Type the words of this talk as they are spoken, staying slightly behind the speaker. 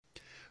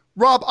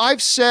Rob,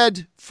 I've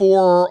said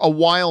for a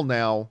while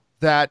now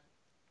that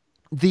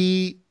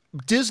the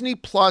Disney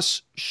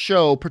Plus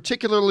show,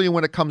 particularly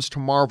when it comes to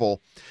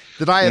Marvel,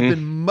 that I have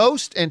been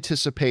most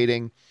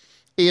anticipating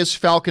is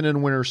Falcon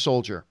and Winter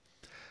Soldier.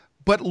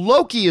 But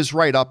Loki is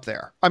right up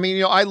there. I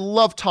mean, I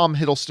love Tom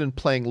Hiddleston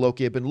playing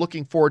Loki. I've been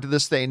looking forward to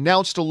this. They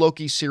announced a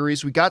Loki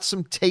series. We got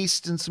some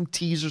taste and some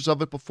teasers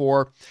of it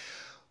before.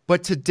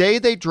 But today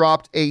they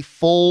dropped a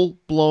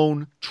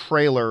full-blown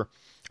trailer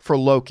for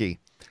Loki.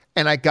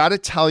 And I got to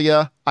tell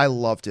you, I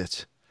loved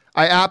it.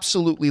 I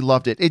absolutely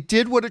loved it. It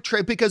did what a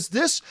trailer, because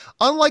this,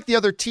 unlike the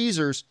other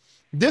teasers,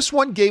 this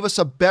one gave us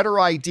a better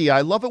idea.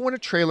 I love it when a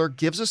trailer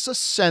gives us a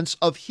sense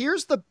of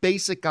here's the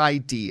basic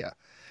idea.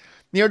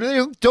 They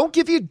don't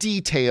give you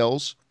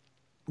details.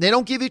 They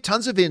don't give you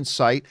tons of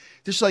insight.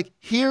 Just like,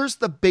 here's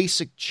the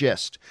basic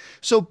gist.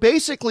 So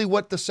basically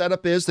what the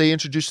setup is, they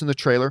introduced in the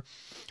trailer,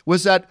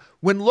 was that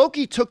when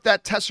Loki took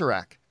that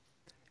Tesseract,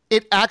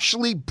 it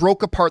actually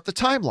broke apart the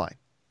timeline.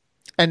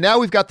 And now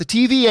we've got the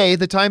TVA,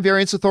 the Time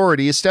Variance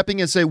Authority, is stepping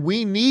in and saying,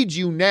 we need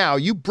you now.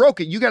 You broke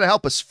it. You got to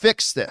help us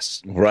fix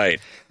this. Right.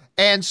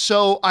 And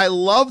so I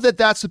love that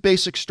that's the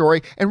basic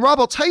story. And Rob,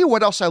 I'll tell you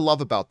what else I love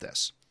about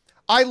this.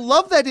 I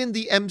love that in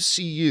the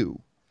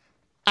MCU,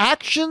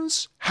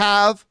 actions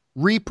have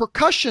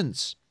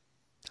repercussions.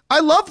 I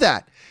love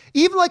that.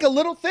 Even like a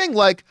little thing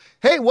like,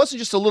 hey, it wasn't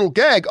just a little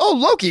gag. Oh,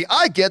 Loki,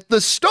 I get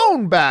the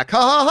stone back. Ha,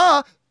 ha,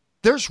 ha.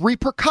 There's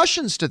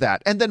repercussions to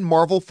that. And then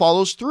Marvel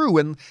follows through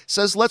and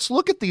says, let's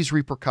look at these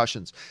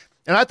repercussions.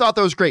 And I thought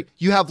that was great.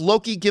 You have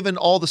Loki given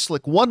all the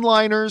slick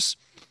one-liners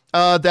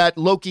that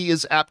Loki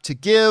is apt to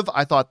give.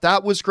 I thought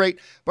that was great.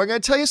 But I'm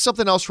going to tell you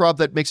something else, Rob,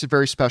 that makes it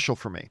very special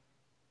for me.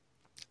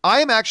 I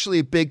am actually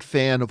a big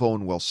fan of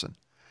Owen Wilson.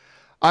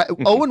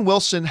 Owen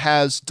Wilson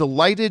has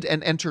delighted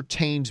and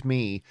entertained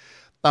me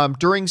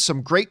during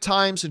some great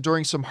times and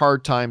during some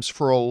hard times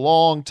for a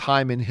long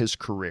time in his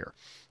career.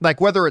 Like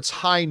whether it's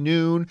High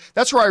Noon,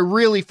 that's where I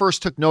really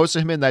first took notice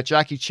of him in that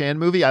Jackie Chan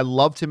movie. I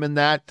loved him in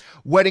that.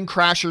 Wedding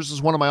Crashers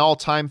is one of my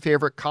all-time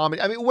favorite comedy.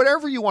 I mean,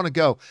 whatever you want to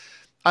go.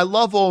 I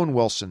love Owen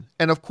Wilson.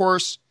 And of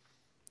course,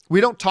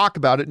 we don't talk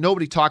about it.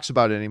 Nobody talks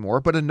about it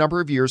anymore. But a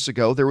number of years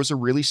ago, there was a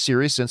really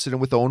serious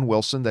incident with Owen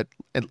Wilson that,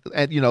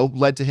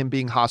 led to him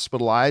being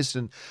hospitalized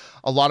and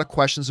a lot of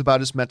questions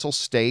about his mental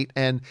state.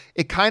 And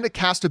it kind of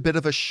cast a bit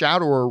of a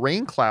shadow or a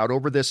rain cloud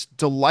over this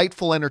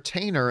delightful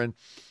entertainer. And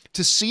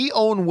to see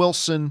Owen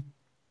Wilson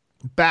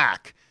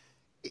back,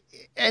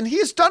 and he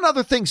has done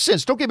other things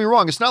since. Don't get me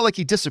wrong. It's not like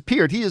he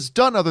disappeared. He has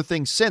done other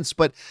things since,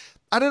 but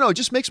I don't know. It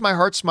just makes my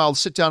heart smile to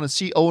sit down and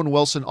see Owen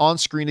Wilson on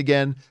screen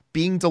again,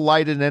 being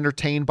delighted and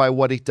entertained by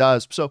what he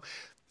does. So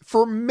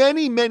for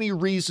many, many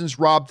reasons,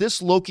 Rob,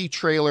 this Loki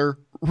trailer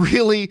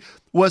really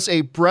was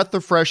a breath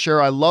of fresh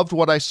air. I loved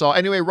what I saw.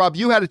 Anyway, Rob,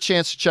 you had a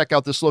chance to check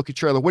out this Loki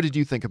trailer. What did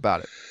you think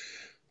about it?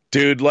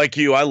 Dude, like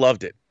you, I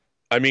loved it.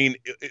 I mean,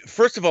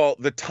 first of all,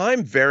 the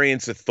Time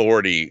Variance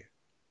Authority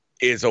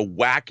is a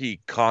wacky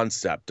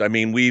concept. I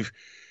mean,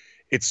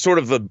 it's sort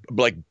of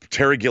like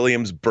Terry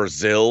Gilliam's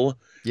Brazil.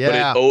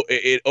 Yeah. But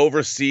it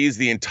oversees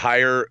the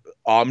entire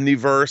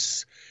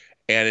omniverse,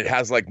 and it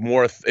has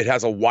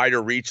a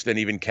wider reach than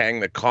even Kang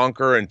the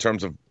Conqueror in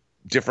terms of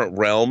different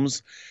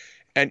realms.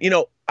 And,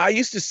 I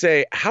used to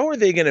say, how are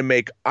they going to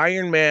make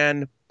Iron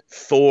Man,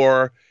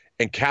 Thor,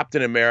 and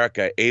Captain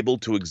America able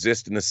to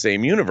exist in the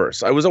same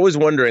universe? I was always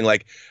wondering,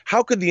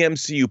 how could the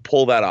MCU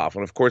pull that off?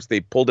 And of course, they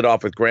pulled it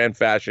off with grand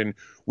fashion.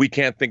 We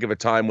can't think of a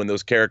time when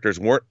those characters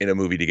weren't in a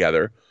movie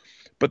together.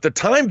 But the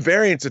Time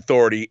Variance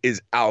Authority is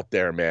out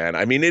there, man.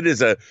 I mean,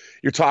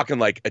 you're talking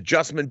like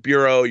Adjustment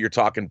Bureau, you're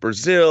talking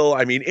Brazil.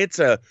 I mean, it's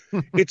a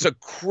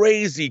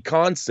crazy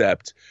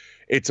concept.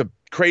 It's a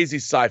crazy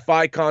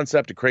sci-fi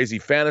concept, a crazy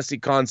fantasy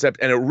concept,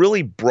 and it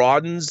really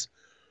broadens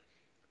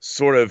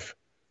sort of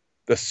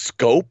the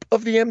scope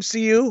of the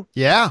MCU.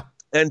 Yeah.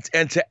 And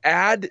to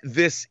add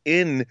this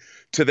in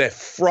to the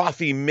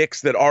frothy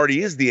mix that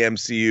already is the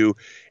MCU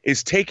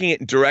is taking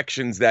it in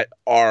directions that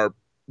are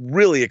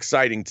really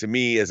exciting to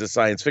me as a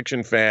science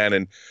fiction fan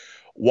and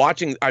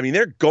watching. I mean,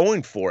 they're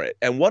going for it.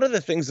 And one of the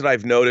things that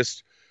I've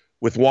noticed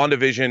with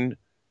WandaVision,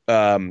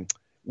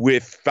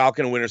 with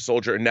Falcon and Winter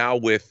Soldier, and now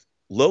with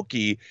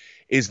Loki,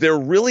 is they're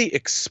really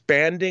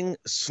expanding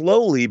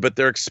slowly, but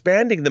they're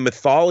expanding the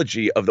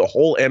mythology of the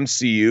whole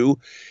MCU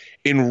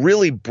in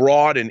really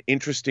broad and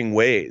interesting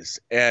ways.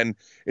 And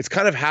it's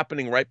kind of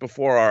happening right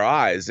before our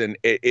eyes. And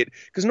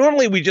because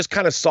normally we just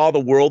kind of saw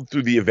the world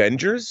through the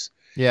Avengers.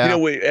 Yeah.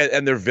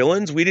 And their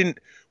villains. We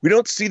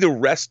don't see the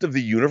rest of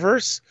the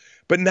universe,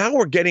 but now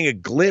we're getting a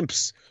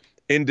glimpse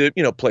into,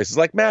 places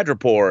like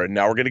Madripoor, and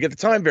now we're going to get the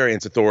Time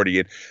Variance Authority,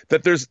 and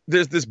that there's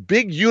this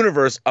big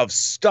universe of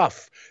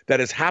stuff that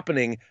is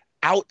happening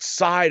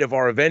outside of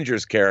our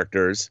Avengers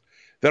characters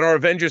that our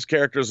Avengers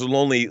characters will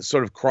only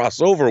sort of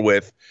cross over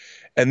with.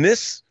 And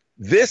this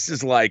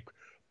is like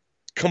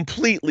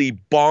completely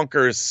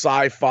bonkers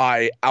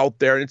sci-fi out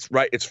there. And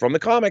it's from the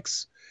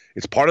comics.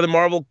 It's part of the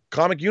Marvel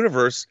comic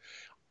universe.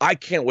 I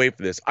can't wait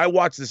for this. I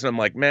watched this and I'm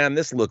like, man,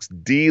 this looks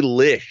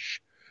delish.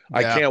 Yeah.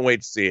 I can't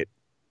wait to see it.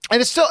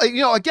 And it's still,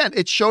 again,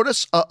 it showed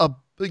us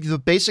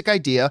the basic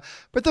idea,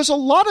 but there's a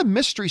lot of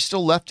mystery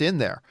still left in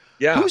there.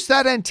 Yeah. Who's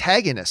that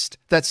antagonist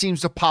that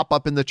seems to pop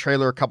up in the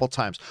trailer a couple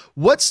times?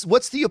 What's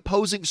the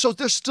opposing? So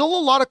there's still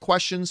a lot of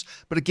questions,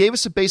 but it gave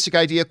us a basic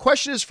idea.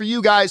 Question is for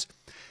you guys.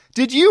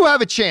 Did you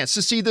have a chance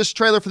to see this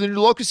trailer for the new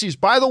Locust Siege?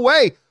 By the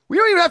way, we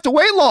don't even have to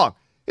wait long.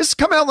 This is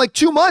coming out in like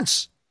 2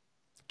 months.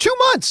 2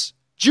 months.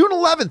 June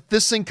 11th,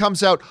 this thing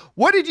comes out.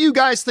 What did you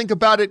guys think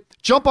about it?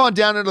 Jump on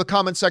down into the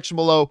comment section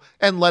below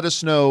and let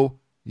us know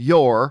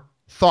your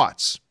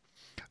thoughts.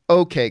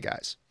 Okay,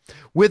 guys.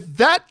 With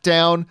that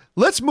down,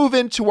 let's move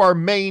into our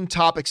main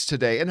topics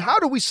today. And how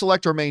do we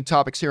select our main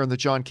topics here on the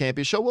John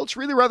Campea Show? Well, it's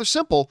really rather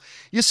simple.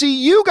 You see,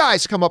 you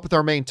guys come up with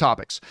our main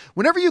topics.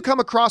 Whenever you come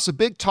across a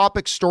big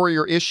topic, story,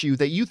 or issue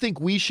that you think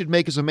we should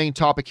make as a main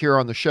topic here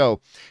on the show,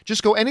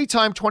 just go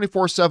anytime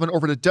 24/7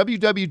 over to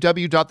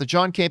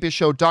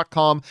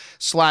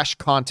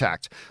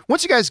www.thejohncampeashow.com/contact.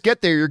 Once you guys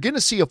get there, you're going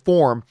to see a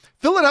form.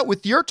 Fill it out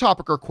with your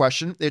topic or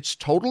question. It's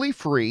totally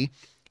free.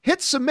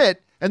 Hit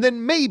submit, and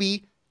then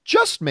maybe,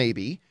 just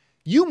maybe,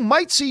 you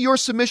might see your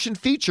submission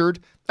featured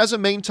as a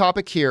main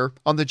topic here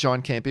on the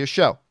John Campea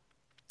Show.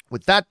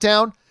 With that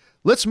down,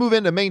 let's move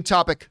into main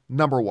topic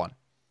number 1.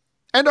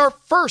 And our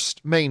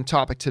first main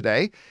topic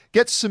today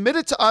gets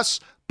submitted to us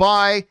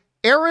by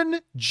Aaron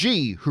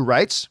G., who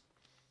writes,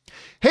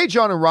 "Hey,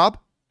 John and Rob,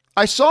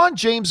 I saw on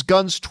James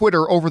Gunn's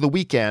Twitter over the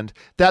weekend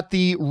that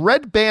the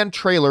Red Band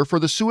trailer for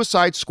the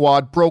Suicide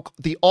Squad broke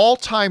the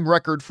all-time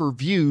record for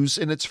views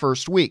in its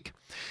first week.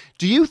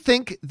 Do you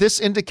think this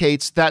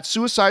indicates that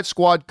Suicide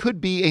Squad could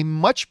be a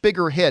much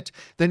bigger hit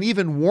than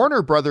even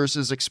Warner Brothers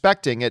is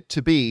expecting it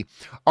to be?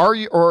 Or do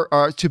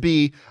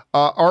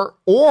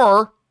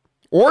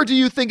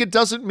you think it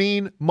doesn't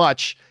mean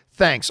much?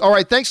 Thanks." All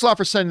right, thanks a lot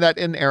for sending that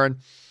in, Aaron.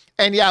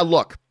 And yeah,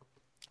 look,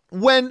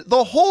 when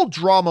the whole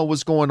drama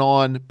was going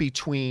on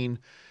between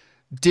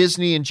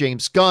Disney and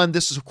James Gunn,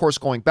 this is of course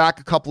going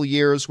back a couple of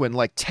years when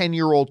like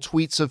 10-year-old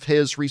tweets of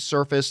his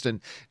resurfaced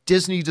and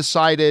Disney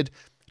decided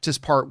to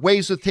part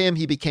ways with him.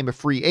 He became a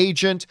free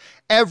agent.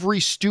 Every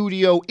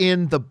studio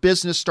in the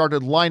business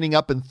started lining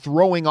up and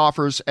throwing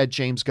offers at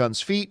James Gunn's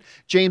feet.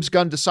 James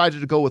Gunn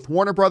decided to go with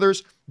Warner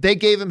Brothers. They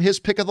gave him his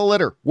pick of the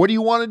litter. What do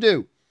you want to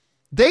do?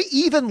 They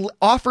even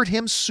offered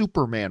him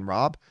Superman,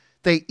 Rob.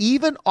 They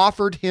even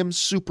offered him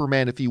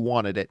Superman if he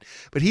wanted it.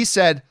 But he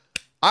said,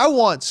 I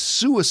want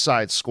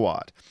Suicide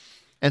Squad.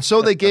 And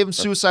so they gave him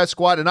Suicide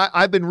Squad, and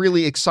I've been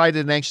really excited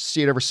and anxious to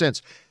see it ever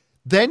since.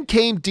 Then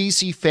came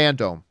DC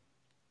Fandom.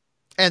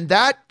 And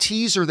that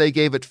teaser they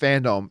gave at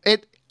Fandom,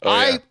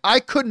 I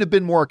couldn't have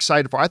been more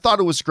excited for. I thought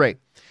it was great.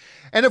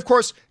 And of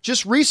course,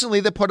 just recently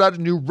they put out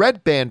a new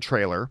Red Band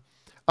trailer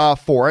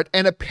for it,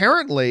 and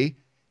apparently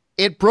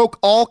it broke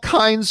all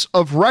kinds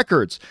of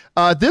records.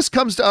 This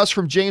comes to us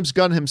from James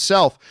Gunn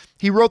himself.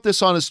 He wrote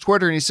this on his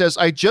Twitter, and he says,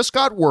 "I just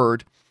got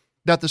word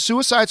that the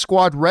Suicide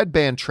Squad Red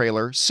Band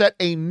trailer set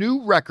a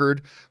new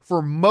record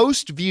for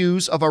most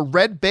views of a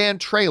Red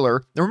Band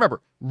trailer." Now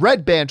remember,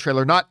 Red Band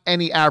trailer, not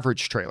any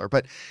average trailer,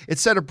 but it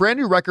set a brand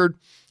new record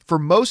for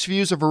most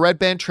views of a Red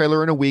Band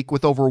trailer in a week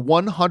with over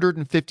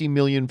 150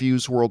 million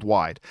views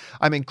worldwide.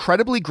 "I'm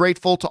incredibly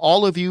grateful to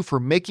all of you for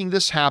making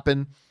this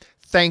happen.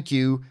 Thank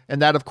you." And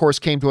that, of course,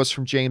 came to us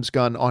from James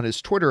Gunn on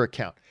his Twitter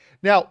account.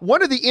 Now,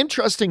 one of the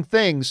interesting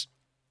things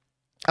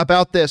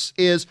about this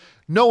is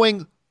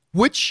knowing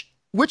which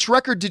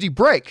record did he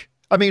break?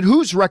 I mean,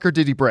 whose record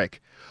did he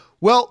break?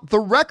 Well,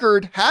 the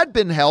record had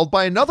been held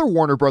by another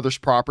Warner Brothers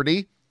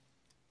property,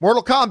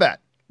 Mortal Kombat.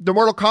 The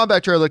Mortal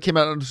Kombat trailer came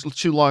out not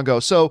too long ago.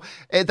 So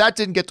that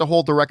didn't get to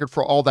hold the record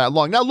for all that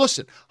long. Now,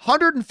 listen,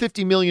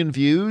 150 million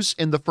views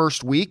in the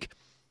first week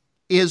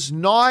is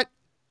not,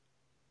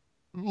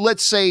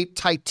 let's say,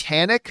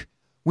 Titanic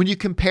when you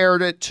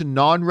compared it to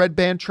non-Red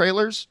Band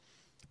trailers,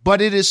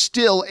 but it is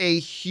still a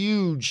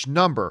huge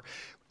number.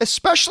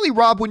 Especially,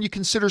 Rob, when you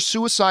consider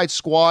Suicide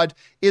Squad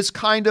is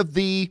kind of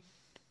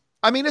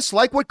it's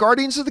like what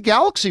Guardians of the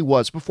Galaxy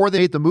was before they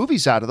made the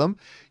movies out of them.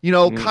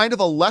 Kind of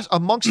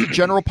amongst the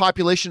general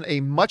population, a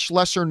much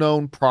lesser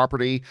known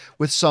property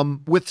with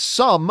some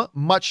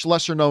much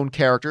lesser known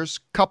characters,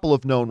 couple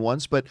of known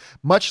ones, but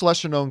much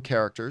lesser known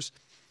characters.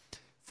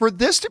 For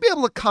this to be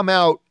able to come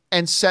out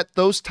and set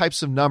those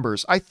types of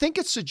numbers, I think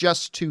it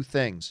suggests two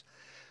things.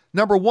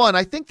 Number one,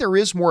 I think there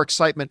is more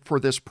excitement for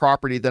this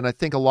property than I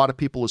think a lot of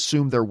people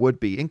assume there would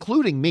be,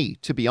 including me,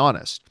 to be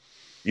honest.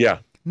 Yeah.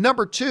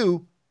 Number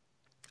two,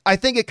 I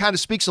think it kind of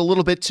speaks a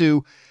little bit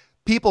to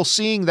people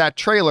seeing that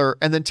trailer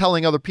and then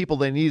telling other people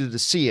they needed to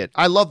see it.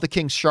 I love the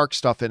King Shark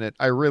stuff in it.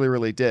 I really,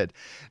 really did.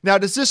 Now,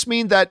 does this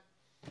mean that,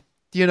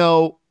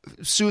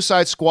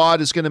 Suicide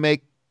Squad is going to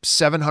make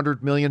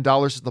 $700 million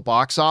at the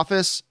box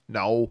office?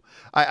 No,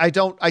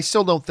 I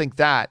still don't think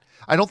that.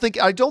 I don't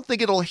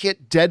think it'll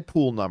hit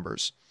Deadpool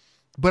numbers,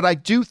 but I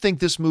do think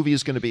this movie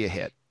is going to be a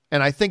hit.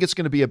 And I think it's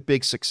going to be a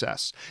big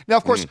success. Now,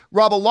 of course,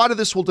 Rob, a lot of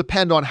this will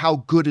depend on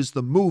how good is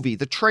the movie.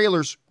 The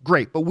trailer's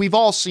great, but we've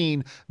all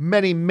seen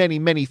many, many,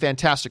 many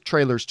fantastic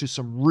trailers to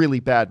some really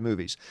bad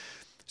movies.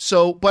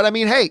 So, but I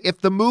mean, hey,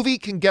 if the movie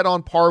can get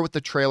on par with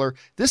the trailer,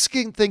 this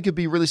thing could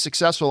be really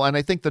successful. And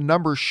I think the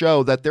numbers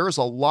show that there is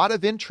a lot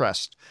of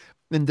interest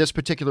in this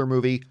particular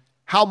movie.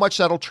 How much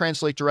that'll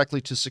translate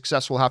directly to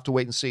success, we'll have to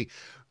wait and see.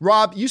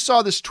 Rob, you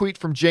saw this tweet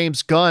from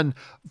James Gunn.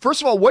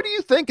 First of all, what do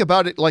you think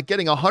about it, like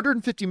getting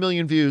 150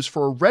 million views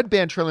for a Red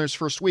Band trailer in its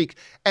first week?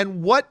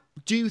 And what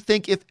do you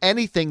think, if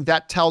anything,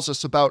 that tells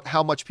us about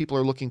how much people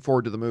are looking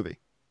forward to the movie?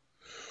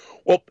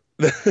 Well,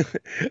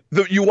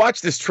 you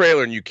watch this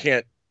trailer and you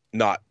can't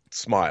not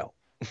smile.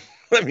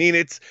 I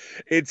mean,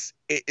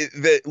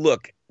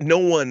 look, no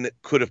one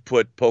could have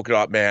put Polka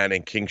Dot Man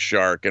and King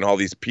Shark and all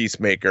these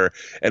Peacemaker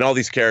and all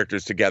these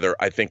characters together,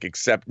 I think,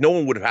 except no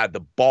one would have had the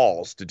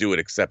balls to do it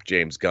except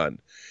James Gunn.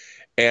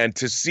 And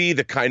to see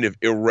the kind of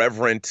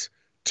irreverent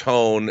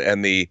tone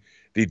and the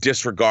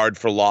disregard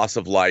for loss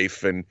of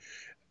life and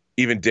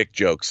even dick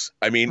jokes.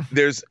 I mean,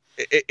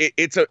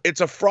 it's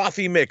a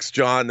frothy mix,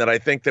 John, that I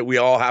think that we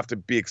all have to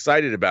be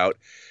excited about.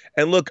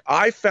 And look,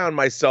 I found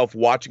myself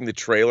watching the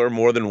trailer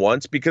more than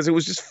once because it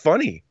was just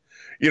funny.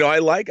 You know,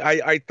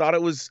 I thought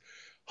it was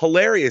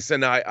hilarious.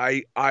 And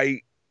I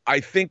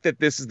think that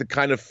this is the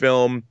kind of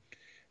film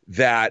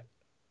that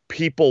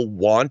people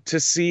want to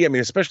see. I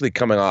mean, especially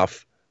coming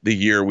off the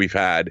year we've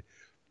had,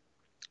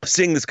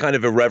 seeing this kind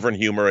of irreverent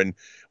humor. And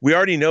we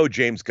already know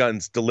James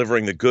Gunn's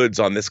delivering the goods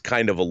on this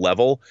kind of a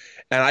level.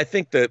 And I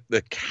think that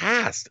the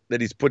cast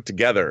that he's put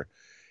together,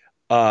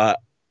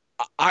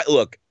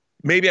 look,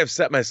 maybe I've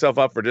set myself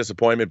up for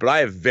disappointment, but I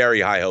have very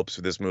high hopes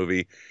for this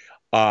movie.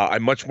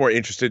 I'm much more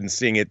interested in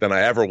seeing it than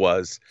I ever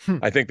was.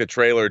 I think the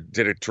trailer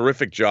did a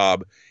terrific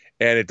job,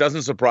 and it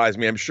doesn't surprise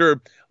me. I'm sure,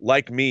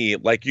 like me,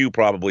 like you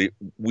probably,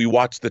 we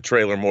watched the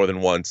trailer more than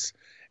once,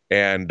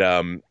 and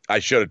I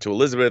showed it to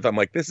Elizabeth. I'm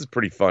like, this is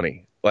pretty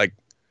funny. Like,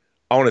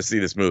 I want to see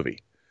this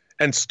movie.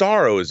 And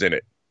Starro is in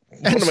it.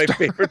 One of my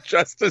favorite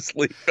Justice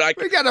League.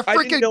 We got a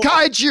freaking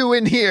kaiju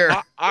in here.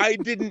 I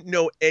didn't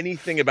know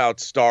anything about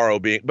Starro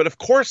being, but of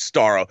course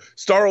Starro.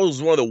 Starro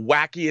is one of the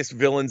wackiest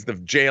villains the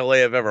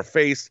JLA have ever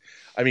faced.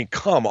 I mean,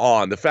 come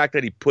on. The fact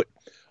that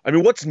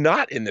what's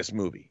not in this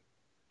movie?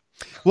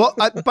 Well,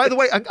 by the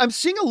way, I'm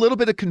seeing a little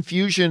bit of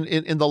confusion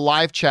in the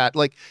live chat.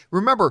 Like,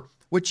 remember,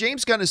 what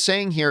James Gunn is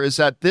saying here is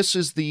that this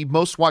is the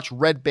most watched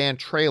Red Band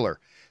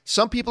trailer.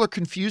 Some people are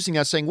confusing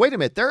us, saying, wait a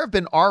minute, there have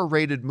been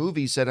R-rated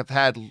movies that have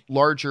had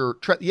larger,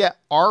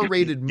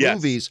 R-rated yes.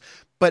 movies,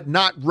 but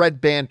not Red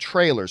Band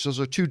trailers. Those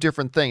are two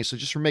different things. So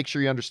just make sure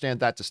you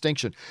understand that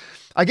distinction.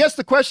 I guess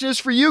the question is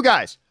for you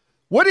guys.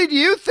 What did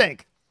you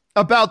think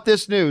about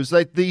this news?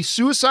 Like, the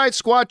Suicide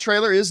Squad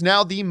trailer is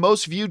now the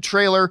most viewed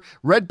trailer,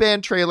 Red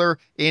Band trailer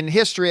in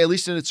history, at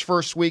least in its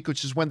first week,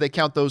 which is when they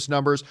count those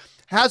numbers.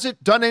 Has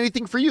it done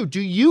anything for you? Do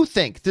you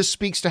think this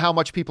speaks to how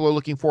much people are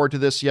looking forward to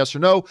this? Yes or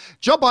no?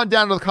 Jump on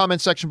down to the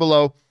comment section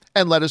below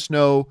and let us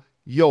know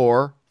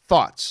your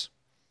thoughts.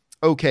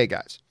 Okay,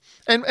 guys.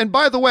 And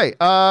by the way,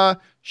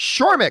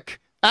 Shormick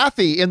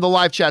Affy in the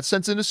live chat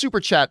sends in a super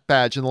chat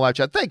badge in the live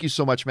chat. Thank you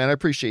so much, man. I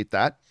appreciate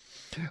that.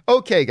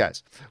 Okay,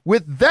 guys.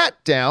 With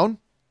that down,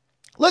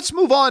 let's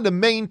move on to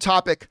main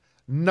topic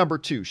number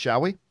 2,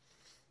 shall we?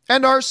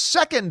 And our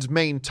second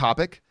main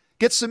topic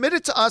gets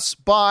submitted to us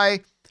by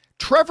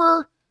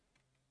Trevor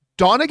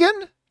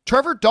Donegan.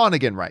 Trevor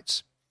Donegan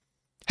writes,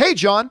 "Hey,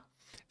 John,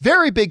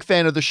 very big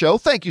fan of the show.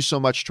 Thank you so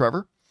much,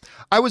 Trevor.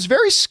 I was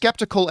very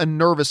skeptical and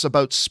nervous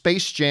about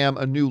Space Jam: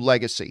 A New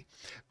Legacy.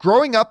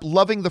 Growing up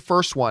loving the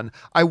first one,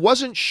 I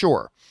wasn't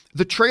sure.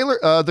 The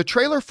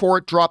trailer for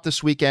it dropped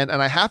this weekend,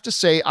 and I have to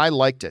say I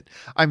liked it.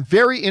 I'm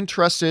very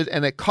interested,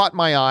 and it caught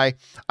my eye.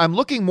 I'm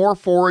looking more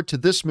forward to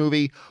this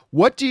movie.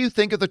 What do you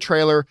think of the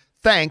trailer?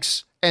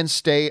 Thanks, and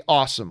stay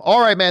awesome."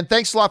 All right, man.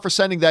 Thanks a lot for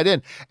sending that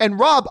in. And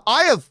Rob,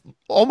 I've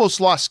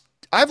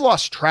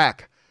lost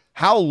track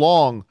how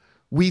long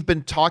we've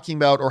been talking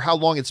about, or how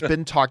long it's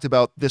been talked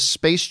about, this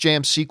Space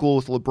Jam sequel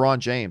with LeBron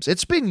James.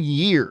 It's been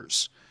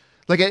years.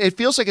 Like, it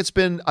feels like it's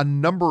been a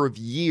number of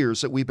years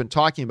that we've been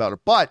talking about it.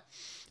 But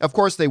of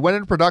course, they went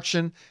into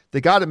production.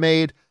 They got it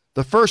made.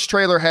 The first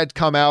trailer had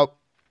come out,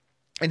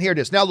 and here it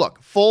is. Now,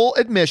 look, full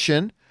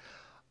admission,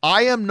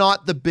 I am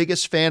not the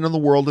biggest fan in the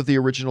world of the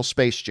original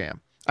Space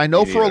Jam. I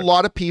know for a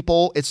lot of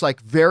people, it's like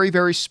very,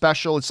 very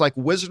special. It's like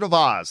Wizard of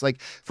Oz.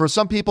 Like, for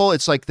some people,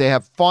 it's like they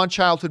have fond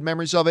childhood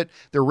memories of it.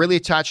 They're really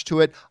attached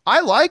to it. I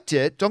liked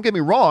it. Don't get me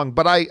wrong,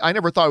 but I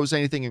never thought it was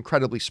anything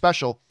incredibly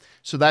special.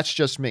 So that's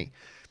just me.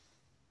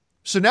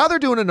 So now they're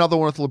doing another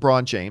one with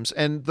LeBron James,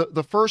 and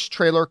the first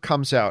trailer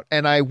comes out,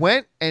 and I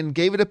went and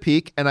gave it a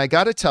peek, and I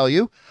got to tell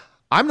you,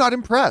 I'm not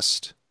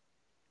impressed.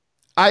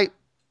 I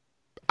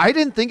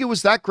didn't think it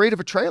was that great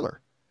of a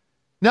trailer.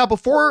 Now,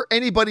 before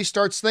anybody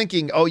starts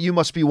thinking, oh, you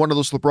must be one of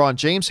those LeBron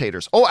James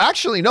haters. Oh,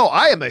 actually, no,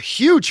 I am a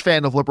huge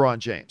fan of LeBron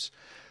James.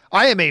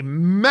 I am a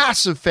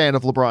massive fan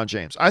of LeBron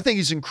James. I think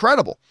he's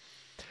incredible.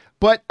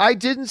 But I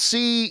didn't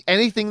see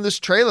anything in this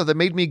trailer that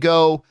made me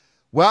go,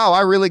 wow,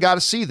 I really got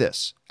to see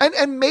this.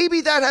 And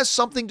maybe that has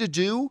something to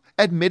do,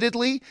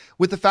 admittedly,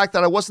 with the fact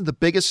that I wasn't the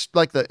biggest,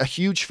 like a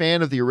huge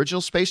fan of the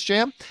original Space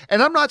Jam.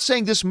 And I'm not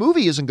saying this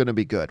movie isn't going to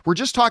be good. We're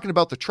just talking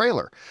about the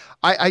trailer.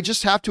 I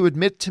just have to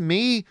admit, to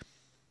me,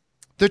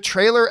 the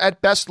trailer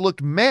at best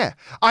looked meh.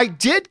 I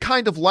did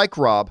kind of like,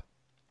 Rob.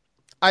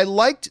 I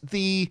liked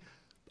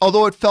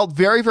although it felt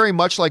very, very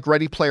much like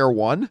Ready Player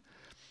One,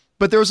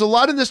 but there was a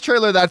lot in this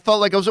trailer that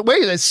felt like I was,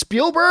 wait, is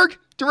Spielberg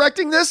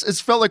directing this? It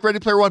felt like Ready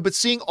Player One, but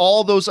seeing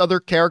all those other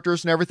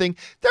characters and everything,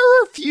 there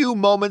were a few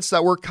moments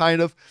that were kind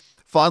of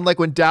fun, like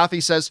when Daffy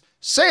says,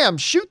 Sam,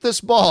 shoot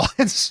this ball.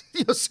 And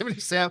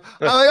Yosemite Sam,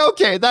 I'm like,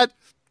 okay,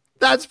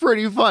 that's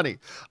pretty funny.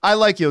 I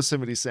like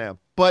Yosemite Sam.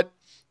 But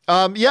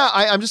I'm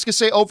just going to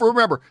say,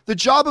 remember, the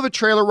job of a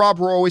trailer, Rob,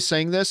 we're always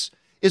saying this,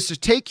 is to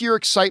take your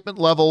excitement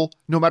level,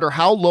 no matter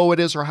how low it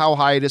is or how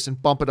high it is,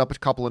 and bump it up a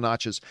couple of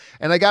notches.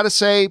 And I got to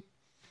say,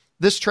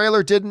 this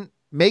trailer didn't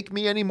make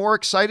me any more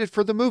excited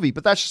for the movie,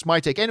 but that's just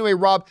my take. Anyway,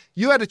 Rob,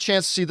 you had a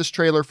chance to see this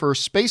trailer for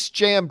Space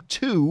Jam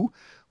 2.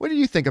 What did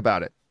you think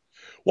about it?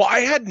 Well, I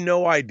had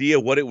no idea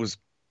what it was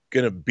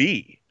going to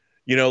be.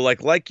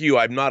 Like you,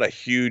 I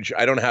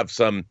don't have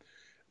some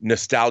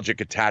nostalgic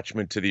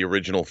attachment to the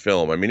original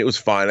film. I mean, it was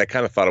fine. I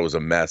kind of thought it was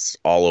a mess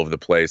all over the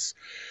place.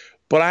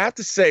 But I have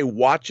to say,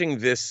 watching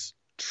this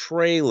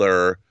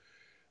trailer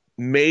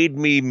made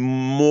me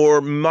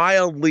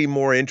mildly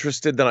more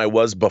interested than I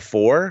was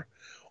before.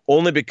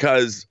 Only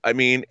because, I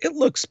mean, it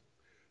looks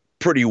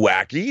pretty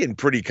wacky and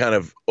pretty kind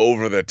of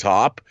over the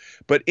top,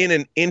 but in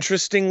an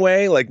interesting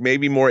way, like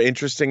maybe more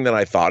interesting than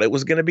I thought it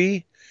was going to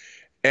be.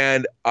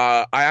 And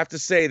I have to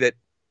say that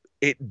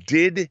it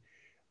did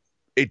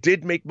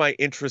make my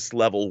interest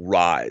level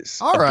rise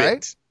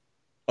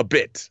a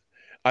bit.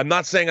 I'm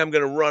not saying I'm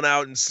going to run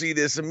out and see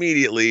this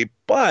immediately,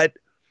 but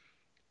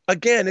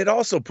again, it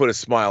also put a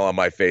smile on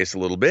my face a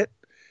little bit.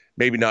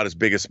 Maybe not as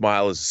big a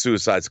smile as the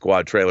Suicide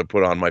Squad trailer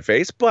put on my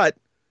face, but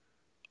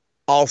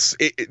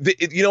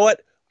you know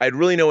what? I had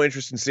really no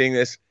interest in seeing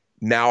this.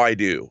 Now I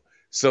do.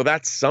 So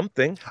that's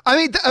something.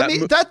 Hey,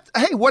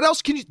 what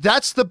else can you,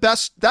 that's the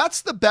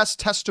best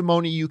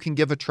testimony you can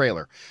give a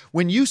trailer.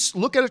 When you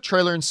look at a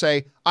trailer and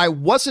say, I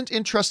wasn't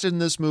interested in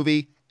this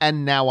movie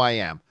and now I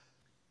am.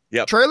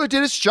 Yep. Trailer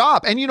did its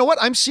job. And you know what?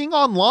 I'm seeing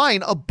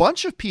online a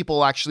bunch of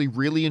people actually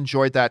really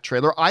enjoyed that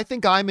trailer. I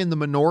think I'm in the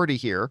minority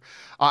here.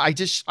 I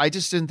just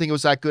didn't think it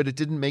was that good. It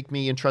didn't make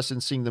me interested in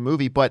seeing the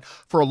movie, but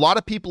for a lot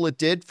of people it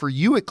did. For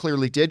you, it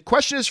clearly did.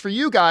 Question is for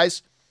you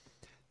guys,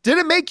 did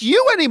it make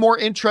you any more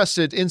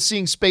interested in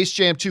seeing Space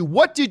Jam 2?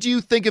 What did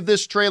you think of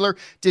this trailer?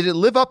 Did it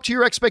live up to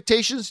your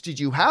expectations? Did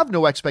you have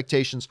no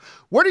expectations?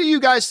 What are you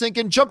guys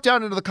thinking? Jump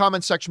down into the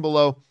comment section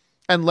below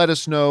and let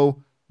us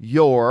know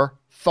your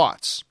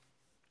thoughts.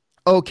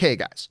 Okay,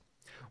 guys,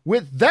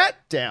 with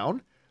that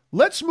down,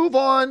 let's move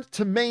on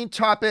to main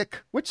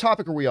topic. What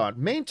topic are we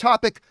on? Main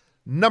topic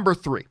number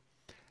 3.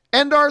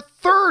 And our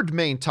third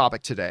main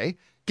topic today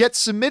gets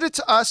submitted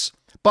to us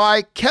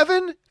by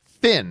Kevin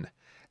Finn.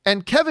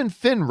 And Kevin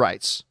Finn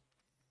writes,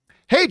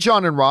 Hey,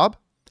 John and Rob,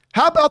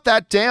 how about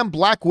that damn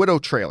Black Widow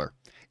trailer?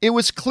 It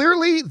was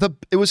clearly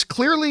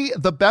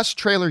the best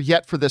trailer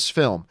yet for this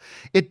film.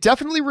 It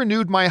definitely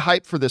renewed my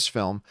hype for this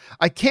film.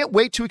 I can't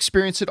wait to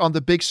experience it on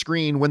the big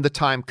screen when the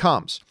time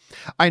comes.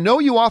 I know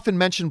you often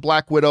mention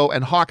Black Widow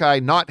and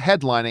Hawkeye not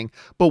headlining,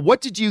 but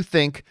what did you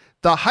think?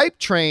 The hype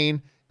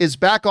train is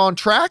back on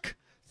track?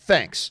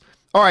 Thanks.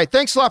 All right,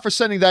 thanks a lot for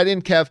sending that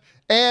in, Kev.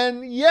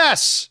 And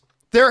yes,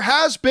 there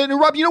has been,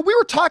 Rob, we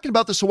were talking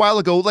about this a while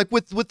ago, like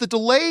with the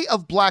delay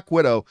of Black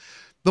Widow.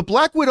 The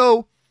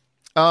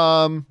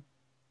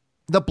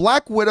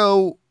Black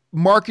Widow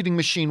marketing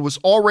machine was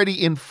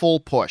already in full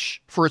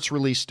push for its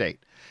release date.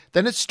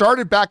 Then it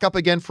started back up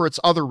again for its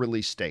other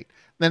release date.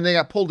 Then they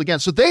got pulled again.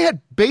 So they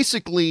had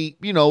basically,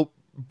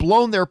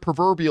 blown their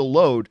proverbial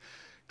load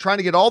trying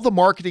to get all the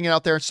marketing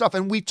out there and stuff.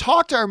 And we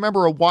talked, I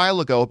remember a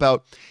while ago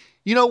about,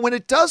 when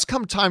it does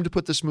come time to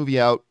put this movie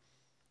out,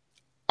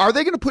 are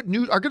they going to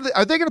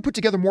put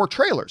together more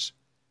trailers?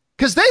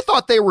 Because they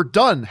thought they were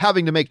done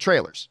having to make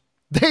trailers.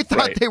 They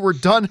thought they were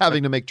done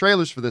having to make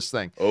trailers for this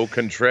thing. Au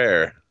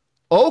contraire.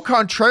 Au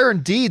contraire,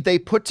 indeed. They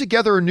put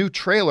together a new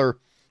trailer.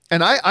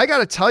 And I got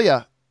to tell you,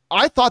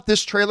 I thought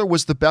this trailer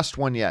was the best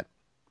one yet.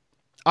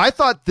 I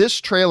thought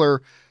this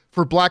trailer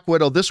for Black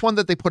Widow, this one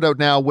that they put out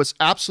now, was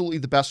absolutely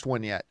the best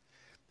one yet.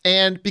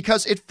 And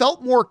because it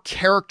felt more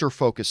character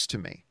focused to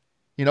me.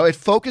 It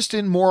focused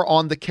in more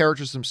on the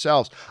characters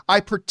themselves. I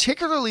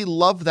particularly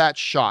love that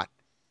shot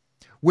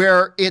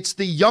where it's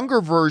the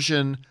younger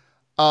version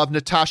of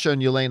Natasha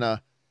and Yelena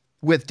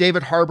with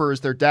David Harbour as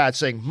their dad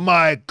saying,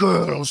 my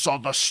girls are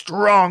the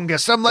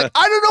strongest. I'm like,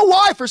 I don't know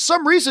why. For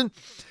some reason,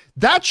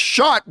 that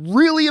shot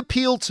really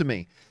appealed to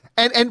me.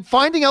 And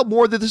finding out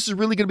more that this is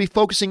really going to be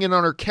focusing in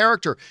on her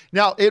character.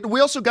 Now, we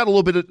also got a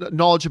little bit of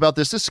knowledge about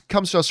this. This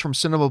comes to us from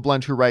Cinema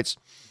Blend, who writes,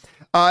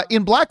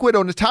 in Black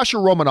Widow, Natasha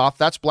Romanoff,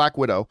 that's Black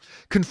Widow,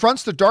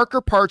 confronts the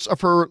darker parts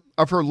of her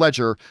her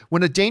ledger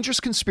when a dangerous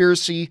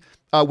conspiracy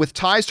with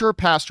ties to her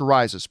past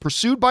arises.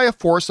 Pursued by a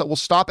force that will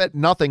stop at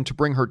nothing to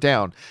bring her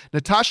down,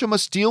 Natasha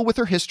must deal with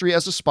her history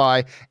as a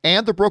spy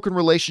and the broken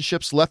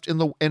relationships left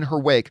in her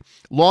wake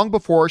long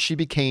before she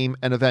became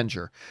an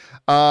Avenger.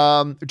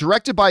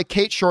 Directed by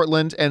Kate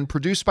Shortland and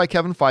produced by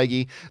Kevin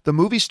Feige, the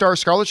movie stars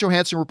Scarlett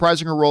Johansson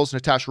reprising her role as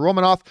Natasha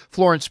Romanoff.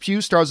 Florence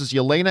Pugh stars as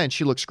Yelena, and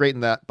she looks great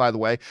in that, by the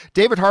way.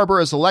 David Harbour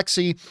as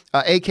Alexei,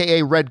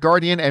 aka Red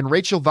Guardian, and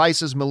Rachel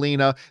Weisz as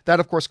Melina. That,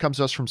 of course, comes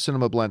to us from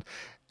Cinema Blend.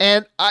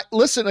 And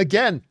listen,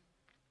 again,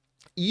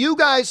 you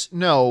guys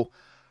know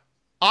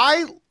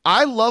I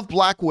love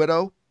Black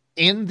Widow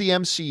in the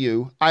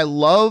MCU. I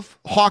love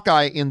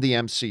Hawkeye in the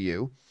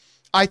MCU.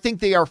 I think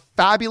they are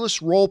fabulous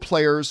role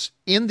players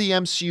in the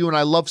MCU, and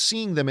I love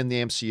seeing them in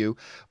the MCU.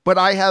 But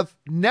I have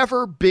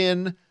never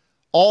been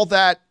all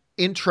that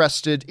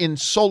interested in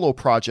solo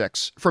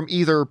projects from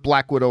either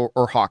Black Widow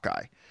or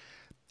Hawkeye.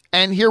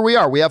 And here we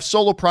are. We have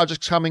solo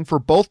projects coming for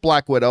both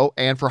Black Widow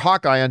and for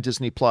Hawkeye on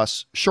Disney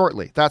Plus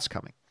shortly. That's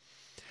coming.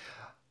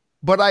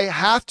 But I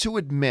have to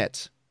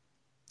admit,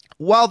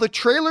 while the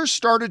trailers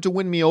started to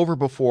win me over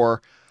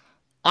before,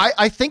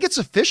 I think it's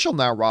official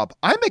now, Rob.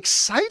 I'm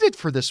excited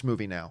for this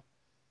movie now.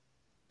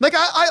 Like,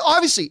 I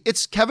obviously,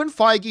 it's Kevin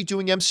Feige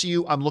doing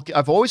MCU.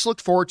 I've always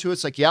looked forward to it.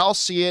 It's like, yeah, I'll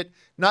see it.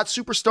 Not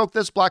super stoked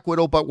that's Black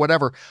Widow, but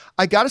whatever.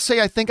 I got to say,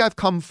 I think I've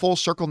come full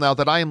circle now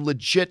that I am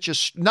legit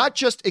not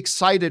just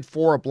excited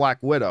for a Black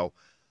Widow.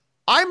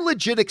 I'm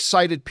legit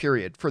excited,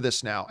 period, for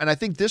this now. And I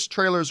think this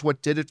trailer is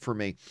what did it for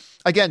me.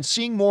 Again,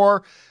 seeing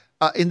more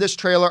in this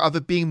trailer of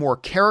it being more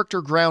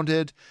character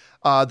grounded.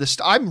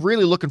 I'm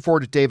really looking forward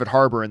to David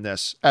Harbour in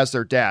this as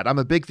their dad. I'm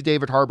a big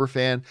David Harbour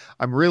fan.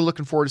 I'm really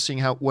looking forward to seeing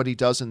what he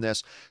does in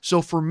this.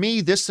 So for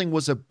me, this thing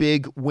was a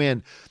big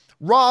win.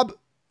 Rob,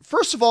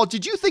 first of all,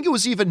 did you think it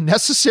was even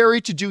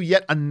necessary to do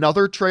yet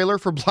another trailer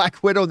for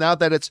Black Widow now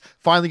that it's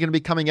finally going to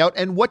be coming out?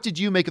 And what did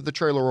you make of the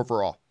trailer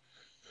overall?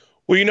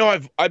 Well,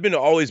 I've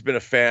always been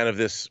a fan of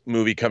this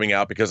movie coming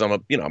out because I'm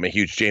a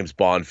huge James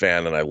Bond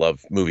fan, and I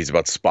love movies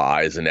about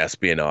spies and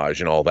espionage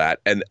and all that.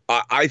 And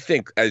I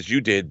think, as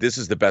you did, this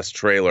is the best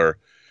trailer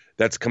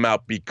that's come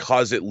out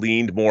because it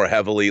leaned more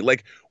heavily.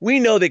 Like, we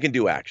know they can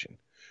do action,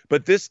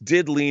 but this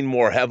did lean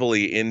more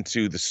heavily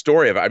into the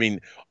story of it. I mean,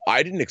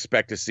 I didn't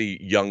expect to see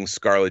young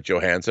Scarlett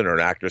Johansson or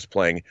an actress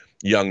playing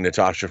young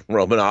Natasha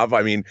Romanoff.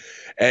 I mean,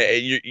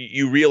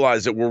 you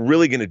realize that we're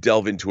really going to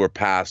delve into her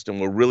past,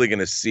 and we're really going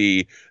to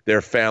see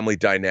their family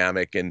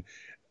dynamic. And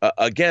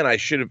again, I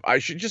should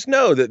just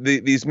know that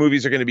these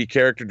movies are going to be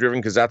character driven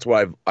because that's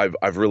why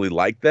I've really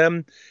liked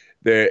them.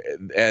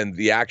 And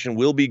the action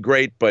will be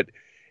great, but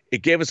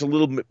it gave us a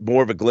little bit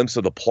more of a glimpse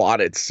of the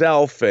plot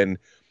itself. And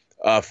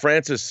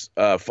Florence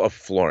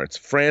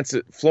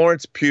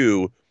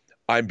Pugh.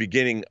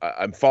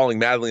 I'm falling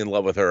madly in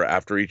love with her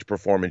after each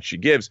performance she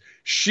gives.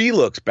 She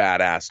looks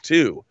badass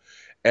too.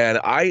 And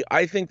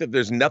I think that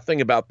there's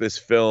nothing about this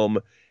film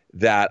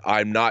that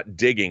I'm not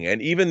digging.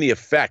 And even the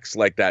effects,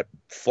 like that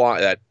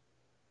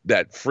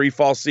free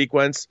fall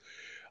sequence,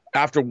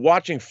 after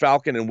watching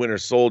Falcon and Winter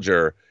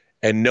Soldier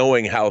and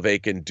knowing how they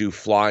can do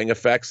flying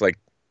effects, like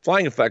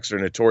flying effects are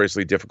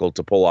notoriously difficult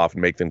to pull off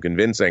and make them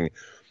convincing.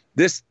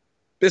 This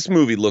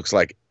movie looks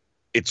like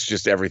it's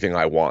just everything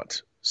I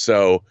want.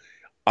 So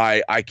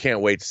I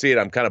can't wait to see it.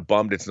 I'm kind of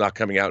bummed it's not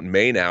coming out in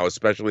May now,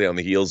 especially on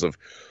the heels of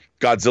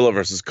Godzilla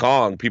versus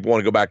Kong. People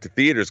want to go back to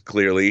theaters,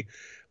 clearly,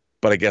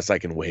 but I guess I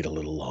can wait a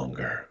little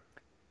longer.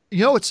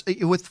 It's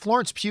with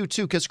Florence Pugh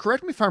too, because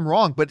correct me if I'm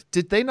wrong, but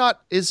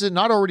is it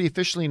not already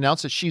officially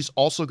announced that she's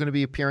also going to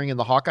be appearing in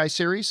the Hawkeye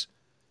series?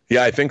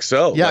 Yeah, I think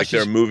so. Yeah, like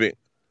they're moving.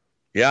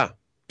 Yeah.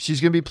 She's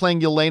going to be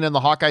playing Yelena in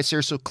the Hawkeye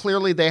series. So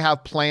clearly they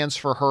have plans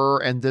for her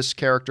and this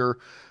character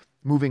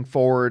moving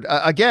forward.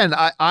 Again,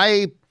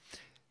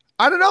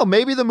 I don't know.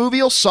 Maybe the movie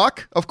will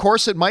suck. Of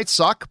course, it might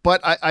suck.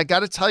 But I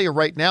got to tell you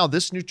right now,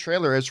 this new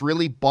trailer has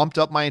really bumped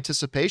up my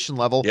anticipation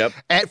level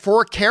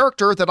for a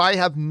character that I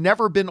have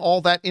never been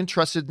all that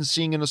interested in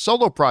seeing in a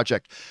solo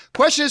project.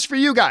 Question is for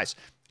you guys.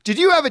 Did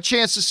you have a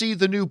chance to see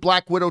the new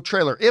Black Widow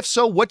trailer? If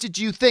so, what did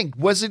you think?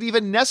 Was it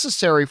even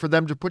necessary for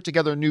them to put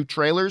together new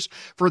trailers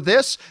for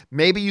this?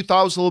 Maybe you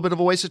thought it was a little bit of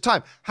a waste of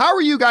time. How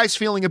are you guys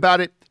feeling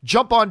about it?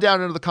 Jump on down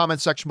into the comment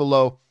section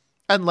below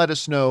and let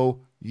us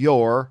know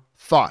your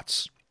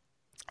thoughts.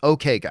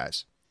 Okay,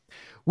 guys.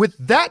 With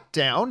that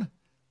down,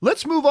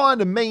 let's move on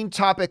to main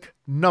topic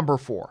number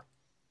 4.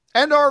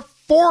 And our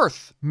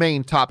fourth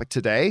main topic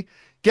today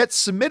gets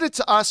submitted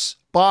to us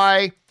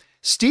by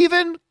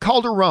Stephen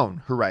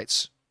Calderon, who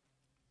writes,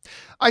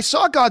 I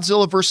saw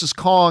Godzilla vs.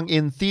 Kong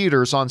in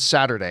theaters on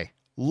Saturday.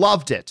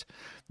 Loved it.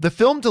 The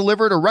film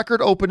delivered a record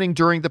opening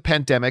during the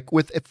pandemic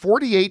with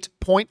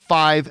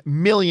 $48.5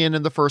 million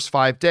in the first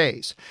 5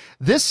 days.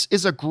 This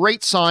is a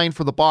great sign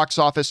for the box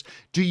office.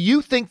 Do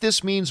you think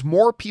this means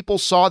more people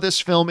saw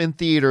this film in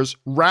theaters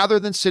rather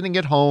than sitting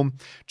at home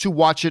to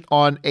watch it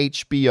on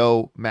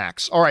HBO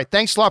Max? All right,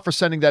 thanks a lot for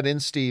sending that in,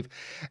 Steve.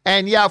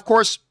 And yeah, of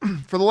course,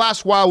 for the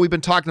last while, we've been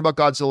talking about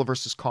Godzilla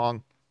vs.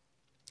 Kong.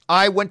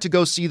 I went to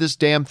go see this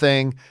damn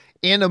thing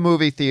in a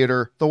movie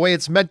theater the way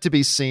it's meant to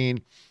be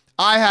seen.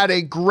 I had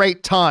a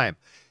great time.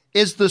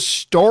 Is the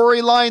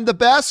storyline the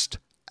best?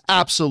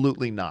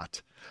 Absolutely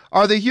not.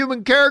 Are the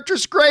human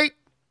characters great?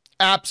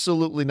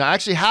 Absolutely not.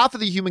 Actually, half of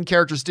the human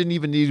characters didn't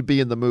even need to be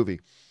in the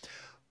movie.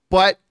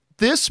 But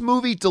this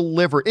movie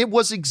delivered. It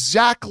was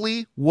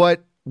exactly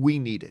what we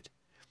needed.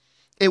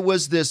 It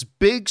was this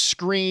big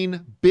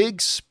screen,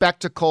 big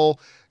spectacle,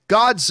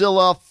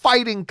 Godzilla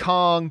fighting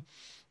Kong,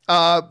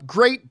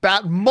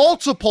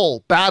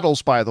 multiple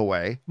battles, by the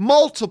way,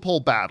 multiple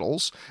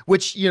battles,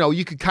 which,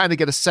 you could kind of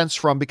get a sense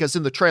from because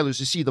in the trailers,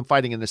 you see them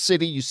fighting in the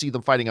city, you see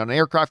them fighting on an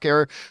aircraft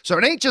carrier. So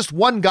it ain't just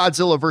one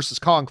Godzilla versus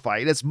Kong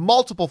fight. It's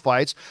multiple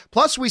fights.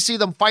 Plus we see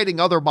them fighting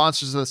other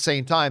monsters at the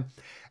same time.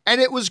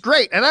 And it was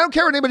great. And I don't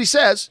care what anybody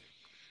says.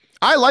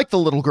 I like the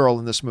little girl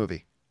in this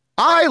movie.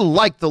 I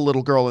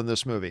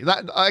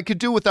could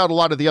do without a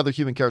lot of the other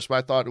human characters, but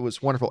I thought it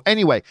was wonderful.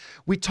 Anyway,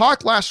 we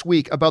talked last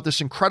week about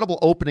this incredible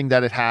opening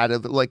that it had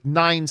of like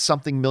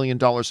 $9-something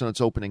million on its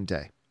opening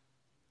day.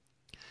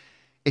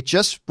 It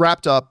just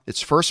wrapped up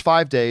its first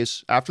 5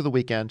 days after the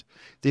weekend.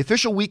 The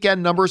official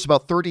weekend number is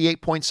about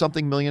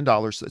 38-point-something million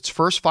dollars. Its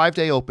first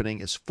 5-day opening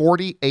is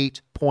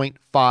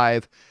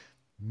 $48.5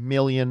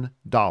 million.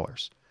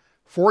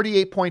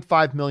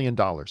 $48.5 million.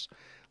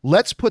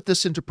 Let's put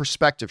this into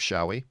perspective,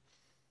 shall we?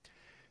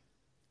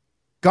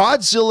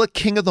 Godzilla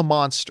King of the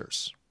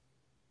Monsters,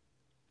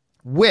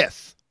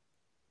 with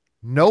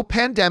no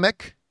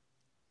pandemic,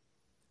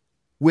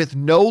 with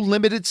no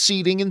limited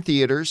seating in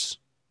theaters,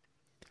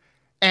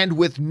 and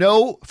with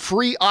no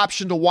free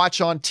option to watch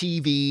on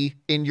TV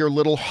in your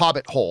little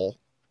hobbit hole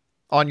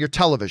on your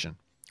television,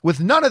 with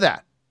none of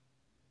that,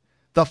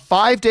 the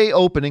 5-day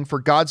opening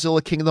for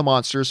Godzilla King of the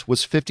Monsters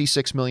was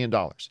 $56 million.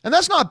 And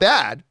that's not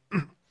bad.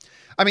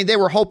 I mean, they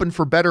were hoping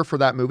for better for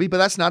that movie, but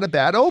that's not a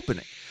bad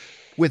opening.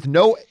 With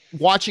no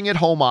watching at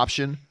home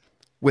option,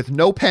 with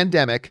no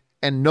pandemic,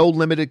 and no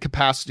limited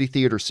capacity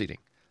theater seating.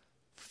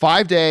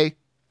 5-day,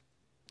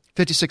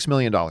 $56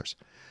 million.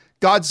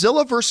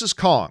 Godzilla versus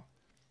Kong,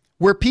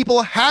 where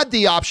people had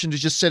the option to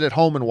just sit at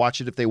home and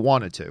watch it if they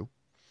wanted to.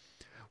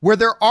 Where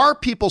there are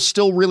people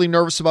still really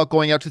nervous about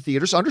going out to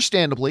theaters,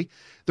 understandably.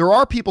 There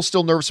are people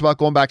still nervous about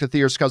going back to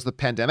theaters because of the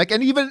pandemic.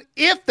 And even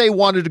if they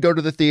wanted to go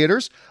to the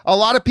theaters, a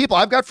lot of people,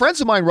 I've got friends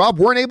of mine, Rob,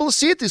 weren't able to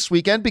see it this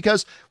weekend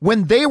because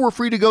when they were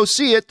free to go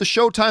see it, the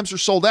show times were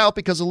sold out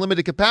because of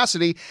limited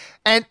capacity.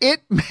 And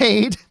it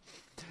made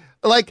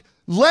like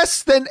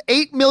less than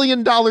 $8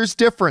 million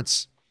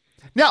difference.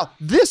 Now,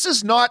 this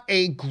is not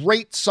a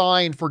great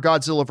sign for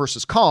Godzilla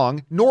versus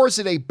Kong, nor is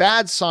it a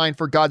bad sign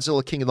for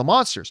Godzilla King of the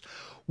Monsters.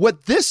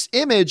 What this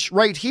image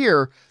right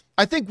here,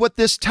 I think what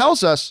this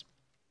tells us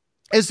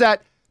is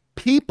that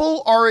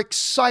people are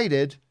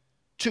excited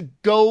to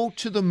go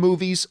to the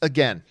movies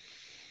again.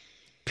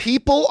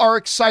 People are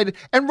excited.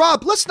 And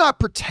Rob, let's not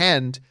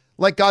pretend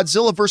like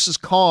Godzilla versus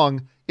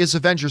Kong is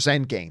Avengers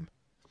Endgame.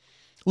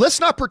 Let's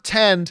not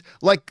pretend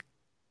like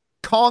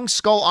Kong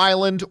Skull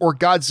Island or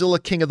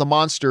Godzilla King of the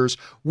Monsters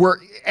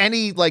were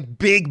any like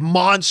big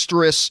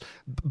monstrous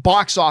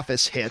box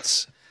office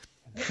hits.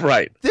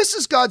 Right. This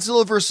is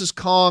Godzilla versus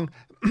Kong.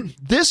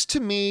 This, to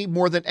me,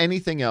 more than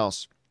anything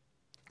else,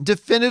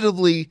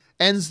 definitively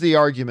ends the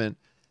argument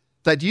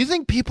that do you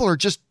think people are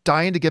just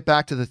dying to get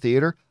back to the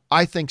theater?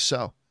 I think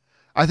so.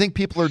 I think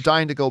people are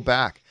dying to go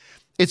back.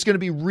 It's going to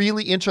be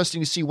really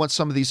interesting to see once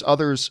some of these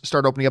others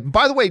start opening up. And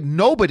by the way,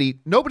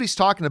 nobody's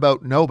talking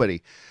about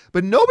Nobody,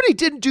 but Nobody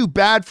didn't do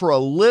bad for a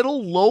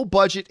little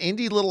low-budget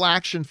indie little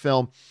action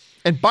film.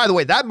 And by the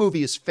way, that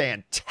movie is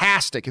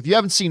fantastic. If you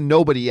haven't seen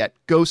Nobody yet,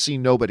 go see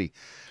Nobody.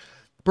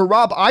 But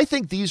Rob, I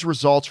think these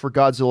results for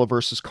Godzilla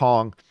versus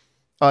Kong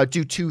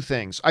do two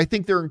things. I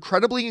think they're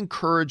incredibly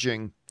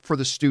encouraging for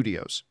the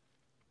studios.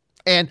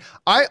 And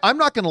I'm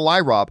not going to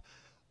lie, Rob.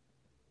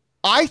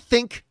 I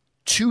think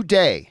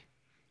today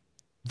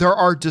there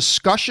are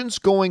discussions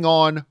going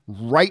on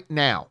right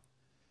now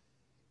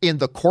in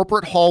the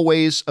corporate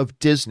hallways of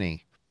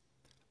Disney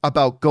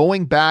about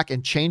going back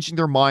and changing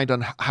their mind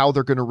on how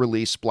they're going to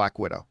release Black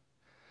Widow.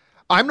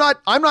 I'm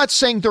not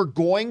saying they're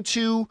going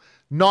to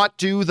not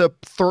do the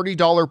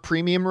 $30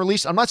 premium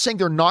release. I'm not saying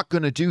they're not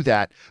going to do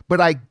that, but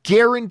I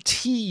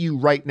guarantee you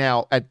right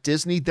now at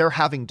Disney, they're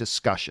having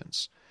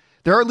discussions.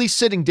 They're at least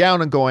sitting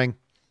down and going,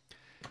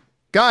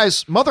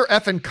 guys, mother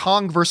effing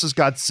Kong versus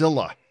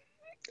Godzilla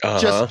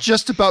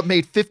just about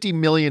made 50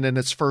 million in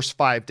its first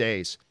 5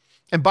 days.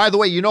 And by the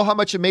way, you know how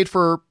much it made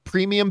for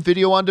premium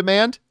video on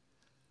demand?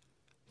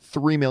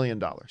 $3 million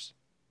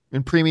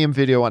in premium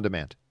video on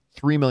demand.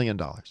 $3 million.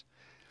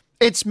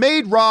 It's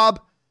made, Rob,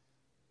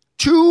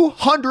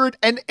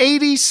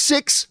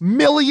 $286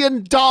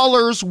 million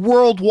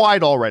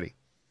worldwide already.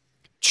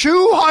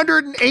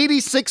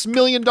 $286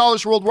 million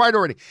worldwide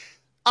already.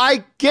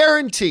 I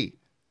guarantee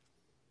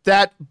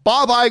that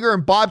Bob Iger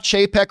and Bob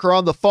Chapek are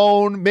on the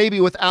phone,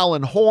 maybe with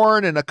Alan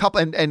Horn and a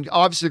couple, and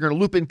obviously they're going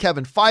to loop in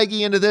Kevin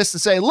Feige into this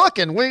and say, look,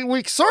 and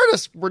we sort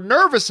of were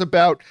nervous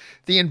about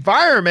the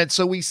environment,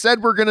 so we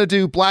said we're going to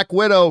do Black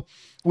Widow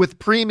with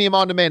premium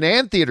on demand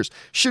and theaters.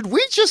 Should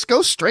we just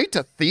go straight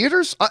to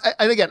theaters?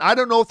 And again, I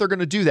don't know if they're going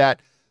to do that,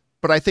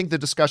 but I think the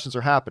discussions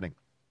are happening.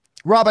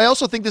 Rob, I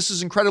also think this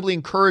is incredibly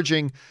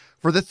encouraging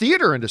for the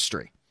theater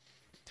industry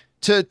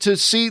to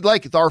see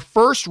like our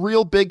first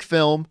real big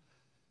film.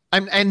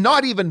 And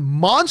not even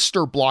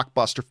monster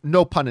blockbuster,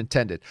 no pun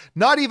intended,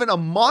 not even a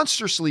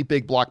monstrously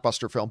big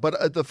blockbuster film,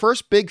 but the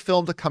first big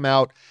film to come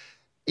out.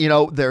 You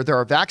know, there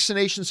are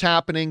vaccinations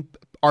happening.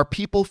 Are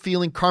people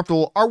feeling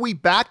comfortable? Are we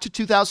back to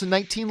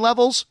 2019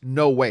 levels?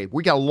 No way.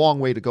 We got a long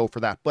way to go for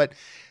that. But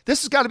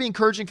this has got to be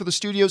encouraging for the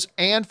studios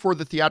and for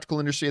the theatrical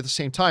industry at the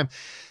same time.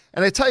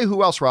 And I tell you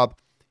who else, Rob,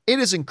 it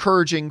is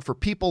encouraging for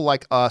people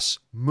like us,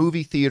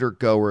 movie theater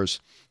goers,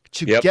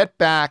 to get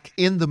back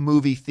in the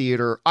movie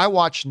theater. I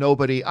watched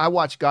Nobody. I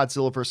watched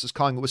Godzilla versus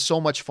Kong. It was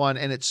so much fun,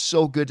 and it's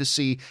so good to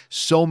see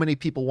so many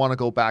people want to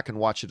go back and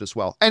watch it as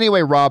well.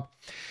 Anyway, Rob,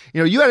 you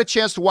know, you had a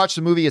chance to watch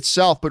the movie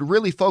itself, but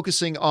really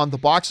focusing on the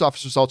box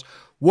office results.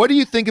 What do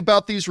you think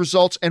about these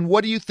results, and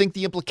what do you think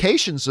the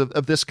implications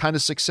of this kind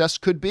of success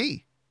could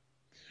be?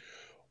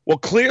 Well,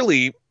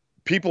 clearly,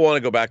 people want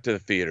to go back to the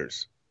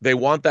theaters. They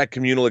want that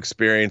communal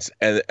experience,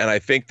 and I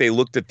think they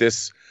looked at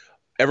this.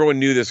 Everyone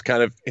knew this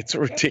it's a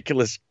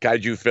ridiculous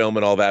kaiju film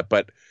and all that,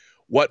 but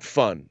what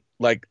fun.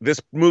 Like, this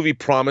movie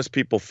promised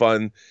people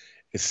fun.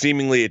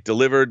 Seemingly it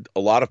delivered. A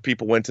lot of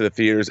people went to the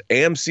theaters.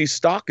 AMC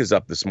stock is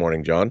up this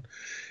morning, John.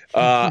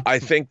 I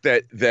think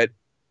that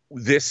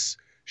this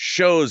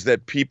shows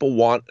that people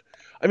want,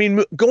 I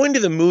mean, going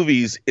to the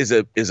movies is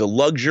a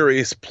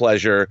luxurious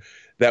pleasure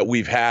that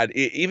we've had.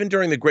 Even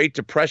during the Great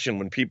Depression,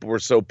 when people were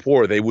so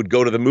poor, they would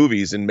go to the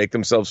movies and make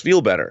themselves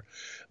feel better.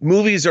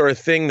 Movies are a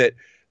thing that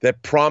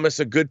promise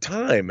a good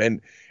time,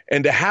 and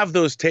to have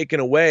those taken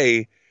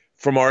away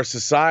from our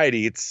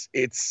society,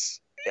 it's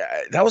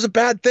that was a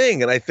bad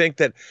thing. And I think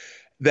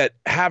that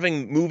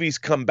having movies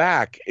come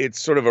back,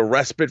 it's sort of a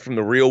respite from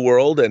the real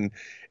world, and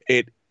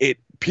it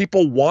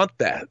people want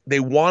that. They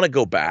want to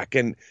go back,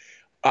 and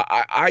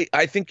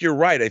I think you're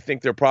right. I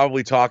think they're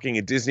probably talking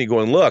at Disney,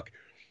 going, look,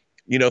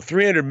 you know,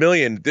 300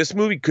 million. This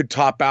movie could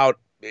top out.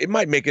 It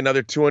might make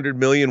another 200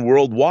 million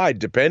worldwide,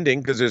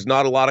 depending, because there's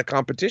not a lot of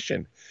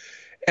competition.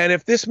 And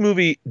if this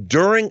movie,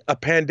 during a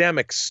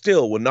pandemic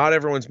still, when not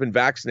everyone's been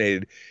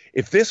vaccinated,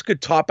 if this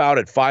could top out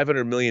at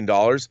 $500 million,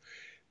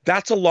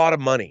 that's a lot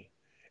of money.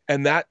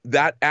 And that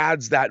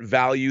adds that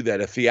value that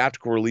a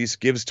theatrical release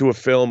gives to a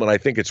film. And I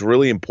think it's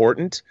really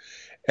important.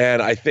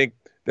 And I think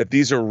that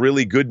these are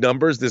really good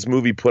numbers this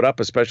movie put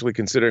up, especially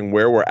considering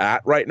where we're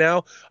at right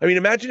now. I mean,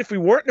 imagine if we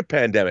weren't in a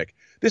pandemic.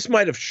 This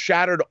might have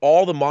shattered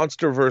all the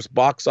MonsterVerse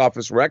box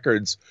office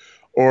records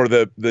or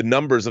the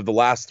numbers of the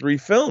last three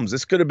films.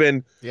 This could have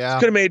been, this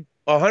could have made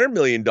 $100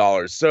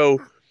 million. So,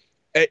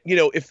 you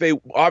know, if they,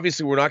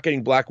 obviously we're not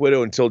getting Black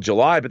Widow until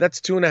July, but that's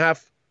 2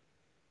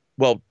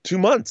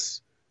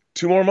 months,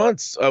 2 more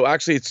months. Oh,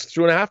 actually it's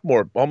 2.5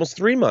 more, almost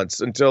 3 months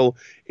until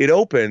it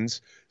opens.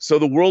 So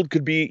the world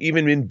could be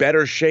even in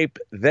better shape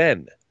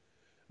then.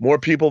 More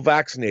people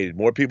vaccinated,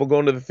 more people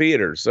going to the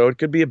theaters. So it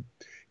could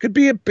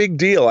be a big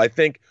deal. I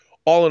think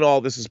all in all,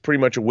 this is pretty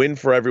much a win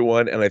for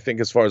everyone. And I think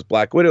as far as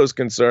Black Widow is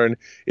concerned,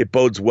 it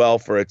bodes well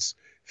for its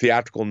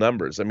theatrical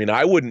numbers. I mean,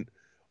 I wouldn't,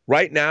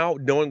 right now,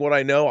 knowing what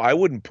I know, I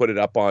wouldn't put it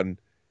up on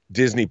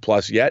Disney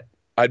Plus yet.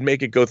 I'd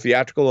make it go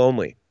theatrical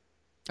only.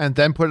 And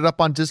then put it up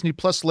on Disney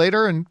Plus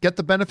later and get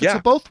the benefits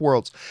of both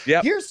worlds.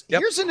 Yep.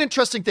 Here's an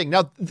interesting thing.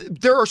 Now,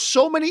 there are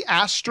so many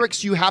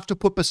asterisks you have to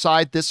put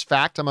beside this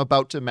fact I'm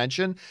about to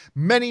mention.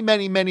 Many,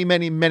 many, many,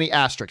 many, many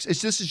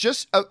asterisks. This is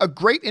just a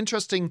great,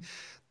 interesting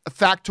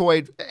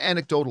factoid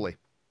anecdotally.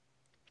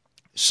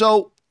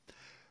 So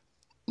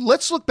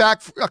let's look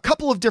back for a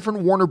couple of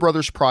different Warner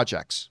Brothers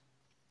projects.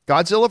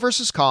 Godzilla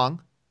versus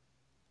Kong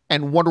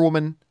and Wonder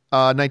Woman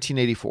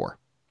 1984.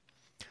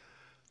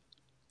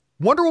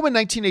 Wonder Woman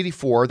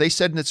 1984, they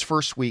said in its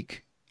first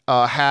week,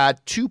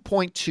 had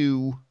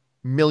 2.2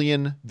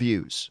 million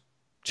views.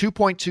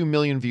 2.2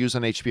 million views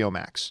on HBO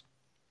Max.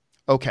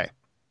 Okay.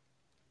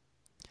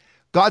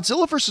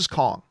 Godzilla versus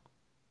Kong.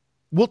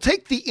 We'll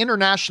take the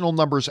international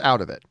numbers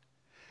out of it,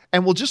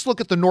 and we'll just look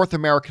at the North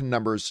American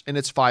numbers in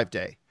its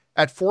 5-day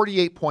at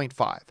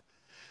 48.5.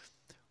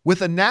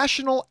 With a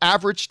national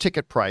average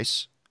ticket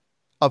price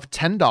of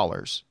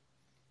 $10,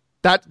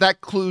 that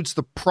includes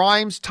the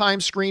primes time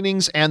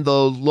screenings and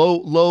the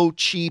low,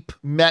 cheap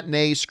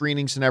matinee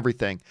screenings and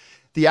everything.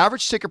 The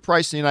average ticket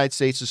price in the United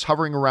States is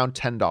hovering around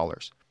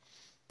 $10.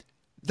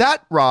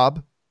 That,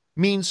 Rob,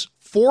 means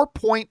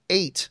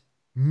 4.8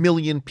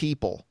 million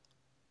people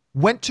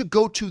went to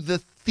go to the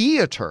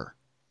theater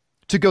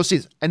to go see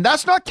this. And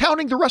that's not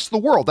counting the rest of the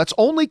world. That's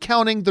only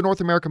counting the North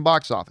American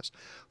box office.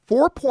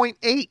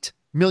 4.8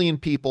 million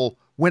people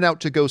went out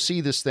to go see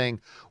this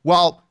thing,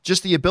 while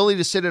just the ability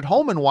to sit at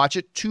home and watch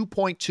it,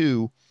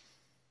 2.2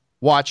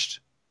 watched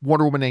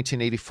Wonder Woman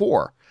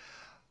 1984.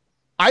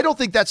 I don't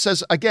think that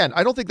says, again,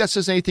 I don't think that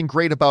says anything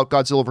great about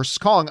Godzilla versus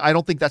Kong. I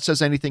don't think that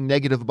says anything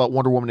negative about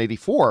Wonder Woman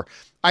 84.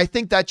 I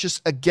think that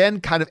just, again,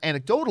 kind of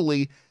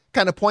anecdotally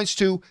kind of points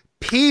to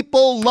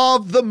people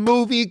love the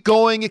movie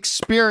going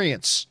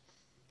experience.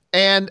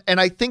 And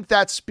I think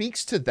that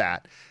speaks to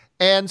that.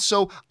 And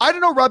so, I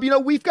don't know, Rob,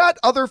 we've got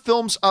other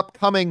films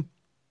upcoming.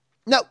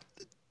 Now,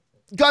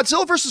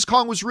 Godzilla versus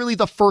Kong was really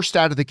the first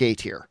out of the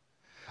gate here.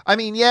 I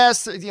mean,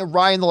 yes,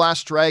 Ryan the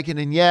Last Dragon,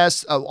 and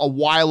yes, a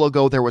while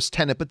ago there was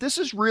Tenet, but this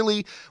is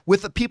really,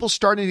 with the people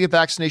starting to get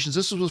vaccinations,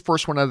 this was the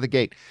first one out of the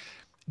gate.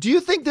 Do you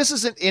think this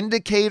is an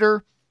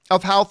indicator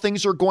of how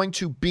things are going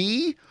to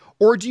be?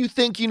 Or do you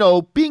think,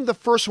 being the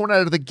first one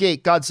out of the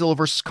gate, Godzilla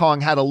versus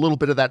Kong had a little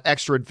bit of that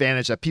extra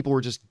advantage that people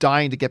were just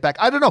dying to get back?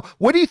 I don't know.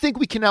 What do you think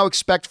we can now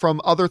expect from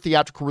other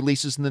theatrical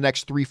releases in the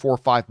next 3, 4,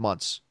 5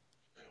 months?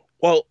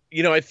 Well,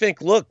 I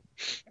think, look,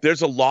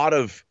 there's a lot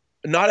of,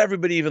 not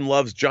everybody even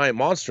loves giant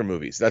monster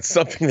movies. That's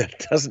something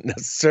that doesn't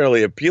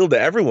necessarily appeal to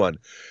everyone.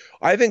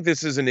 I think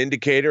this is an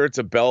indicator. It's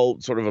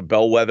sort of a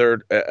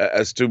bellwether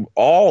as to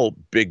all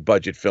big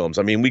budget films.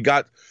 I mean, we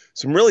got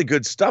some really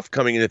good stuff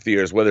coming into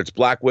theaters, whether it's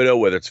Black Widow,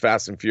 whether it's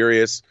Fast and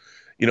Furious,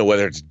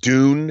 whether it's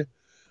Dune.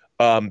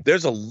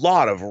 There's a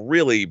lot of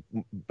really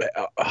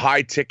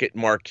high ticket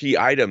marquee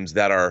items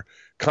that are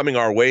coming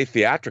our way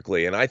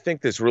theatrically. And I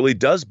think this really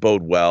does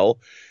bode well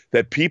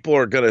that people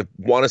are going to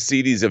want to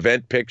see these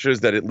event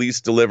pictures that at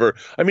least deliver.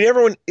 I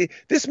mean,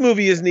 this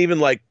movie isn't even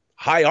like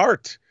high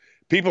art.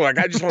 People are like,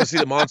 I just want to see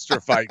the monster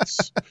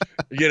fights,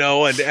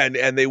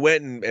 and they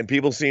went and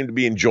people seem to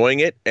be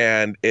enjoying it,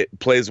 and it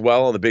plays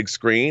well on the big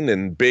screen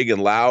and big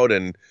and loud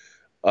and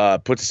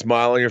puts a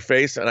smile on your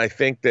face. And I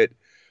think that,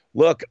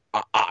 look,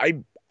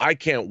 I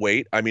can't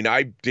wait. I mean,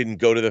 I didn't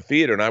go to the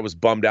theater and I was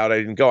bummed out I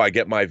didn't go. I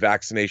get my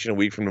vaccination a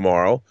week from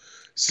tomorrow.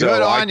 So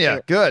good on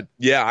you. Good.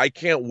 Yeah, I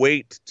can't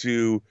wait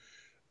to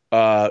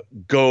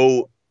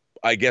go,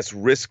 I guess,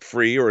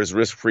 risk-free or as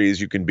risk-free as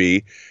you can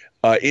be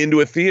into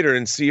a theater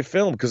and see a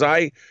film. Because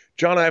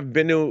John, I've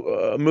been to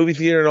a movie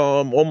theater in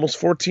almost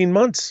 14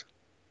 months.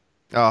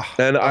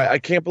 I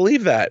can't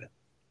believe that.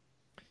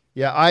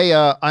 Yeah,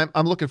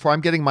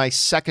 I'm getting my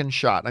second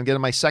shot. I'm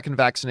getting my second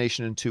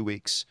vaccination in 2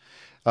 weeks.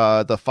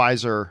 The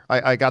Pfizer,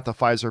 I got the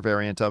Pfizer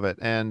variant of it.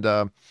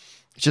 And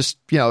just,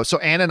 so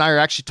Anna and I are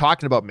actually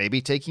talking about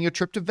maybe taking a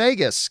trip to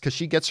Vegas because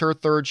she gets her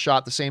third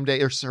shot the same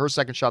day, or her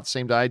second shot the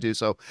same day I do.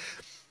 So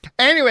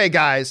anyway,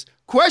 guys,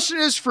 question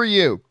is for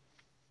you.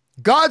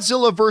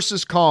 Godzilla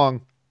versus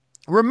Kong.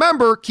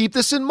 Remember, keep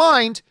this in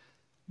mind.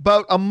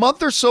 About a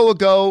month or so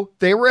ago,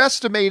 they were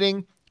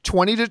estimating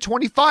 20 to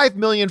 25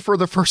 million for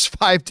the first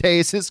 5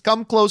 days. It's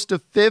come close to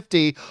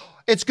 50.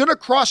 It's going to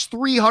cross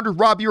 300.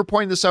 Rob, you were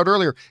pointing this out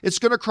earlier. It's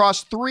going to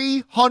cross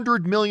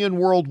 300 million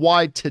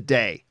worldwide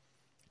today.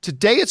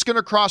 Today, it's going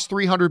to cross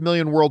 300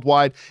 million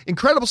worldwide.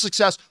 Incredible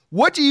success.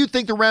 What do you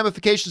think the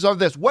ramifications of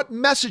this? What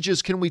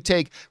messages can we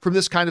take from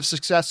this kind of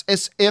success,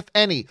 if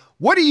any?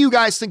 What do you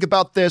guys think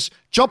about this?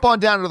 Jump on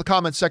down into the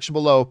comments section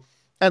below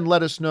and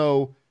let us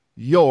know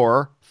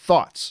your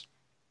thoughts.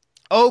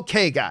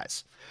 Okay,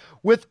 guys.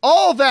 With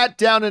all that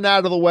down and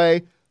out of the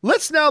way,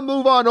 let's now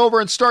move on over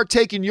and start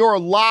taking your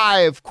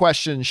live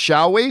questions,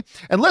 shall we?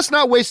 And let's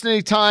not waste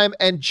any time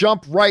and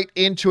jump right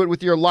into it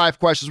with your live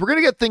questions. We're going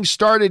to get things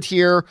started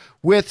here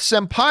with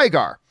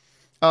Sempaigar,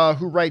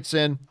 who writes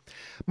in,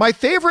 my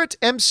favorite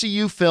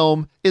MCU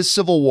film is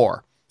Civil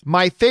War.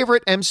 My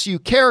favorite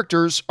MCU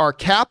characters are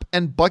Cap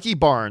and Bucky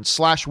Barnes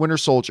 / Winter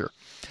Soldier.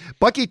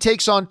 Bucky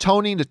takes on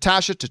Tony,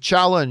 Natasha,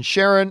 T'Challa, and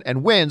Sharon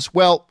and wins.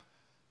 Well,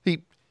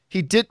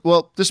 he did.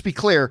 Well, just be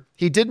clear.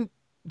 He didn't.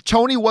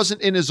 Tony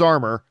wasn't in his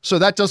armor, so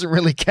that doesn't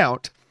really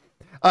count.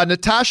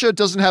 Natasha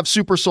doesn't have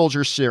super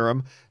soldier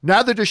serum.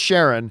 Neither does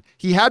Sharon.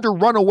 He had to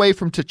run away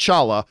from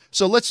T'Challa.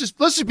 So let's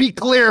just be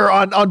clear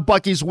on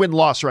Bucky's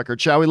win-loss record,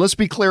 shall we? Let's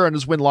be clear on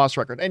his win-loss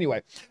record.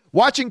 Anyway,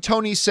 watching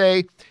Tony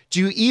say, do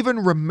you even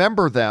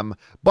remember them?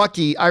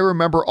 Bucky, I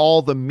remember all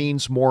of them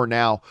means more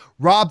now.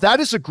 Rob, that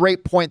is a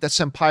great point that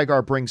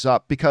Sempaigar brings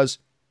up because,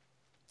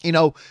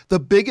 the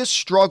biggest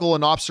struggle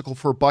and obstacle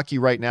for Bucky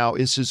right now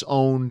is his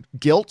own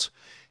guilt,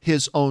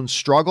 his own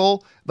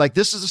struggle. Like,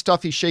 this is the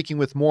stuff he's shaking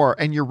with more.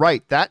 And you're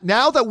right, that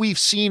now that we've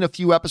seen a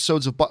few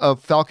episodes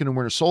of Falcon and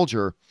Winter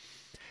Soldier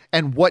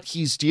and what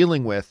he's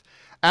dealing with,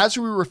 as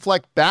we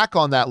reflect back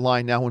on that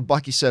line now, when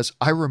Bucky says,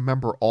 I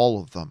remember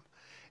all of them,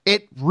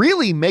 it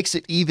really makes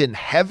it even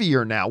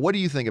heavier now. What do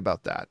you think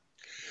about that?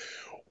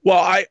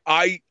 Well,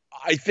 I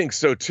think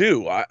so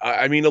too.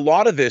 I mean, a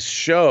lot of this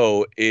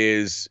show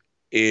is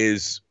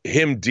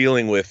him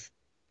dealing with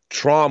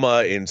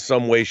trauma in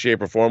some way,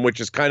 shape, or form, which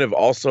is kind of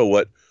also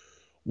what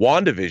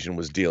WandaVision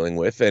was dealing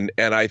with, and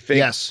I think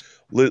yes,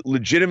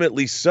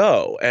 legitimately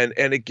so, and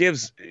it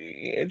gives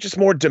just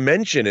more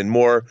dimension and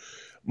more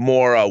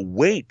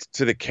weight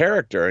to the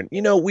character, and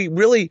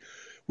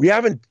we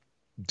haven't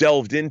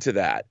delved into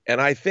that,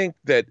 and I think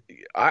that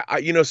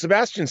I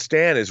Sebastian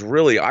Stan is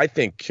really, I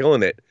think,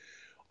 killing it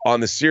on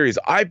the series.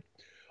 I've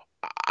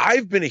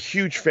been a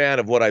huge fan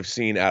of what I've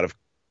seen out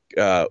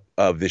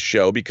of this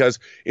show because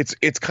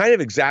it's kind of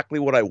exactly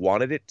what I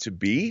wanted it to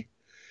be.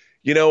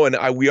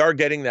 And we are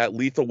getting that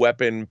Lethal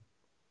Weapon,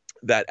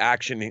 that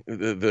action,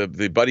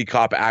 the buddy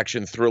cop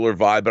action thriller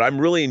vibe. But I'm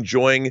really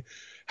enjoying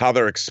how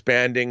they're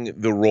expanding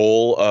the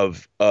role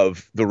of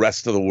the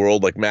rest of the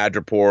world, like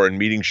Madripoor and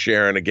meeting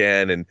Sharon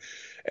again,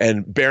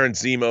 and Baron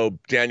Zemo,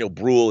 Daniel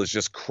Bruhl is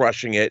just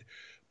crushing it.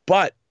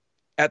 But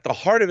at the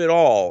heart of it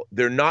all,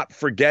 they're not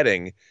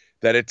forgetting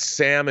that it's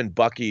Sam and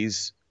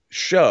Bucky's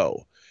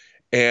show.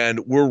 And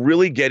we're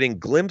really getting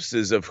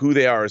glimpses of who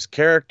they are as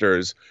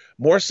characters,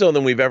 more so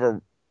than we've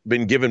ever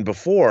been given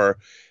before.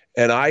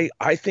 And I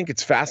think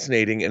it's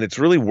fascinating, and it's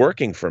really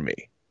working for me.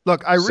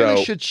 Look, I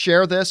really should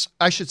share this.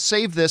 I should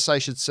save this, I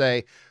should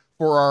say,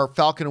 for our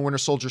Falcon and Winter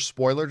Soldier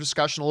spoiler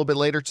discussion a little bit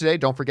later today.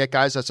 Don't forget,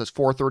 guys, that's at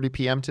 4:30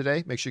 p.m.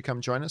 today. Make sure you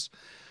come join us.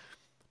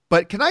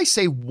 But can I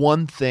say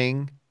one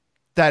thing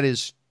that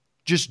is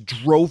just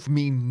drove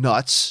me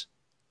nuts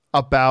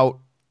about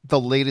the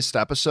latest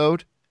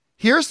episode?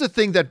 Here's the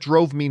thing that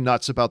drove me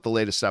nuts about the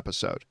latest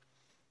episode.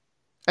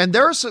 And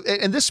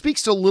this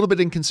speaks to a little bit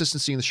of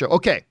inconsistency in the show.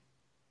 Okay.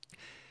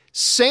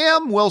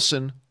 Sam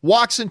Wilson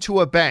walks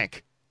into a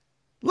bank.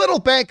 Little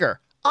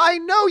banker, I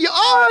know you.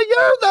 Oh,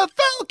 you're the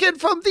Falcon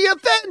from the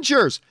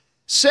Avengers.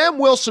 Sam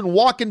Wilson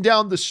walking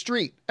down the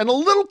street, and a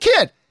little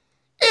kid,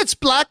 it's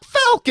Black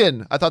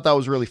Falcon. I thought that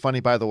was really funny,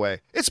 by the way.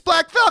 It's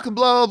Black Falcon,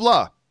 blah, blah,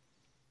 blah.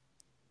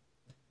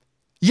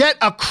 Yet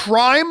a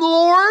crime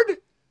lord,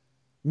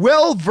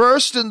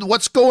 well-versed in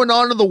what's going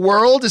on in the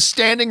world, is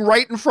standing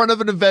right in front of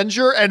an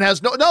Avenger and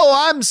has no,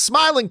 I'm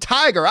Smiling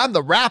Tiger. I'm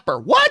the rapper.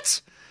 What?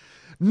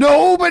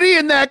 Nobody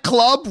in that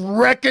club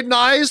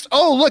recognized,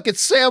 oh, look, it's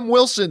Sam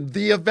Wilson,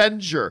 the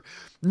Avenger.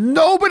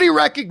 Nobody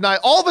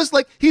recognized, all of us,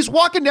 like, he's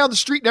walking down the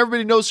street and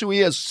everybody knows who he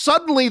is.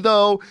 Suddenly,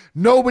 though,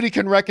 nobody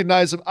can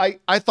recognize him.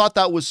 I thought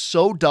that was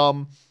so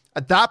dumb.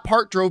 That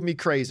part drove me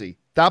crazy.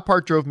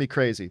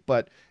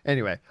 But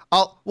anyway,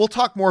 we'll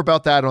talk more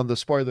about that on the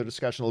spoiler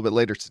discussion a little bit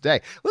later today.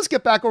 Let's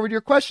get back over to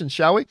your questions,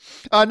 shall we?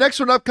 Next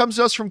one up comes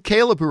to us from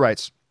Caleb, who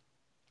writes,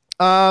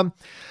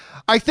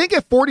 I think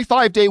a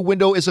 45-day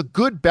window is a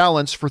good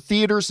balance for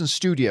theaters and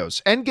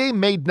studios. Endgame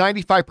made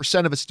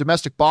 95% of its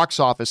domestic box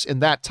office in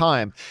that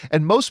time,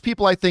 and most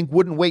people, I think,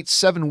 wouldn't wait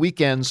 7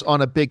 weekends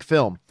on a big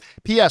film.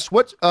 P.S.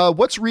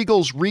 What's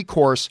Regal's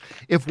recourse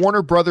if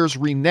Warner Brothers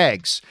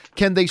reneges?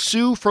 Can they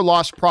sue for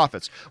lost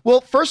profits?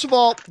 Well, first of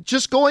all,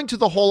 just going to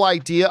the whole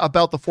idea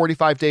about the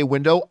 45-day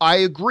window, I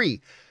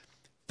agree.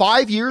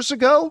 5 years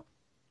ago,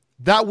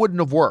 that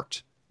wouldn't have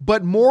worked.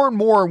 But more and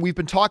more, and we've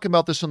been talking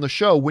about this on the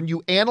show, when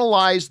you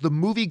analyze the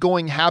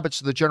movie-going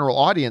habits of the general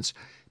audience,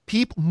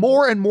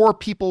 more and more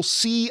people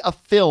see a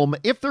film,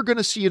 if they're going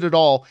to see it at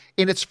all,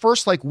 in its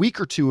first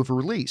week or two of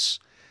release.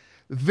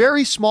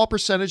 Very small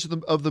percentage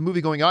of the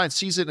movie-going audience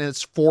sees it in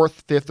its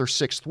 4th, 5th, or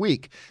 6th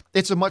week.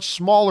 It's a much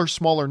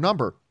smaller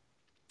number.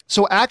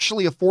 So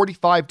actually a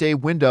 45-day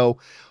window,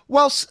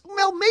 well,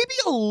 maybe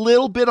a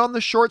little bit on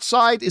the short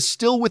side, is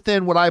still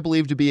within what I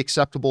believe to be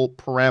acceptable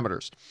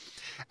parameters.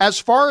 As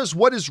far as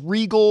what is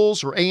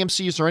Regal's or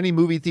AMC's or any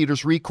movie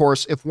theater's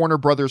recourse if Warner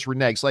Brothers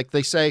reneges, like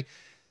they say,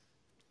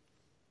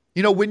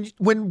 when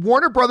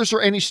Warner Brothers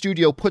or any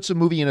studio puts a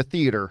movie in a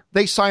theater,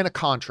 they sign a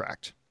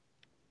contract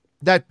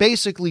that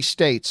basically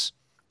states,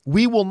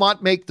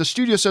 the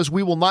studio says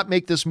we will not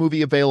make this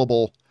movie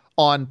available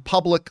on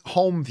public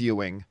home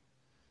viewing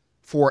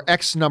for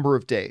X number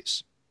of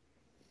days.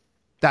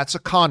 That's a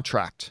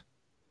contract.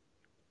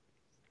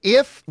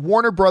 If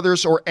Warner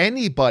Brothers or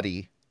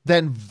anybody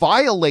then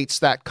violates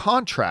that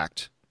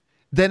contract,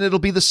 then it'll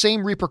be the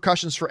same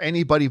repercussions for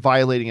anybody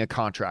violating a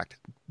contract.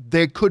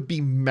 They could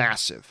be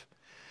massive.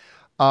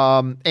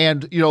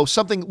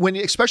 Especially when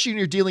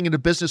you're dealing in a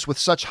business with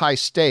such high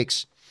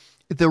stakes,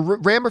 the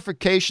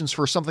ramifications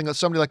for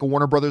somebody like a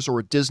Warner Brothers or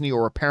a Disney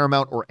or a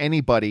Paramount or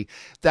anybody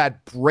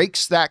that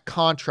breaks that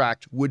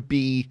contract would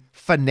be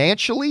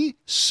financially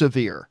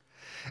severe.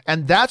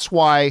 And that's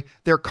why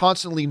they're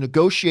constantly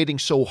negotiating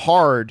so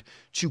hard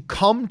to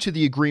come to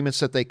the agreements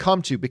that they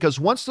come to, because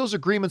once those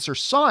agreements are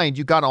signed,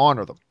 you got to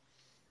honor them.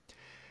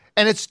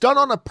 And it's done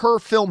on a per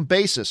film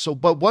basis.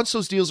 But once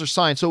those deals are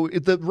signed,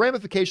 the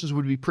ramifications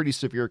would be pretty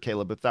severe,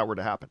 Caleb, if that were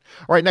to happen.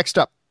 All right, next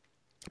up.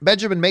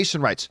 Benjamin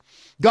Mason writes,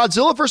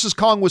 Godzilla vs.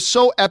 Kong was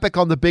so epic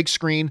on the big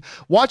screen.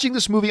 Watching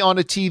this movie on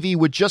a TV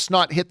would just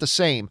not hit the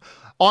same.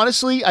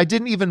 Honestly, I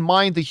didn't even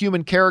mind the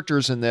human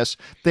characters in this.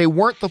 They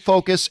weren't the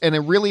focus, and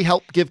it really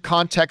helped give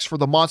context for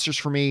the monsters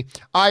for me.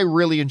 I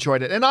really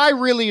enjoyed it, and I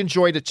really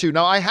enjoyed it too.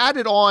 Now, I had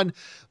it on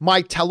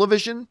my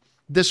television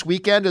this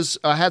weekend as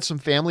I had some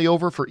family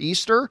over for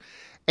Easter,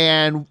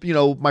 and,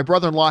 my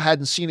brother-in-law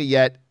hadn't seen it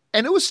yet,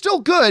 and it was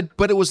still good,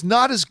 but it was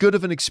not as good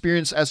of an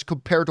experience as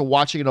compared to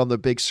watching it on the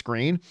big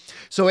screen.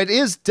 So it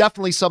is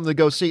definitely something to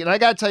go see. And I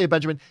got to tell you,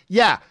 Benjamin,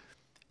 yeah,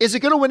 is it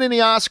going to win any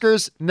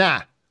Oscars?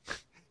 Nah.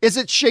 Is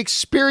it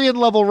Shakespearean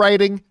level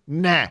writing?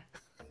 Nah.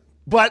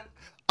 But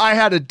I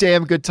had a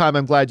damn good time.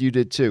 I'm glad you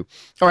did too.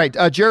 All right.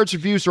 Jared's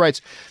Reviews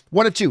writes,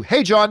 1 of 2.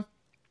 Hey, John.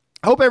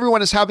 I hope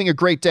everyone is having a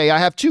great day. I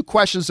have two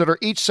questions that are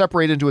each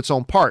separated into its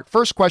own part.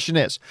 First question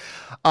is,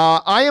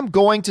 I am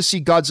going to see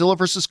Godzilla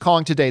vs.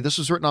 Kong today. This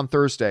was written on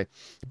Thursday.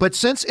 But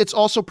since it's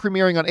also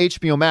premiering on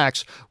HBO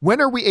Max,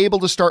 when are we able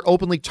to start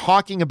openly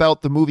talking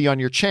about the movie on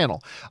your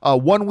channel?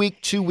 1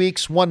 week, 2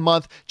 weeks, 1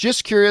 month?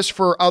 Just curious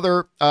for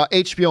other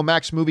HBO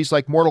Max movies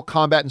like Mortal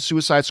Kombat and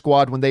Suicide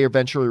Squad when they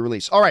eventually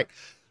release. All right.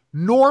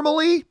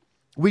 Normally,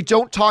 we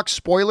don't talk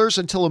spoilers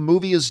until a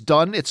movie is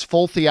done, its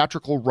full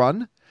theatrical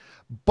run.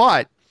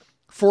 But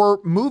for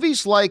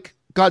movies like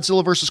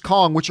Godzilla vs.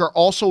 Kong, which are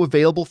also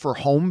available for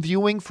home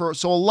viewing,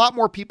 so a lot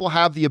more people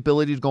have the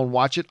ability to go and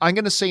watch it, I'm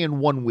going to say in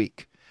 1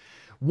 week.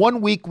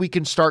 1 week we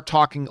can start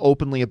talking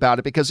openly about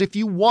it, because if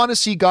you want to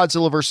see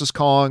Godzilla vs.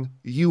 Kong,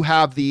 you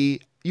have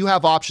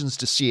options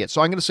to see it.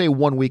 So I'm going to say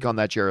 1 week on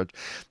that, Jared.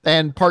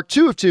 And part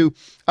 2 of 2,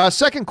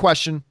 second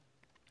question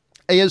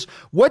is,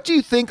 what do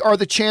you think are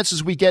the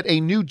chances we get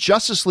a new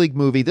Justice League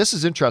movie? This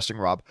is interesting,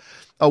 Rob.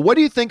 What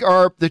do you think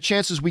are the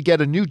chances we get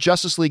a new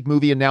Justice League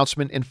movie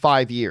announcement in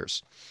 5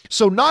 years?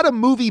 So not a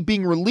movie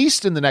being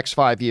released in the next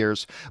 5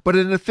 years, but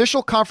an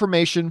official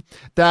confirmation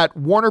that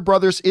Warner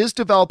Brothers is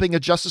developing a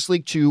Justice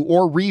League 2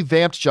 or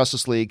revamped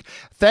Justice League.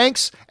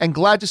 Thanks, and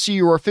glad to see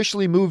you are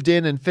officially moved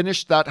in and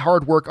finished that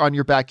hard work on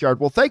your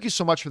backyard. Well, thank you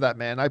so much for that,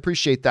 man. I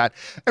appreciate that.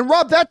 And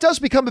Rob, that does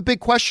become a big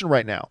question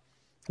right now.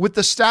 With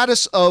the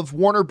status of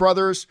Warner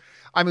Brothers,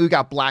 I mean, we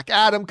got Black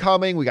Adam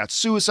coming, we got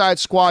Suicide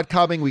Squad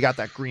coming, we got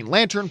that Green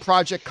Lantern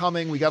project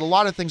coming, we got a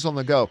lot of things on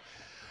the go.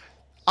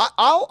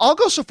 I'll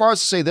go so far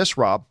as to say this,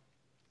 Rob.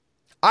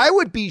 I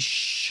would be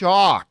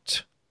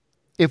shocked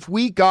if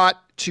we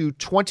got to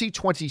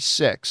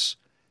 2026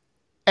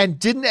 and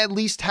didn't at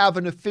least have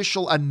an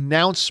official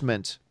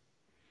announcement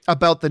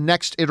about the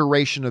next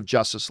iteration of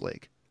Justice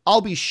League.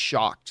 I'll be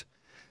shocked.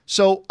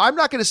 So I'm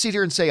not going to sit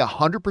here and say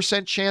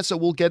 100% chance that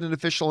we'll get an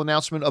official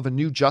announcement of a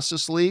new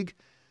Justice League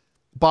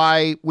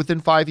by within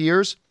 5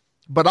 years,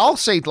 but I'll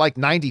say like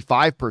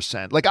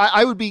 95%. Like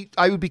I would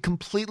be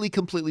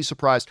completely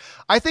surprised.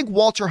 I think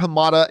Walter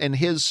Hamada and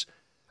his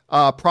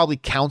probably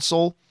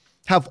counsel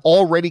have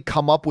already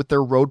come up with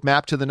their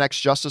roadmap to the next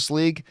Justice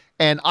League.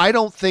 And I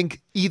don't think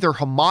either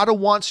Hamada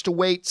wants to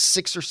wait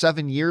 6 or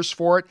 7 years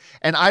for it.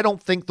 And I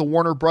don't think the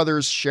Warner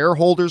Brothers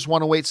shareholders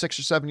want to wait 6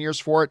 or 7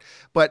 years for it.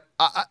 But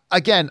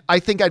again, I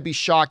think I'd be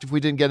shocked if we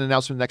didn't get an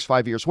announcement in the next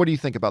 5 years. What do you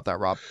think about that,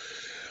 Rob?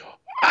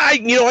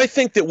 I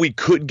think that we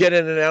could get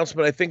an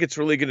announcement. I think it's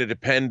really going to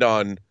depend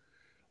on,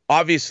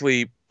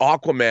 obviously,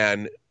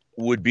 Aquaman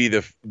would be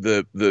the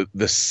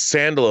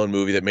standalone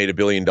movie that made $1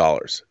 billion.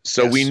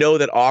 So Yes. we know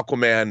that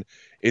Aquaman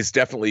is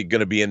definitely going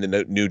to be in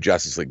the new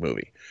Justice League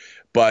movie.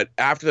 But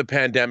after the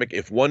pandemic,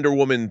 if Wonder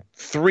Woman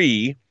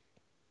 3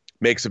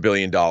 makes $1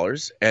 billion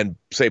and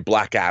say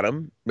Black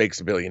Adam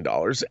makes $1 billion,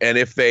 and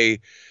if they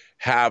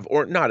have,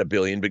 or not $1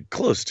 billion, but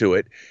close to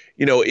it,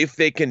 if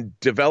they can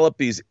develop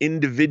these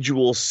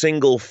individual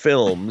single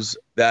films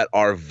that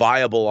are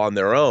viable on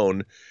their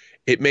own,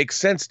 it makes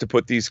sense to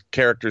put these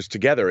characters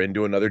together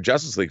into another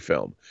Justice League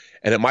film.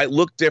 And it might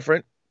look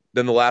different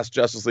than the last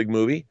Justice League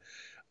movie.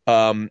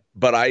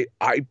 But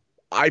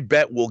I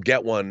bet we'll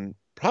get one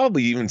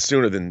probably even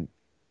sooner than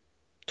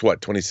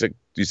 26.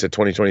 You said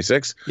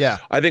 2026? Yeah.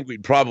 I think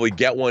we'd probably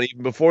get one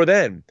even before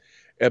then.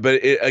 But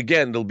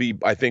again, it'll be,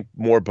 I think,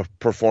 more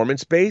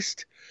performance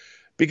based,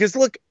 because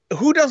look,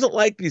 who doesn't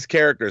like these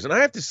characters? And I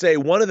have to say,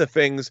 one of the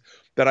things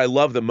that I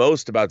love the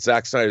most about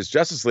Zack Snyder's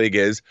Justice League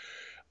is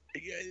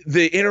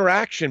the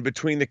interaction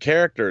between the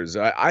characters.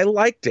 I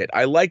liked it.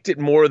 I liked it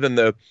more than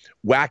the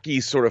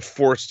wacky sort of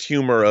forced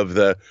humor of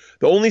the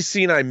only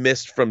scene I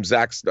missed from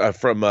Justice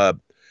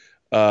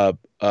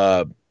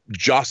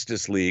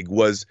League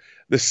was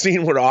the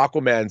scene where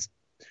Aquaman's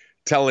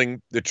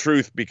telling the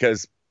truth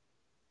because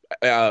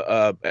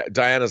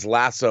Diana's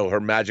lasso, her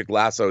magic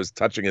lasso, is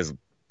touching his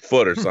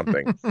foot or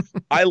something.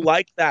 I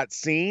liked that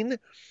scene,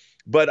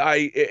 but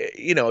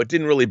it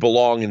didn't really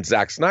belong in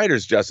Zack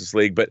Snyder's Justice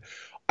League, but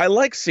I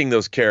like seeing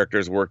those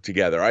characters work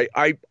together.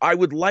 I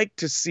would like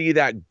to see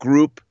that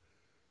group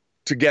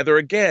together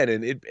again.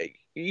 And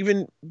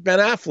even Ben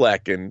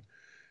Affleck, and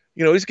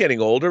he's getting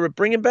older, but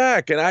bring him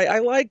back. And I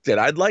liked it.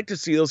 I'd like to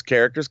see those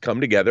characters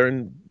come together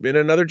in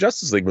another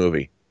Justice League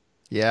movie.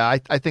 Yeah,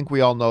 I think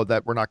we all know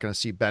that we're not going to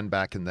see Ben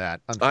back in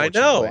that,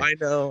 unfortunately.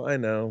 I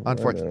know.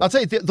 Unfortunately. I'll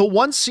tell you, the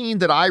one scene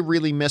that I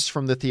really missed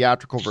from the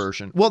theatrical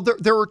version, well,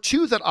 there were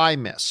two that I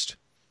missed.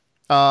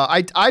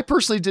 I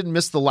personally didn't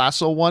miss the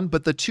lasso one,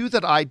 but the two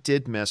that I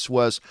did miss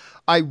was,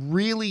 I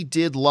really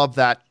did love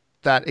that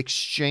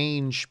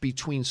exchange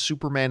between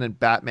Superman and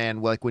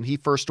Batman, like when he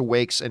first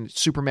awakes and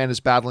Superman is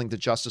battling the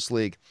Justice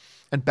League,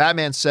 and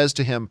Batman says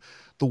to him,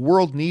 "The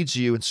world needs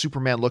you," and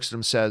Superman looks at him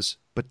and says,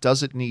 "But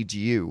does it need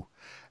you?"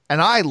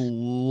 And I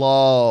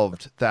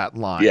loved that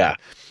line. Yeah.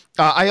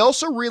 I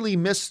also really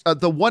missed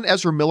the one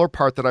Ezra Miller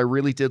part that I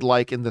really did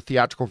like in the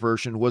theatrical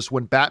version was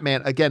when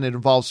Batman, again, it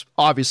involves,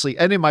 obviously,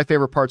 any of my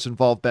favorite parts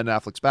involve Ben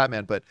Affleck's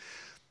Batman, but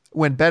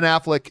when Ben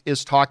Affleck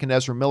is talking to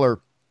Ezra Miller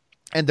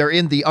and they're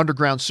in the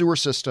underground sewer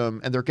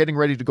system and they're getting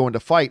ready to go into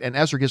fight, and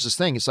Ezra gives this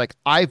thing, it's like,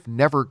 "I've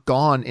never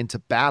gone into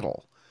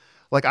battle.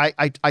 Like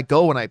I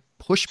go and I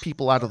push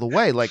people out of the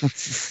way. Like,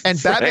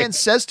 and Batman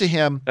says to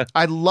him,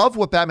 I love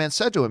what Batman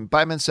said to him.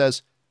 Batman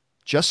says,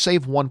 just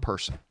save one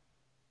person.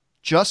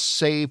 Just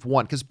save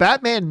one. Because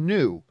Batman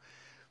knew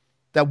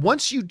that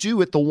once you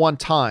do it the one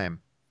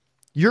time,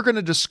 you're going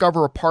to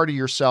discover a part of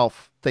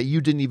yourself that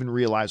you didn't even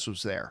realize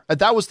was there. And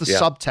that was the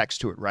subtext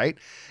to it, right?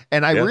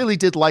 And I really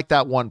did like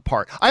that one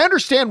part. I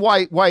understand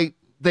why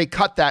they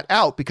cut that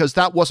out, because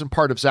that wasn't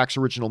part of Zach's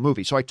original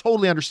movie. So I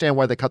totally understand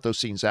why they cut those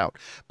scenes out.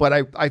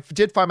 But I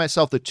did find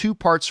myself the two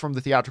parts from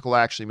the theatrical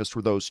I actually missed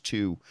were those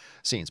two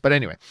scenes. But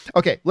anyway,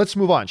 okay, let's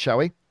move on, shall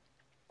we?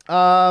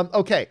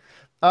 Okay.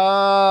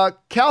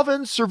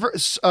 Calvin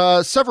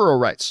Severo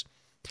writes,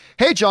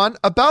 hey, John,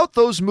 about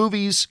those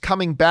movies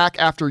coming back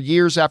after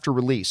years after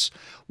release,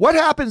 what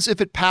happens if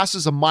it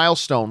passes a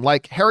milestone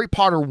like Harry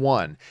Potter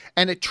 1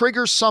 and it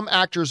triggers some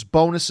actor's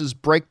bonus's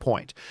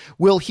breakpoint?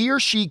 Will he or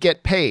she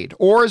get paid,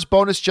 or is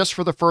bonus just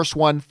for the first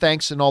one?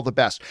 Thanks and all the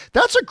best.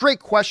 That's a great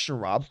question,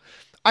 Rob.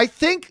 I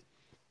think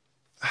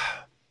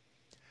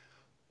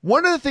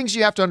one of the things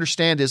you have to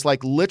understand is,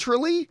 like,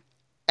 literally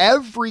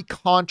every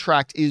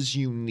contract is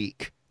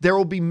unique. There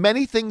will be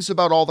many things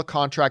about all the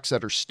contracts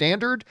that are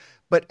standard,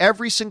 but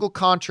every single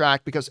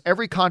contract, because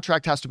every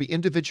contract has to be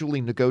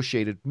individually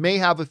negotiated, may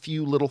have a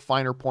few little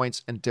finer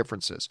points and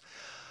differences.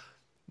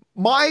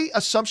 My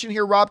assumption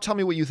here, Rob, tell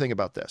me what you think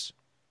about this,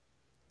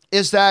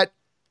 is that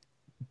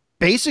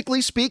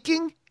basically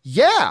speaking,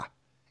 yeah,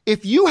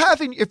 if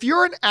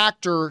you're an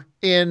actor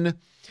in,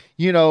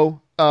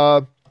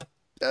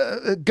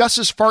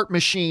 Gus's Fart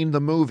Machine,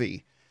 the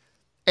movie,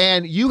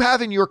 and you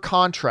have in your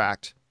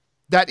contract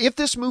that if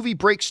this movie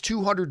breaks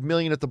 200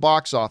 million at the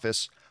box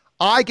office,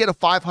 I get a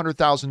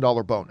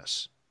 $500,000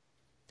 bonus.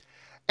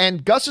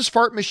 And Gus's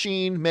Fart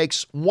Machine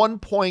makes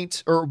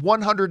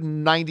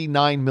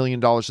 $199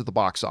 million at the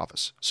box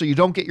office. So you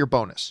don't get your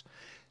bonus.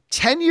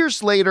 10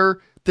 years later,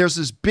 there's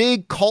this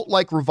big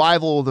cult-like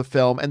revival of the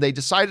film, and they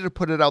decided to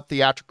put it out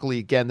theatrically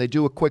again. They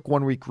do a quick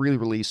one-week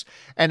re-release,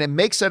 and it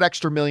makes that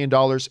extra $1 million.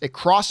 It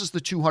crosses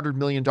the $200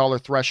 million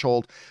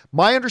threshold.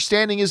 My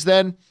understanding is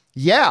then,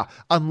 yeah,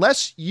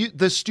 unless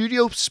the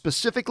studio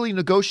specifically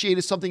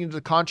negotiated something into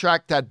the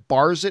contract that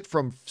bars it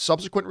from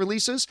subsequent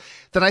releases,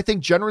 then I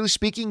think generally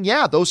speaking,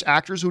 yeah, those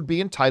actors would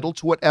be entitled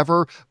to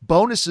whatever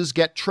bonuses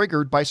get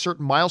triggered by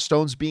certain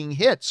milestones being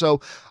hit. So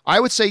I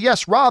would say,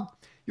 yes, Rob,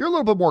 you're a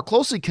little bit more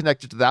closely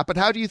connected to that, but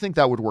how do you think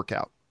that would work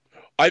out?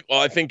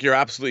 I think you're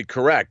absolutely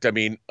correct. I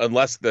mean,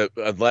 unless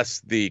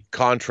the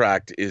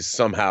contract is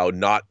somehow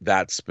not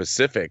that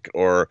specific,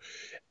 or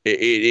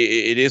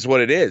it is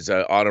what it is.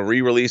 On a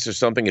re-release or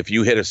something, if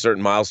you hit a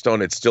certain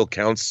milestone, it still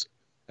counts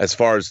as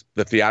far as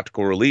the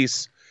theatrical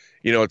release.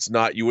 It's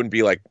not, you wouldn't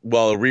be like,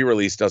 well, a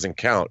re-release doesn't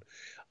count,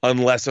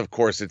 unless, of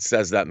course, it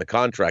says that in the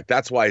contract.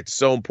 That's why it's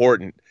so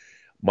important.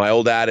 My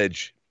old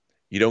adage,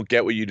 you don't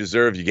get what you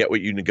deserve, you get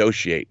what you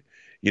negotiate.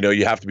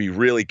 You have to be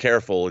really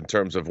careful in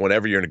terms of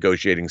whenever you're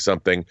negotiating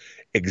something,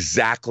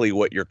 exactly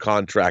what your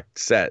contract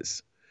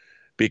says,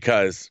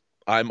 because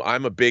I'm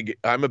a big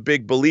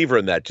believer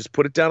in that. Just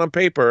put it down on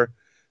paper,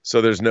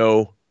 so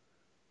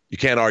you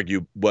can't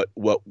argue what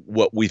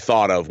we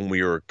thought of when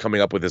we were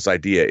coming up with this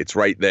idea. It's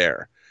right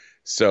there.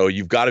 So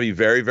you've got to be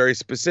very, very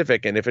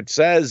specific. And if it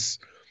says,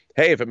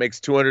 hey, if it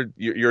makes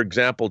your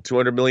example,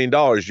 $200 million,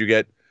 you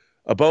get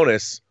a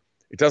bonus.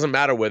 It doesn't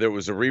matter whether it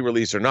was a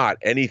re-release or not.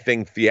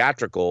 Anything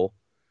theatrical,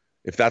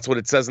 if that's what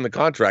it says in the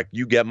contract,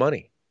 you get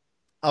money.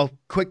 Oh,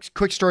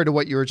 quick story to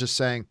what you were just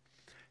saying.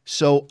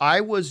 So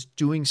I was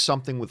doing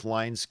something with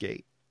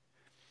Lionsgate,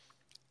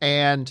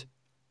 and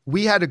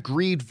we had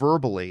agreed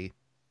verbally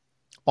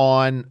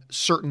on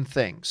certain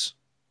things.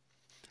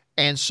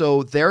 And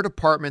so their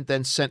department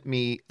then sent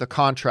me the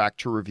contract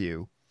to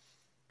review.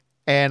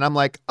 And I'm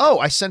like, oh,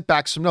 I sent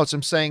back some notes.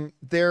 I'm saying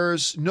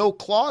there's no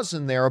clause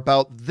in there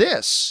about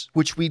this,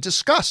 which we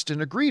discussed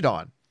and agreed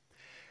on.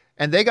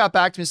 And they got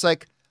back to me. It's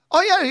like,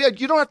 oh, yeah,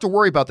 you don't have to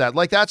worry about that.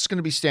 Like, that's going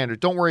to be standard.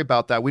 Don't worry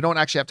about that. We don't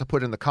actually have to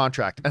put it in the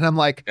contract. And I'm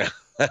like,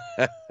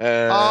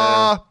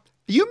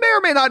 you may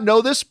or may not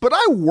know this, but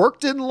I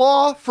worked in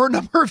law for a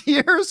number of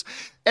years,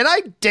 and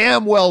I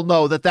damn well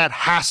know that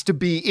has to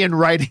be in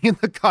writing in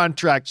the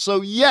contract.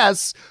 So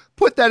yes,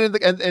 put that in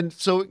and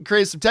so it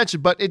created some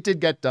tension, but it did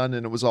get done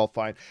and it was all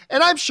fine.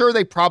 And I'm sure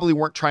they probably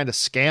weren't trying to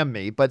scam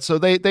me, but so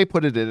they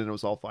put it in and it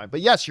was all fine.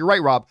 But yes, you're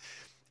right, Rob.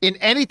 In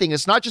anything,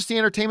 it's not just the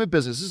entertainment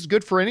business. This is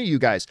good for any of you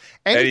guys.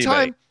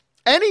 Anytime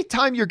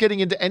you're getting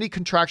into any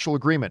contractual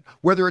agreement,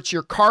 whether it's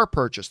your car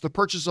purchase, the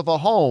purchase of a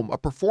home, a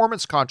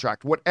performance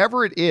contract,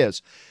 whatever it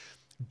is,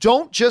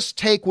 don't just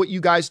take what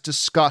you guys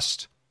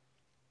discussed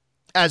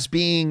as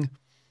being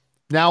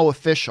now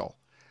official.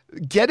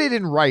 Get it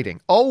in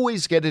writing.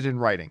 Always get it in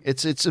writing.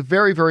 It's a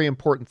very, very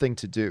important thing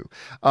to do.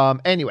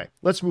 Anyway,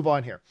 let's move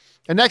on here.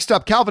 And next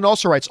up, Calvin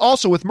also writes,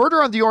 also with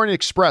Murder on the Orient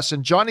Express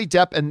and Johnny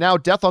Depp and now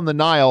Death on the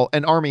Nile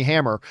and Armie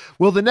Hammer,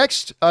 will the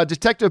next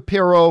Detective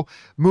Poirot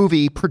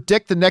movie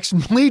predict the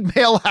next lead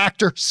male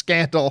actor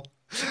scandal?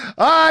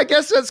 I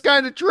guess that's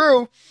kind of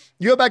true.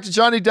 You go back to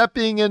Johnny Depp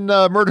being in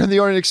Murder in the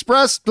Orient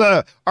Express,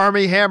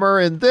 Army Hammer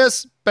in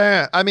this.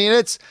 I mean,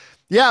 it's,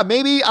 yeah,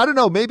 maybe, I don't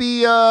know,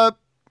 maybe Kenneth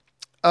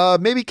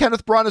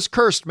Branagh is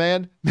cursed,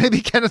 man.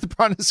 Maybe Kenneth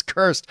Branagh is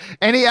cursed.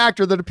 Any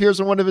actor that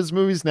appears in one of his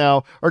movies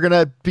now are going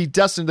to be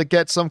destined to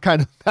get some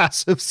kind of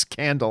massive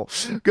scandal.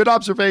 Good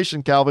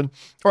observation, Calvin.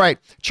 All right.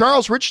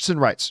 Charles Richardson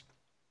writes,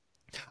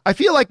 I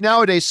feel like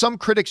nowadays some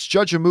critics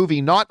judge a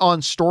movie not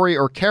on story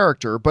or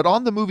character, but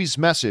on the movie's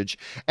message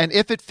and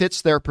if it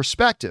fits their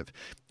perspective.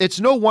 It's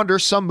no wonder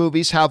some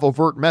movies have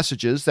overt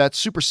messages that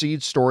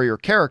supersede story or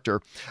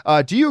character.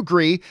 Do you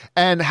agree?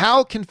 And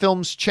how can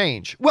films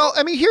change? Well,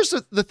 I mean, here's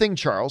the thing,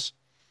 Charles.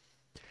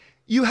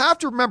 You have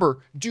to remember,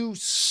 do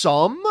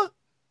some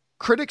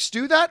critics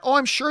do that? Oh,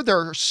 I'm sure there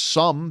are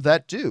some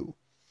that do.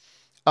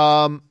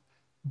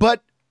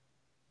 But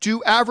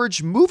do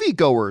average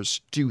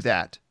moviegoers do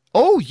that?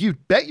 Oh, you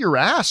bet your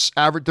ass.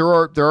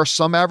 There are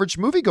some average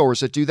moviegoers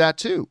that do that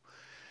too.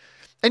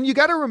 And you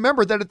got to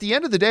remember that at the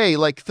end of the day,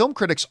 like, film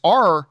critics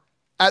are,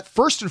 at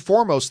first and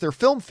foremost, they're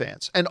film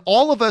fans. And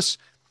all of us,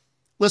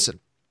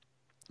 listen,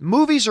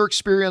 movies are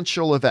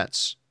experiential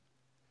events,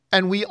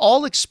 and we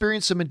all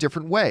experience them in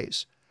different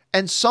ways.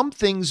 And some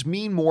things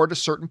mean more to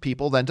certain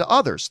people than to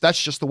others.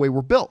 That's just the way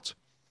we're built.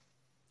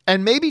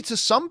 And maybe to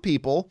some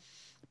people,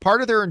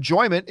 part of their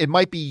enjoyment, it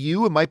might be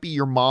you, it might be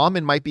your mom,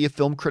 it might be a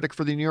film critic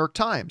for the New York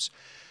Times.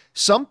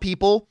 Some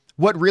people,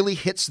 what really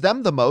hits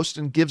them the most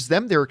and gives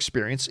them their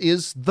experience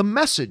is the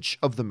message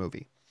of the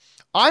movie.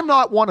 I'm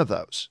not one of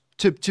those,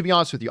 to be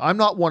honest with you. I'm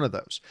not one of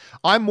those.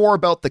 I'm more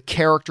about the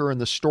character and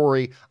the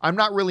story. I'm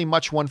not really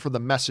much one for the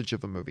message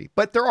of a movie.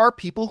 But there are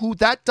people who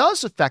that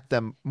does affect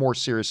them more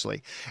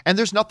seriously. And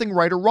there's nothing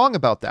right or wrong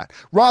about that.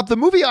 Rob, the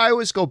movie I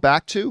always go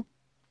back to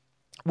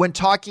when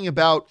talking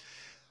about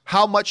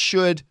how much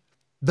should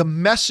the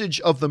message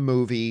of the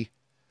movie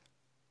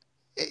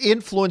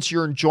influence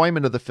your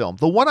enjoyment of the film,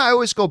 the one I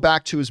always go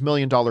back to is $1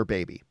 Million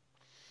Baby.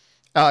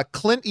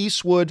 Clint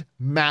Eastwood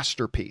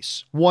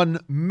masterpiece, won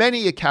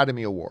many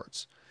Academy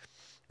Awards,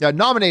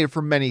 nominated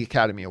for many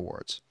Academy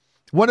Awards,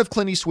 one of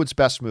Clint Eastwood's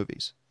best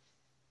movies.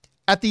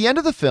 At the end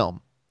of the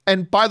film,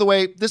 and by the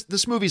way,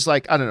 this movie's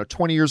like, I don't know,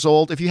 20 years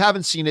old. If you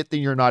haven't seen it,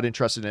 then you're not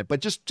interested in it.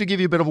 But just to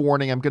give you a bit of a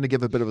warning, I'm going to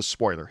give a bit of a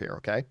spoiler here,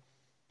 okay?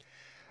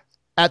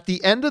 At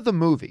the end of the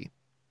movie,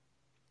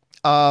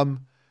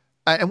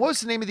 and what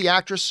was the name of the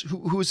actress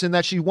who was in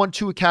that? She won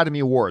 2 Academy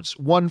Awards.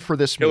 One for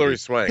this movie. Hilary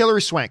Swank.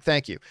 Hilary Swank,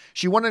 thank you.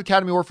 She won an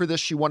Academy Award for this.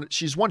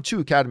 She's won 2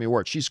 Academy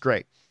Awards. She's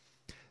great.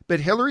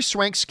 But Hilary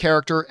Swank's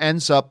character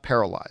ends up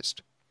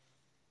paralyzed.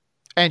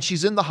 And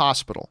she's in the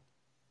hospital.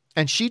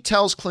 And she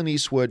tells Clint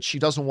Eastwood she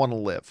doesn't want to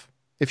live.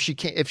 If she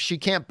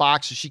can't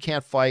box, if she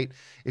can't fight,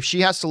 if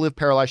she has to live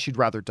paralyzed, she'd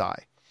rather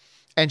die.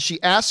 And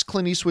she asks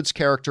Clint Eastwood's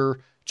character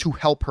to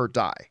help her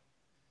die.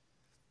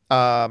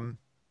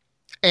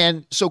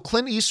 And so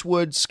Clint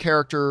Eastwood's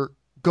character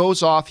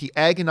goes off, he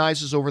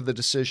agonizes over the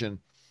decision,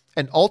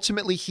 and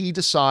ultimately he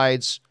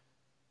decides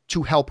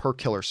to help her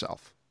kill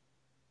herself.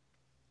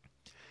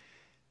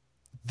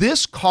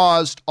 This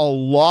caused a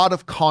lot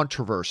of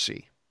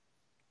controversy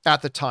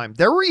at the time.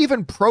 There were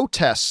even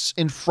protests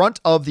in front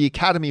of the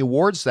Academy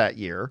Awards that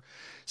year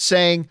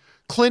saying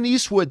Clint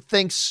Eastwood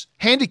thinks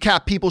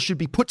handicapped people should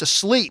be put to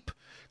sleep.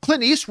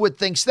 Clint Eastwood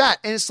thinks that.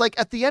 And it's like,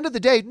 at the end of the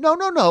day,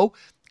 no.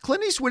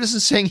 Clint Eastwood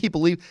isn't saying he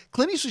believed.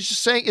 Clint Eastwood's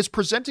just saying, it's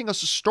presenting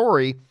us a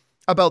story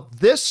about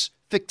this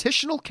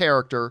fictional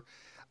character,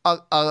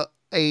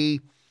 a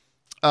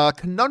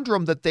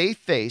conundrum that they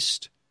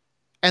faced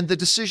and the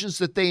decisions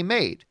that they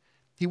made.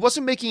 He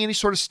wasn't making any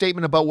sort of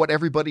statement about what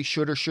everybody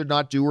should or should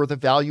not do or the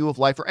value of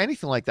life or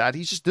anything like that.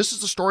 This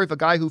is the story of a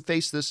guy who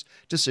faced this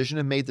decision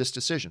and made this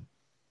decision.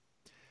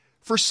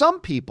 For some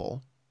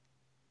people,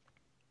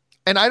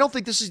 and I don't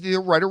think this is either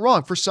right or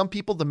wrong. For some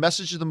people, the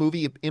message of the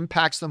movie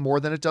impacts them more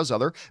than it does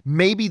other.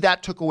 Maybe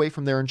that took away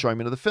from their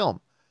enjoyment of the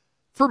film.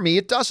 For me,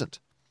 it doesn't.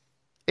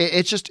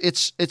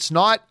 It's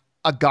not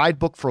a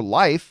guidebook for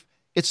life.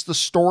 It's the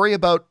story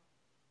about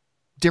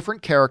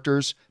different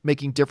characters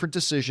making different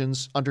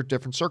decisions under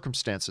different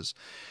circumstances.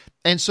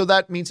 And so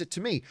that means it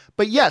to me.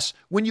 But yes,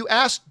 when you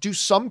ask, do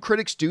some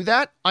critics do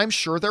that? I'm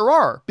sure there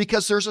are,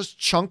 because there's a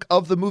chunk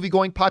of the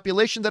movie-going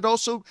population that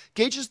also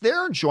gauges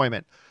their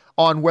enjoyment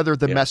on whether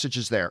the message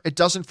is there. It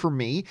doesn't for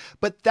me,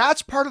 but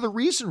that's part of the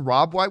reason,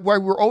 Rob, why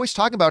we're always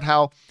talking about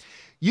how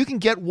you can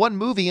get one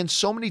movie and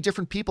so many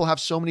different people have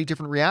so many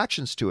different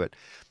reactions to it.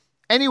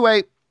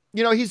 Anyway,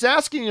 he's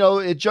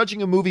asking,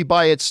 judging a movie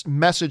by its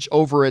message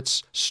over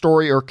its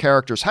story or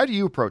characters. How do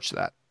you approach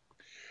that?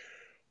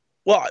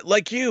 Well,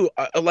 like you,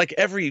 like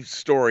every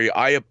story,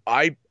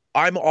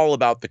 I'm all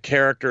about the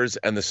characters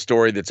and the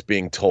story that's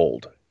being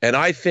told. And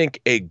I think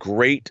a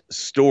great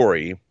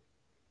story,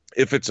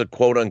 if it's a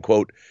quote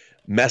unquote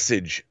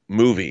message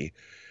movie,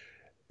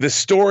 the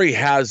story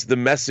has the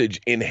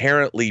message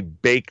inherently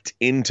baked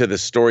into the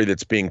story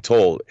that's being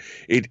told.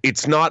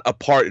 It's not a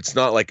part. It's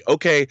not like,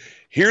 okay,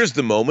 here's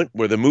the moment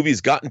where the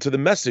movie's gotten to the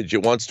message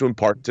it wants to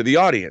impart to the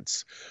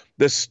audience.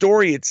 The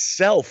story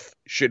itself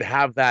should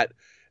have that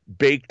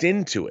baked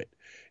into it.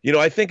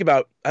 I think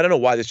about, I don't know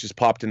why this just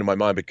popped into my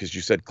mind because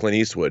you said Clint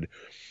Eastwood.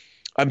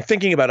 I'm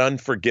thinking about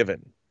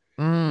Unforgiven.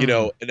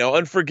 Now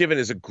Unforgiven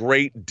is a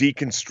great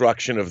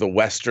deconstruction of the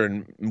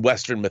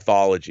Western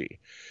mythology.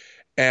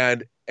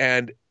 And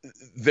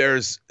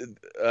there's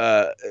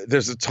a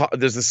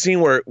scene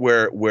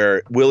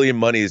where William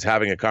Money is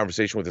having a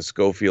conversation with a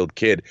Schofield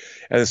kid,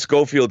 and the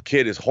Schofield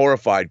kid is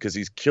horrified because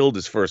he's killed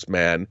his first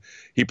man.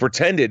 He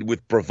pretended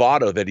with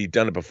bravado that he'd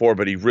done it before,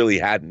 but he really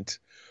hadn't.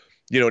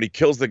 And he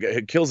kills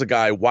the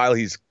guy while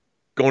he's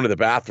going to the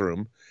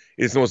bathroom.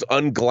 It's the most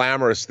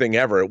unglamorous thing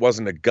ever. It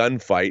wasn't a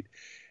gunfight,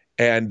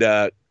 and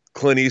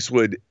Clint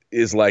Eastwood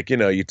is like,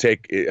 you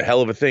take a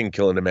hell of a thing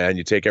killing a man.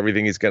 You take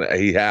everything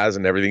he has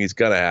and everything he's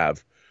gonna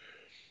have.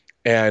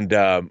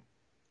 And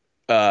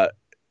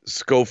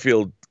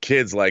Schofield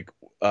kid's like,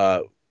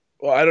 well,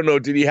 I don't know,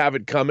 did he have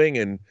it coming?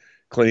 And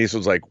Clint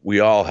Eastwood's like, we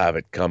all have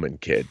it coming,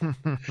 kid.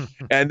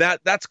 And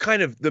that's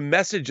kind of the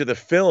message of the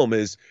film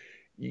is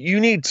you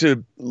need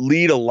to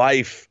lead a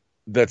life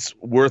that's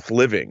worth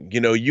living.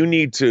 You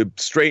need to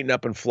straighten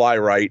up and fly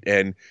right,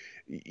 and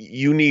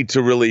you need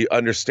to really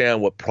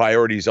understand what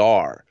priorities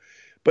are.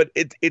 But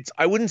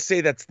I wouldn't say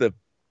that's the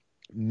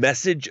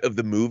message of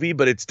the movie,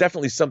 but it's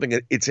definitely something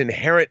that it's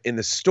inherent in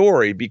the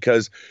story,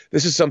 because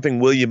this is something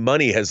William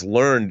Money has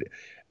learned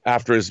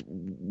after his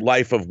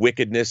life of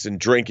wickedness and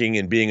drinking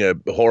and being a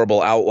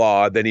horrible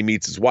outlaw. Then he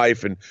meets his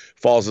wife and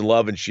falls in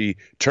love, and she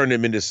turned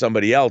him into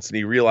somebody else, and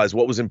he realized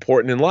what was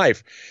important in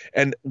life.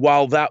 And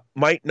while that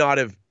might not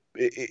have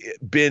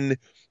been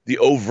the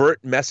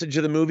overt message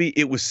of the movie,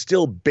 it was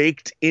still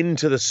baked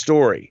into the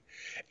story.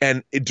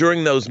 And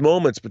during those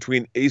moments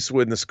between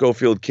Eastwood and the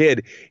Schofield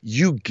kid,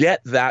 you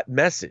get that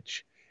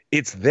message.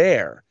 It's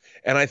there.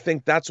 And I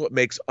think that's what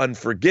makes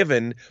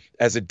Unforgiven,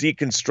 as a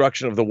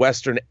deconstruction of the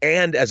Western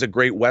and as a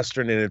great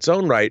Western in its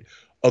own right,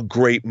 a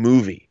great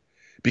movie.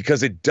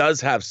 Because it does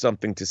have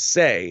something to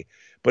say,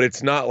 but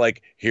it's not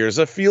like, here's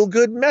a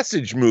feel-good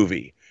message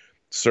movie.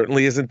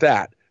 Certainly isn't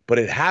that. But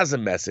it has a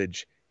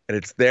message, and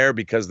it's there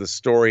because of the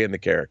story and the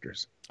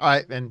characters.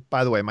 And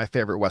by the way, my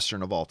favorite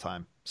Western of all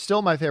time.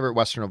 Still my favorite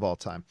Western of all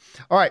time.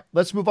 All right,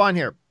 let's move on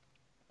here.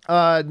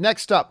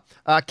 Next up,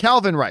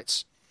 Calvin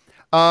writes,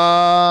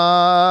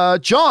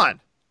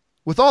 John,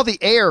 with all the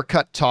air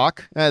cut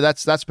talk,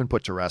 that's been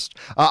put to rest.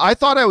 I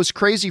thought I was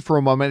crazy for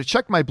a moment. I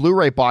checked my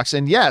Blu-ray box,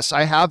 and yes,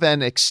 I have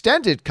an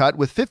extended cut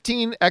with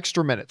 15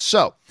 extra minutes.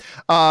 So,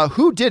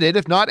 who did it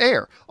if not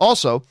Ayer?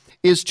 Also,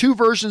 is two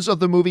versions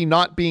of the movie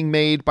not being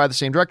made by the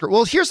same director?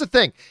 Well, here's the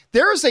thing.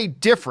 There is a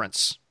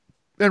difference.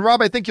 And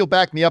Rob, I think you'll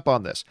back me up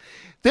on this.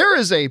 There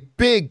is a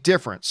big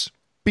difference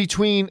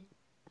between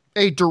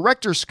a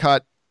director's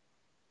cut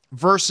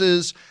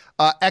versus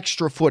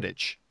extra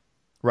footage,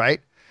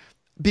 right?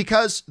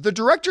 Because the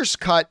director's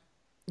cut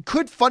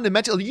could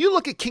fundamentally, you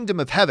look at Kingdom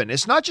of Heaven,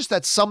 it's not just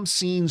that some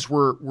scenes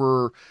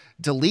were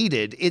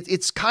deleted.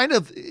 It's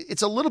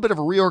a little bit of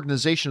a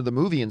reorganization of the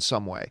movie in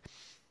some way.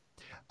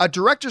 A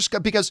director's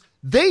cut, because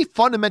they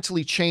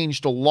fundamentally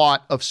changed a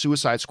lot of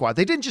Suicide Squad.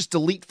 They didn't just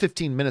delete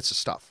 15 minutes of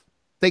stuff.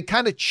 They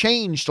kind of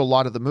changed a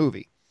lot of the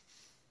movie.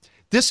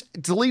 This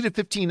deleted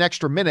 15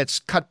 extra minutes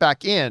cut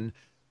back in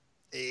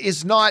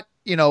is not,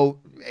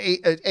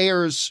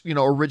 Ayer's,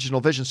 original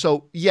vision.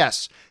 So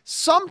yes,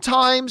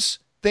 sometimes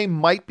they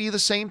might be the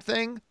same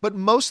thing, but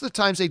most of the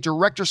times a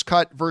director's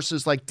cut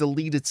versus like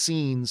deleted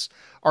scenes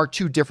are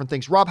two different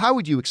things. Rob, how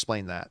would you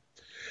explain that?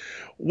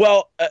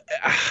 Well,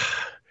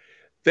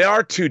 they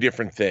are two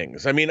different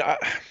things. I mean,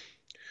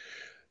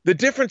 the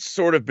difference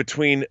sort of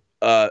between,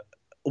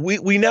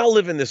 we now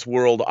live in this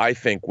world, I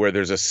think, where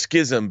there's a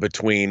schism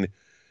between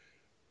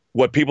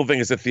what people think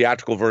is a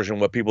theatrical version,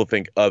 what people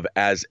think of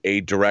as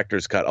a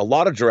director's cut. A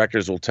lot of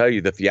directors will tell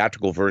you the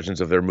theatrical versions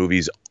of their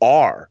movies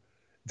are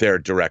their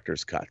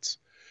director's cuts.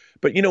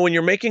 But, when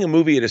you're making a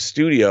movie at a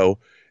studio,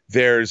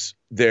 there's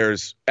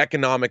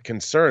economic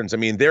concerns. I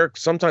mean,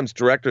 sometimes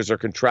directors are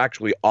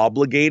contractually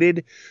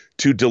obligated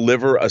to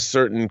deliver a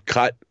certain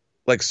cut.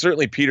 Like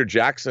certainly Peter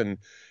Jackson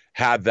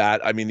had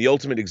that. I mean, the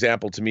ultimate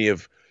example to me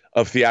of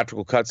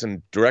theatrical cuts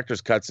and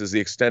director's cuts is the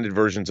extended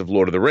versions of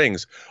Lord of the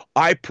Rings.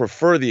 I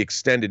prefer the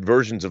extended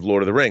versions of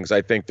Lord of the Rings.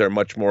 I think they're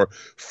much more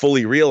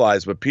fully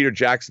realized, but Peter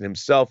Jackson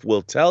himself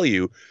will tell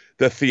you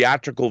the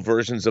theatrical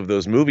versions of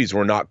those movies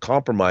were not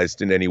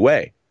compromised in any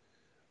way.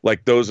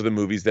 Like those are the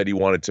movies that he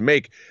wanted to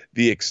make.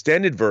 The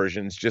extended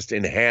versions just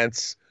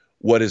enhance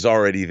what is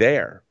already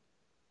there.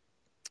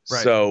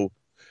 Right. So,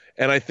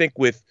 and I think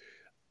with,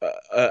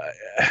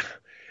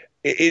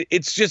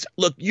 it's just,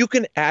 look, you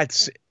can add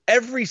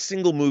every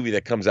single movie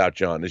that comes out,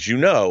 John, as you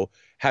know,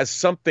 has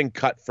something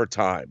cut for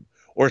time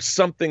or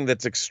something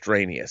that's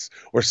extraneous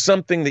or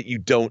something that you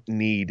don't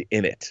need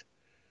in it.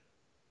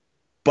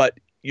 But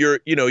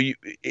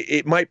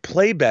it might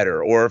play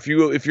better. Or if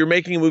you're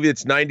making a movie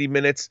that's 90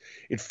 minutes,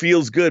 it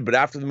feels good. But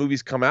after the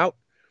movie's come out,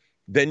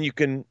 then you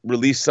can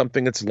release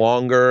something that's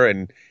longer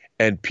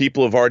and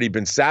people have already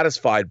been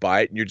satisfied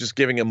by it. And you're just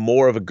giving them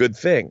more of a good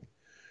thing.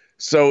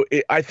 So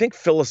I think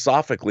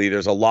philosophically,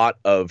 there's a lot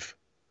of,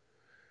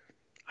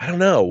 I don't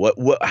know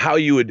how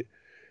you would,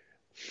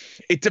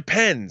 It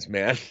depends,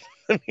 man.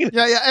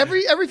 Yeah.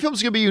 Every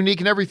film's gonna be unique,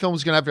 and every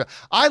film's gonna have.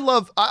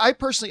 I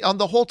personally, on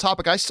the whole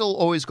topic, I still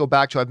always go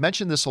back to. I've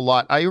mentioned this a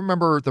lot. I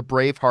remember the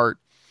Braveheart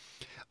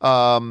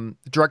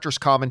director's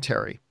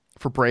commentary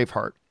for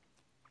Braveheart,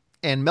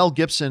 and Mel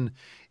Gibson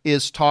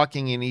is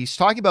talking, and he's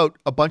talking about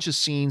a bunch of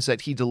scenes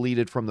that he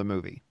deleted from the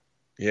movie.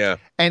 Yeah.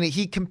 And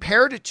he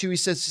compared it to, he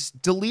says,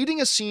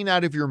 deleting a scene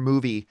out of your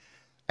movie,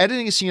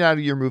 editing a scene out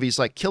of your movie is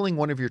like killing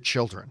one of your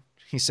children.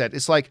 He said,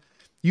 it's like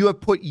you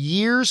have put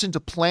years into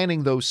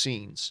planning those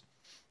scenes.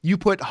 You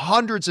put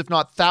hundreds, if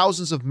not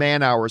thousands of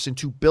man hours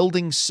into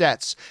building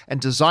sets and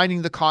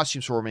designing the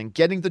costumes for them and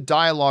getting the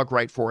dialogue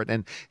right for it.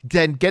 And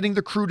then getting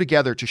the crew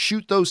together to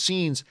shoot those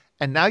scenes.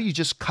 And now you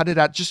just cut it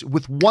out just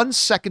with 1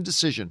 second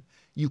decision.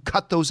 You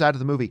cut those out of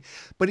the movie.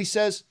 But he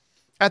says,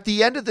 at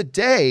the end of the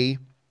day,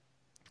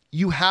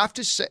 you have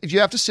to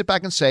sit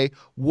back and say,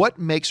 what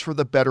makes for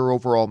the better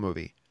overall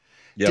movie?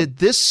 Yep. Did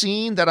this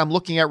scene that I'm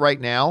looking at right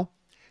now,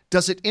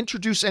 does it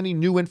introduce any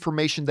new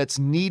information that's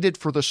needed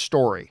for the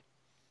story?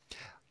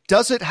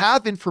 Does it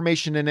have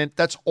information in it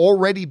that's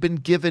already been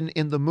given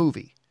in the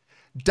movie?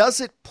 Does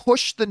it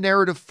push the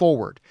narrative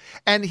forward?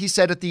 And he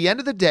said, at the end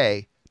of the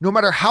day, no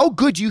matter how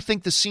good you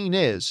think the scene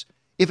is,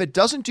 if it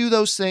doesn't do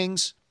those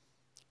things,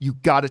 you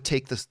got to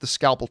take the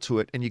scalpel to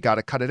it and you got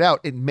to cut it out.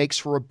 It makes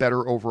for a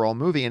better overall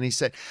movie. And he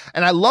said,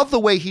 and I love the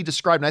way he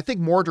described, and I think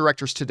more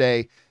directors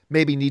today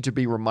maybe need to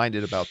be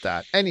reminded about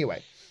that.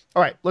 Anyway,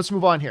 all right, let's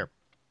move on here.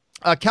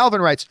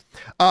 Calvin writes,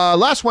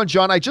 last one,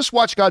 John. I just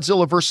watched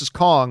Godzilla versus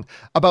Kong.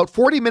 About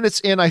 40 minutes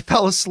in, I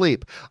fell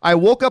asleep. I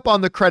woke up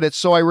on the credits,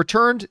 so I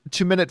returned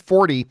to minute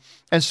 40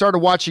 and started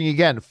watching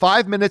again.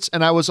 5 minutes,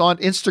 and I was on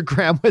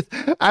Instagram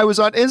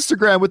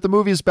with the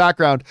movie's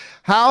background.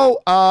 How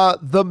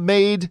the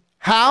maid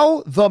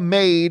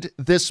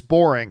this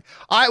boring?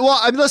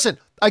 Listen.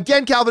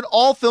 Again, Calvin,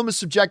 all film is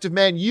subjective,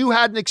 man. You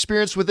had an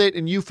experience with it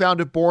and you found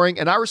it boring,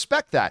 and I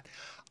respect that.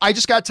 I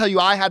just got to tell you,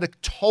 I had a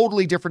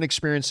totally different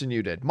experience than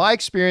you did. My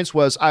experience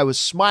was I was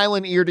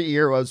smiling ear to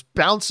ear. I was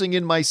bouncing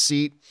in my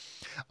seat.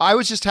 I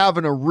was just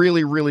having a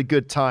really, really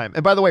good time.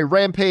 And by the way,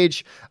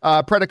 Rampage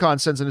Predacon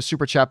sends in a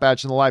super chat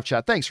badge in the live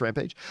chat. Thanks,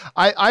 Rampage.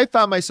 I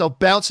found myself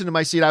bouncing in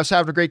my seat. I was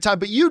having a great time,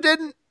 but you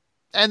didn't.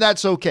 And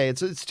that's okay.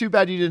 It's too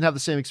bad you didn't have the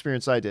same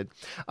experience I did.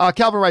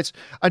 Calvin writes,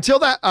 until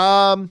that...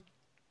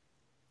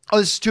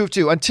 this is 2 of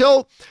 2.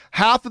 Until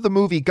half of the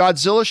movie,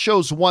 Godzilla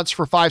shows once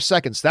for 5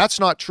 seconds. That's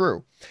not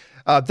true.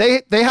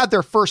 They had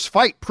their first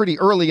fight pretty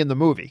early in the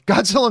movie.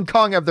 Godzilla and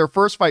Kong have their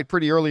first fight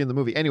pretty early in the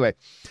movie. Anyway,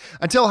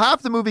 until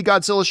half the movie,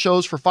 Godzilla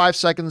shows for 5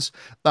 seconds.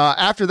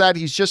 After that,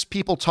 he's just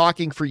people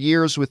talking for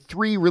years with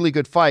 3 really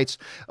good fights.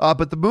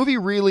 But the movie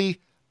really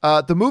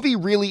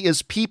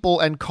is people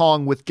and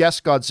Kong with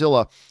guest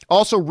Godzilla.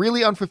 Also,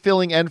 really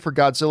unfulfilling end for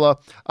Godzilla.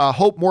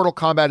 Hope Mortal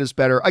Kombat is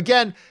better.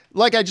 Again,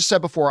 like I just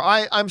said before,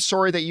 I'm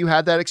sorry that you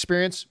had that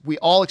experience. We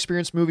all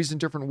experience movies in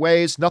different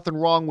ways. Nothing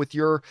wrong with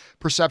your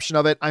perception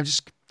of it. I'm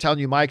just telling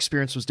you my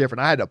experience was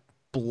different. I had a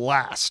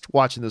blast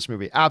watching this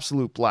movie.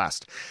 Absolute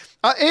blast.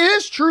 It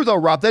is true, though,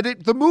 Rob,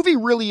 that the movie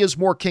really is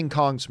more King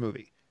Kong's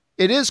movie.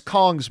 It is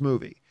Kong's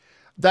movie.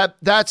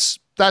 That's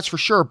for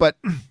sure, but...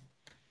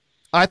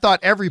 I thought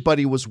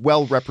everybody was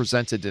well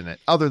represented in it,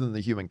 other than the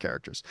human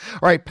characters.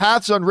 All right,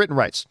 Paths Unwritten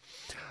writes,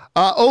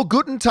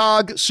 guten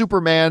Tag,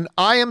 Superman.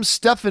 I am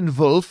Stefan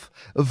Wolf.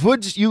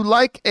 Would you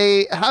like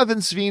a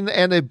Havensveen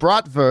and a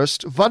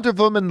Bratwurst? Wonder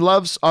Woman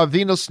loves our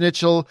Wiener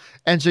Schnitzel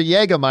and a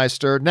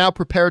Jägermeister. Now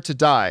prepare to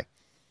die.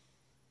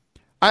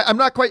 I'm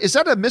not quite... Is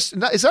that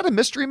a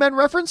Mystery Men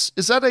reference?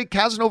 Is that a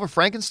Casanova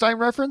Frankenstein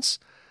reference?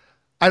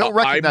 I don't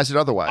recognize it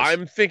otherwise.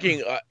 I'm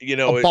thinking,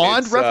 a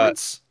Bond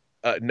reference?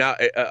 Now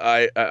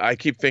I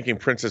keep thinking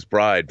Princess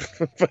Bride,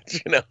 but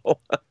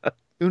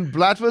Und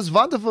Bratwurst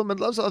Wonder Woman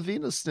loves our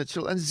Wiener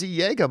Schnitzel and the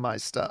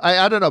Jägermeister.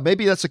 I don't know.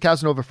 Maybe that's a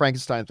Casanova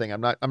Frankenstein thing. I'm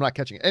not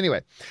catching it.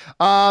 Anyway,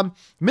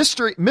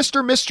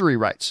 Mr. Mystery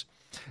writes,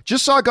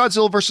 just saw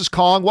Godzilla vs.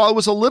 Kong. While it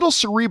was a little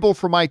cerebral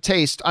for my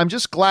taste, I'm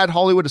just glad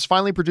Hollywood has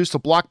finally produced a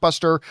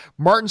blockbuster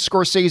Martin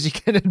Scorsese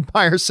can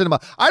admire cinema.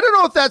 I don't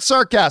know if that's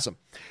sarcasm.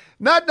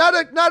 Not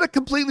a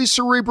completely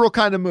cerebral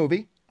kind of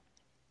movie.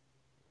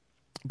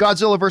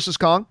 Godzilla versus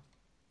Kong.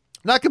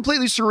 Not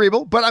completely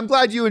cerebral, but I'm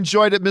glad you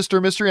enjoyed it,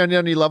 Mr. Mystery, on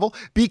any level.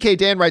 BK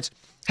Dan writes,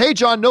 hey,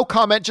 John, no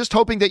comment. Just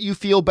hoping that you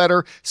feel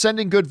better.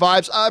 Sending good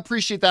vibes. I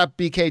appreciate that,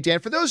 BK Dan.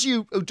 For those of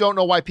you who don't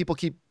know why people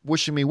keep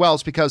wishing me well,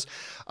 it's because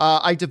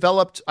I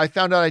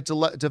found out I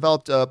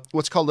developed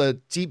what's called a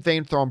deep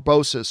vein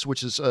thrombosis,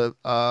 which is a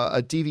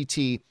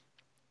DVT,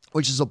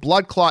 which is a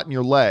blood clot in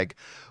your leg,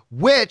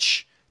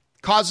 which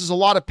causes a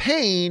lot of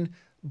pain,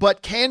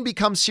 but can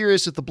become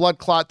serious if the blood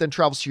clot then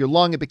travels to your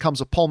lung. It becomes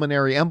a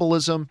pulmonary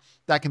embolism.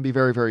 That can be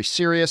very, very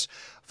serious.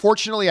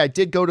 Fortunately, I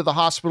did go to the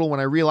hospital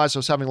when I realized I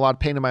was having a lot of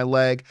pain in my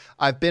leg.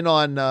 I've been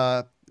on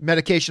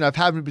medication. I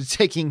haven't been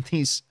taking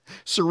these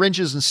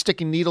syringes and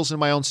sticking needles in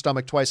my own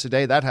stomach twice a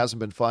day. That hasn't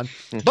been fun.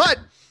 But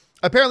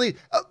apparently,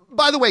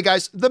 by the way,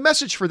 guys, the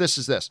message for this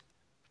is this.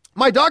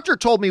 My doctor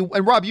told me,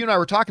 and Rob, you and I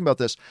were talking about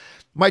this.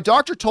 My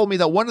doctor told me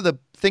that one of the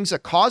things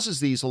that causes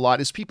these a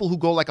lot is people who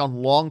go like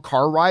on long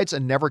car rides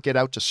and never get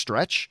out to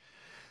stretch.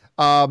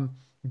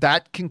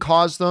 That can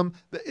cause them.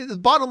 The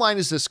bottom line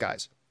is this,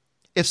 guys.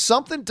 If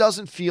something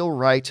doesn't feel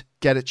right,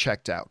 get it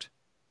checked out.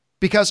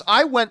 Because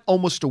I went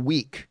almost a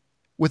week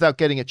without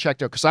getting it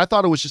checked out because I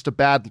thought it was just a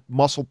bad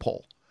muscle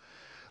pull.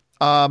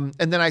 And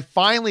then I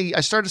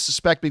started to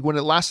suspect when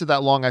it lasted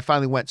that long, I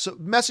finally went. So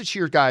message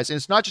here, guys, and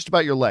it's not just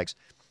about your legs.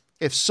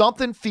 If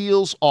something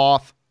feels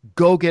off,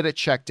 go get it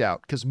checked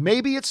out because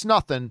maybe it's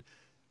nothing.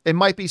 It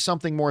might be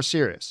something more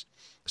serious.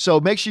 So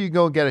make sure you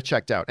go and get it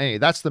checked out. Anyway,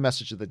 that's the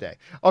message of the day.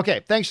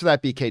 Okay, thanks for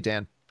that, BK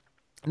Dan.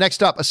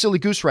 Next up, a silly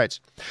goose writes,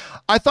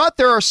 I thought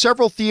there are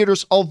several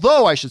theaters,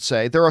 although I should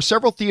say there are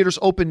several theaters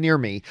open near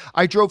me.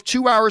 I drove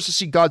 2 hours to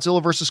see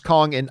Godzilla vs.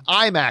 Kong in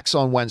IMAX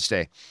on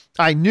Wednesday.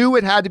 I knew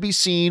it had to be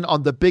seen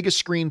on the biggest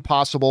screen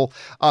possible.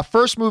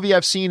 First movie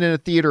I've seen in a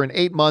theater in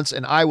 8 months,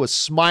 and I was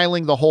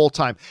smiling the whole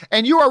time.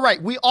 And you are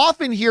right. We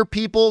often hear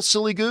people,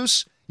 silly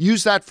goose,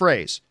 use that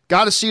phrase.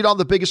 Got to see it on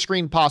the biggest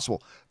screen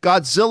possible.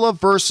 Godzilla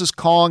vs.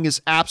 Kong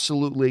is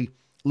absolutely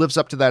lives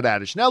up to that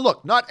adage. Now,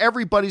 look, not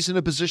everybody's in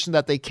a position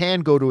that they can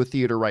go to a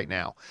theater right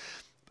now.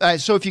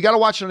 So if you got to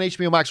watch it on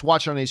HBO Max,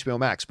 watch it on HBO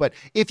Max. But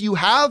if you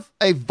have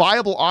a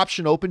viable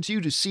option open to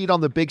you to see it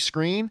on the big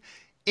screen,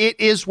 it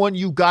is one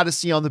you got to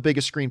see on the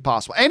biggest screen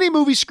possible. Any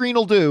movie screen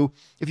will do.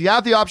 If you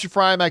have the option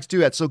for IMAX, do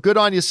that. So good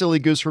on you, silly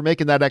goose, for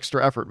making that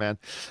extra effort, man.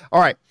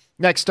 All right,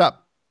 next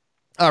up.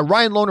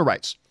 Ryan Lohner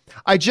writes,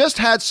 I just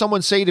had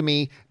someone say to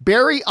me,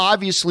 Barry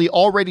obviously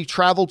already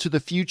traveled to the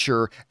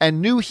future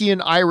and knew he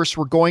and Iris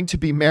were going to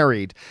be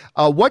married.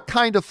 What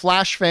kind of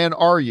Flash fan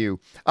are you?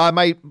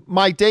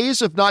 My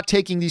days of not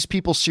taking these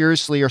people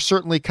seriously are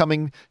certainly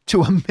coming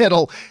to a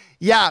middle.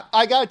 Yeah,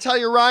 I got to tell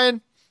you,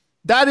 Ryan,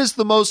 that is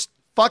the most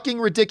fucking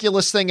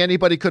ridiculous thing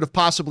anybody could have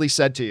possibly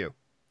said to you.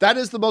 That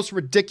is the most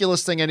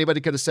ridiculous thing anybody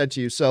could have said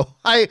to you. So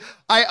I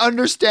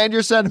understand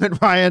your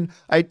sentiment, Ryan.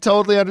 I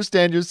totally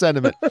understand your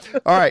sentiment.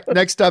 All right,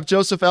 next up,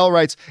 Joseph L.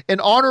 writes, in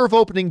honor of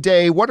opening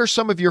day, what are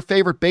some of your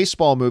favorite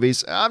baseball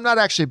movies? I'm not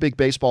actually a big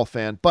baseball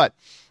fan, but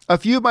a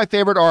few of my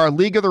favorite are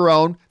League of Their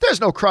Own,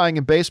 There's No Crying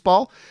in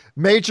Baseball,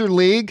 Major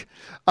League,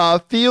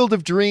 Field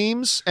of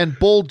Dreams, and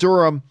Bull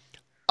Durham.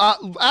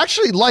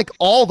 Actually like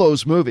all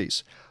those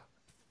movies.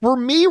 For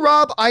me,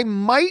 Rob, I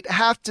might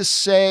have to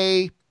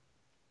say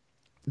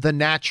The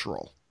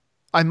Natural.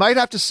 I might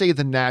have to say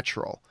The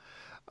Natural.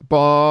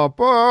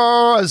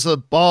 As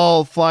the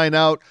ball flying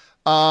out.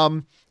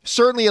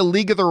 Certainly A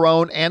League of Their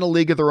Own and A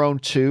League of Their Own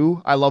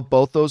 2. I love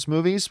both those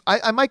movies.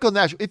 I might go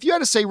Natural. If you had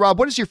to say, Rob,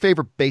 what is your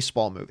favorite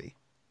baseball movie?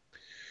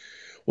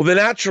 Well, The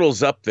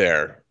Natural's up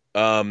there.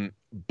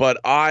 But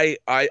I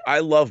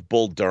love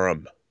Bull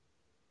Durham.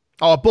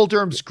 Oh, Bull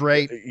Durham's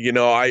great. You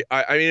know, I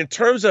mean, in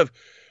terms of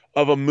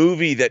a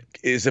movie that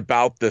is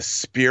about the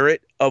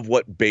spirit of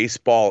what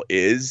baseball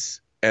is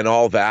and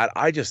all that,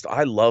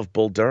 I love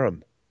Bull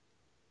Durham.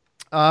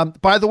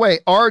 By the way,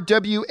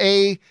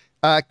 RWA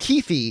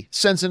Keefe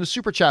sends in a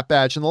super chat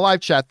badge in the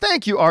live chat.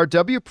 Thank you,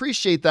 RW.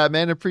 Appreciate that,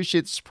 man.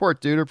 Appreciate the support,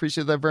 dude.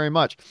 Appreciate that very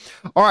much.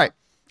 All right.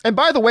 And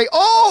by the way,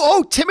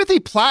 Timothy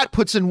Platt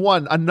puts in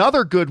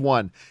another good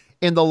one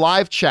in the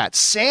live chat.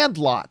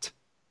 Sandlot.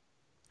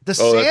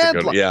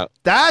 Sandlot.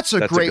 That's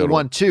a great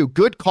one too.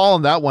 Good call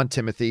on that one,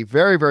 Timothy.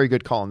 Very, very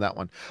good call on that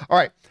one. All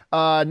right.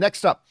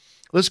 Next up,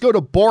 let's go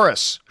to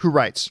Boris, who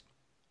writes,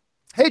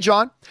 hey,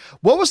 John,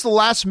 what was the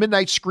last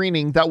midnight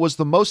screening that was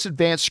the most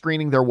advanced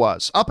screening there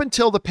was? Up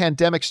until the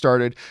pandemic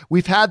started,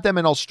 we've had them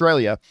in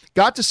Australia.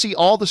 Got to see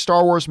all the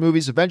Star Wars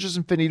movies, Avengers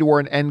Infinity War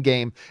and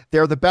Endgame.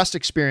 They're the best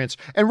experience.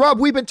 And Rob,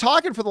 we've been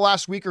talking for the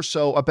last week or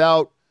so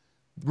about,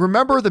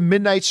 remember the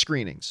midnight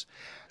screenings.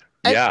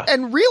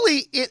 And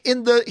really,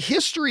 in the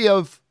history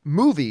of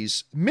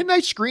movies,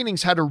 midnight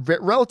screenings had a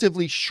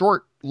relatively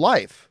short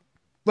life.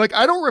 Like,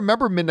 I don't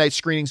remember midnight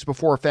screenings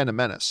before Phantom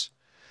Menace.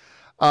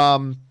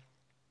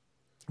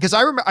 Because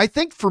I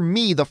think for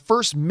me, the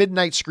first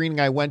midnight screening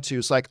I went to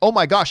is like, oh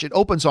my gosh, it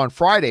opens on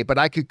Friday, but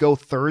I could go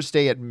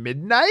Thursday at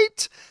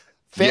midnight.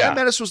 Phantom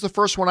Menace was the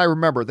first one I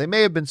remember. There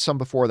may have been some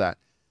before that.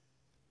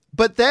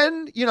 But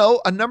then,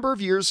 a number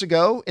of years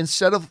ago,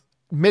 instead of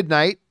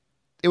midnight,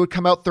 it would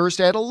come out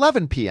Thursday at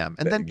 11 p.m.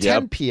 and then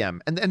 10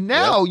 p.m. And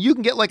now you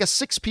can get like a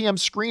 6 p.m.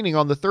 screening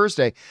on the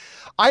Thursday.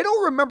 I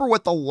don't remember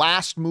what the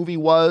last movie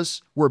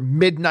was where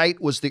midnight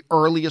was the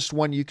earliest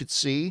one you could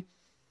see,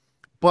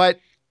 but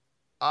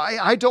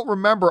I don't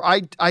remember. I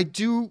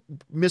do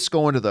miss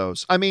going to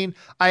those. I mean,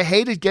 I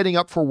hated getting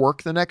up for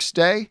work the next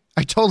day.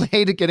 I totally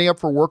hated getting up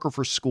for work or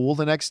for school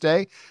the next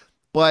day,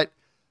 but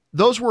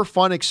those were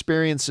fun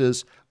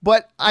experiences.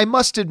 But I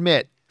must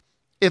admit,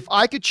 if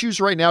I could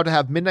choose right now to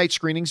have midnight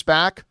screenings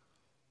back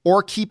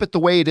or keep it the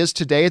way it is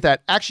today,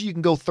 that actually you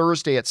can go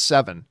Thursday at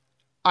 7,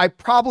 I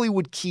probably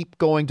would keep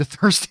going to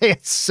Thursday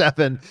at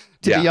 7,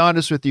 to be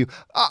honest with you.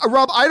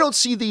 Rob, I don't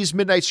see these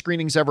midnight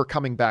screenings ever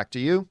coming back.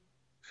 Do you?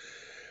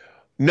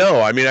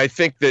 No, I mean, I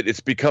think that it's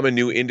become a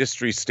new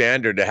industry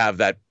standard to have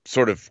that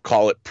sort of,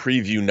 call it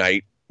preview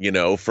night,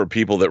 for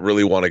people that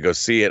really want to go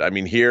see it. I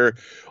mean, here,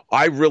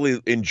 I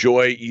really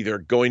enjoy either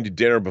going to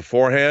dinner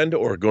beforehand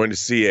or going to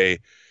see a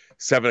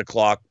 7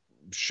 o'clock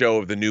show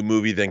of the new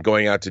movie, then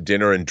going out to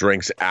dinner and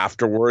drinks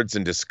afterwards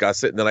and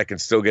discuss it. And then I can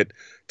still get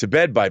to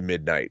bed by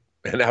midnight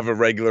and have a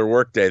regular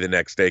work day the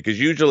next day. Because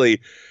usually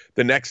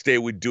the next day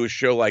we'd do a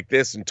show like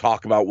this and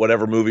talk about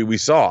whatever movie we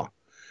saw.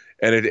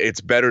 And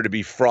it's better to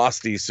be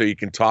frosty so you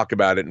can talk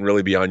about it and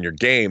really be on your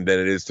game than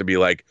it is to be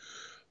like,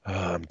 oh,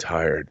 I'm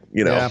tired,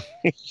 Yeah.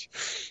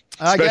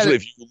 Especially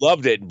if you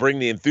loved it and bring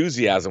the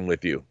enthusiasm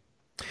with you.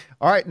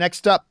 All right,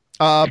 next up,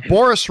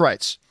 Boris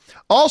writes,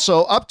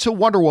 also, up to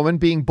Wonder Woman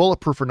being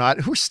bulletproof or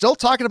not, we're still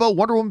talking about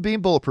Wonder Woman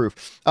being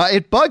bulletproof.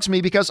 It bugs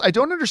me because I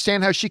don't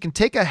understand how she can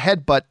take a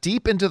headbutt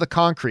deep into the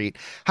concrete,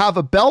 have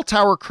a bell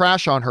tower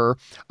crash on her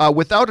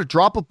without a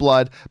drop of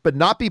blood, but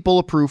not be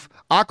bulletproof.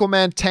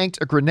 Aquaman tanked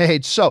a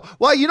grenade. So,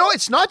 well,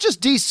 it's not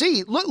just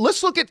DC.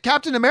 Let's look at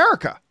Captain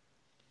America.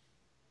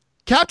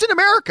 Captain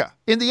America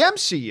in the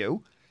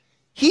MCU,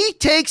 he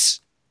takes,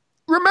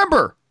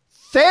 remember,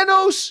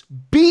 Thanos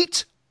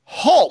beat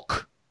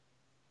Hulk.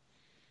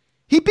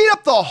 He beat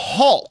up the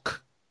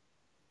Hulk.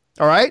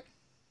 All right.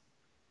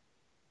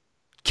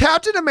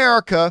 Captain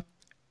America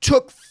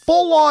took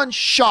full-on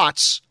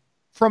shots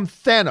from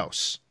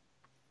Thanos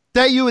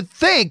that you would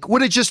think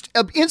would have just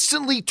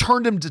instantly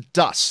turned him to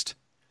dust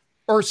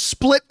or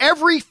split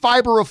every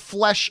fiber of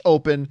flesh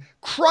open,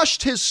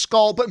 crushed his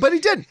skull, but he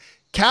didn't.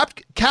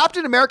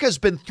 Captain America has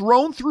been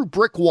thrown through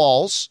brick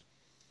walls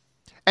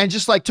and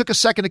just took a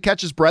second to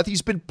catch his breath.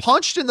 He's been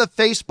punched in the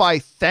face by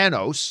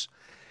Thanos.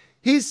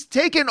 He's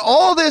taken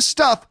all this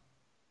stuff,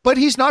 but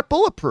he's not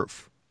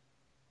bulletproof.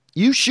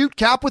 You shoot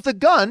Cap with a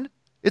gun,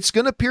 it's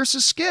going to pierce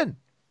his skin.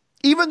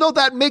 Even though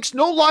that makes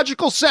no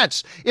logical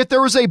sense. If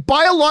there was a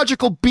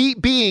biological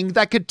being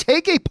that could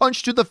take a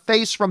punch to the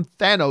face from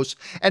Thanos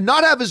and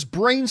not have his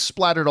brain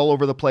splattered all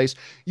over the place,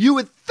 you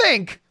would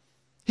think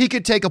he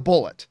could take a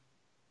bullet.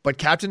 But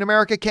Captain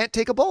America can't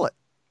take a bullet.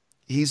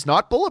 He's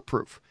not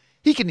bulletproof.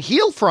 He can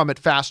heal from it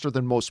faster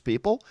than most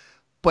people,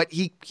 but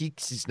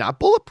he's not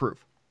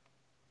bulletproof.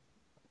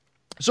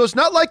 So it's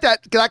not like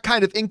that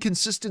kind of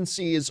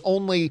inconsistency is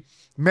only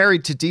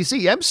married to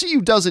DC.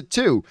 MCU does it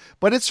too,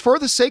 but it's for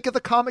the sake of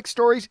the comic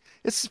story.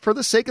 It's for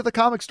the sake of the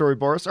comic story,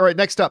 Boris. All right,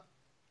 next up.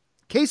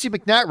 Casey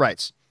McNatt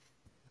writes,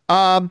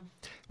 1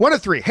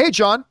 of 3. Hey,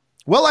 John.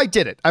 Well, I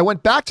did it. I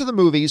went back to the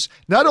movies.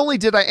 Not only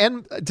did I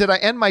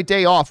end my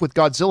day off with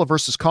Godzilla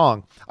versus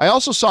Kong, I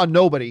also saw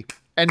Nobody,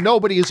 and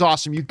Nobody is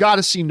awesome. You got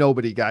to see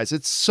Nobody, guys.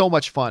 It's so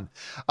much fun.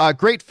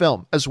 Great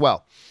film as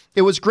well.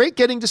 It was great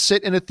getting to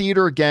sit in a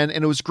theater again,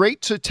 and it was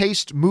great to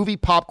taste movie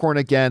popcorn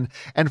again.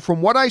 And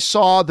from what I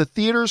saw, the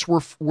theaters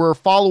were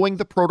following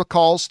the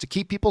protocols to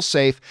keep people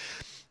safe.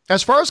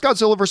 As far as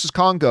Godzilla vs.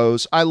 Kong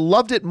goes, I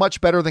loved it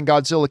much better than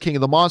Godzilla King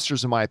of the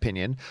Monsters, in my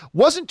opinion.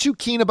 Wasn't too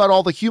keen about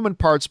all the human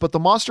parts, but the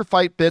monster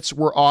fight bits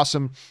were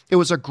awesome. It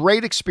was a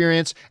great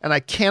experience, and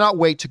I cannot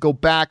wait to go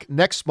back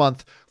next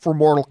month for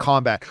Mortal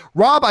Kombat.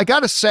 Rob, I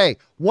gotta say,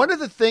 one of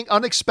the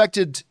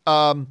unexpected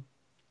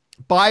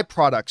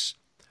byproducts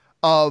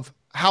of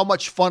how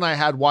much fun I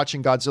had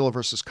watching Godzilla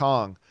vs.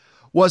 Kong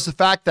was the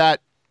fact that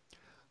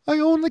I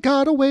only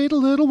gotta wait a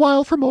little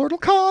while for Mortal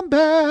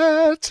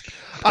Kombat.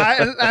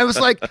 I was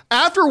like,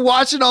 after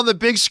watching on the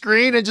big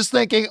screen and just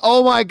thinking,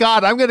 oh my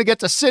God, I'm going to get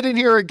to sit in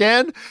here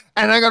again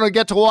and I'm going to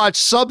get to watch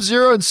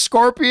Sub-Zero and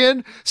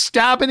Scorpion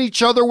stabbing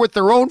each other with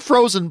their own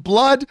frozen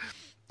blood.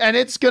 And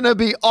it's going to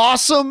be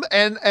awesome.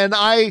 And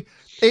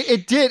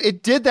it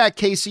did that,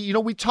 Casey.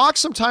 We talk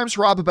sometimes,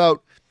 Rob,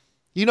 about,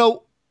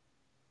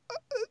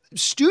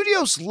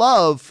 studios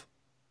love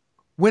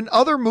when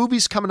other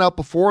movies coming out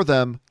before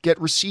them get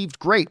received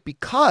great,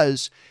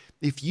 because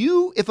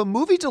if a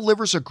movie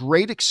delivers a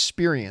great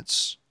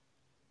experience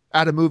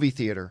at a movie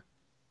theater,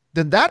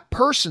 then that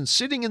person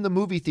sitting in the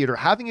movie theater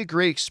having a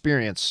great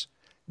experience,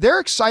 they're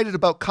excited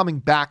about coming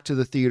back to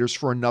the theaters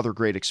for another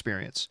great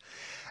experience.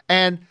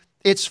 And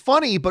it's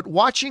funny, but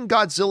watching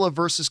Godzilla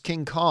versus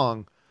King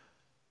Kong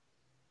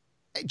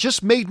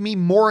just made me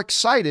more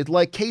excited.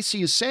 Like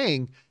Casey is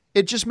saying,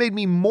 it just made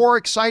me more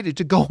excited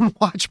to go and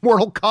watch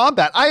Mortal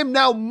Kombat. I am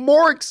now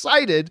more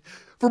excited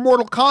for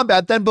Mortal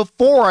Kombat than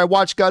before I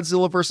watched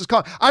Godzilla versus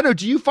Kong. I don't know.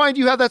 Do you find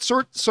you have that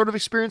sort of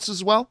experience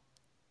as well?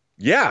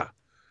 Yeah.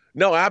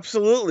 No,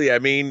 absolutely. I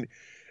mean,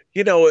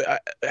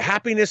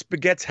 happiness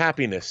begets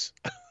happiness.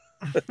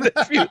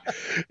 And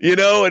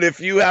if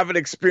you have an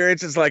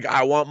experience, it's like,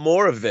 I want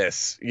more of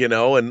this,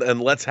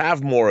 and let's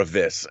have more of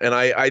this. And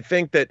I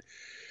think that,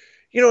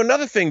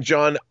 another thing,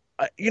 John,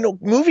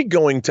 movie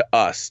going to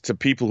us, to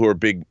people who are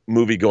big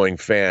movie going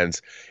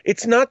fans,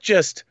 it's not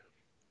just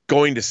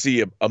going to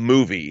see a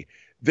movie.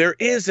 There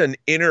is an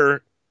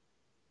inner,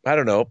 I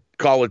don't know,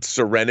 call it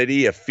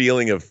serenity, a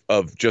feeling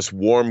of just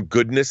warm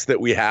goodness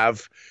that we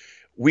have.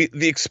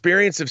 The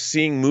experience of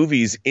seeing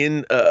movies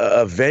in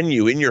a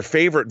venue, in your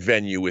favorite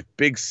venue with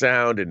big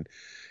sound, and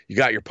you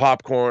got your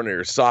popcorn or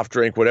your soft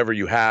drink, whatever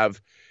you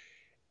have,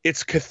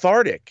 it's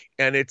cathartic,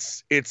 and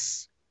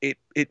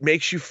it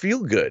makes you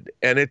feel good.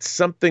 And it's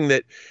something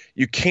that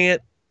you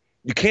can't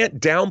you can't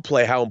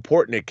downplay how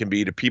important it can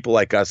be to people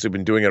like us who've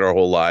been doing it our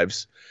whole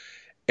lives.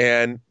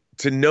 And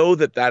to know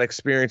that that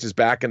experience is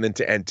back and then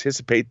to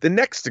anticipate the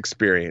next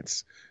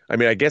experience. I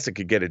mean, I guess it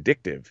could get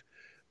addictive,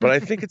 but I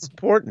think it's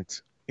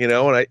important, and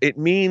it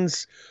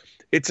means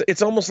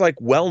it's almost like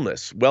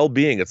wellness,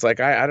 well-being. It's like,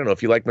 I don't know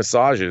if you like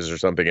massages or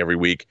something every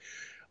week.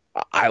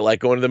 I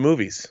like going to the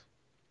movies,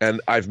 and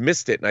I've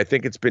missed it. And I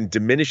think it's been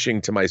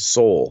diminishing to my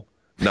soul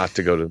not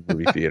to go to the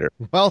movie theater.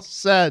 Well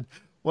said.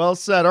 Well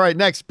said. All right,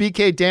 next,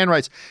 BK Dan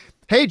writes,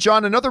 hey,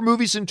 John, another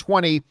movies in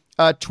 20,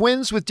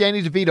 Twins with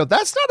Danny DeVito.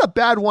 That's not a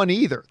bad one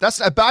either.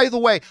 By the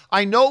way,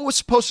 I know it was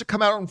supposed to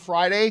come out on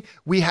Friday.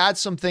 We had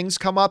some things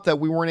come up that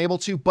we weren't able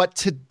to, but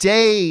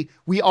today,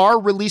 we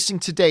are releasing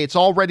today. It's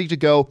all ready to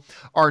go.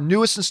 Our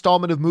newest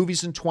installment of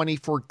Movies in 20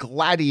 for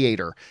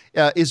Gladiator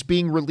is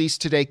being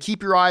released today.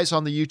 Keep your eyes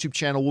on the YouTube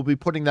channel. We'll be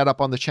putting that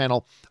up on the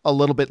channel a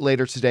little bit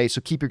later today, so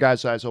keep your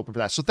guys' eyes open for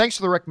that. So thanks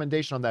for the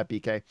recommendation on that,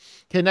 BK.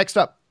 Okay, next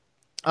up,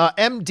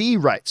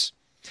 MD writes,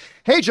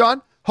 hey,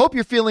 John. Hope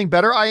you're feeling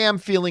better. I am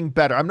feeling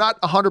better. I'm not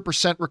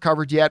 100%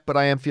 recovered yet, but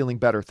I am feeling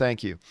better.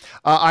 Thank you.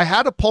 I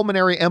had a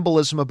pulmonary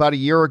embolism about a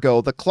year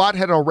ago. The clot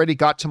had already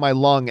got to my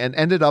lung and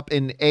ended up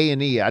in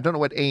A&E. I don't know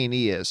what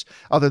A&E is,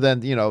 other than,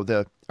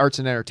 the Arts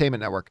and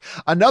Entertainment Network.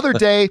 Another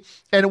day,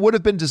 and it would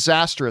have been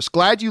disastrous.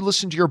 Glad you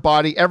listened to your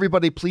body.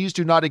 Everybody, please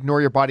do not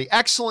ignore your body.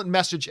 Excellent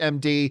message,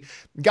 MD.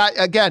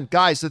 Again,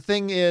 guys, the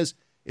thing is,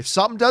 if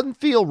something doesn't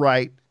feel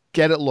right,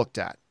 get it looked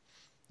at.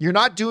 You're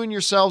not doing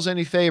yourselves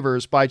any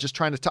favors by just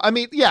trying to. I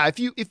mean, yeah,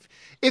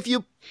 if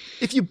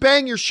you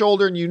bang your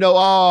shoulder and oh,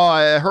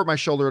 I hurt my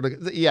shoulder,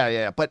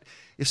 yeah. But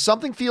if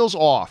something feels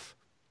off,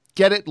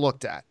 get it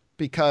looked at,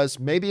 because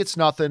maybe it's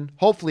nothing.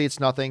 Hopefully, it's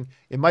nothing.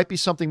 It might be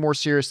something more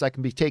serious that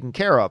can be taken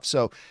care of.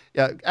 So,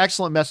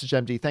 excellent message,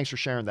 MD. Thanks for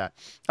sharing that.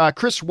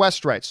 Chris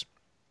West writes,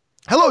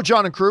 hello,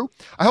 John and crew.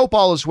 I hope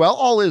all is well.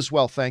 All is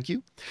well, thank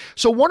you.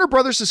 So Warner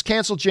Brothers has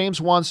canceled James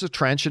Wan's The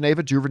Trench and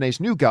Ava DuVernay's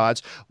New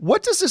Gods.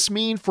 What does this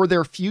mean for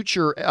their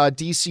future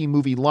DC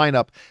movie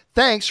lineup?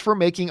 Thanks for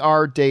making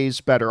our days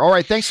better. All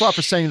right, thanks a lot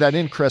for sending that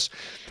in, Chris.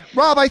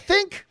 Rob, I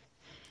think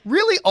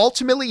really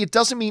ultimately it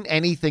doesn't mean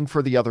anything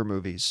for the other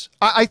movies.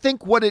 I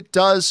think what it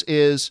does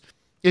is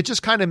it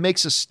just kind of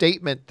makes a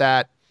statement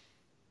that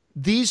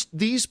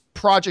these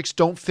projects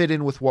don't fit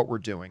in with what we're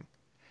doing.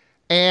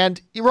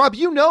 And Rob,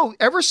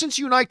 ever since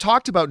you and I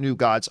talked about New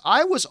Gods,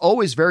 I was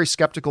always very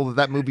skeptical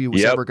that movie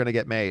was ever going to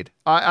get made.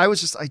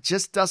 It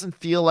just doesn't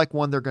feel like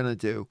one they're going to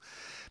do.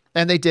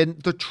 And they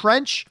didn't. The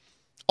Trench,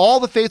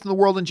 all the faith in the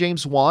world in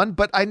James Wan,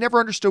 but I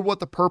never understood what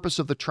the purpose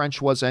of The Trench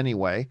was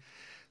anyway.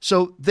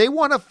 So they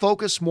want to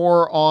focus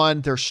more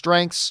on their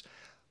strengths.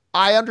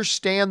 I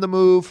understand the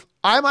move.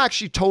 I'm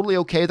actually totally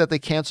okay that they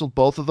canceled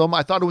both of them.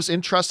 I thought it was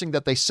interesting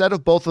that they said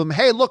of both of them,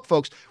 hey, look,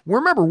 folks,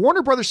 remember,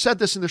 Warner Brothers said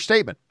this in their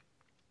statement.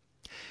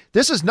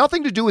 This has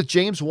nothing to do with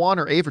James Wan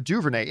or Ava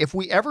DuVernay. If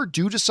we ever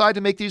do decide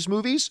to make these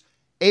movies,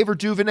 Ava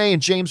DuVernay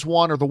and James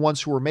Wan are the ones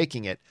who are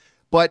making it.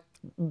 But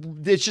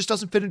it just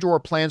doesn't fit into our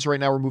plans right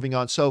now. We're moving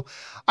on. So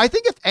I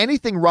think if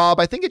anything, Rob,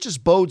 I think it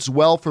just bodes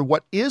well for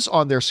what is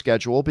on their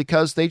schedule,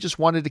 because they just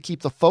wanted to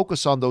keep the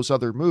focus on those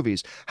other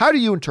movies. How do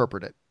you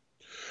interpret it?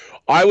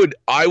 I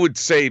would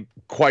say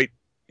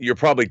you're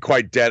probably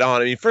quite dead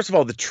on. I mean, first of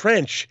all, The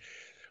Trench,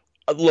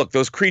 look,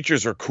 those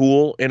creatures are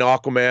cool in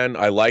Aquaman.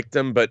 I like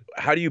them, but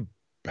how do you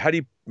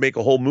make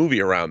a whole movie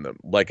around them?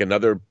 Like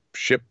another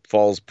ship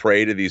falls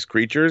prey to these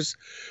creatures?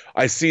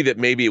 I see that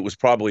maybe it was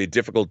probably a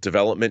difficult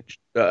development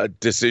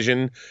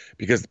decision,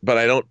 but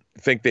I don't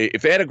think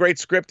if they had a great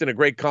script and a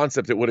great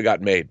concept, it would have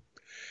got made.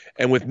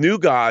 And with New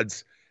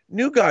Gods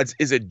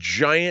is a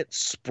giant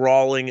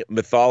sprawling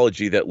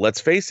mythology that,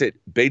 let's face it,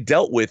 they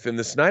dealt with in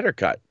the Snyder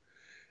Cut.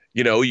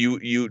 You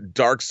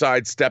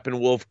Darkseid,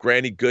 Steppenwolf,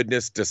 Granny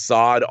Goodness,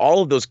 Desaad,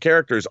 all of those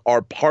characters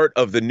are part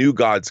of the New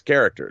Gods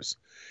characters.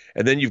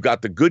 And then you've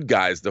got the good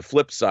guys, the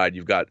flip side.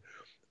 You've got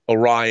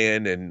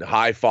Orion and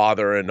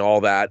Highfather and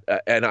all that.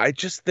 And I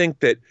just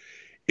think that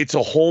it's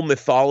a whole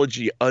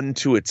mythology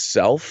unto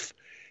itself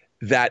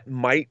that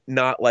might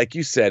not, like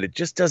you said, it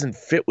just doesn't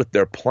fit with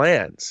their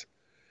plans.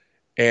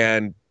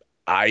 And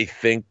I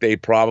think they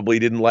probably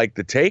didn't like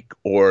the take,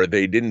 or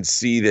they didn't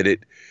see that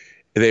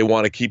they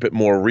want to keep it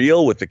more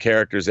real with the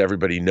characters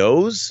everybody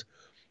knows.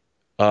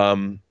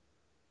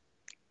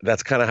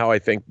 That's kind of how I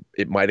think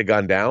it might have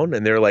gone down.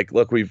 And they're like,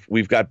 look,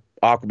 we've got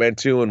Aquaman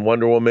 2 and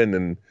Wonder Woman,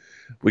 and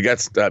we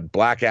got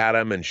Black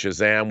Adam and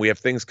Shazam. We have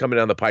things coming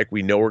down the pike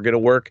we know are going to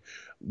work.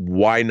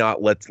 Why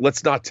not?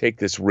 Let's not take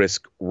this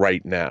risk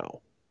right now.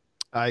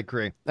 I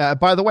agree.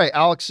 By the way,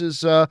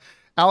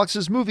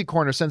 Alex's Movie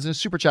Corner sends in a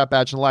super chat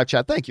badge in the live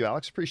chat. Thank you,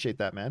 Alex. Appreciate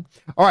that, man.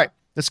 All right,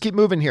 let's keep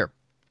moving here.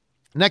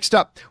 Next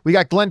up, we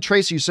got Glenn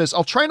Tracy, who says,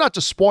 I'll try not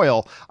to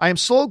spoil. I am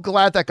so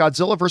glad that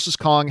Godzilla vs.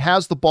 Kong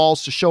has the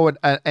balls to show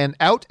an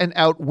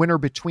out-and-out winner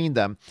between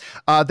them.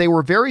 They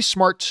were very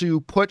smart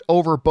to put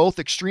over both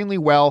extremely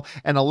well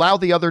and allow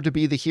the other to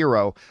be the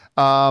hero.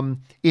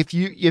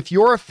 If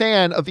you're a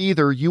fan of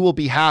either, you will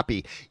be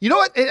happy. You know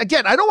what?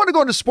 Again, I don't want to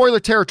go into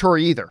spoiler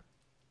territory either.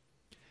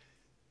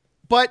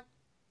 But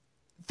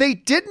they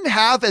didn't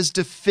have as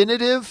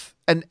definitive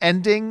an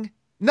ending.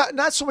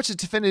 Not so much a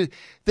definitive.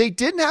 They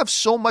didn't have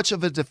so much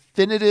of a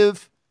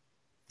definitive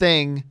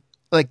thing,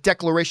 like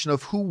declaration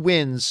of who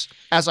wins,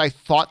 as I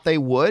thought they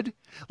would.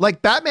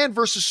 Like Batman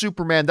versus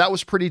Superman, that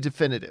was pretty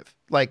definitive.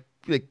 Like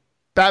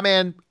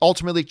Batman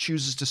ultimately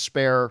chooses to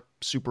spare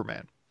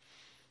Superman.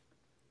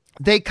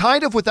 They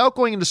kind of, without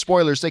going into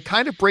spoilers, they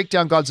kind of break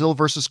down Godzilla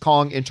versus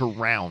Kong into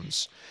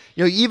rounds.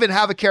 You even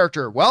have a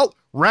character, well,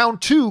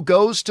 round 2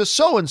 goes to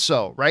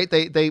so-and-so, right?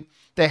 They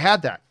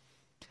had that.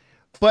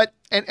 But,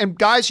 and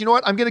guys, you know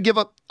what? I'm going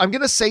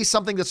to say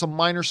something that's a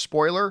minor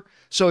spoiler.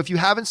 So if you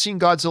haven't seen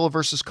Godzilla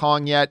versus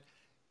Kong yet,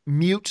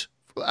 mute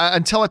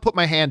until I put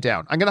my hand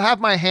down. I'm going to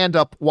have my hand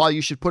up while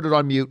you should put it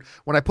on mute.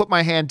 When I put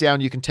my hand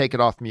down, you can take it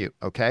off mute.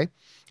 Okay.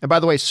 And by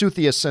the way,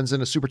 Suthius sends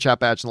in a super chat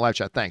badge in the live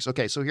chat. Thanks.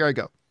 Okay. So here I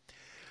go.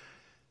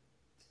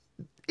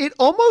 It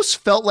almost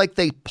felt like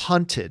they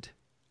punted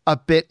a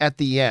bit at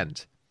the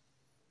end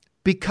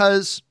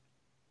because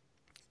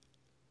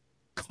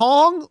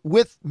Kong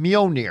with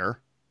Mjolnir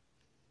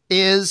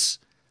is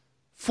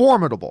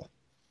formidable.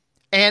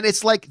 And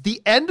it's like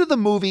the end of the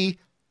movie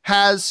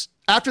has,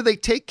 after they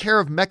take care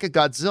of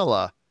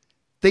Mechagodzilla,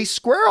 they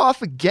square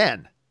off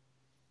again.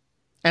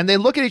 And they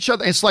look at each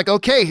other and it's like,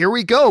 okay, here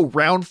we go,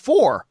 round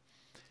 4.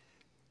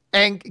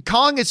 And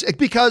Kong is,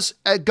 because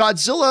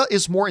Godzilla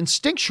is more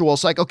instinctual.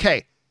 It's like,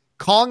 okay,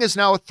 Kong is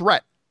now a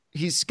threat.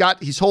 He's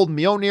holding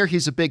Mjolnir.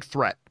 He's a big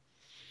threat.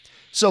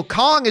 So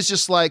Kong is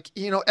just like,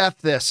 F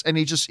this. And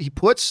he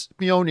puts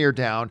Mjolnir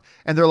down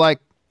and they're like,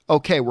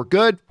 okay, we're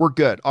good. We're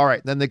good. All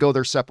right. Then they go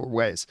their separate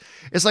ways.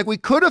 It's like we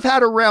could have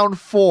had a round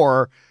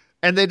 4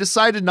 and they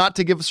decided not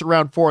to give us a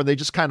round 4 and they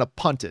just kind of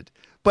punted.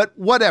 But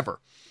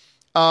whatever.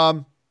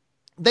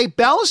 They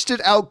balanced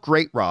it out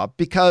great, Rob,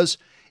 because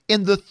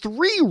in the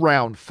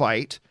 3-round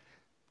fight,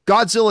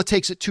 Godzilla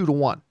takes it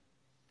 2-1.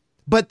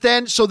 But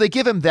then, so they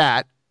give him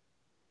that.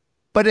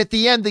 But at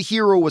the end, the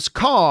hero was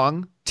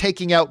Kong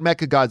taking out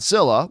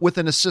Mechagodzilla with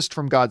an assist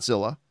from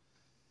Godzilla.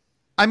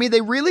 I mean,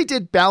 they really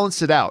did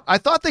balance it out. I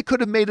thought they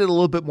could have made it a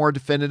little bit more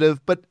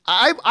definitive, but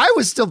I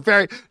was still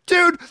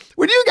dude,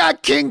 when you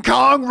got King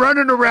Kong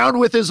running around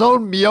with his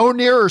own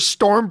Mjolnir or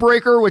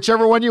Stormbreaker,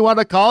 whichever one you want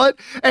to call it,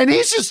 and he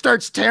just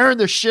starts tearing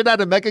the shit out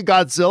of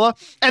Mechagodzilla.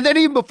 And then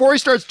even before he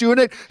starts doing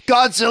it,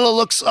 Godzilla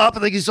looks up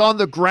and he's on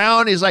the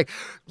ground. He's like,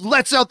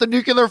 lets out the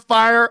nuclear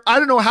fire. I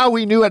don't know how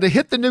we knew how to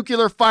hit the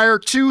nuclear fire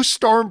to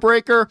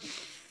Stormbreaker.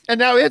 And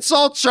now it's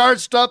all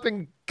charged up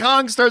and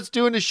Kong starts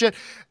doing his shit.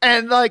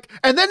 And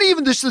then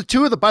even just the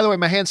two of them, by the way,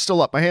 my hand's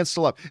still up.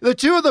 The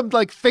two of them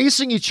like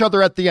facing each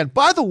other at the end.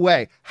 By the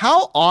way,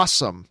 how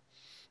awesome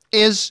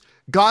is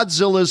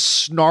Godzilla's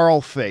snarl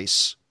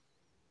face?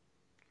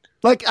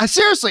 Like,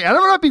 seriously, I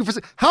don't know being,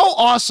 how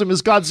awesome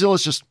is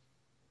Godzilla's just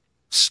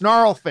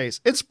snarl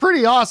face? It's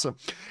pretty awesome.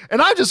 And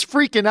I'm just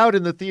freaking out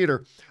in the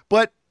theater.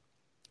 But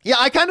yeah,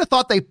 I kind of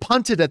thought they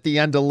punted at the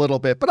end a little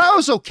bit, but I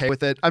was okay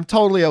with it. I'm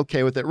totally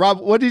okay with it. Rob,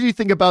 what did you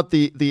think about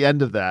the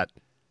end of that?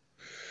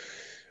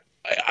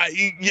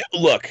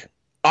 Look,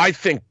 I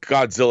think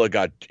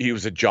Godzilla he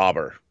was a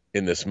jobber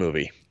in this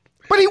movie.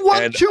 But he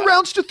won 2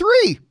 rounds to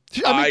 3.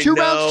 I mean, 2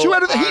 rounds, 2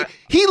 out of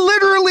he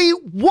literally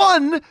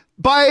won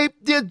by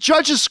the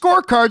judges'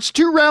 scorecards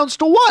 2 rounds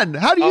to 1.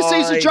 How do you say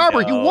he's a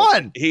jobber? He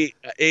won.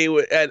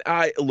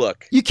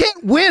 Look. You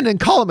can't win and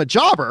call him a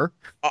jobber.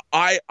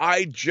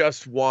 I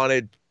just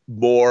wanted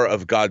more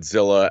of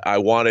Godzilla.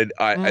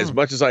 As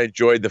much as I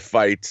enjoyed the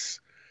fights,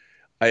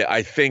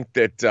 I think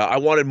that I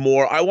wanted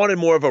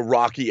more of a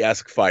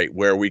Rocky-esque fight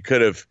where we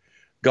could have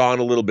gone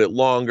a little bit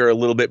longer, a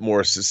little bit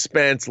more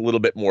suspense, a little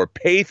bit more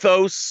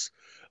pathos,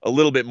 a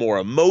little bit more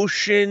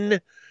emotion.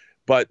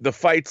 But the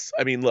fights,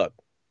 I mean, look,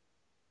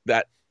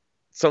 that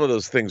some of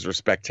those things were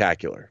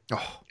spectacular.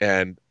 Oh.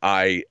 And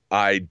I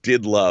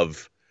did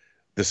love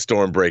the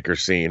Stormbreaker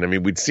scene. I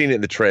mean, we'd seen it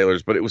in the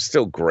trailers, but it was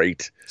still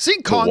great.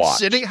 Seeing Kong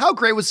sitting, how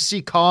great was to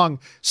see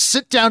Kong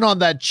sit down on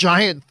that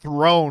giant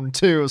throne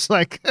too? It's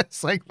like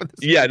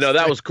yeah, no,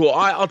 that was cool.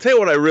 I'll tell you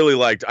what I really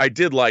liked. I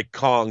did like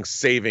Kong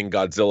saving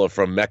Godzilla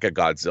from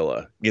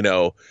Mechagodzilla.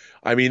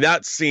 I mean,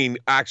 that scene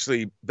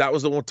actually, that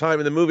was the one time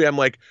in the movie I'm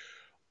like,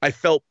 I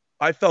felt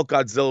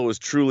Godzilla was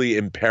truly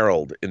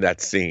imperiled in that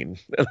scene,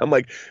 and I'm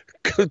like,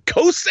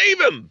 go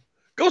save him.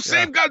 Go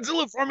save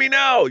Godzilla for me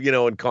now.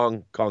 And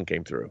Kong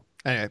came through.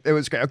 Anyway, it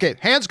was great. Okay,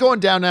 hands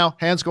going down now.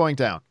 Hands going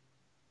down.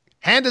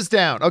 Hand is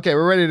down. Okay,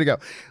 we're ready to go.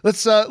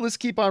 Let's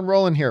keep on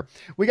rolling here.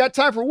 We got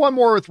time for one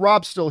more with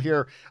Rob still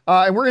here.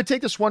 And we're going to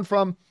take this one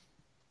from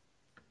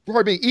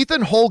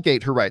Ethan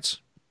Holgate, who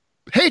writes,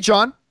 "Hey,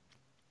 John.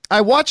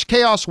 I watched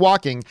Chaos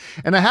Walking,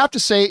 and I have to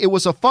say it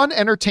was a fun,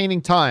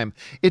 entertaining time.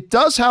 It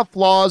does have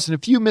flaws and a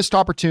few missed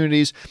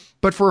opportunities,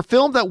 but for a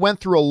film that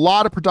went through a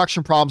lot of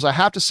production problems, I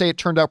have to say it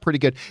turned out pretty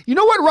good." You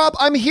know what, Rob?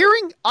 I'm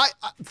hearing,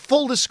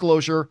 full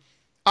disclosure,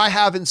 I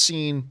haven't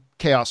seen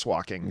Chaos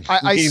Walking.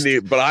 But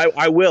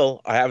I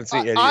will. I haven't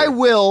seen it yet. I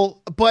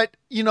will, but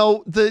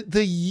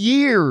the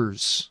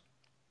years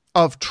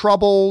of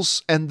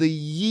troubles and the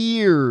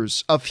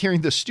years of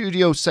hearing the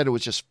studio said it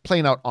was just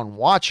plain out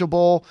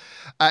unwatchable,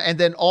 and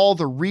then all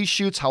the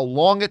reshoots, how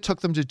long it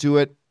took them to do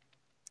it,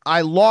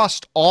 I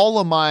lost all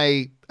of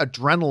my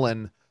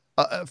adrenaline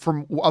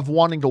of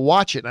wanting to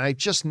watch it, and I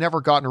just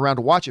never gotten around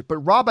to watch it. But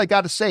Rob, I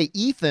got to say,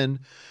 Ethan,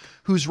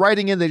 who's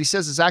writing in that he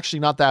says is actually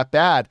not that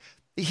bad,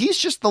 he's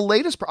just the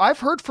latest. I've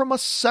heard from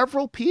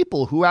several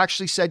people who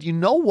actually said, you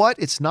know what,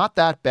 it's not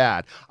that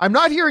bad. I'm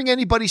not hearing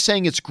anybody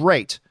saying it's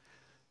great,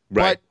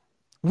 Right. but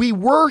we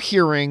were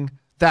hearing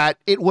that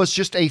it was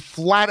just a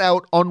flat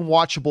out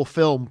unwatchable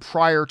film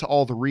prior to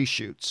all the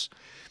reshoots.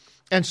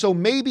 And so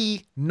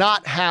maybe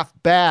not half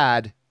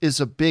bad is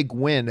a big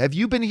win. Have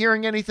you been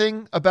hearing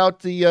anything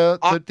about the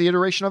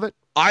iteration of it?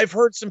 I've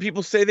heard some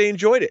people say they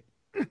enjoyed it,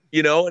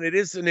 and it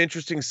is an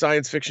interesting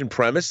science fiction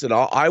premise, and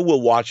I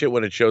will watch it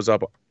when it shows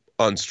up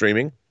on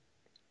streaming.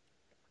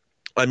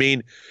 I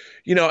mean,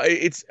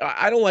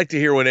 I don't like to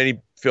hear when any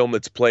film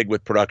that's plagued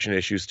with production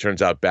issues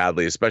turns out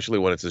badly, especially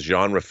when it's a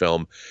genre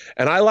film.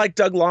 And I like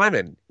Doug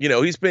Liman.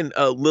 He's been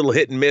a little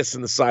hit and miss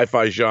in the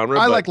sci-fi genre.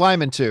 I like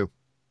Liman too.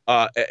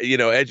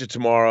 Edge of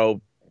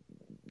Tomorrow,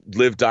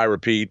 Live, Die,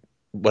 Repeat,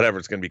 whatever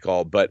it's going to be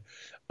called. But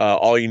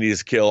All You Need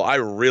Is Kill. I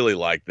really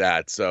like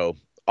that. So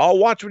I'll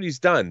watch what he's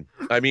done.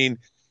 I mean,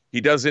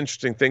 he does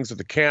interesting things with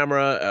the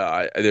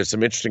camera. There's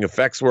some interesting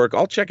effects work.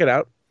 I'll check it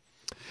out.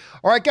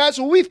 All right, guys.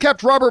 Well, we've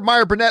kept Robert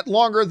Meyer Burnett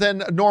longer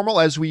than normal,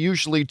 as we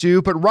usually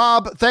do. But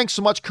Rob, thanks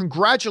so much.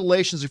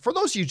 Congratulations. For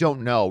those of you who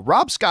don't know,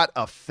 Rob's got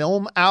a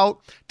film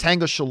out,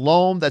 Tango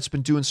Shalom, that's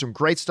been doing some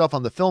great stuff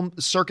on the film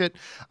circuit,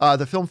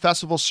 the film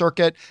festival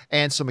circuit,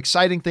 and some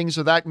exciting things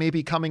of that may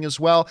be coming as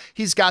well.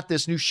 He's got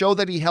this new show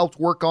that he helped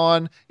work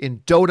on in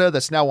Dota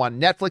that's now on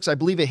Netflix. I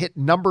believe it hit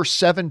number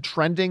 7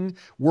 trending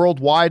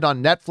worldwide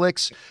on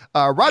Netflix.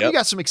 Rob, You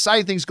got some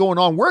exciting things going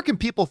on. Where can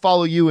people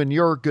follow you and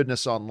your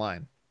goodness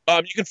online?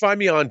 You can find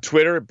me on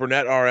Twitter at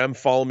BurnettRM.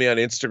 Follow me on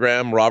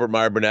Instagram, Robert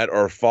Meyer Burnett,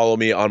 or follow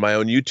me on my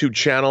own YouTube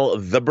channel,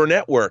 The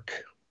Burnett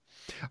Work.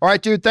 All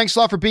right, dude. Thanks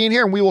a lot for being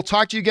here, and we will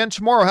talk to you again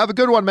tomorrow. Have a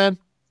good one, man.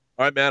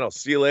 All right, man. I'll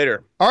see you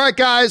later. All right,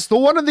 guys. The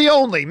one and the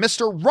only,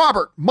 Mr.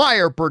 Robert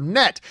Meyer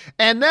Burnett.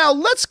 And now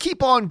let's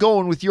keep on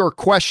going with your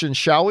questions,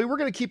 shall we? We're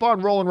going to keep on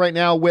rolling right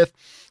now with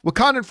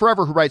Wakandan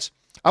Forever, who writes,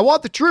 I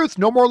want the truth.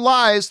 No more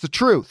lies. The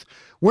truth.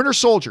 Winter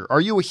Soldier, are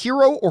you a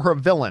hero or a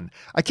villain?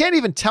 I can't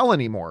even tell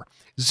anymore.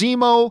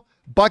 Zemo,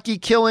 Bucky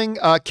killing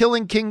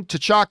King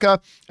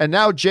T'Chaka, and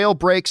now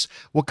jailbreaks.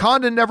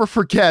 Wakanda never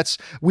forgets.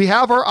 We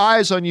have our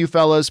eyes on you,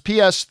 fellas.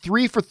 P.S.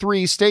 3 for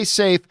 3. Stay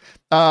safe.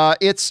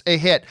 It's a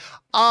hit.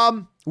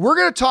 We're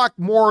going to talk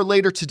more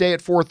later today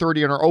at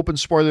 4:30 in our open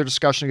spoiler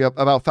discussion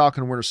about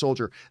Falcon and Winter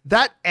Soldier.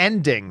 That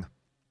ending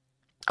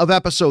of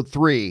episode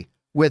 3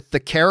 with the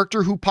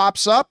character who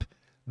pops up,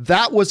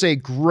 that was a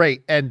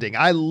great ending.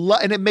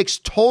 And it makes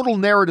total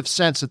narrative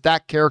sense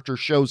that character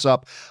shows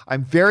up.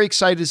 I'm very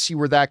excited to see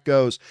where that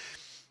goes.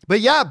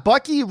 But yeah,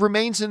 Bucky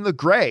remains in the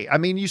gray. I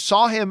mean, you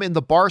saw him in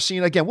the bar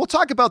scene again. We'll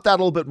talk about that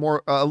a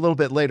little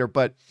bit later,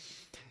 but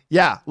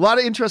yeah, a lot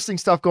of interesting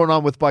stuff going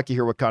on with Bucky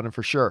here, Wakandan,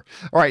 for sure.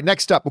 All right,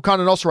 next up,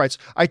 Wakandan also writes,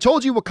 I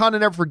told you Wakanda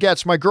never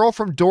forgets. My girl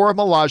from Dora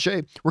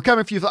Milaje. We're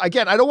coming for you.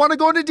 Again, I don't want to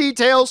go into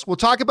details. We'll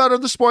talk about it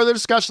in the spoiler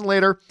discussion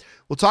later.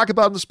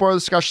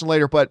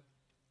 But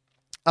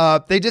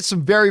they did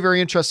some very, very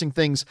interesting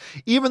things,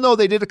 even though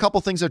they did a couple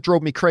things that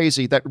drove me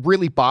crazy that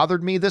really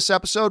bothered me this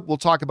episode. We'll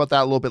talk about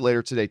that a little bit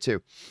later today,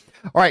 too.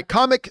 All right,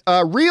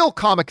 real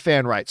comic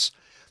fan writes,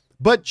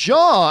 but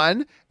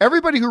John,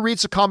 everybody who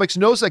reads the comics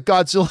knows that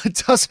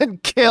Godzilla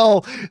doesn't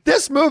kill.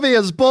 This movie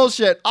is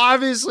bullshit.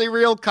 Obviously,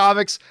 real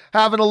comics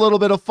having a little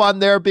bit of fun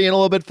there, being a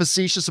little bit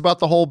facetious about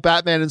the whole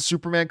Batman and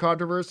Superman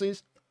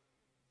controversies.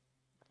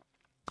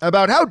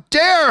 About how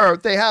dare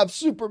they have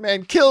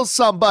Superman kill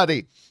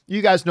somebody.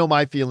 You guys know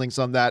my feelings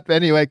on that. But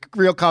anyway,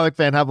 real comic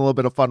fan having a little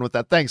bit of fun with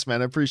that. Thanks,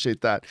 man. I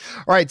appreciate that.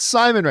 All right,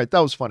 Simon writes. That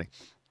was funny.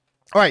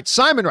 All right,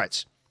 Simon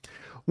writes,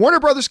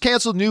 Warner Brothers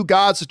canceled New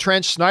Gods, The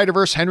Trench,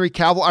 Snyderverse, Henry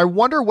Cavill. I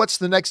wonder what's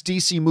the next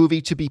DC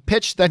movie to be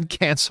pitched then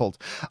canceled.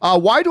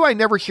 Why do I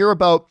never hear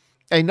about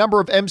a number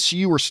of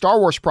MCU or Star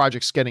Wars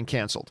projects getting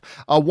canceled?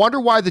 Wonder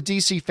why the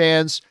DC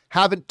fans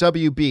haven't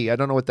WB. I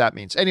don't know what that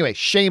means. Anyway,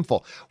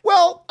 shameful.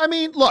 Well, I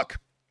mean, look,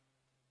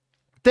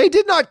 they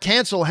did not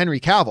cancel Henry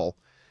Cavill.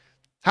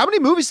 How many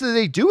movies did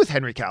they do with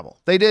Henry Cavill?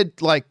 They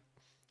did like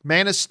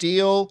Man of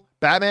Steel,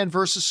 Batman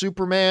versus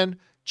Superman,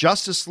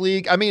 Justice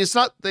League. I mean, it's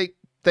not,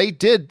 they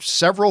did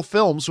several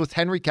films with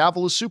Henry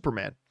Cavill as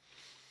Superman.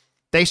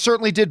 They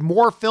certainly did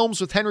more films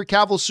with Henry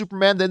Cavill as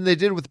Superman than they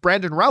did with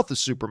Brandon Routh as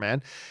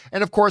Superman.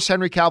 And of course,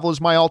 Henry Cavill is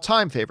my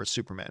all-time favorite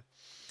Superman.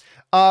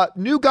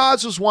 New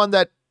Gods was one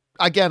that,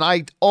 again,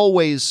 I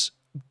always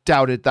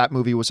doubted that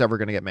movie was ever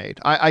going to get made.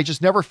 I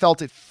just never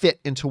felt it fit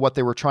into what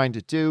they were trying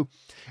to do.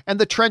 And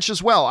The Trench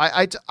as well.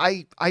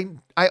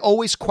 I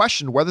always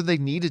questioned whether they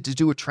needed to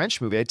do a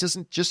Trench movie. It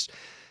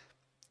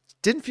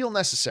didn't feel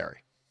necessary.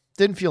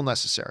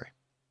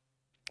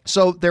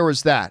 So there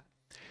was that.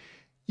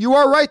 You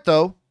are right,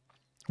 though.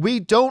 we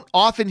don't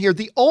often hear.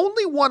 The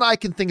only one I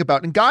can think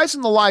about, and guys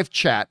in the live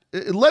chat,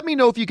 let me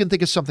know if you can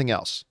think of something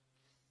else.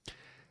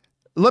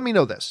 Let me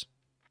know this.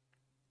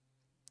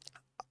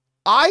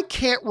 I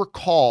can't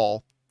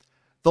recall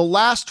the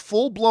last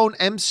full-blown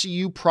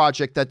MCU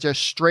project that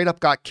just straight up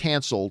got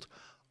canceled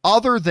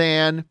other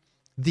than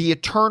the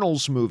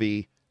Eternals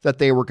movie that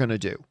they were going to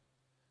do.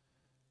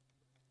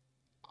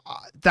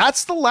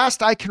 That's the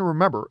last I can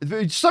remember.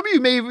 Some of you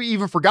may have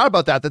even forgot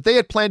about that they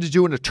had planned to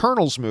do an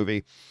Eternals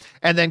movie,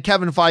 and then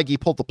Kevin Feige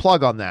pulled the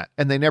plug on that,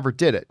 and they never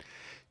did it.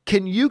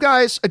 Can you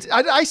guys,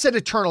 I said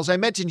Eternals, I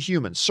meant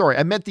Inhumans. Sorry,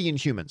 I meant the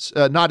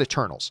Inhumans, not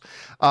Eternals.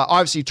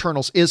 Obviously,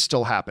 Eternals is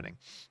still happening.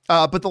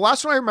 But the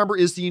last one I remember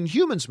is the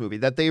Inhumans movie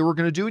that they were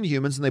going to do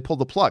Inhumans, and they pulled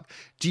the plug.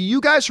 Do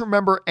you guys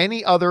remember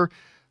any other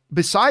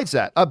besides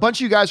that? A bunch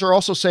of you guys are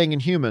also saying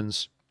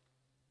Inhumans.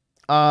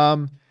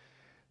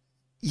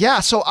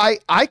 Yeah, so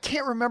I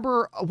can't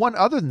remember one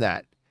other than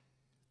that.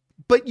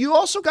 But you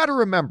also got to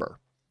remember,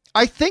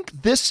 I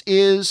think this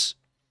is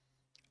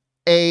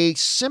a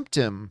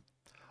symptom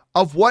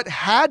of what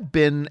had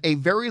been a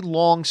very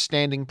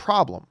long-standing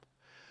problem.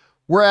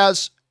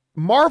 Whereas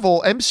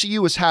Marvel,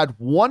 MCU has had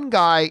one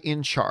guy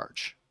in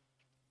charge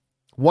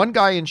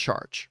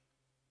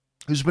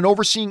who's been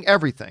overseeing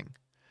everything.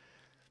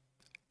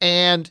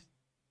 And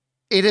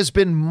it has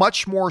been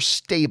much more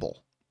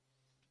stable.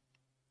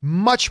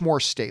 Much more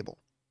stable.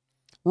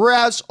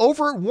 Whereas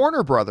over at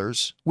Warner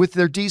Brothers, with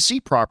their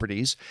DC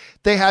properties,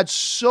 they had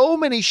so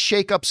many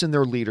shakeups in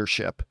their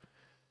leadership.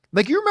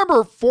 Like, you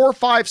remember 4,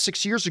 5,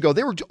 6 years ago,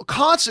 they were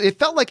constantly, it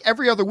felt like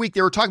every other week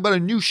they were talking about a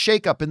new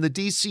shakeup in the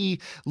DC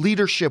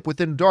leadership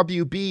within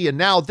WB, and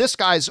now this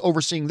guy's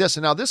overseeing this,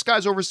 and now this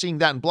guy's overseeing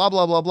that, and blah,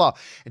 blah, blah, blah.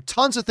 And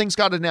tons of things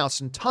got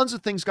announced, and tons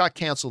of things got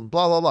canceled, and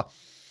blah, blah, blah.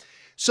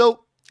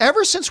 So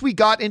ever since we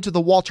got into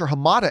the Walter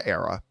Hamada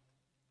era,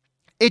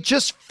 it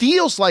just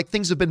feels like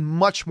things have been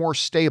much more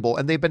stable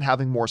and they've been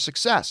having more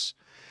success.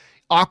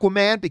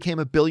 Aquaman became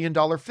a $1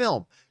 billion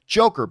film.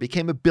 Joker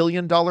became a $1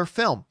 billion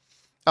film.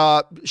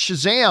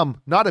 Shazam,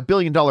 not a $1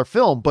 billion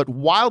film, but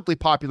wildly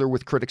popular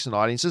with critics and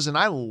audiences. And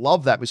I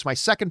love that. It was my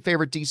second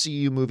favorite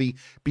DCU movie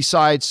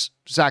besides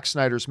Zack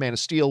Snyder's Man of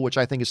Steel, which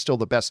I think is still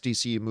the best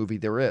DCU movie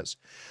there is.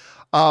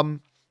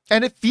 And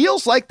it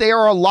feels like they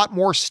are a lot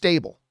more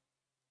stable.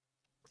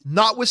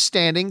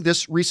 Notwithstanding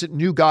this recent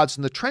New Gods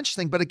in the Trench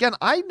thing. But again,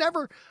 I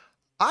never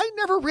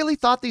really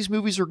thought these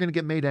movies were going to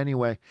get made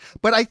anyway.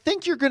 But I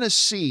think you're going to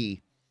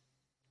see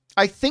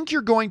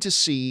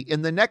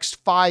in the next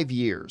 5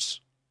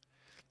 years,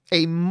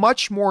 a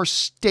much more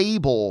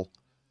stable,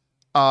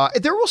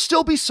 there will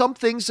still be some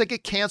things that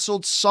get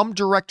canceled, some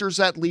directors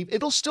that leave.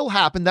 It'll still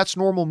happen. That's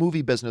normal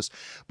movie business.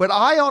 But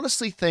I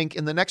honestly think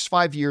in the next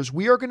 5 years,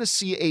 we are going to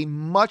see a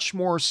much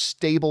more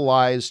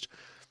stabilized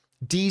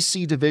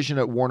DC division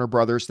at Warner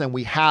Brothers than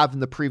we have in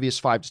the previous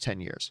 5 to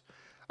 10 years.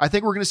 I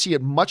think we're going to see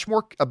much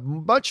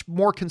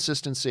more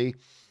consistency.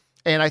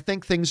 And I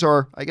think things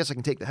are, I guess I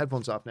can take the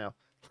headphones off now.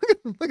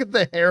 Look at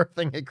the hair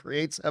thing it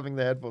creates having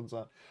the headphones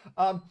on.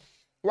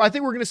 I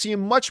think we're going to see a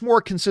much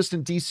more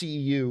consistent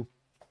DCEU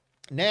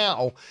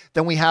now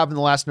than we have in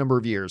the last number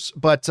of years.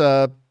 But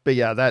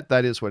yeah,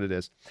 that is what it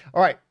is.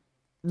 All right.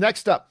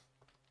 Next up,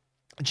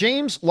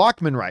 James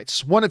Lockman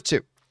writes, one of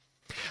two.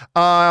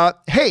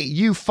 Hey,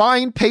 you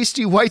fine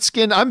pasty white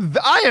skin.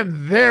 I am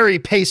very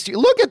pasty.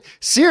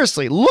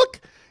 Seriously,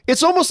 look,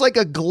 it's almost like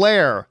a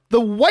glare.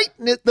 The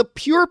whiteness, the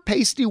pure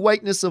pasty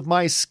whiteness of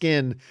my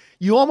skin.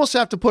 You almost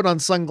have to put on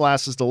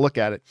sunglasses to look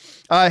at it.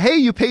 Hey,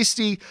 you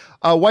pasty,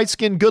 white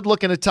skin, good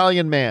looking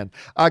Italian man.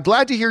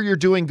 Glad to hear you're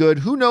doing good.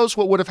 Who knows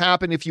what would have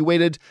happened if you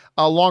waited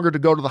longer to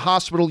go to the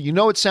hospital? You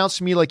know, it sounds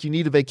to me like you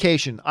need a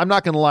vacation. I'm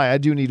not going to lie. I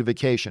do need a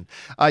vacation.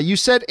 You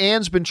said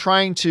Anne's been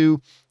trying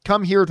to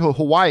come here to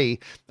Hawaii,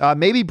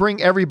 maybe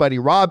bring everybody,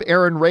 Rob,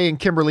 Aaron, Ray, and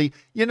Kimberly.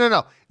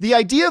 No. The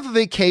idea of a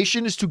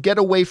vacation is to get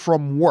away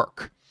from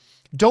work.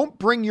 Don't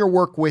bring your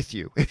work with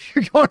you if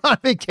you're going on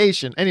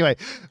vacation. Anyway,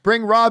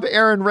 bring Rob,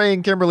 Aaron, Ray,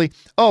 and Kimberly.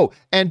 Oh,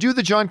 and do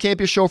the John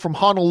Campea show from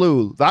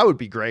Honolulu. That would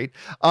be great.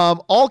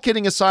 All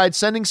kidding aside,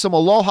 sending some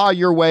aloha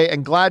your way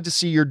and glad to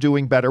see you're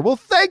doing better. Well,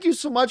 thank you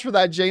so much for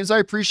that, James. I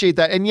appreciate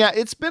that. And yeah,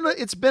 it's been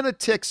a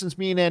tick since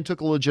me and Ann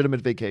took a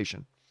legitimate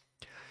vacation.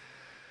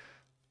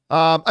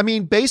 I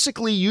mean,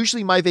 basically,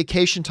 usually my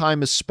vacation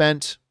time is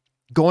spent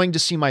going to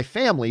see my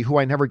family, who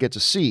I never get to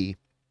see.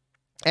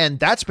 And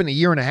that's been 1.5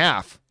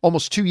 years,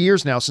 almost 2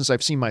 years now since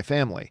I've seen my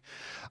family.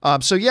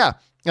 So yeah,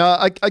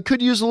 I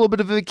could use a little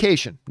bit of a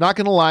vacation. Not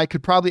going to lie,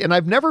 could probably, and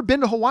I've never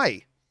been to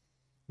Hawaii.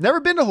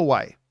 Never been to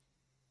Hawaii.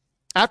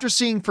 After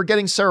seeing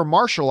Forgetting Sarah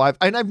Marshall,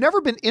 I've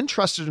never been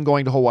interested in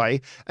going to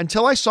Hawaii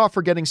until I saw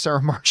Forgetting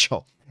Sarah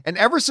Marshall. And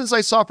ever since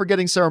I saw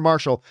Forgetting Sarah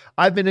Marshall,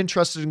 I've been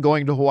interested in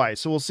going to Hawaii.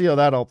 So we'll see how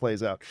that all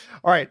plays out.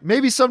 All right.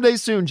 Maybe someday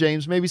soon,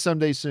 James. Maybe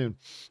someday soon.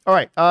 All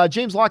right.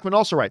 James Lockman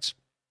also writes,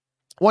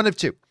 One of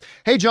two.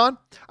 Hey, John,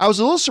 I was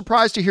a little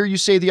surprised to hear you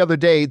say the other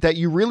day that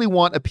you really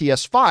want a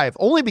PS5,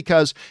 only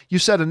because you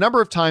said a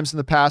number of times in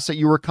the past that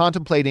you were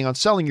contemplating on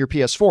selling your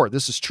PS4.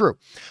 This is true.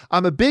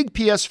 I'm a big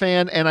PS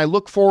fan, and I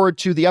look forward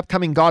to the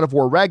upcoming God of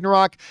War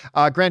Ragnarok,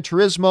 Gran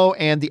Turismo,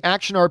 and the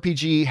action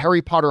RPG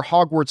Harry Potter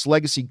Hogwarts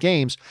Legacy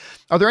games.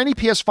 Are there any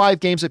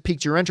PS5 games that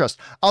piqued your interest?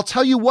 I'll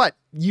tell you what,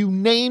 you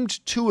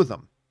named two of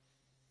them.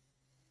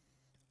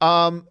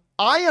 I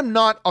am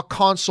not a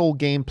console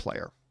game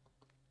player.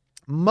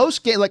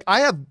 Most game, like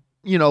I have,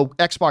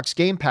 Xbox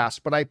Game Pass,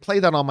 but I play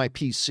that on my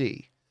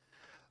PC.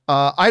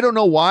 I don't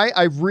know why.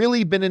 I've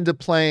really been into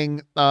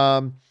playing,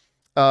 what's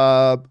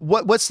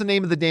the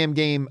name of the damn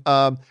game?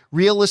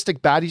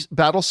 Realistic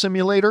Battle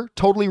Simulator,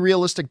 Totally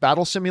Realistic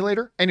Battle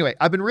Simulator. Anyway,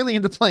 I've been really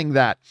into playing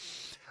that.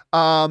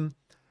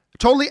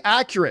 Totally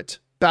Accurate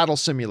Battle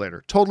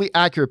Simulator,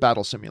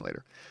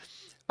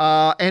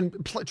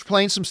 and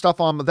playing some stuff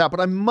on that, but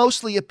I'm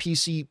mostly a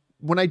PC.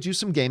 When I do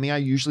some gaming, I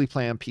usually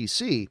play on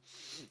PC.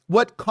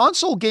 What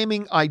console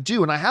gaming I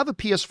do, and I have a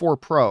PS4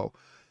 Pro,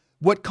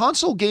 what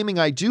console gaming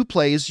I do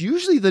play is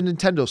usually the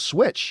Nintendo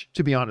Switch,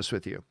 to be honest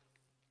with you.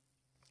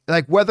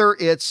 Like whether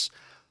it's,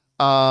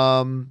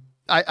 Anne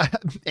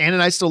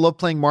and I still love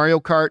playing Mario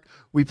Kart.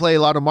 We play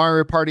a lot of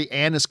Mario Party.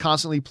 Anne is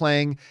constantly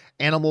playing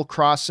Animal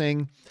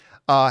Crossing.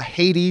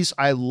 Hades,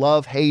 I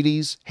love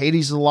Hades.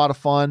 Hades is a lot of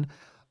fun.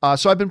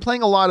 So I've been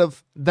playing a lot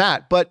of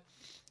that, but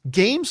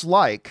games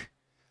like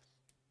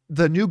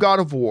the new God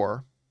of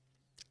War,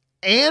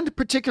 and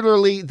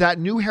particularly that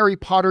new Harry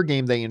Potter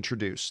game they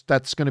introduced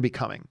that's going to be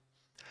coming.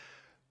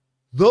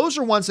 Those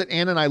are ones that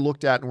Ann and I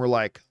looked at and were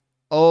like,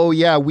 oh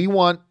yeah, we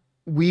want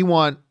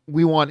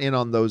in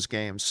on those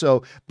games.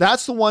 So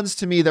that's the ones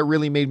to me that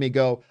really made me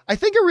go, I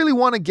think I really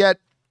want to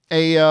get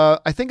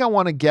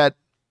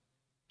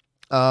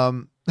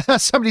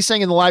somebody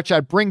saying in the live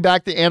chat, bring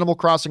back the Animal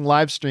Crossing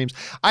live streams.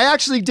 I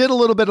actually did a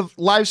little bit of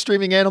live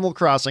streaming Animal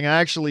Crossing.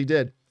 I actually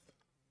did.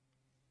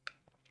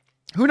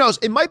 Who knows?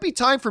 It might be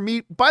time for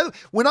me.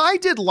 When I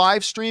did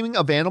live streaming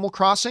of Animal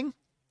Crossing,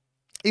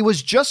 it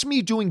was just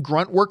me doing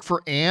grunt work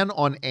for Anne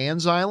on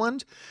Anne's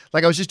island.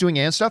 Like I was just doing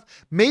Anne stuff.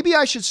 Maybe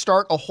I should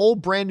start a whole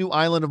brand new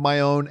island of my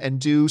own and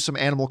do some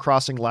Animal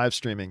Crossing live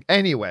streaming.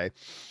 Anyway,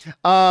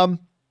 but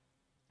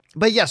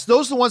yes,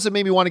 those are the ones that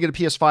made me want to get a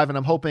PS5, and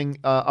I'm hoping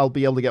I'll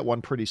be able to get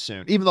one pretty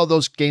soon. Even though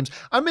those games,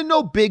 I'm in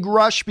no big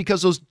rush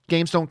because those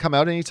games don't come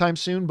out anytime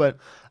soon, but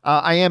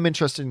I am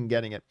interested in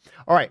getting it.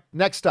 All right,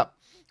 next up.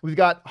 We've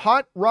got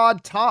Hot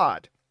Rod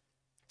Todd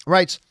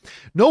writes,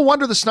 no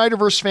wonder the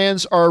Snyderverse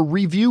fans are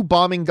review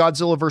bombing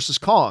Godzilla vs.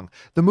 Kong.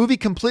 The movie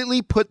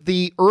completely put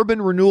the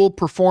urban renewal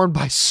performed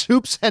by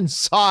Soups and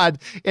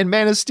Zod in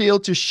Man of Steel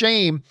to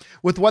shame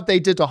with what they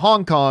did to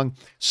Hong Kong.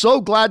 So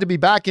glad to be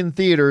back in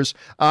theaters.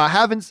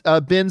 Haven't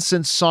been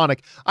since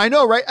Sonic. I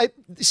know, right?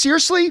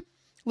 Seriously,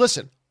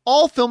 listen,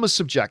 all film is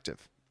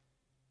subjective.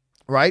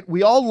 Right?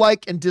 We all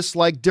like and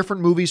dislike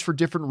different movies for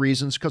different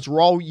reasons because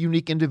we're all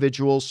unique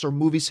individuals, so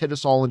movies hit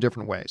us all in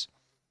different ways.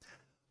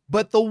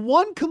 But the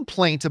one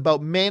complaint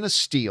about Man of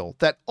Steel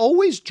that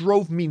always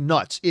drove me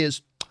nuts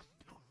is,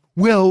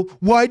 well,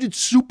 why did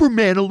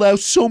Superman allow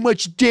so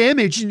much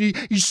damage? And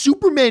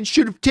Superman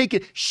should have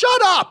taken...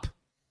 Shut up!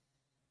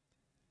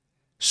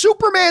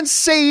 Superman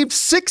saved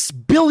 6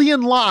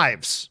 billion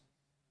lives.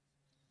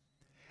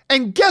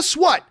 And guess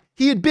what?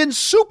 He had been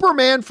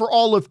Superman for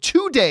all of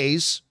 2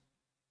 days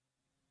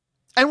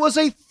and was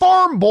a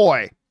farm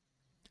boy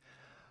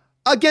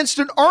against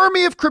an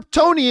army of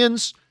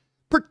Kryptonians,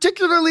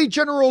 particularly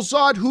General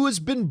Zod, who has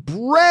been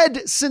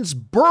bred since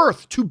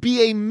birth to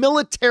be a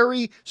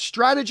military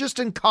strategist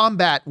and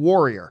combat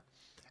warrior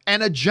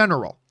and a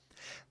general.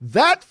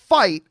 That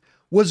fight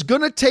was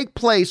going to take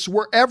place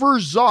wherever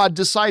Zod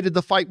decided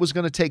the fight was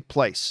going to take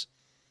place.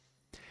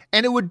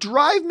 And it would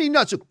drive me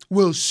nuts.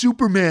 Well,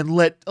 Superman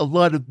let a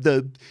lot of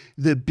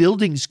the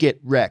buildings get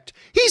wrecked.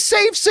 He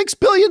saved 6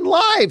 billion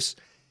lives.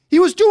 He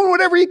was doing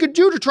whatever he could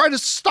do to try to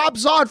stop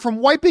Zod from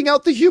wiping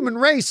out the human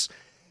race.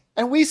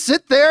 And we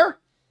sit there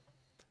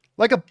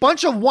like a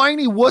bunch of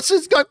whiny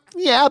wusses going,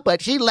 yeah,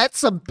 but he let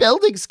some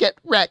buildings get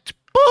wrecked.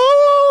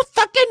 Boo,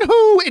 fucking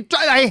who?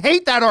 I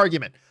hate that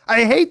argument.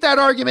 I hate that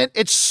argument.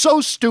 It's so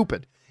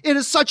stupid. It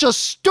is such a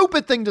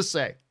stupid thing to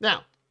say.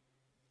 Now,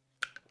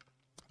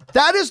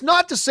 that is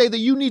not to say that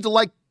you need to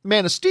like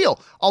Man of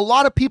Steel. A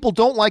lot of people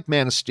don't like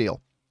Man of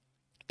Steel.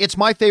 It's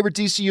my favorite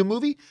DCU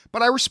movie,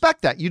 but I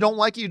respect that. You don't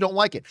like it, you don't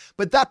like it.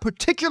 But that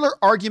particular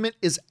argument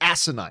is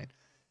asinine.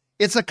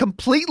 It's a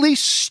completely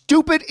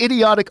stupid,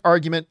 idiotic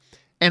argument,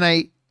 and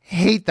I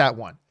hate that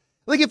one.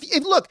 Like,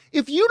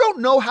 if you don't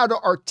know how to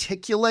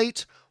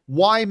articulate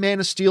why Man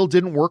of Steel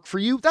didn't work for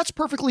you, that's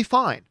perfectly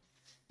fine.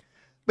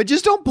 But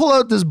just don't pull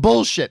out this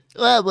bullshit.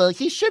 Well,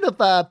 he should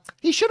have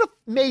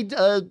made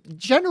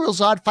General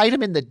Zod fight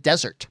him in the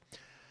desert.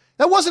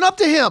 That wasn't up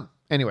to him.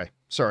 Anyway,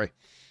 sorry.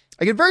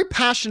 I get very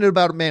passionate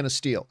about Man of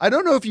Steel. I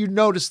don't know if you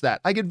noticed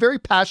that. I get very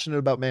passionate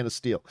about Man of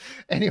Steel.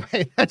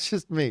 Anyway, that's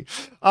just me.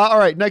 All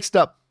right, next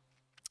up.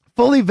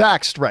 Fully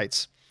Vaxxed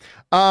writes,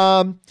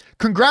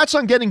 Congrats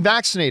on getting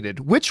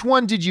vaccinated. Which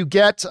one did you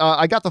get?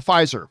 I got the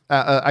Pfizer.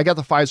 I got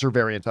the Pfizer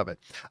variant of it.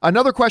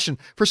 Another question.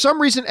 For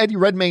some reason, Eddie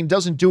Redmayne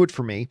doesn't do it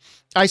for me.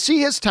 I see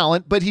his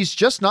talent, but he's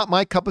just not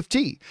my cup of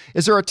tea.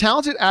 Is there a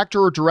talented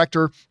actor or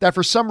director that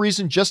for some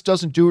reason just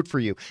doesn't do it for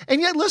you? And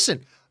yet,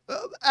 listen,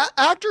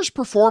 actors'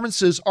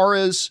 performances are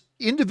as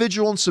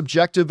individual and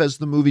subjective as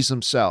the movies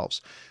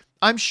themselves.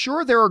 I'm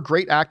sure there are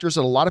great actors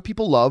that a lot of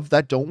people love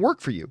that don't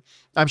work for you.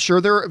 I'm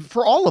sure they're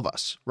for all of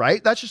us,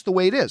 right? That's just the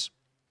way it is.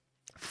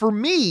 For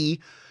me,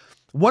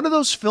 one of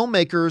those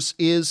filmmakers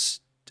is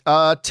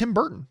Tim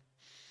Burton.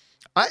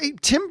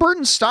 Tim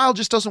Burton's style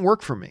just doesn't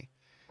work for me.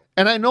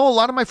 And I know a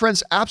lot of my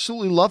friends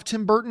absolutely love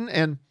Tim Burton,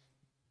 and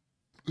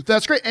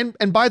that's great.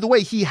 And by the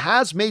way, he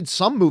has made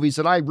some movies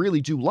that I really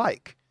do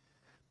like.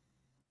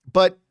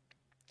 But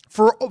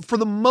for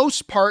the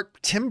most part,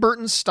 Tim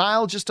Burton's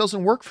style just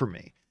doesn't work for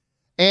me.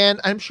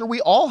 And I'm sure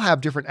we all have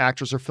different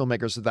actors or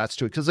filmmakers that's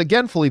to it. Because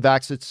again, fully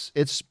vax,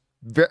 it's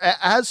very,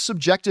 as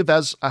subjective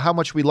as how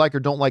much we like or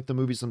don't like the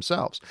movies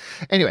themselves.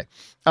 Anyway,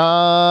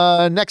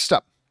 next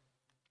up,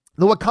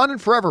 the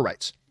Wakandan Forever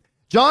writes,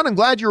 John, I'm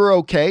glad you're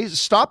okay.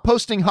 Stop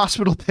posting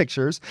hospital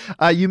pictures.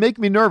 You make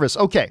me nervous.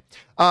 Okay.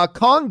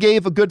 Kong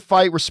gave a good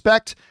fight.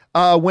 Respect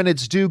when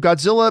it's due.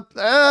 Godzilla,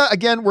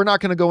 again, we're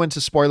not going to go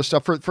into spoiler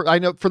stuff. I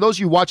know for those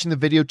of you watching the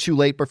video too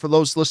late, but for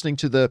those listening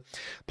to the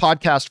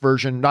podcast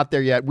version, not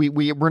there yet.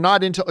 We're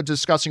not into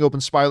discussing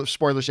open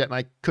spoilers yet, and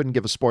I couldn't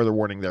give a spoiler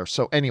warning there.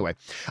 So anyway,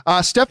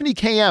 Stephanie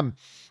KM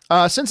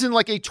sends in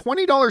like a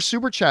 $20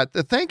 super chat.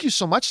 Thank you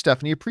so much,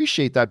 Stephanie.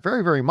 Appreciate that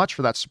very, very much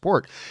for that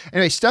support.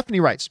 Anyway, Stephanie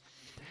writes,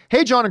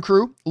 hey, John and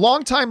crew,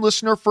 long-time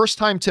listener,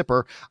 first-time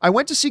tipper. I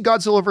went to see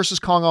Godzilla vs.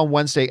 Kong on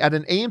Wednesday at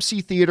an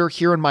AMC theater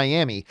here in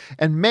Miami,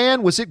 and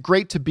man, was it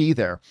great to be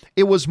there.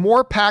 It was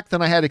more packed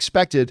than I had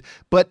expected,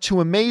 but so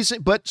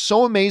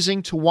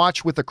amazing to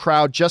watch with a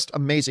crowd, just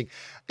amazing.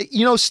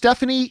 You know,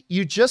 Stephanie,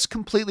 you just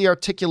completely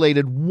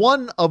articulated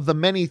one of the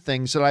many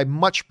things that I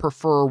much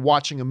prefer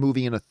watching a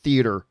movie in a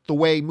theater, the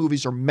way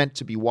movies are meant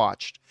to be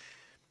watched,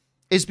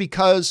 is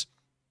because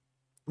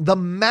the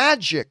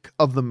magic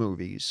of the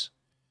movies,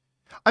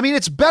 I mean,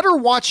 it's better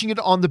watching it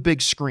on the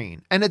big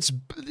screen, and it's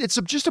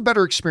just a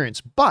better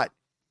experience. But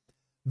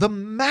the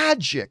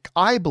magic,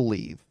 I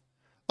believe,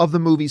 of the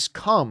movies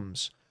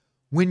comes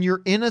when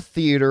you're in a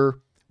theater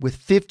with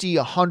 50,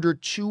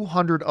 100,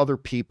 200 other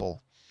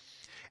people,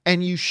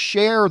 and you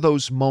share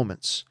those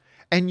moments,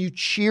 and you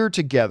cheer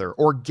together,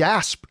 or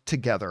gasp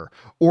together,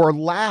 or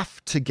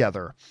laugh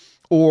together,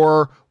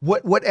 or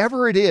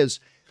whatever it is.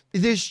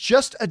 There's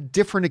just a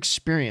different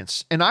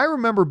experience. And I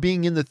remember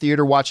being in the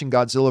theater watching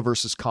Godzilla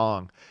versus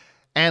Kong.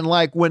 And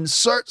like when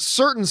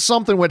certain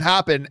something would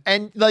happen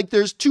and like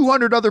there's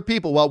 200 other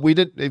people. Well,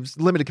 it was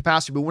limited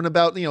capacity, but when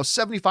about,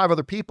 75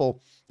 other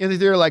people in the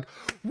theater, like,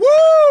 woo!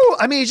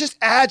 I mean, it just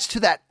adds to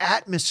that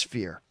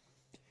atmosphere.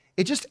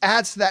 It just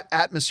adds to that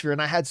atmosphere.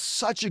 And I had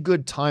such a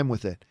good time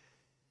with it.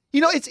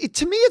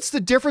 To me, it's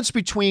the difference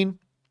between,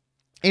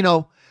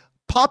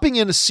 popping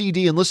in a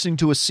CD and listening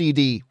to a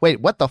CD.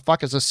 Wait, what the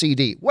fuck is a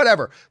CD?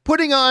 Whatever.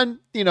 Putting on,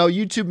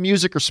 YouTube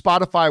Music or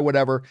Spotify,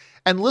 whatever,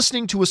 and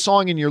listening to a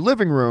song in your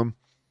living room,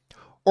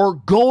 or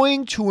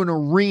going to an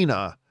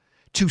arena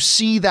to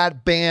see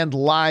that band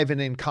live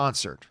and in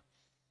concert.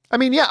 I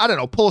mean, yeah, I don't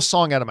know, pull a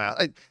song out of my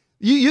mouth.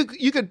 You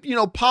could,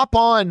 pop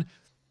on,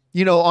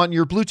 on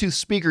your Bluetooth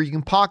speaker, you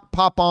can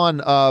pop on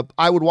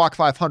I Would Walk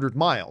 500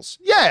 Miles.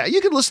 Yeah,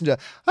 you can listen to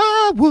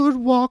I Would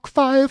Walk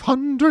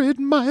 500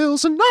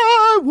 Miles and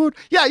I Would.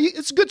 Yeah,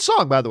 it's a good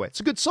song, by the way. It's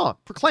a good song.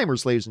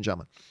 Proclaimers, ladies and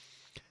gentlemen.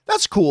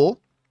 That's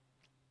cool.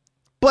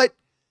 But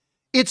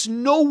it's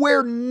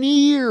nowhere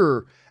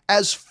near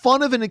as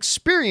fun of an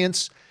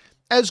experience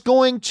as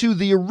going to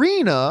the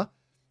arena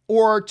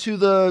or to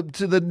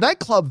the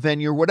nightclub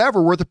venue or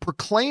whatever, where the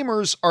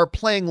Proclaimers are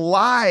playing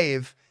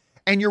live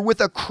and you're with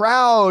a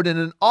crowd and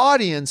an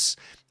audience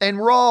and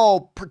we're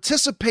all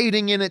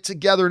participating in it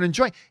together and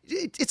enjoying.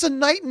 It's a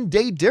night and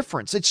day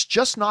difference. It's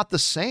just not the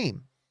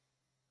same.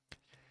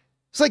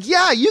 It's like,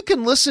 yeah, you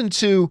can listen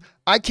to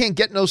I Can't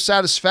Get No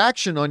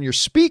Satisfaction on your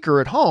speaker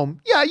at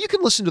home. Yeah, you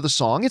can listen to the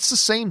song. It's the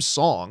same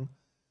song.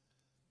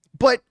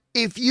 But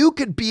if you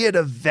could be at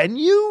a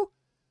venue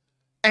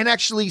and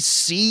actually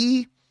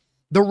see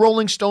the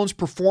Rolling Stones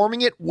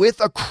performing it with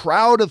a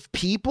crowd of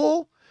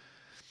people,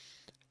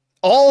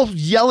 all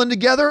yelling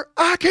together,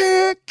 I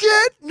can't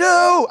get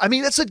no. I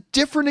mean, that's a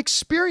different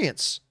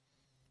experience.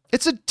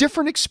 It's a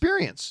different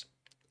experience.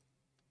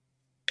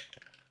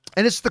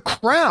 And it's the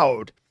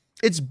crowd.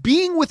 It's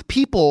being with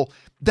people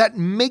that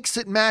makes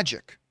it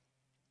magic.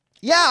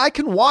 Yeah, I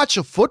can watch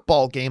a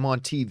football game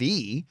on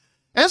TV.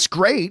 That's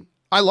great.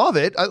 I love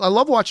it. I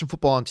love watching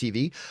football on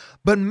TV.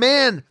 But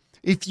man,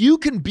 if you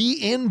can be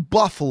in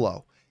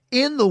Buffalo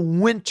in the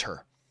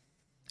winter,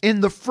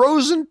 in the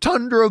frozen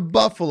tundra of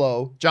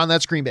Buffalo, John,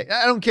 that's Green Bay.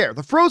 I don't care.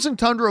 The frozen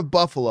tundra of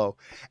Buffalo,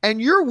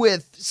 and you're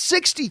with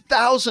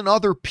 60,000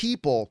 other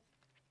people.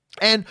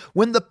 And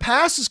when the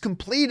pass is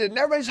completed and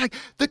everybody's like,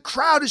 the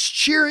crowd is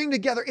cheering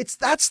together.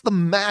 That's the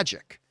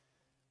magic.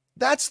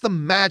 That's the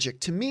magic.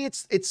 To me,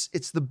 it's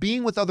the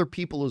being with other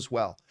people as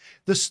well.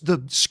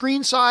 The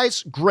screen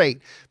size,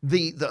 great.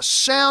 The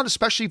sound,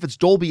 especially if it's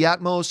Dolby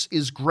Atmos,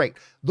 is great.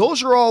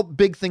 Those are all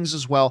big things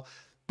as well.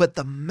 But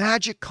the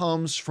magic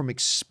comes from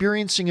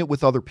experiencing it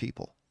with other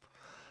people.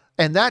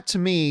 And that to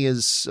me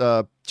is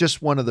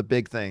just one of the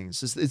big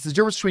things. It's the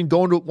difference between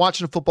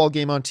watching a football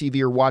game on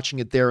TV or watching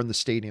it there in the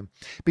stadium.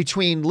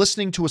 Between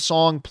listening to a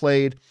song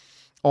played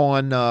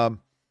on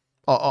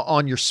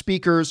your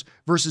speakers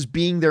versus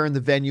being there in the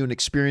venue and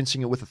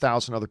experiencing it with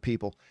 1,000 other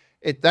people.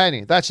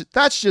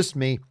 That's just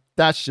me.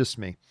 That's just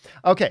me.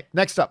 Okay,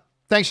 next up.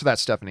 Thanks for that,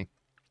 Stephanie.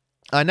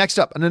 Next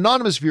up, an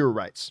anonymous viewer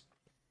writes,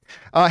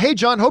 hey,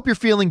 John, hope you're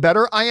feeling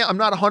better. I'm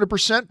not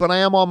 100%, but I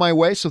am on my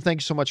way, so thank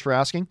you so much for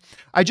asking.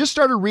 I just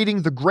started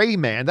reading The Gray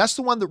Man. That's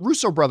the one that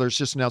Russo brothers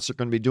just announced they're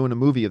going to be doing a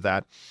movie of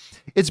that.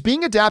 It's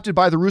being adapted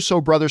by the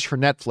Russo brothers for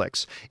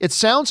Netflix. It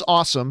sounds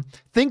awesome.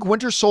 Think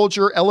Winter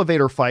Soldier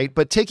elevator fight,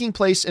 but taking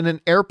place in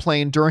an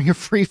airplane during a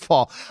free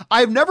fall.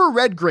 I've never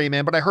read Gray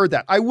Man, but I heard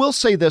that. I will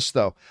say this,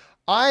 though.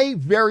 I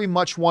very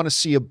much want to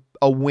see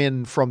a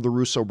win from the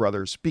Russo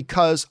brothers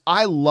because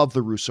I love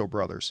the Russo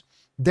brothers.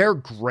 They're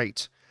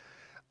great.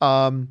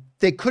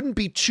 They couldn't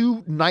be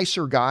two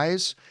nicer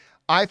guys.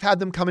 I've had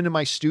them come into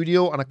my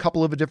studio on a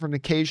couple of different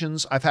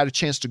occasions. I've had a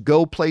chance to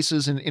go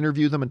places and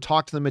interview them and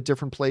talk to them at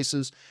different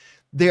places.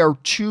 They are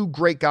two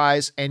great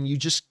guys. And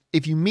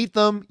if you meet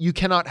them, you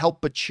cannot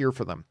help but cheer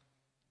for them.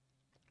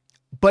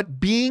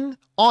 But being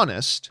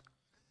honest,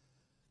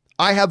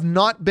 I have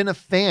not been a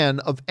fan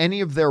of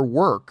any of their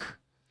work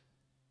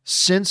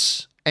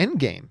since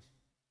Endgame.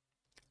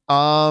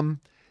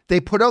 They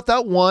put out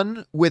that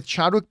one with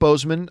Chadwick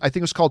Boseman. I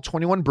think it was called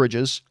 21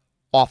 Bridges.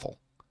 Awful.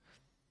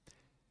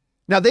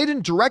 Now, they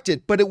didn't direct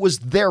it, but it was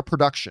their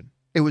production.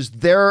 It was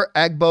their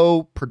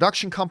Agbo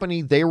production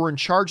company. They were in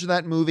charge of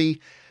that movie.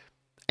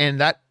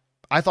 And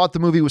I thought the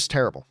movie was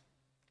terrible.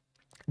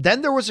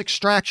 Then there was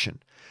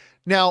Extraction.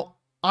 Now,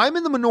 I'm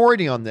in the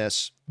minority on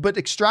this, but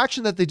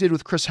Extraction that they did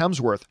with Chris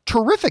Hemsworth,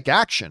 terrific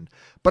action.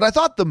 But I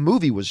thought the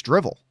movie was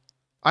drivel.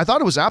 I thought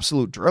it was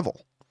absolute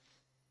drivel.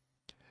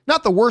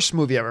 Not the worst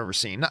movie I've ever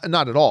seen.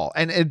 Not at all.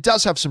 And it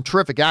does have some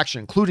terrific action,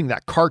 including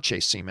that car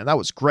chase scene, man. That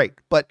was great.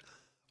 But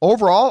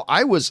overall,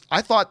 I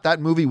thought that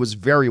movie was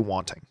very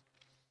wanting.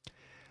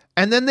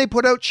 And then they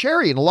put out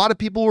Cherry, and a lot of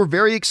people were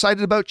very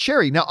excited about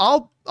Cherry. Now,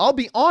 I'll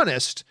be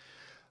honest.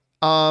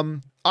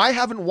 I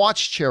haven't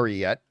watched Cherry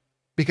yet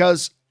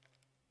because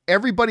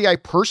everybody I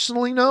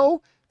personally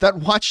know that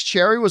watched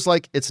Cherry was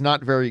like, it's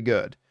not very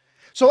good.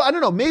 So I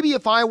don't know. Maybe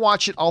if I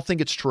watch it, I'll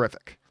think it's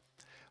terrific.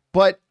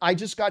 But I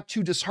just got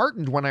too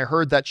disheartened when I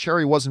heard that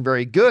Cherry wasn't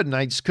very good and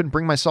I just couldn't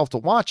bring myself to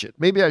watch it.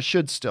 Maybe I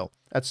should still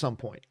at some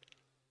point.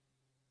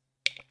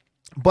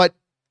 But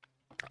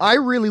I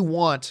really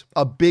want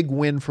a big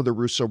win for the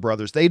Russo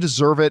brothers. They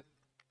deserve it.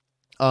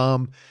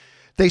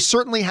 They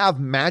certainly have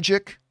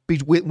magic.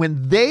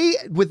 When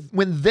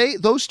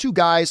those two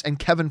guys and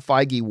Kevin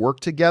Feige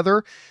work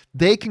together,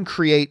 they can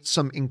create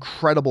some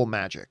incredible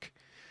magic.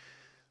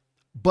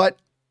 But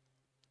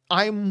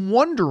I'm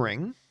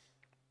wondering,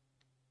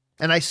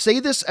 and I say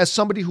this as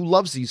somebody who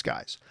loves these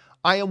guys,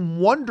 I am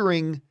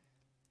wondering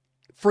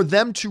for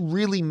them to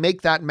really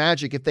make that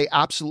magic if they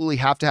absolutely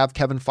have to have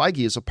Kevin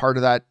Feige as a part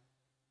of that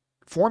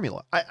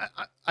formula.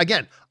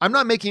 Again, I'm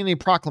not making any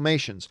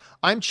proclamations.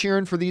 I'm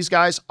cheering for these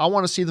guys. I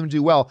want to see them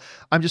do well.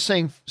 I'm just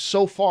saying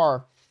so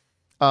far,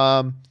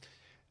 I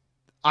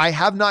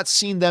have not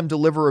seen them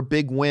deliver a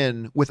big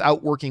win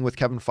without working with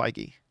Kevin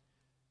Feige.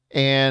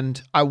 And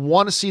I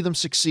want to see them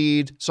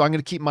succeed. So I'm going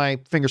to keep my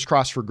fingers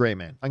crossed for Gray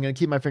Man. I'm going to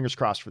keep my fingers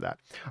crossed for that.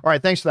 All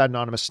right. Thanks for that,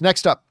 Anonymous.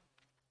 Next up,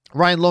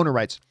 Ryan Lohner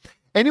writes,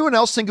 anyone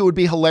else think it would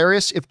be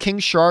hilarious if King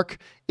Shark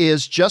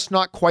is just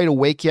not quite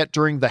awake yet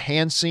during the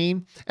hand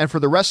scene? And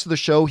for the rest of the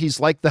show, he's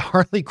like the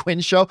Harley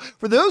Quinn show.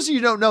 For those of you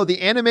who don't know,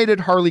 the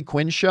animated Harley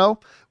Quinn show,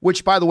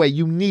 which by the way,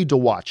 you need to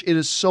watch. It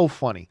is so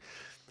funny.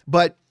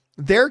 But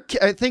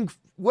I think,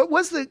 what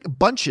was the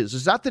Bunches?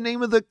 Is that the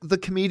name of the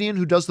comedian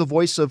who does the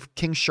voice of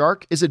King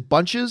Shark? Is it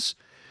Bunches?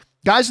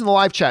 Guys in the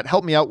live chat,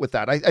 help me out with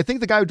that. I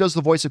think the guy who does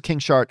the voice of King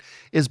Shark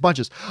is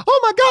Bunches. Oh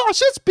my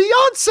gosh, it's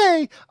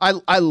Beyonce.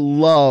 I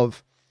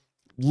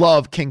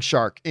love King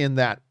Shark in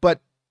that.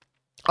 But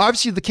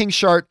obviously the King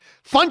Shark,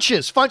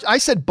 Funches. I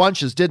said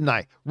Bunches, didn't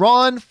I?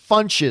 Ron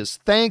Funches.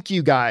 Thank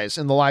you guys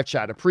in the live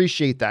chat.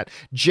 Appreciate that.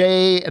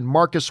 Jay and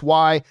Marcus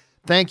Y.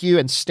 Thank you.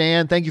 And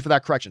Stan, thank you for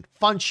that correction.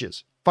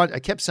 Funches. I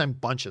kept saying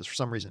Bunches for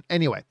some reason.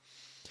 Anyway,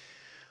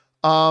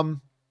 I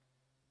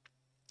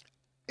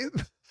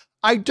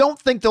don't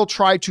think they'll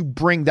try to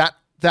bring that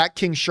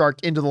King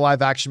Shark into the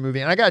live action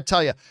movie. And I got to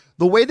tell you,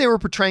 the way they were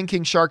portraying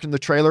King Shark in the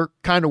trailer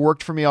kind of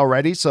worked for me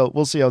already. So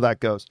we'll see how that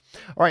goes.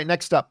 All right,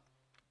 next up.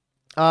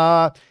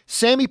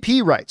 Sammy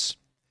P writes,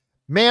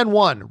 Man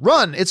 1,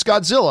 run, it's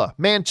Godzilla.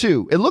 Man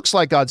 2, it looks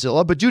like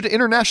Godzilla, but due to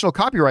international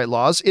copyright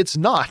laws, it's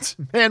not.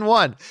 Man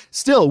 1,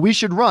 still, we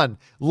should run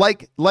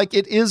like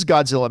it is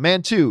Godzilla.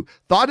 Man 2,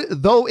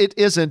 though it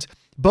isn't,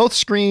 both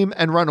scream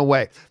and run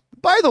away.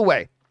 By the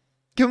way,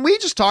 can we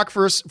just talk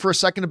for a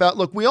second about,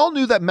 look, we all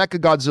knew that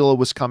Mechagodzilla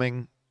was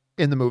coming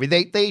in the movie.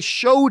 They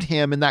showed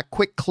him in that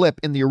quick clip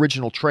in the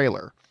original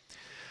trailer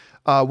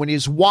when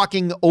he's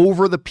walking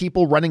over the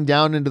people running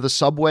down into the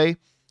subway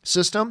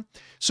system.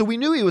 So we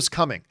knew he was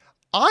coming.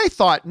 I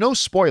thought, no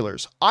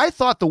spoilers, I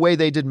thought the way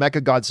they did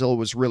Mechagodzilla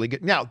was really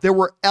good. Now, there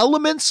were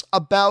elements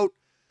about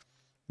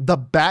the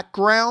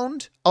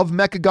background of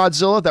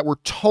Mechagodzilla that were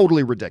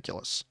totally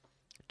ridiculous.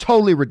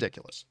 Totally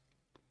ridiculous.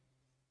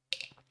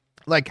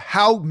 Like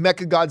how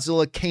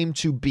Mechagodzilla came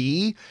to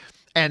be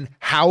and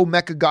how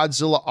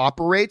Mechagodzilla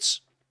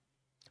operates,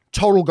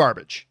 total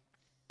garbage.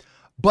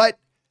 But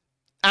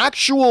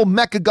actual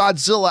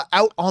Mechagodzilla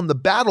out on the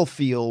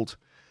battlefield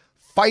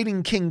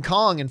fighting King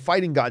Kong and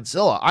fighting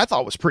Godzilla, I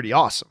thought was pretty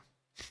awesome.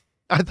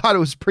 I thought it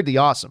was pretty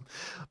awesome.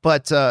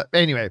 But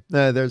anyway,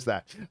 there's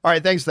that. All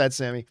right, thanks for that,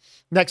 Sammy.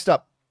 Next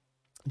up,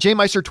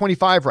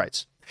 JMeister25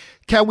 writes,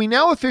 can we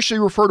now officially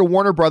refer to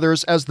Warner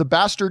Brothers as the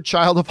bastard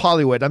child of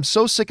Hollywood? I'm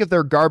so sick of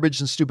their garbage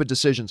and stupid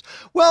decisions.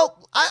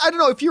 Well, I don't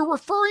know. If you're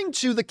referring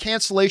to the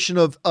cancellation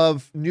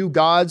of New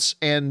Gods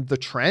and The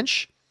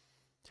Trench,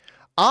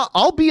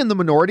 I'll be in the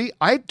minority.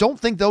 I don't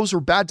think those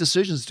were bad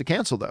decisions to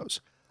cancel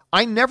those.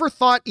 I never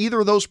thought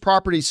either of those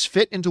properties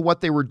fit into what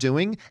they were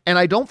doing, and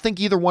I don't think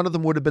either one of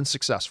them would have been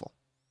successful.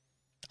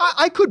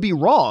 I could be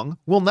wrong.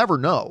 We'll never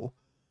know.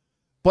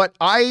 But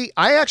I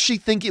actually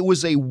think it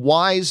was a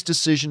wise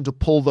decision to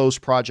pull those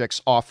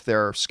projects off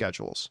their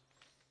schedules.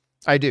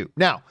 I do.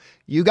 Now,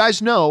 you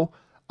guys know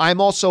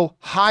I'm also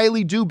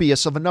highly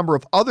dubious of a number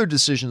of other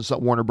decisions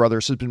that Warner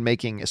Brothers has been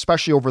making,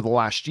 especially over the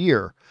last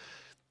year.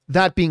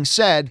 That being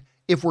said,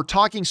 if we're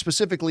talking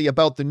specifically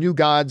about the New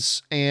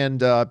Gods and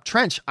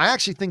Trench, I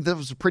actually think that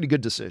was a pretty good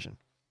decision.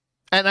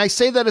 And I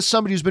say that as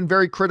somebody who's been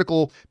very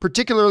critical,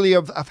 particularly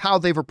of how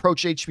they've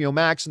approached HBO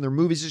Max and their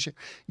movies this year.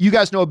 You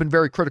guys know I've been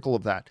very critical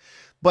of that.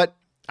 But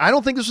I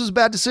don't think this was a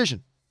bad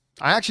decision.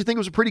 I actually think it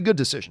was a pretty good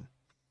decision.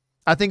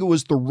 I think it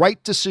was the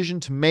right decision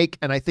to make,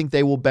 and I think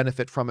they will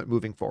benefit from it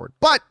moving forward.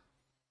 But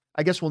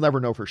I guess we'll never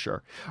know for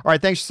sure. All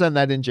right, thanks for sending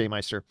that in, J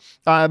Meister.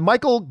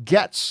 Michael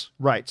Getz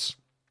writes,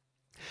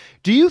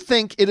 do you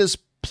think it is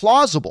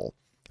plausible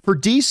for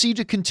DC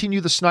to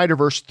continue the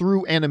Snyderverse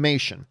through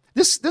animation?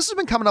 This has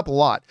been coming up a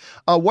lot.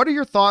 What are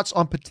your thoughts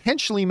on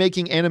potentially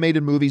making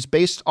animated movies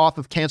based off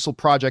of canceled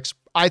projects?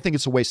 I think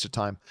it's a waste of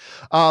time.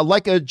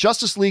 Like a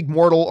Justice League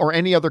Mortal or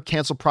any other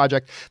canceled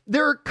project.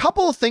 There are a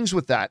couple of things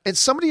with that. And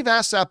somebody have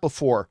asked that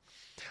before.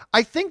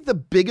 I think the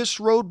biggest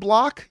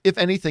roadblock, if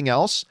anything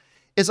else,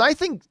 is I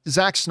think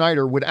Zack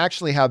Snyder would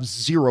actually have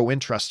zero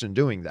interest in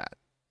doing that.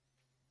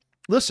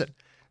 Listen,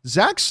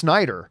 Zack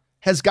Snyder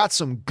has got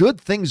some good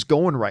things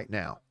going right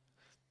now,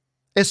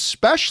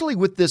 especially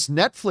with this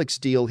Netflix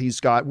deal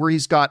he's got where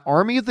he's got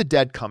Army of the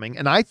Dead coming.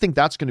 And I think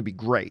that's going to be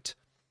great.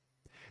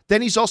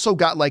 Then he's also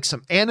got like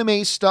some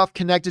anime stuff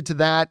connected to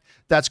that.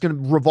 That's going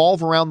to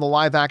revolve around the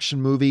live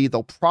action movie.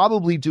 They'll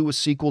probably do a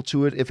sequel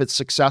to it if it's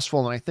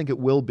successful. And I think it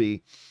will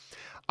be.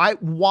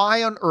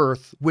 Why on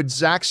earth would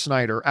Zack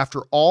Snyder,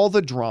 after all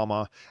the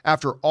drama,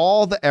 after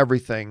all the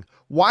everything,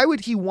 why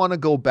would he want to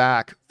go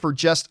back for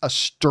just a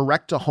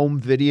direct to home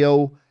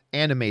video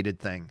animated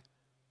thing?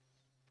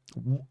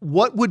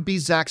 What would be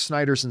Zack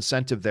Snyder's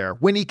incentive there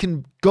when he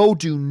can go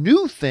do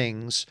new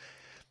things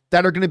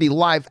that are going to be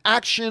live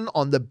action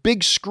on the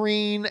big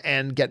screen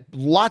and get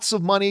lots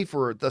of money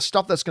for the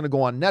stuff that's going to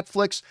go on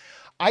Netflix?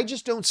 I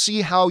just don't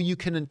see how you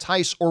can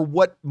entice or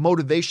what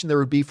motivation there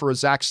would be for a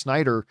Zack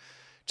Snyder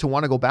to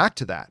want to go back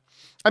to that.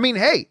 I mean,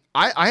 hey,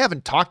 I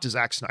haven't talked to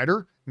Zack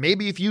Snyder.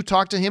 Maybe if you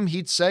talk to him,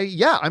 he'd say,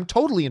 yeah, I'm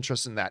totally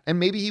interested in that. And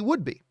maybe he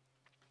would be.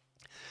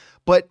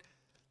 But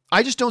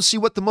I just don't see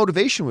what the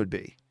motivation would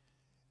be.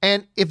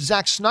 And if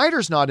Zack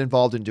Snyder's not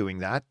involved in doing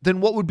that,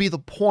 then what would be the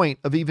point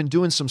of even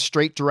doing some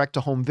straight direct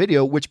to home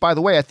video, which by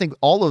the way, I think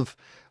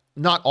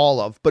not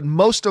all of, but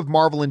most of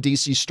Marvel and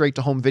DC straight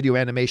to home video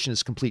animation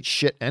is complete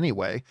shit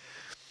anyway.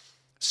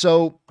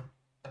 So,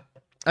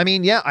 I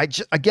mean, yeah, I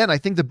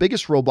think the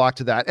biggest roadblock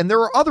to that, and there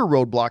are other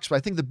roadblocks, but I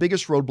think the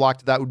biggest roadblock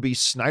to that would be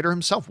Snyder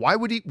himself. Why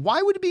would he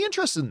be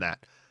interested in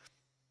that?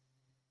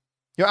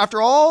 You know,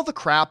 after all the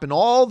crap and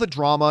all the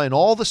drama and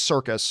all the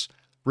circus,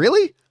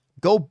 really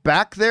go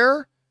back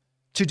there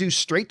to do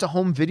straight to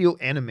home video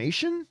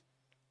animation?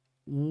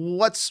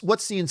 What's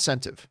the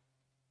incentive?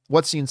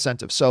 What's the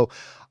incentive? So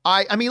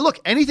I mean, look,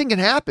 anything can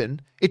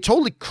happen. It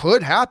totally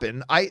could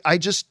happen. I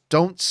just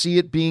don't see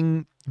it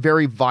being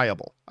very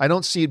viable. I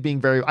don't see it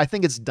being I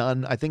think it's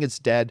done. I think it's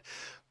dead.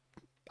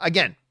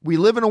 Again, we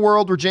live in a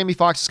world where Jamie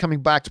Foxx is coming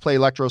back to play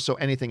Electro, so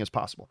anything is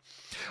possible.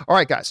 All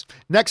right, guys.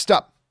 Next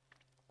up,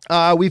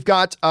 we've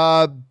got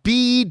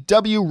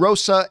BW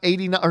Rosa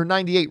 89 or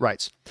 98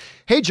 writes,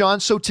 hey, John.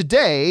 So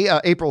today,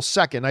 April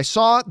 2nd, I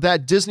saw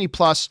that Disney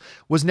Plus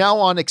was now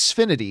on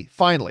Xfinity,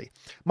 finally.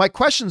 My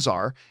questions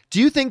are, do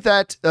you think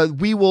that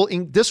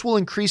this will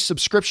increase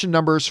subscription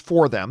numbers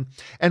for them?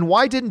 And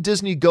why didn't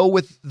Disney go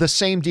with the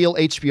same deal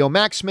HBO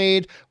Max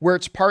made, where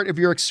it's part of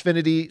your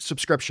Xfinity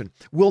subscription?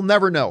 We'll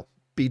never know,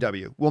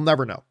 BW. We'll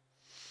never know.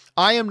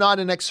 I am not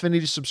an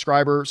Xfinity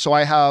subscriber, so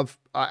I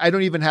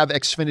don't even have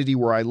Xfinity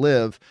where I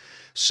live.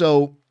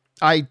 So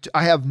I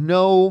have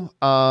no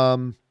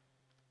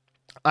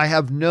I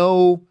have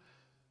no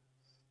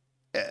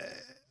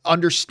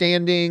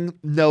understanding,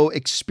 no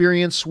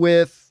experience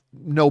with,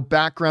 no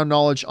background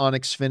knowledge on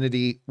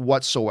Xfinity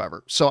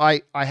whatsoever. So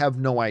I have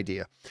no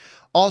idea.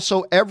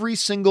 Also, every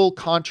single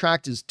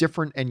contract is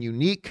different and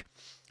unique.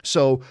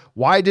 So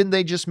why didn't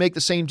they just make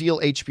the same deal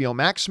HBO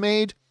Max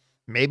made?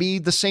 Maybe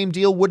the same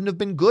deal wouldn't have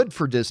been good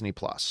for Disney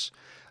Plus.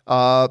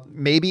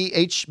 Maybe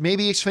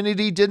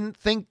Xfinity didn't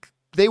think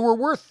they were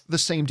worth the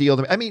same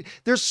deal. I mean,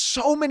 there's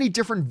so many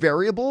different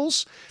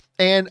variables,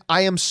 and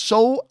I am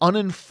so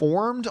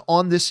uninformed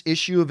on this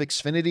issue of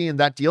Xfinity and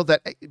that deal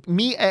that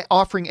me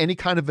offering any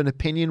kind of an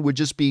opinion would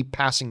just be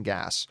passing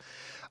gas.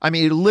 I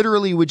mean, it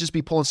literally would just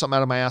be pulling something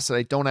out of my ass that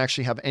I don't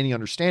actually have any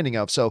understanding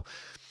of. So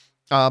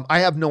I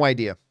have no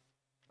idea.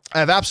 I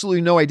have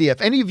absolutely no idea.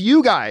 If any of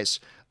you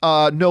guys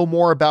know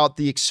more about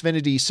the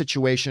Xfinity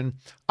situation,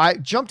 I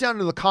jump down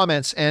into the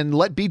comments and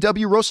let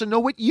BW Rosa know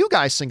what you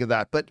guys think of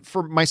that. But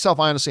for myself,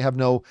 I honestly have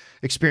no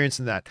experience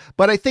in that.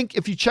 But I think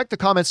if you check the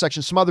comment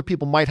section, some other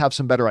people might have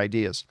some better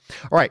ideas.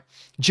 All right.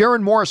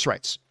 Jaron Morris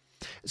writes,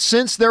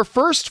 since their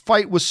first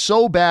fight was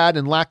so bad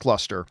and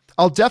lackluster,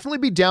 I'll definitely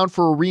be down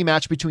for a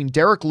rematch between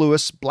Derek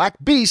Lewis, Black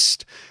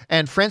Beast,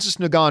 and Francis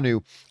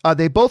Ngannou.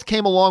 They both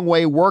came a long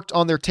way, worked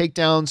on their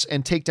takedowns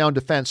and takedown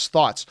defense.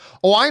 Thoughts?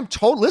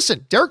 Oh,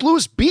 listen, Derek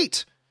Lewis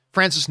beat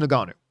Francis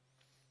Ngannou.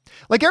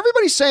 Like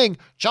everybody's saying,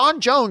 John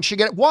Jones should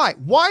get it. Why?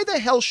 Why the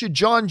hell should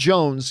John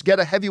Jones get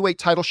a heavyweight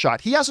title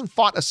shot? He hasn't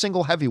fought a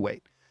single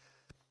heavyweight.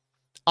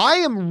 I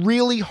am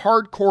really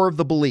hardcore of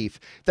the belief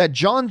that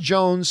John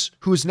Jones,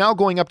 who is now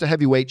going up to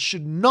heavyweight,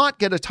 should not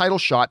get a title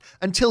shot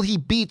until he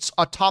beats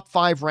a top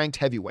 5 ranked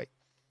heavyweight.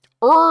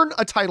 Earn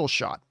a title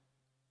shot.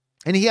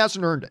 And he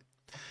hasn't earned it.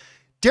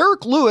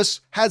 Derek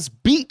Lewis has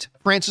beat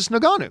Francis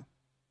Ngannou.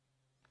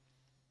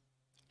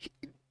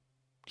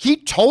 He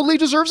totally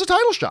deserves a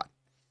title shot.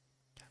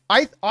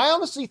 I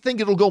honestly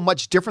think it'll go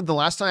much different than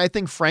last time. I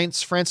think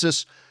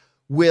Francis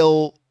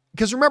will,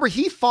 because remember,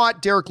 he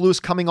fought Derek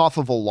Lewis coming off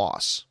of a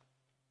loss.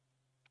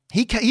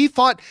 He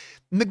fought,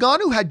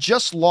 Ngannou had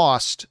just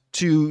lost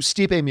to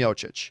Stipe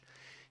Miocic.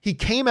 He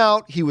came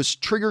out, he was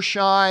trigger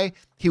shy,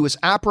 he was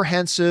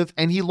apprehensive,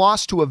 and he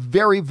lost to a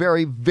very,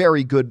 very,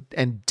 very good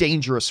and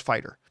dangerous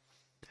fighter.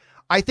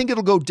 I think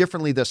it'll go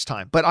differently this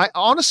time. But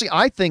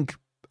I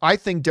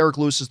think Derek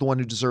Lewis is the one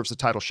who deserves the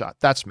title shot.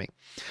 That's me.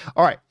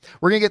 All right,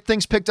 we're going to get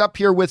things picked up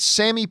here with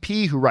Sammy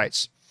P, who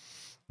writes,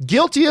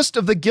 guiltiest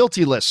of the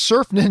guilty list,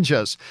 Surf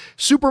Ninjas,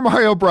 Super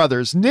Mario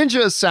Brothers,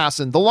 Ninja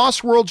Assassin, The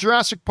Lost World,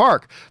 Jurassic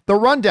Park, The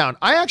Rundown.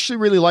 I actually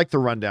really like The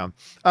Rundown.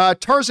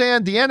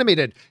 Tarzan, the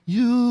animated,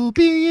 You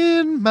Be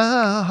In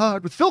My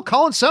Heart, with Phil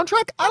Collins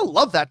soundtrack. I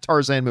love that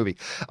Tarzan movie.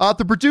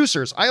 The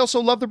Producers. I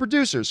also love The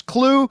Producers.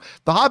 Clue,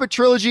 The Hobbit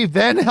Trilogy,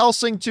 Van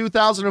Helsing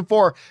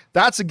 2004.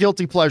 That's a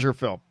guilty pleasure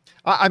film.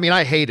 I mean,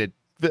 I hate it.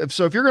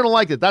 So if you're going to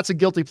like it, that's a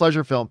guilty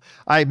pleasure film.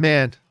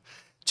 Man,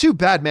 too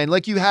bad, man.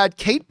 Like you had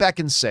Kate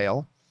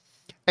Beckinsale,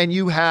 and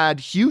you had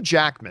Hugh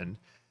Jackman.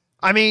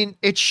 I mean,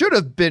 it should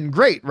have been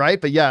great,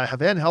 right? But yeah,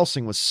 Van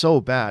Helsing was so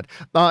bad.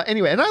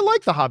 Anyway, and I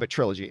like the Hobbit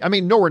trilogy. I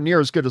mean, nowhere near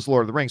as good as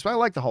Lord of the Rings, but I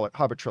like the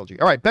Hobbit trilogy.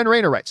 All right, Ben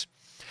Rayner writes,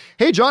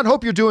 hey, John,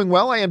 hope you're doing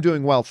well. I am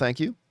doing well, thank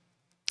you.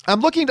 I'm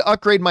looking to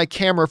upgrade my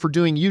camera for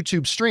doing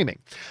YouTube streaming.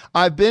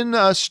 I've been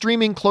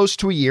streaming close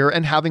to a year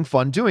and having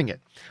fun doing it.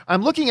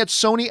 I'm looking at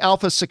Sony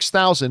Alpha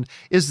 6000.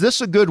 Is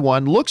this a good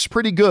one? Looks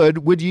pretty good.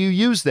 Would you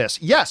use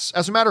this? Yes.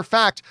 As a matter of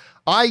fact,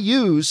 I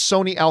use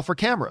Sony Alpha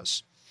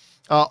cameras.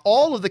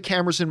 All of the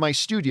cameras in my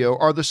studio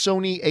are the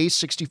Sony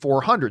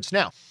A6400s.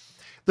 Now,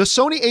 the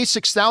Sony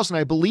A6000,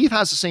 I believe,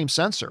 has the same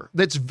sensor.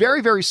 That's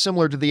very, very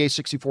similar to the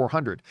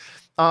A6400.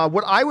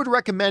 What I would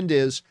recommend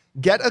is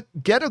get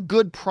a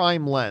good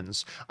prime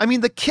lens. I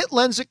mean, the kit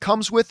lens it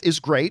comes with is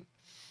great.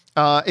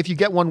 If you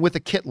get one with a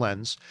kit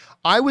lens,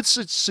 I would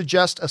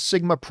suggest a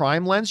Sigma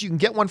prime lens. You can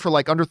get one for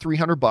like under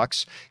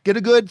 $300. Get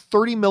a good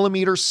 30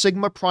 millimeter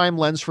Sigma prime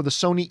lens for the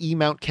Sony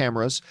E-mount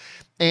cameras,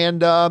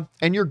 and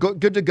you're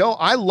good to go.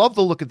 I love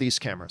the look of these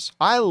cameras.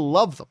 I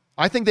love them.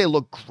 I think they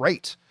look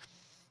great.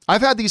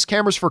 I've had these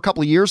cameras for a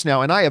couple of years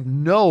now, and I have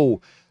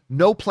no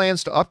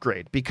plans to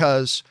upgrade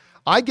because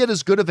I get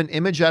as good of an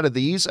image out of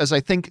these as I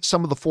think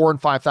some of the $4,000 and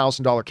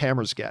 $5,000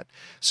 cameras get.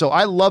 So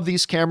I love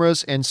these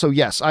cameras, and so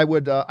yes, I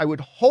would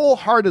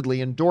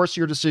wholeheartedly endorse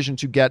your decision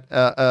to get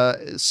a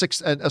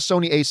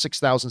Sony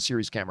A6000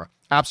 series camera.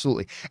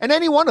 Absolutely, and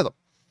any one of them.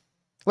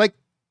 Like,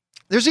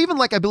 there's even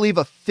like I believe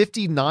a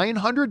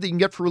 5900 that you can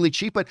get for really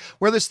cheap. But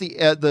whether it's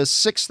the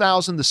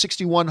 6000, the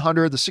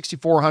 6100, the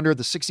 6400,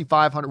 the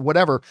 6500,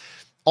 whatever.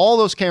 All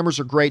those cameras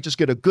are great. Just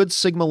get a good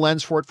Sigma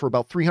lens for it for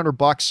about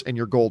 $300 and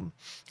you're golden.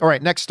 All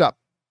right, next up.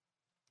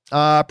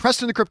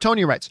 Preston the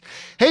Kryptonian writes,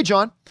 hey,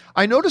 John,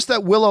 I noticed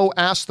that Willow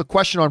asked the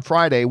question on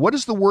Friday, what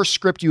is the worst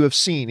script you have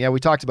seen? Yeah, we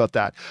talked about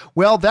that.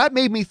 Well, that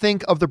made me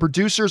think of the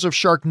producers of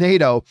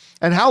Sharknado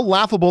and how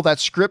laughable that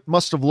script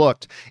must have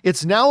looked.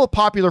 It's now a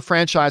popular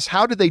franchise.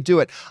 How did they do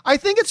it? I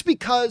think it's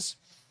because,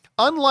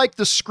 unlike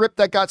the script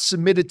that got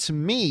submitted to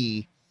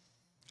me,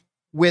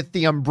 with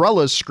the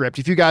Umbrellas script,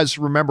 if you guys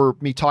remember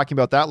me talking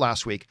about that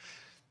last week,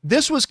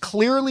 this was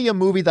clearly a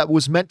movie that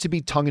was meant to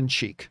be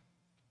tongue-in-cheek,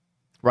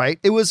 right?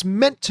 It was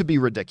meant to be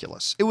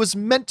ridiculous. It was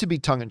meant to be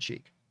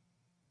tongue-in-cheek.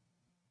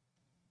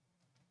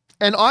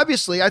 And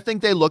obviously, I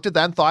think they looked at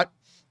that and thought,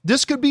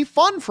 this could be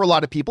fun for a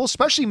lot of people,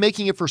 especially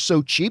making it for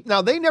so cheap.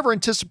 Now, they never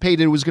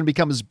anticipated it was going to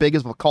become as big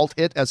of a cult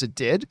hit as it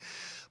did,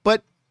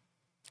 but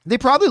they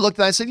probably looked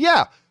at that and said,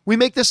 yeah, we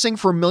make this thing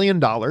for $1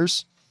 million.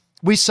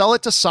 We sell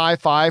it to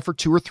Sci-Fi for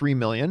 $2 or $3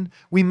 million.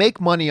 We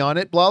make money on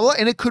it, blah, blah,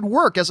 and it could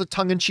work as a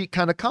tongue-in-cheek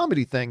kind of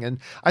comedy thing. And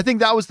I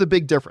think that was the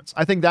big difference.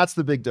 I think that's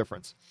the big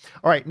difference.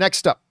 All right,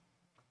 next up,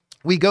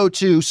 we go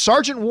to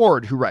Sergeant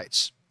Ward, who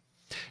writes,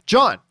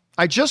 John,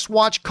 I just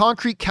watched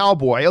Concrete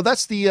Cowboy. Oh,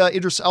 that's the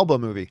Idris Elba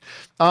movie.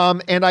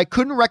 And I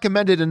couldn't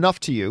recommend it enough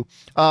to you.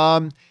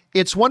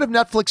 It's one of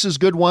Netflix's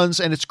good ones,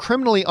 and it's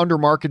criminally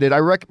undermarketed. I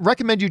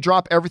recommend you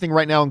drop everything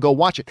right now and go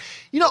watch it.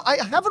 You know, I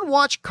haven't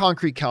watched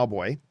Concrete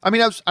Cowboy. I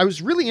mean, I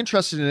was really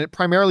interested in it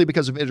primarily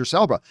because of Idris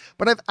Elba,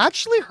 but I've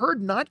actually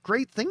heard not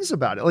great things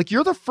about it. Like,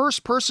 you're the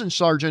first person,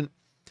 Sergeant,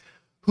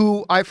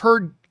 who I've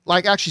heard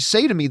like actually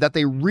say to me that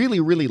they really,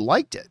 really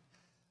liked it.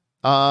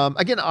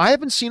 Again, I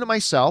haven't seen it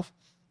myself.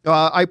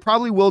 I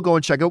probably will go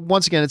and check it.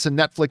 Once again, it's a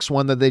Netflix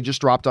one that they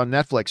just dropped on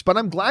Netflix, but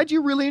I'm glad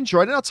you really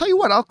enjoyed it. I'll tell you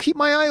what, I'll keep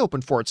my eye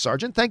open for it,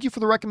 Sergeant. Thank you for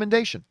the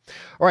recommendation.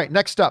 All right,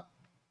 next up.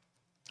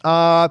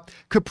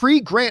 Capri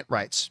Grant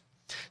writes,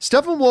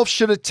 Steppenwolf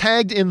should have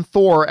tagged in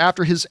Thor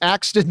after his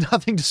axe did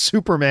nothing to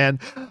Superman.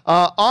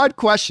 Odd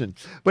question,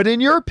 but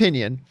in your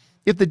opinion,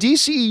 if the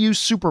DCEU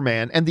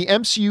Superman and the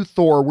MCU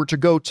Thor were to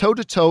go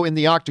toe-to-toe in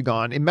the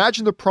octagon,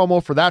 imagine the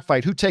promo for that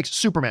fight. Who takes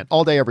Superman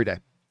all day, every day?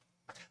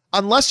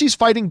 Unless he's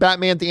fighting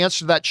Batman, the answer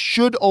to that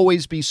should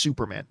always be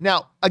Superman.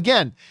 Now,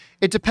 again,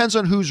 it depends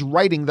on who's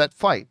writing that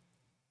fight.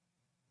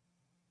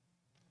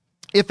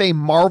 If a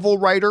Marvel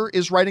writer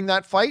is writing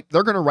that fight,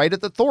 they're going to write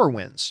it that Thor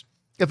wins.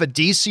 If a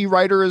DC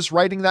writer is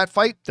writing that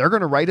fight, they're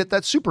going to write it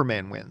that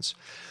Superman wins.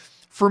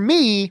 For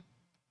me,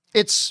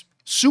 it's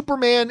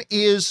Superman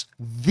is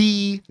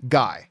the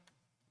guy.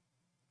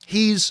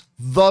 He's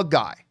the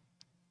guy.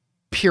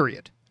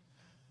 Period.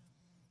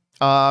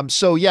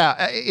 So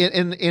yeah,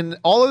 in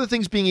all other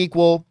things being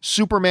equal,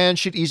 Superman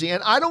should easy.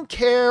 And I don't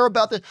care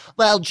about the,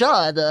 well,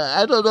 John,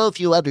 I don't know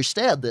if you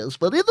understand this,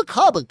 but in the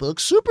comic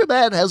book,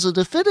 Superman has a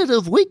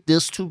definitive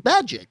weakness to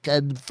magic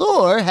and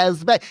Thor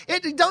has, I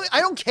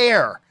don't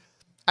care.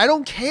 I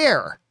don't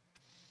care.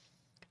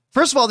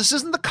 First of all, this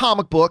isn't the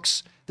comic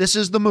books. This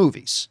is the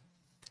movies.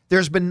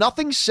 There's been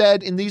nothing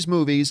said in these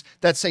movies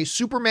that say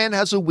Superman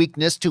has a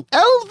weakness to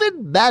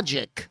elven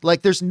magic.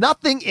 Like, there's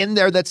nothing in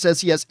there that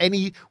says he has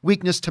any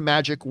weakness to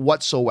magic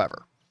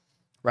whatsoever,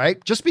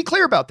 right? Just be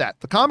clear about that.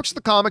 The comics are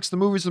the comics, the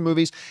movies are the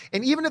movies.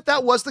 And even if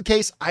that was the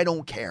case, I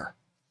don't care.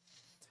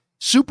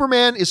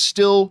 Superman is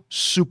still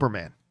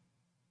Superman.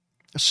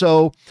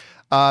 So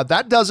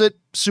that does it.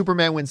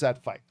 Superman wins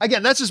that fight.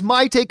 Again, that's just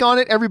my take on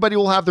it. Everybody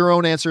will have their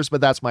own answers,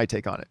 but that's my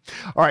take on it.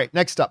 All right,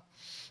 next up.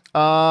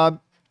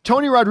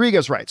 Tony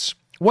Rodriguez writes,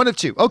 1 of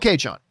 2. Okay,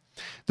 John.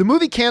 The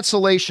movie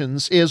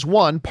cancellations is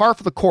 1, par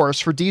for the course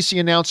for DC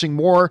announcing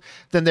more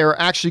than they're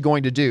actually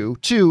going to do.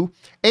 2,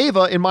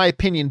 Ava, in my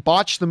opinion,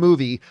 botched the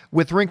movie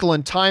with Wrinkle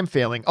in Time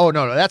failing. Oh,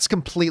 no, that's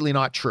completely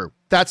not true.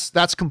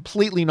 That's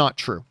completely not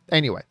true.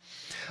 Anyway,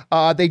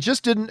 they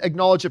just didn't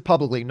acknowledge it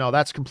publicly. No,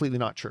 that's completely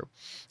not true.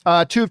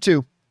 2 of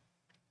 2.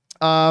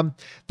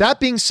 That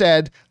being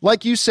said,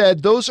 like you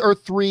said, those are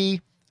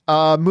 3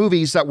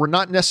 movies that were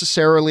not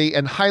necessarily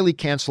and highly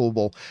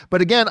cancelable.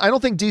 But again, I don't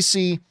think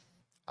DC,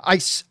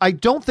 I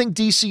don't think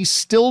DC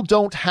still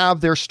don't have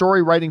their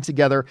story writing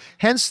together.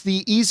 Hence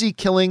the easy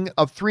killing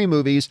of 3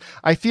 movies.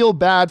 I feel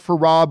bad for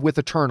Rob with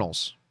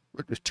Eternals.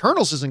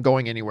 Eternals isn't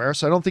going anywhere.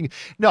 So I don't think,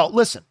 no,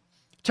 listen,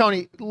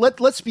 Tony,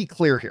 let's be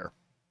clear here.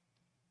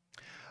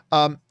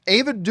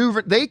 Ava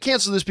DuVernay, they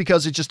canceled this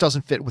because it just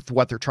doesn't fit with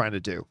what they're trying to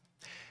do.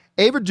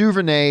 Ava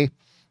DuVernay,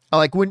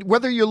 like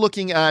whether you're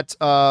looking at,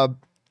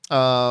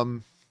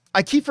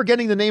 I keep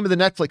forgetting the name of the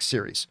Netflix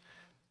series.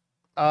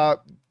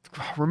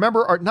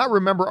 Remember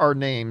our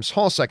names.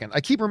 Hold on a second.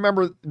 I keep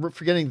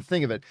forgetting the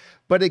thing of it,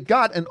 but it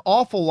got an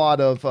awful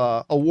lot of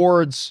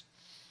awards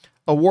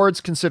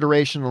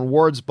consideration,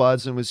 awards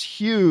buzz, and was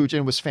huge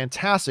and was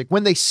fantastic.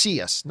 When They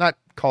See Us, not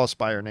call us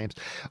by our names.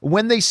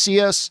 When They See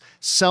Us,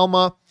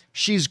 Selma,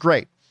 she's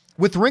great.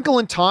 With Wrinkle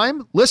in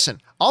Time,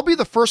 listen, I'll be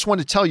the first one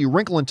to tell you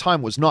Wrinkle in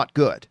Time was not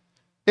good.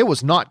 It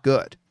was not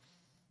good.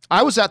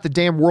 I was at the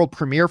damn world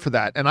premiere for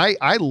that, and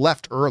I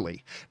left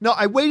early. No,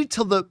 I waited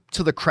till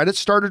the credits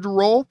started to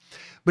roll,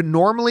 but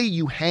normally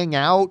you hang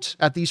out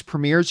at these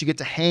premieres. You get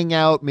to hang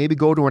out, maybe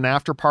go to an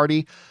after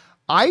party.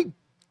 I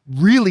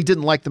really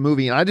didn't like the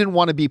movie, and I didn't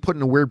want to be put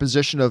in a weird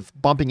position of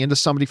bumping into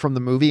somebody from the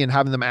movie and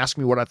having them ask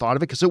me what I thought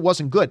of it, because it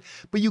wasn't good.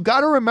 But you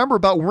got to remember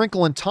about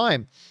Wrinkle in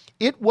Time.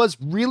 It was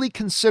really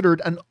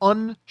considered an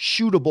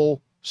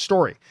unshootable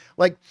story.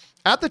 Like,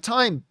 at the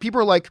time,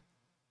 people are like,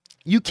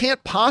 you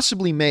can't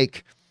possibly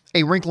make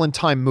a Wrinkle in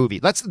Time movie.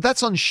 That's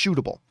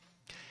unshootable.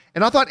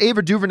 And I thought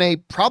Ava DuVernay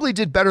probably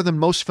did better than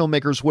most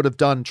filmmakers would have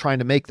done trying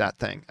to make that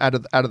thing out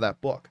of that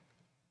book.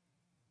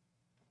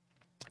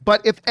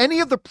 But if any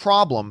of the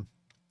problem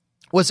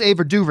was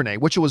Ava DuVernay,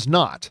 which it was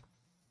not,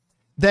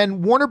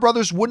 then Warner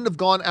Brothers wouldn't have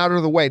gone out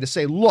of the way to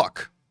say,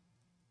 look,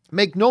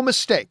 make no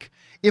mistake,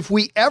 if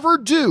we ever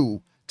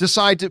do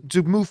decide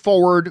to move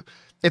forward,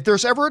 if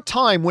there's ever a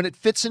time when it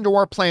fits into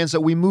our plans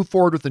that we move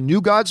forward with a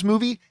New Gods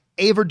movie,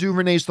 Ava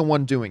DuVernay's the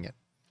one doing it.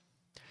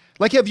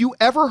 Like, have you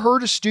ever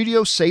heard a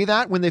studio say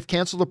that when they've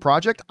canceled a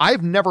project?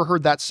 I've never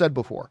heard that said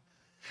before.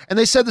 And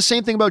they said the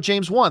same thing about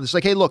James Wan. It's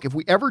like, hey, look, if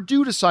we ever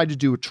do decide to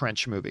do a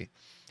Trench movie,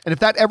 and if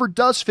that ever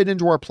does fit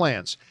into our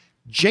plans,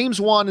 James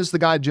Wan is the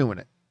guy doing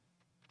it.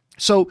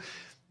 So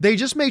they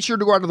just made sure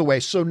to go out of the way.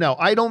 So no,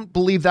 I don't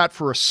believe that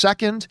for a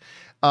second.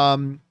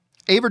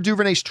 Ava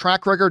DuVernay's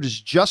track record is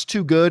just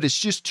too good. It's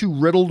just too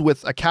riddled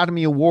with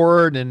Academy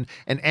Award and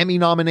Emmy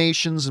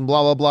nominations and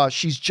blah, blah, blah.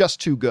 She's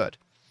just too good.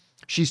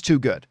 She's too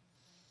good.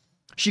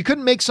 She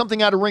couldn't make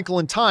something out of Wrinkle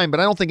in Time, but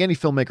I don't think any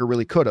filmmaker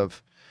really could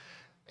have.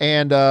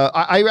 And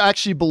I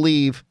actually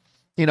believe,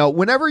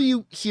 whenever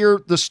you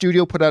hear the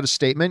studio put out a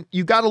statement,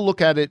 you got to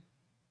look at it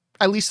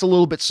at least a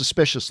little bit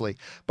suspiciously.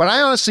 But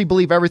I honestly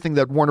believe everything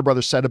that Warner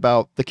Brothers said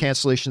about the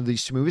cancellation of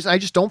these two movies. I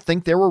just don't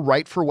think they were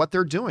right for what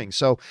they're doing.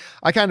 So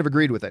I kind of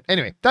agreed with it.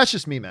 Anyway, that's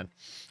just me, man.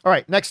 All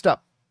right, next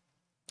up.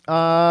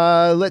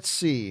 Let's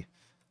see.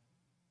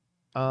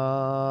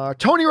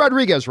 Tony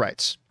Rodriguez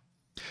writes,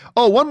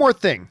 oh, one more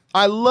thing.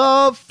 I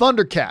love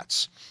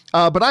Thundercats.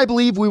 But I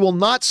believe we will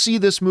not see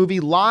this movie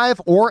live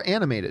or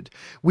animated.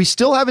 We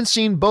still haven't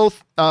seen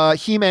both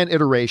He-Man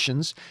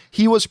iterations.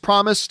 He was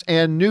promised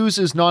and news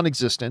is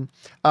non-existent.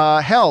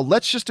 Hell,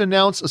 let's just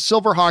announce a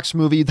Silverhawks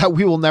movie that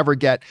we will never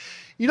get.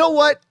 You know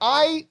what?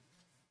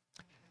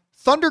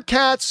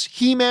 Thundercats,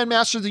 He-Man,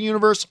 Master of the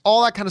Universe,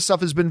 all that kind of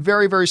stuff has been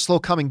very, very slow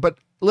coming. But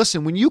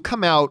listen, when you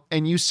come out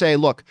and you say,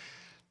 look,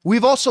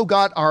 we've also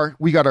got our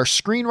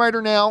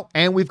screenwriter now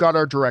and we've got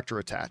our director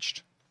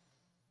attached,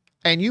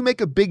 and you make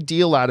a big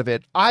deal out of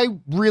it, I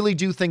really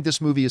do think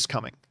this movie is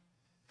coming.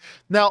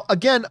 Now,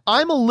 again,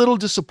 I'm a little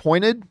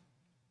disappointed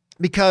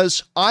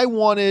because I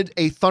wanted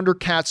a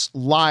Thundercats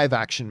live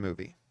action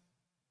movie.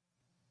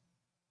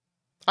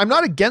 I'm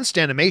not against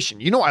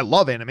animation. I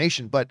love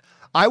animation, but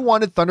I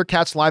wanted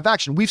Thundercats live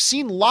action. We've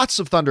seen lots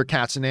of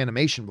Thundercats in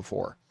animation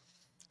before.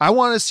 I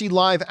want to see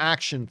live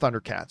action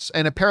Thundercats.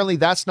 And apparently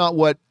that's not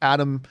what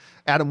Adam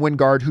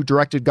Wingard, who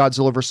directed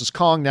Godzilla vs.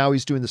 Kong, now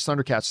he's doing this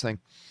Thundercats thing.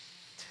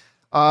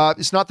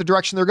 It's not the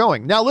direction they're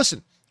going. Now,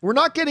 listen, we're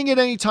not getting it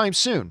anytime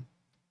soon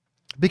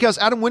because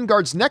Adam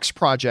Wingard's next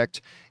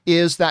project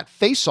is that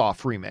Face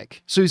Off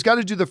remake. So he's got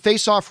to do the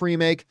Face Off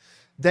remake.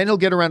 Then he'll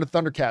get around to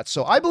Thundercats.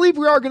 So I believe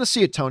we are going to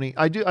see it, Tony.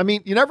 I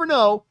mean, you never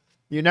know,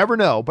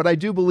 but I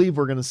do believe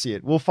we're going to see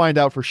it. We'll find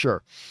out for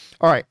sure.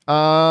 All right.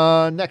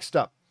 Next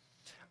up,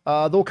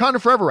 the Wakanda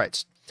Forever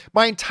writes,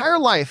 my entire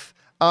life,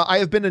 I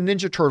have been a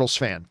Ninja Turtles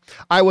fan.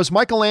 I was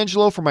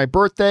Michelangelo for my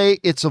birthday.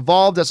 It's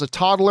evolved as a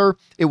toddler.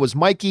 It was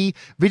Mikey,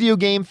 video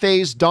game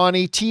phase,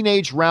 Donnie,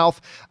 teenage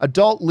Ralph,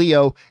 adult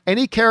Leo.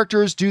 Any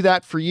characters do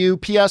that for you?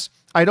 P.S.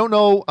 I don't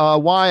know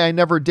why I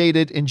never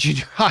dated in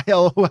junior high.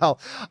 LOL.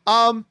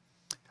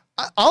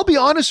 I'll be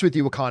honest with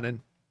you, Wakanan.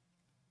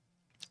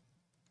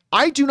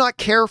 I do not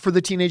care for the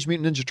Teenage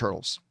Mutant Ninja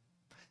Turtles.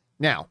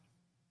 Now,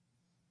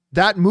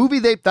 that movie,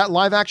 that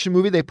live action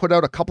movie they put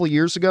out a couple of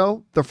years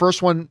ago, the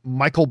first one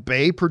Michael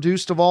Bay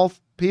produced of all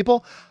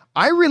people,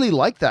 I really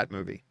liked that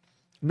movie.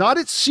 Not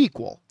its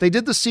sequel. They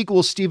did the sequel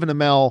with Stephen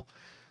Amell,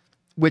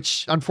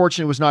 which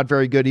unfortunately was not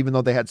very good, even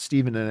though they had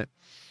Stephen in it.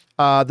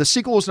 The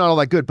sequel was not all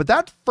that good, but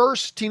that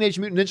first Teenage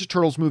Mutant Ninja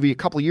Turtles movie a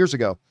couple of years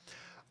ago,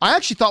 I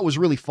actually thought was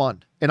really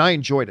fun and I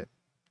enjoyed it.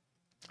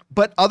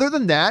 But other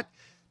than that,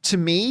 to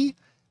me,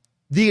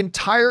 the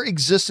entire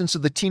existence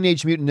of the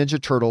Teenage Mutant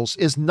Ninja Turtles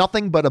is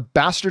nothing but a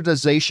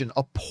bastardization,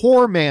 a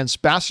poor man's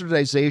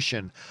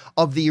bastardization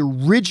of the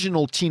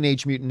original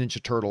Teenage Mutant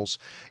Ninja Turtles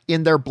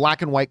in their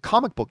black and white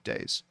comic book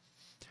days.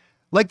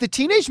 Like the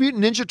Teenage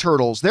Mutant Ninja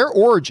Turtles, their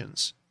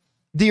origins,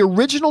 the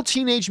original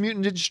Teenage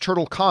Mutant Ninja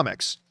Turtle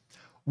comics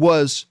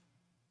was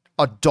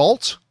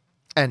adult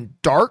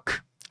and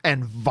dark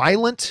and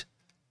violent,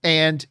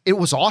 and it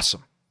was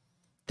awesome.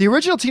 The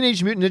original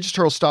Teenage Mutant Ninja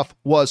Turtle stuff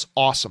was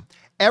awesome.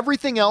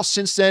 Everything else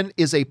since then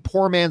is a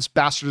poor man's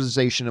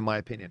bastardization, in my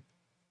opinion.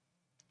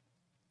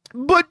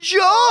 But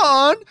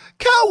John,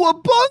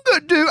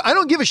 cowabunga, dude. I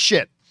don't give a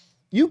shit.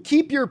 You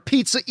keep your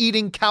pizza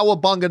eating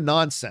cowabunga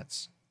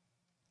nonsense.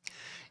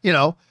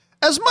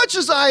 As much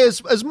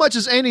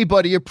as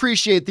anybody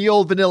appreciate the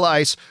old Vanilla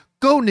Ice,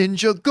 go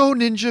Ninja, go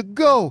Ninja,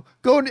 go.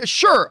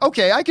 Sure.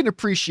 Okay. I can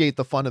appreciate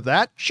the fun of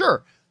that.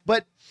 Sure.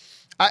 But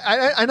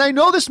I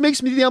know this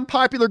makes me the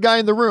unpopular guy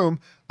in the room.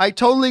 I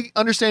totally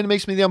understand it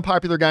makes me the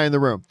unpopular guy in the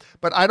room,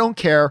 but I don't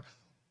care.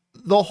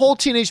 The whole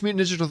Teenage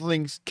Mutant Ninja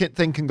Turtles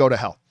thing can go to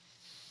hell.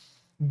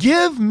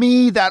 Give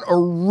me that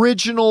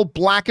original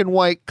black and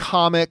white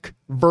comic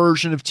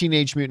version of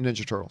Teenage Mutant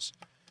Ninja Turtles.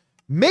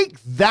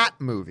 Make that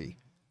movie.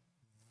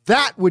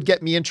 That would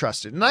get me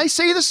interested. And I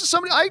say this to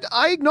somebody,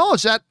 I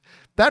acknowledge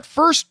that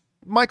first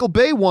Michael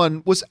Bay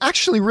one was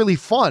actually really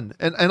fun,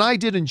 and I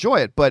did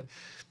enjoy it, but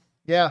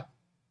yeah.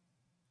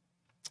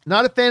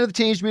 Not a fan of the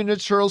Teenage Mutant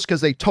Ninja Turtles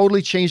because they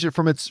totally changed it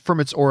from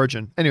its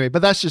origin. Anyway,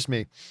 but that's just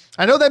me.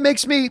 I know that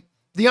makes me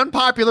the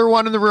unpopular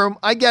one in the room.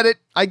 I get it.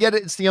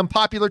 It's the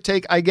unpopular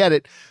take. I get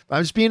it. But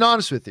I'm just being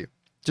honest with you.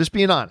 Just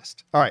being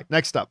honest. All right,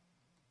 next up.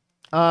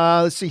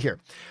 Let's see here.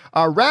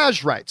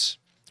 Raj writes,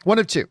 one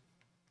of two.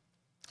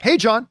 Hey,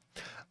 John.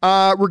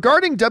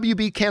 Regarding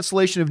WB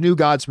cancellation of New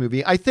Gods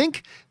movie, I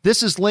think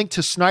this is linked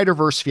to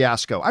Snyderverse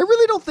fiasco. I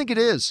really don't think it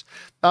is.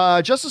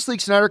 Justice League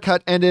Snyder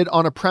Cut ended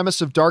on a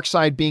premise of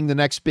Darkseid being the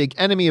next big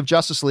enemy of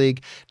Justice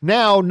League.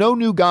 Now, no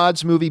New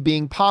Gods movie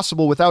being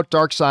possible without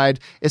Darkseid,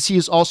 as he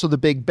is also the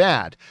big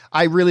bad.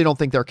 I really don't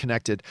think they're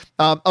connected.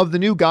 Of the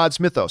New Gods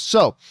mythos.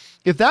 So,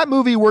 if that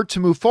movie were to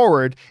move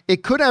forward,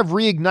 it could have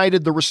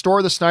reignited the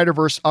Restore the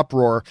Snyderverse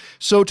uproar.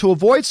 So to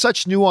avoid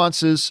such a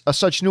nuisance,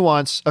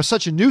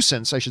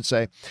 I should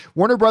say,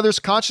 Warner Brothers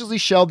consciously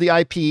shelved the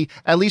IP,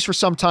 at least for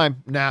some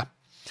time. Nah.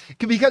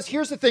 Because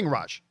here's the thing,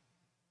 Raj.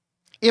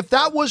 If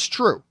that was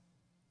true,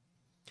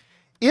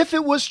 if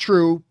it was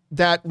true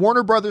that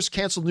Warner Brothers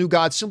canceled New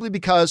Gods simply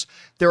because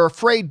they're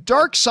afraid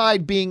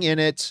Darkseid being in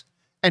it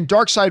and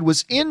Darkseid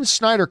was in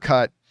Snyder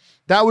Cut,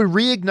 that would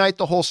reignite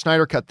the whole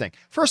Snyder Cut thing.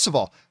 First of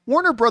all,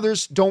 Warner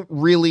Brothers don't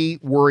really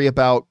worry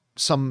about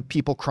some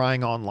people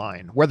crying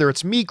online, whether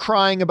it's me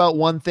crying about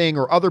one thing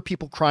or other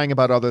people crying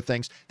about other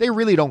things. They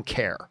really don't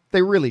care.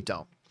 They really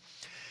don't.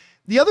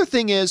 The other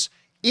thing is,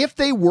 if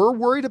they were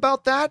worried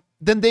about that,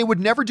 then they would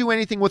never do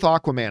anything with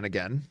Aquaman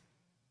again.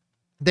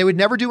 They would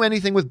never do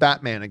anything with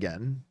Batman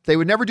again. They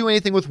would never do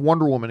anything with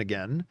Wonder Woman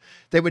again.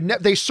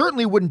 They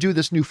certainly wouldn't do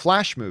this new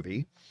Flash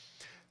movie.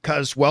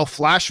 Because, well,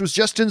 Flash was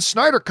just in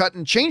Snyder Cut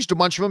and changed a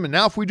bunch of them. And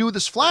now if we do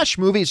this Flash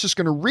movie, it's just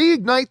going to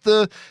reignite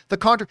the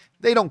contract.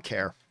 They don't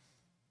care.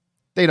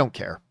 They don't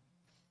care.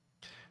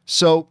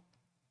 So,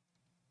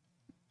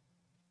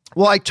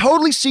 well, I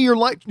totally see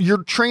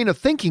your train of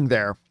thinking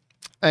there.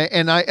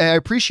 And I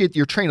appreciate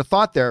your train of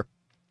thought there.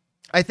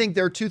 I think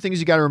there are two things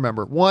you got to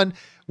remember. One,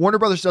 Warner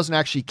Brothers doesn't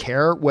actually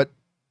care what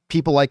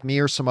people like me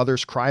or some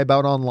others cry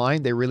about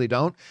online. They really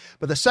don't.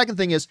 But the second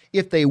thing is,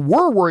 if they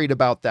were worried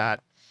about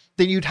that,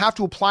 then you'd have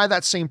to apply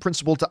that same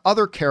principle to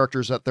other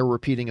characters that they're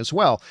repeating as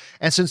well.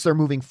 And since they're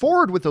moving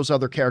forward with those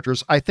other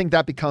characters, I think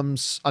that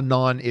becomes a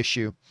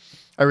non-issue.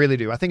 I really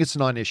do. I think it's a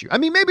non-issue. I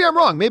mean, maybe I'm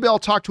wrong. Maybe I'll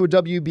talk to a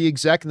WB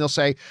exec and they'll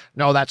say,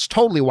 no, that's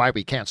totally why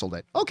we canceled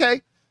it.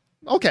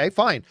 Okay,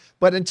 fine.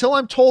 But until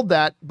I'm told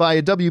that by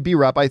a WB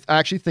rep, I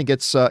actually think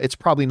it's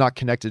probably not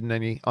connected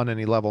on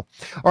any level.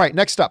 All right,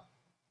 next up.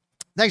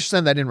 Thanks for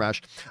sending that in,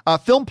 Raj.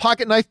 Film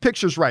Pocket Knife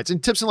Pictures writes,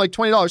 and tips in like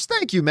 $20.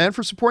 Thank you, man,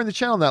 for supporting the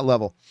channel on that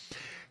level.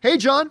 Hey,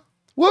 John,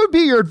 what would be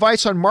your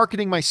advice on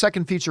marketing my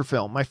second feature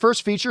film? My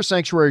first feature,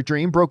 Sanctuary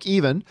Dream, broke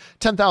even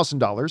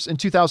 $10,000 in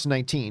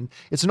 2019.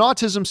 It's an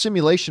autism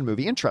simulation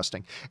movie.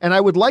 Interesting. And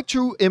I would like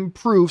to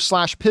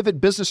improve/pivot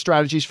business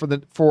strategies for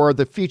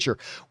the feature.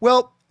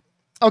 Well,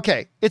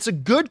 okay. It's a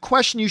good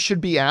question you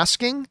should be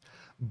asking,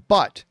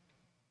 but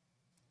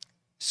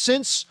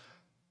since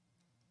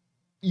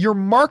your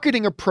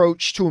marketing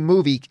approach to a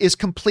movie is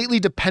completely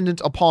dependent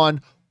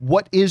upon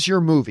what is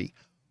your movie,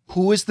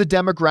 who is the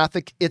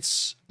demographic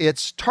it's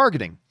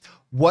targeting,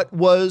 what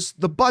was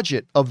the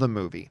budget of the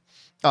movie,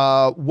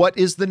 what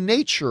is the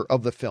nature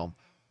of the film.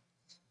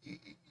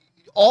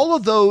 All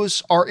of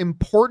those are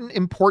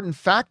important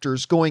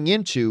factors going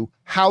into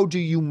how do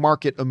you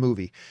market a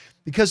movie.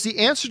 Because the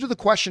answer to the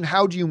question,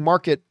 how do you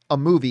market a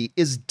movie,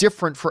 is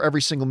different for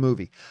every single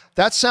movie.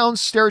 That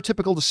sounds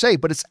stereotypical to say,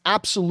 but it's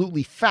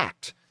absolutely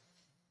fact.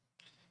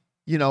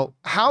 You know,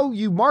 how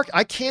you market,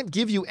 I can't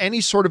give you any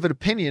sort of an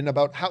opinion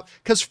about how,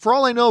 because for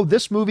all I know,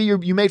 this movie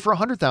you made for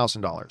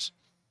 $100,000.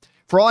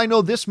 For all I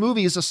know, this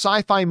movie is a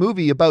sci-fi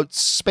movie about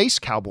space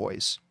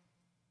cowboys.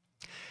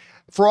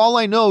 For all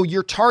I know,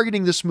 you're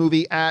targeting this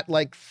movie at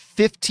like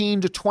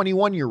 15 to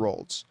 21 year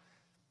olds.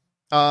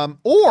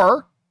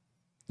 Or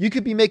you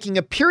could be making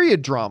a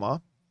period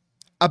drama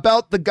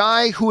about the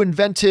guy who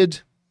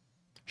invented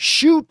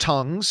shoe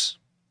tongues,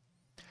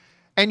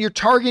 and you're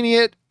targeting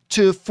it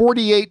to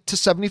 48 to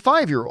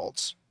 75 year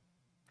olds.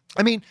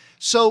 I mean,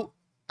 so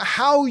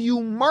how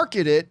you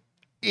market it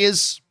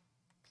is,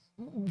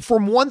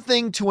 from one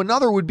thing to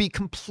another, would be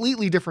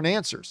completely different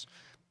answers.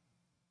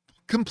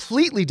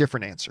 Completely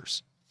different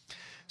answers.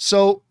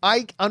 So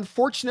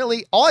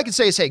unfortunately, all I can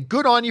say is, hey,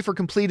 good on you for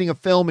completing a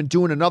film and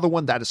doing another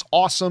one. That is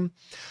awesome.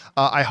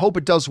 I hope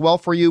it does well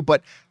for you,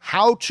 but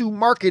how to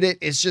market it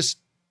is just,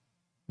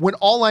 when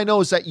all I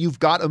know is that you've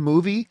got a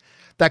movie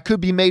that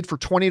could be made for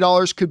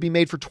 $20, could be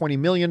made for $20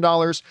 million,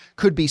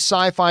 could be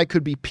sci-fi,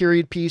 could be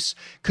period piece,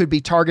 could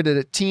be targeted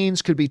at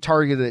teens, could be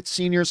targeted at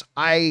seniors.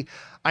 I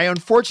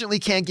unfortunately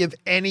can't give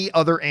any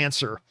other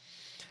answer.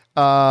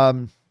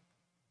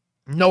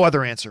 No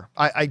other answer.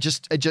 I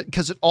just,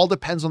 because it all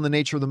depends on the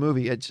nature of the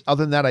movie.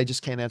 Other than that, I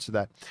just can't answer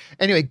that.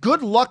 Anyway,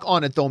 good luck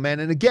on it though, man.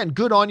 And again,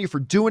 good on you for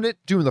doing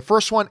the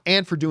first one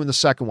and for doing the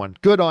second one.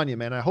 Good on you,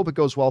 man. I hope it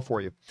goes well for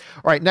you.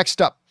 All right,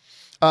 next up,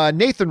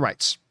 Nathan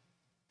writes,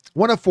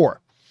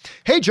 104.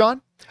 Hey,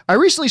 John, I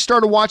recently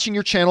started watching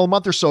your channel a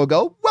month or so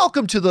ago.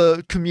 Welcome to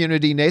the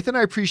community, Nathan.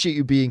 I appreciate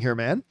you being here,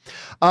 man.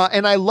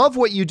 And I love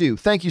what you do.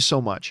 Thank you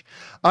so much.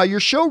 Your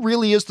show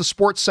really is the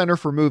sports center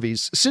for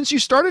movies. Since you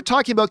started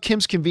talking about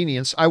Kim's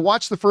Convenience, I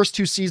watched the first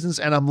 2 seasons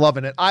and I'm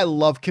loving it. I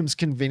love Kim's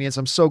Convenience.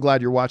 I'm so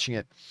glad you're watching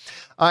it.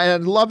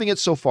 And loving it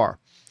so far.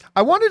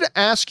 I wanted to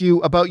ask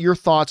you about your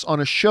thoughts on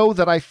a show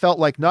that I felt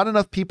like not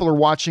enough people are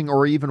watching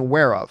or even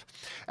aware of.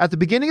 At the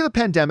beginning of the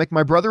pandemic,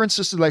 my brother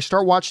insisted that I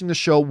start watching the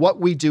show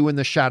What We Do in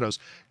the Shadows.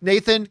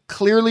 Nathan,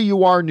 clearly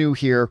you are new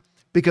here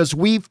because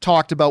we've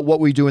talked about What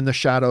We Do in the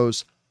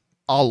Shadows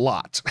a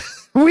lot.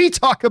 We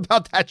talk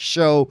about that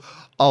show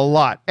a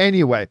lot.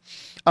 Anyway,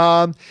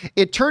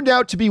 it turned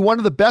out to be one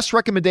of the best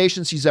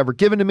recommendations he's ever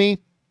given to me.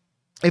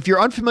 If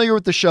you're unfamiliar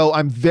with the show,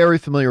 I'm very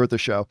familiar with the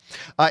show.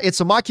 It's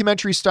a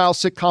mockumentary-style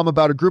sitcom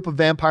about a group of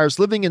vampires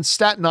living in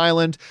Staten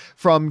Island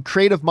from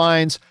creative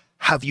minds.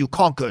 Have you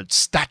conquered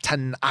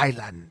Staten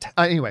Island?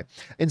 Anyway,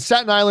 in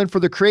Staten Island for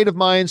the creative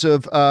minds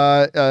of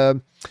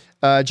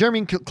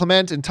Jeremy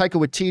Clement and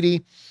Taika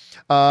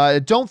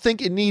Waititi. Don't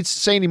think it needs to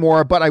say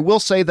anymore, but I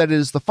will say that it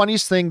is the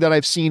funniest thing that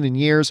I've seen in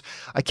years.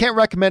 I can't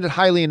recommend it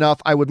highly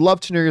enough. I would love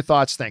to know your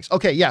thoughts. Thanks.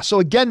 Okay, yeah.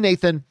 So again,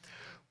 Nathan,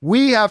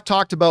 we have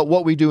talked about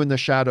What We Do in the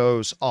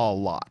Shadows a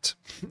lot.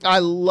 I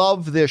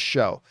love this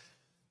show.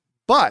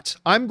 But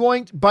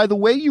by the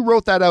way you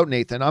wrote that out,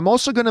 Nathan, I'm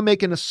also going to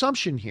make an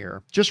assumption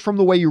here, just from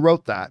the way you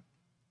wrote that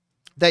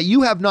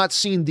you have not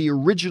seen the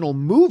original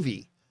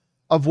movie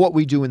of What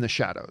We Do in the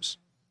Shadows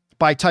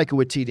by Taika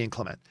Waititi and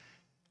Clement.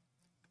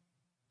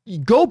 You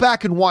go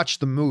back and watch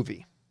the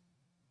movie.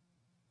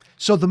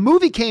 So the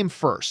movie came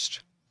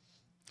first,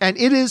 and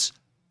it is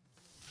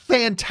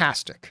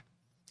fantastic.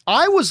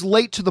 I was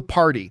late to the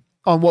party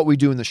on What We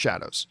Do in the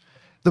Shadows,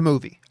 the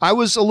movie. I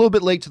was a little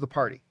bit late to the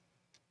party.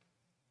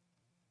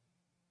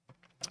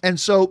 And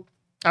so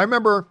I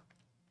remember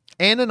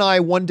Ann and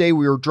I, one day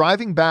we were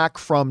driving back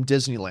from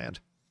Disneyland,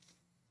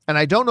 and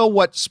I don't know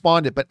what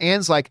spawned it, but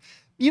Ann's like,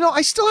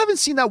 I still haven't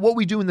seen that What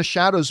We Do in the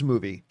Shadows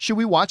movie. Should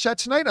we watch that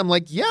tonight? I'm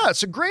like, yeah,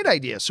 it's a great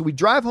idea. So we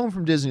drive home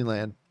from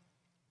Disneyland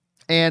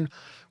and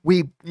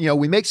we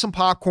make some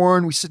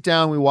popcorn, we sit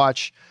down, we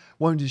watch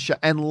What We Do in the Shadows,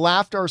 and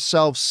laughed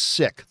ourselves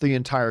sick the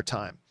entire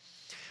time.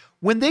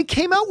 When they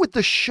came out with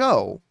the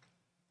show,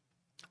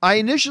 I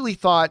initially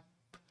thought,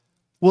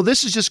 well,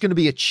 this is just going to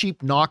be a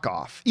cheap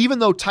knockoff. Even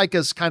though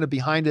Taika's kind of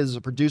behind it as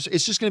a producer,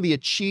 it's just going to be a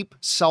cheap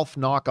self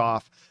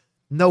knockoff.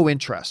 No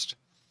interest.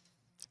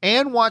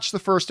 Anne watched the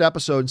first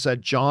episode and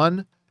said,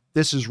 John,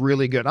 this is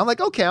really good. I'm like,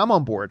 okay, I'm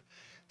on board.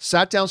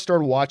 Sat down,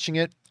 started watching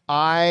it.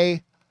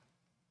 I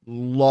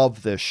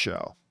love this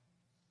show.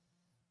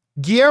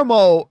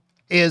 Guillermo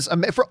is,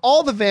 for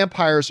all the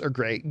vampires are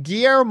great.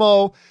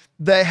 Guillermo,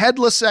 the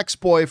headless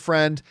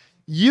ex-boyfriend,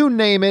 you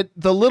name it,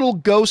 the little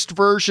ghost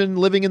version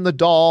living in the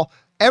doll.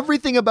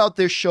 Everything about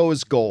this show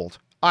is gold.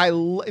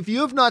 If you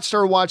have not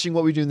started watching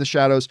What We Do in the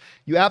Shadows,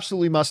 you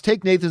absolutely must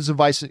take Nathan's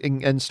advice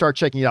and start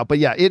checking it out. But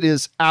yeah, it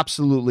is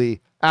absolutely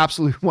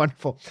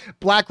wonderful.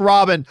 Black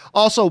Robin,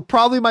 also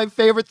probably my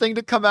favorite thing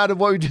to come out of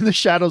What We Do in the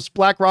Shadows.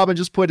 Black Robin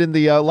just put in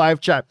the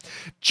live chat.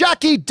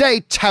 Jackie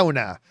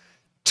Daytona,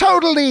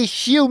 totally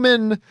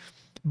human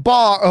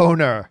bar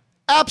owner.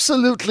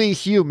 Absolutely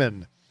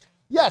human.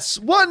 Yes,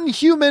 1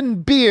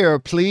 human beer,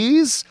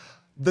 please.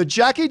 The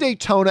Jackie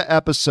Daytona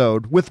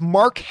episode with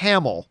Mark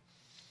Hamill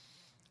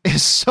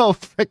is so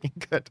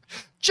freaking good.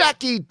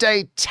 Jackie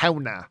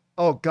Daytona.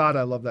 Oh God,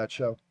 I love that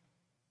show.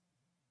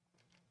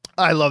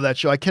 I love that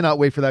show. I cannot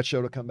wait for that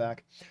show to come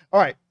back. All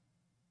right.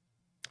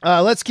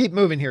 Let's keep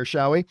moving here,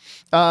 shall we?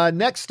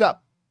 Next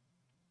up,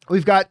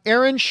 we've got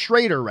Aaron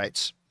Schrader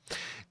writes,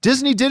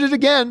 Disney did it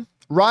again.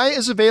 Raya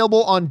is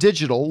available on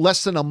digital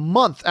less than a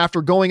month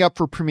after going up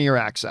for premiere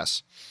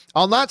access.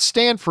 I'll not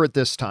stand for it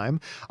this time.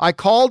 I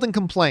called and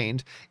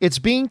complained. It's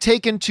being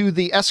taken to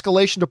the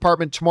escalation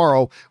department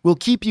tomorrow. We'll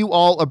keep you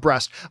all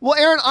abreast. Well,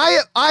 Aaron,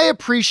 I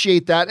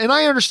appreciate that, and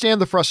I understand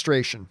the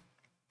frustration.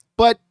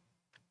 But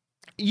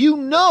you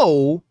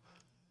know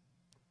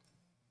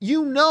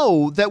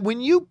that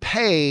when you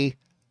pay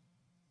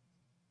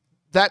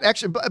that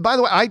extra, by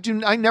the way,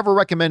 I never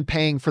recommend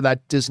paying for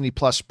that Disney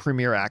Plus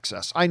premiere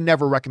access. I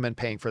never recommend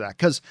paying for that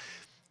because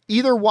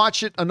either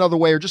watch it another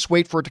way or just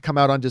wait for it to come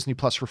out on Disney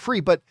Plus for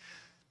free. But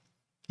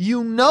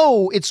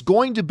it's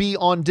going to be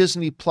on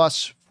Disney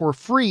Plus for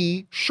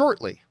free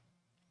shortly,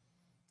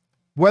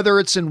 whether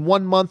it's in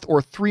 1 month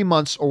or 3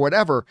 months or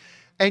whatever.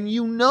 And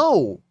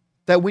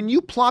that when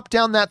you plop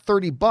down that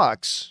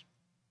 $30,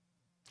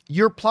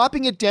 you're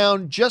plopping it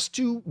down just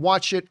to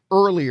watch it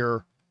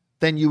earlier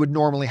than you would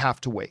normally have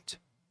to wait.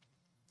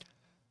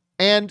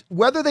 And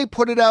whether they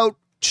put it out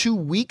 2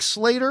 weeks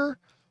later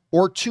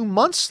or 2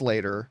 months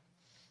later,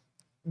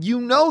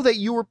 you know that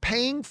you were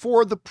paying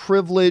for the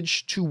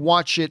privilege to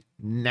watch it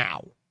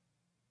now,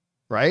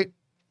 right?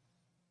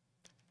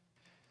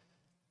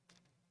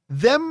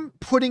 Them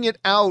putting it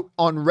out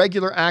on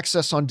regular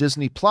access on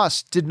Disney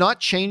Plus did not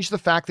change the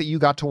fact that you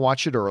got to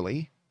watch it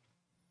early.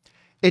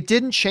 It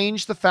didn't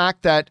change the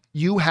fact that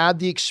you had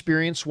the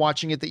experience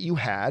watching it that you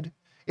had.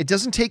 It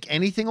doesn't take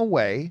anything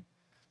away.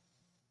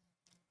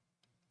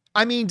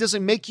 I mean, does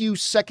it make you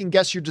second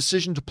guess your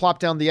decision to plop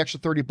down the extra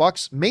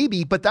 $30?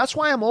 Maybe, but that's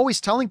why I'm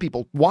always telling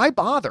people, why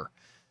bother?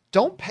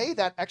 Don't pay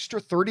that extra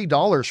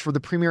 $30 for the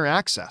premiere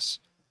access.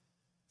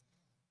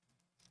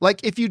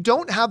 Like, if you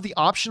don't have the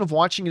option of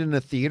watching it in a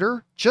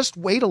theater, just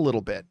wait a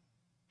little bit.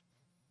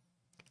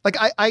 Like,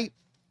 I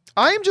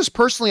am just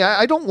personally,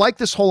 I don't like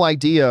this whole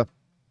idea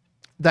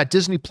that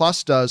Disney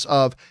Plus does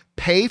of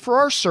pay for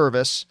our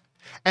service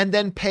and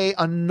then pay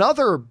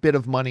another bit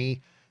of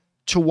money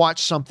to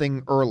watch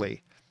something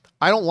early.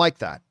 I don't like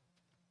that.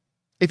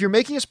 If you're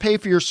making us pay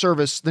for your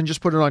service, then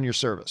just put it on your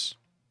service.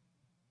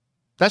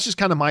 That's just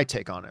kind of my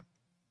take on it.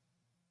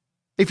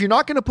 If you're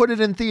not going to put it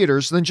in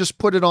theaters, then just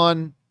put it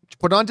on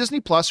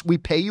Disney Plus. We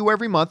pay you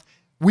every month.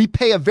 We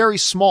pay a very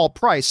small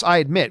price. I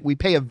admit, we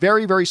pay a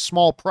very, very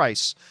small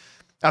price,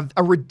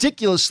 a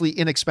ridiculously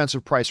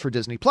inexpensive price for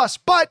Disney Plus,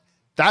 but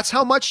that's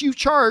how much you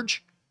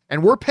charge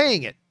and we're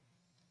paying it.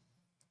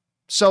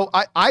 So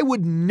I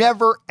would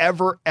never,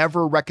 ever,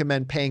 ever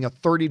recommend paying a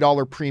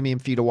 $30 premium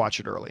fee to watch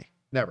it early.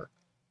 Never.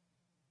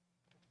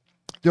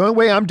 The only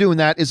way I'm doing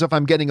that is if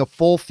I'm getting a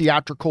full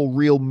theatrical,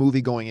 real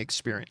movie-going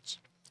experience.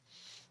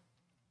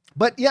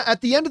 But yeah,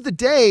 at the end of the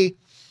day,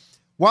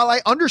 while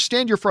I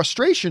understand your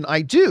frustration,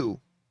 I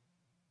do.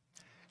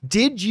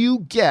 Did you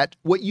get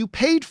what you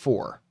paid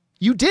for?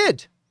 You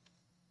did.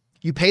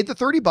 You paid the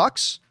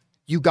 $30.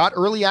 You got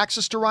early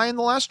access to Raya and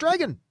the Last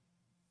Dragon.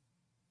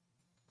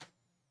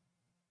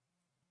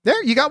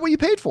 There, you got what you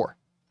paid for.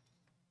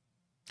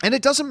 And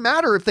it doesn't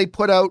matter if they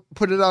put it out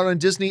on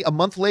Disney a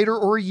month later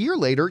or a year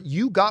later,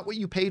 you got what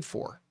you paid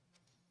for.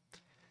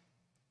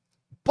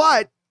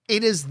 But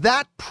it is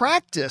that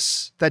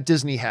practice that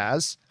Disney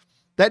has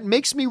that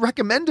makes me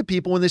recommend to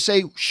people when they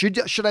say,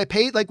 should I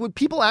pay? Like when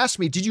people ask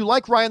me, did you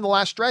like Raya and the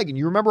Last Dragon?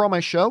 You remember on my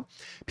show,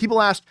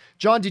 people asked,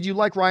 John, did you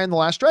like Raya and the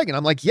Last Dragon?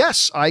 I'm like,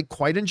 yes, I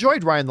quite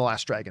enjoyed Raya and the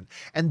Last Dragon.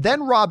 And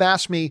then Rob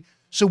asked me,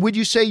 so would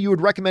you say you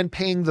would recommend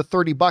paying the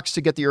 $30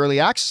 to get the early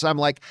access? I'm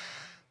like,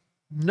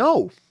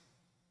 no.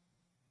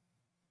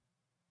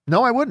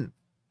 No, I wouldn't.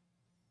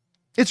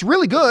 It's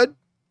really good,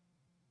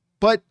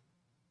 but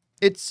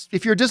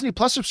if you're a Disney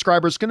Plus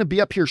subscriber, it's going to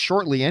be up here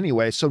shortly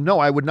anyway. So no,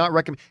 I would not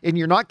recommend, and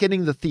you're not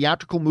getting the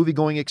theatrical movie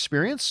going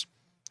experience.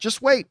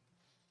 Just wait.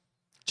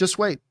 Just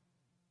wait.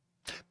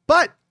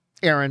 But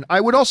Aaron, I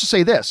would also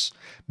say this,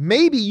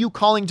 maybe you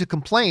calling to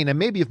complain, and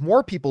maybe if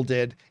more people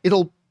did,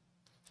 it'll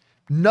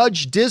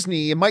nudge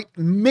Disney.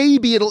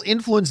 Maybe it'll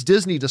influence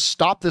Disney to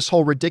stop this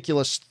whole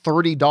ridiculous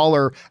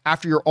 $30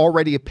 after you're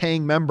already a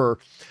paying member,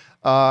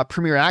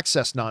 premiere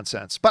access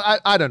nonsense.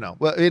 But I don't know.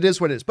 Well, it is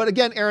what it is. But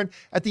again, Aaron,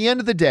 at the end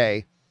of the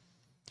day,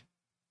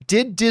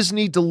 did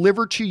Disney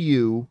deliver to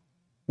you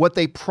what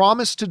they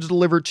promised to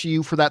deliver to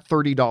you for that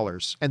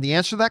 $30? And the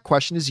answer to that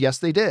question is yes,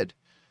 they did.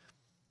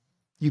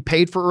 You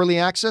paid for early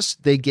access.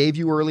 They gave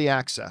you early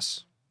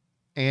access.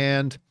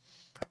 And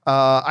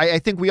I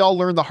think we all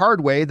learned the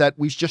hard way that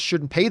we just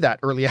shouldn't pay that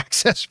early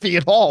access fee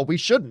at all. We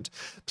shouldn't.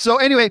 So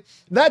anyway,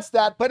 that's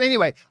that. But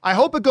anyway, I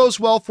hope it goes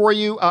well for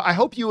you. I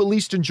hope you at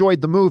least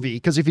enjoyed the movie,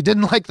 because if you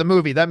didn't like the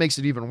movie, that makes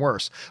it even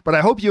worse. But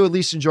I hope you at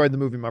least enjoyed the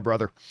movie, my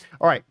brother.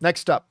 All right,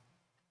 next up.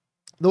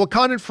 The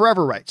Wakandan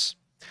Forever writes,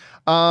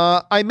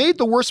 I made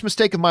the worst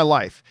mistake of my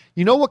life.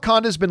 You know,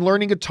 Wakanda's been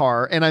learning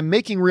guitar and I'm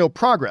making real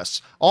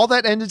progress. All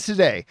that ended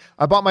today.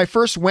 I bought my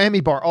first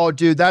whammy bar. Oh,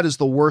 dude, that is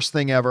the worst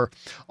thing ever.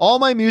 All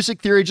my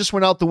music theory just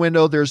went out the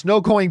window. There's no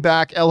going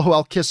back.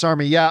 LOL, Kiss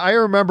Army. Yeah, I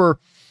remember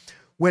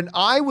when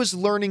I was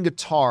learning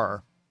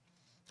guitar,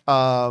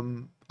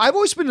 I've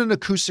always been an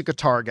acoustic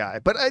guitar guy,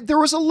 but there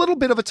was a little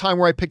bit of a time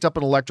where I picked up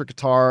an electric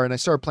guitar and I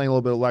started playing a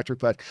little bit of electric,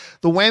 but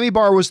the whammy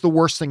bar was the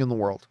worst thing in the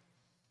world.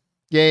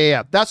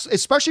 Yeah. That's,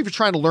 especially if you're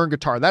trying to learn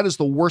guitar, that is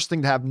the worst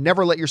thing to have.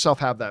 Never let yourself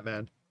have that,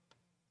 man.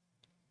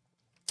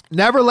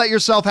 Never let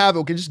yourself have it.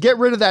 Okay, just get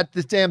rid of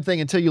this damn thing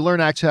until you learn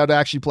how to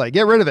actually play.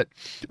 Get rid of it.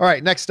 All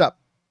right, next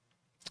up.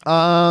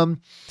 Stefan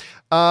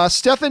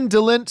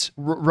Delint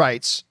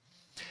writes,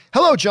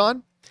 hello,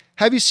 John.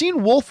 Have you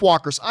seen Wolf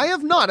Walkers? I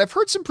have not. I've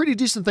heard some pretty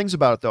decent things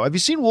about it, though. Have you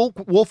seen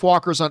Wolf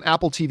Walkers on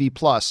Apple TV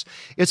Plus?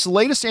 It's the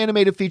latest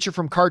animated feature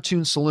from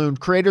Cartoon Saloon,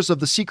 creators of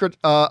The Secret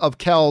of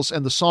Kells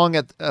and the Song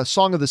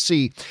of the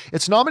Sea.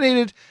 It's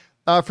nominated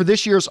for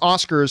this year's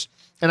Oscars,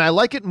 and I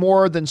like it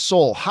more than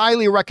Soul.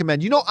 Highly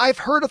recommend. You know, I've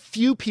heard a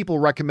few people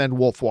recommend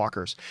Wolf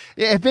Walkers.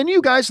 Have any of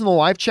you guys in the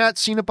live chat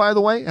seen it, by the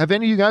way? Have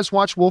any of you guys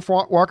watched Wolf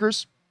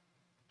Walkers?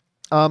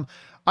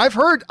 I've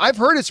heard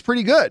it's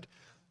pretty good.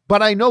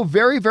 But I know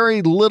very,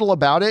 very little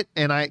about it,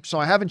 so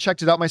I haven't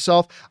checked it out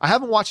myself. I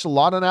haven't watched a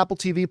lot on Apple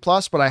TV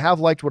Plus, but I have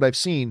liked what I've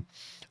seen.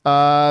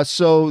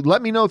 So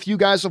let me know if you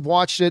guys have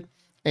watched it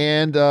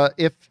and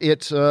if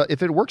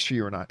it works for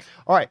you or not.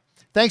 All right,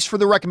 thanks for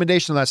the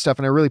recommendation on that stuff,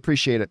 and I really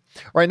appreciate it.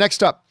 All right,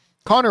 next up,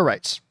 Connor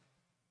writes,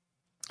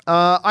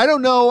 I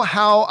don't know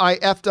how I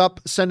effed up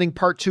sending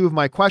part 2 of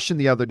my question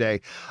the other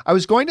day. I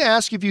was going to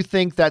ask if you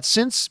think that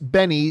since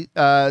Benny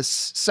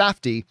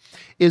Safdie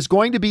is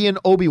going to be in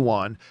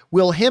Obi-Wan,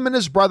 will him and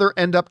his brother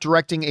end up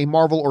directing a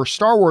Marvel or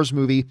Star Wars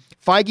movie?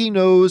 Feige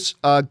knows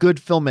good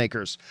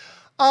filmmakers.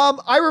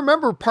 I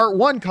remember part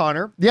one,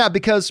 Connor. Yeah,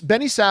 because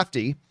Benny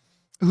Safdie,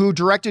 who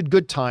directed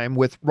Good Time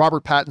with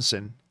Robert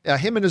Pattinson,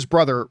 him and his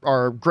brother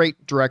are a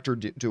great director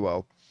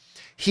duo.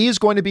 He is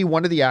going to be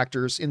one of the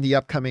actors in the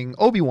upcoming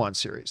Obi-Wan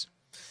series.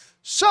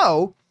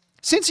 So,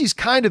 since he's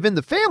kind of in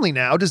the family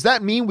now, does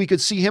that mean we could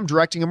see him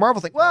directing a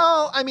Marvel thing?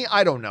 Well, I mean,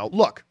 I don't know.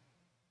 Look,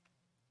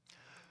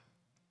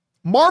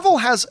 Marvel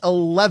has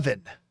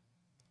 11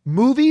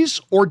 movies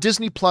or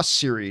Disney Plus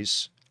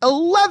series,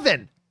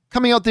 11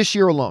 coming out this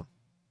year alone,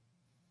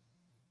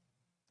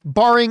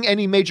 barring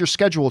any major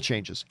schedule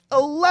changes.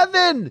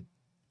 11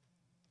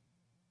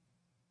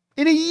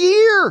 in a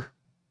year.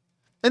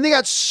 And they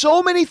got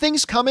so many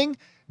things coming.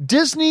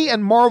 Disney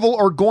and Marvel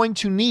are going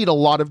to need a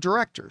lot of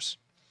directors.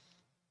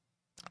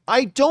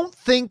 I don't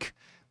think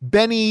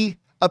Benny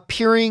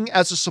appearing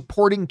as a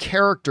supporting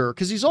character,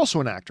 because he's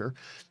also an actor,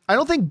 I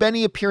don't think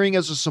Benny appearing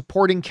as a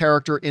supporting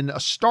character in a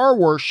Star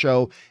Wars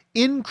show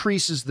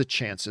increases the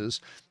chances.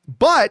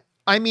 But,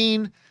 I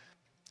mean,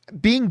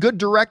 being good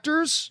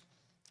directors,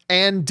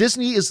 and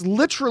Disney is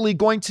literally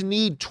going to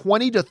need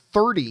 20 to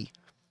 30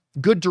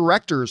 good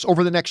directors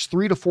over the next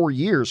 3 to 4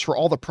 years for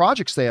all the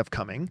projects they have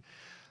coming.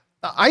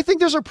 I think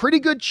there's a pretty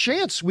good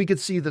chance we could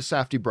see the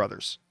Safdie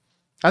brothers.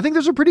 I think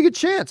there's a pretty good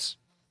chance.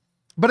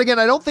 But again,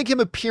 I don't think him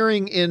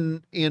appearing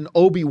in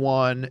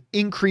Obi-Wan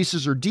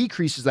increases or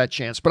decreases that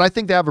chance, but I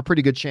think they have a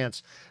pretty good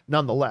chance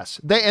nonetheless.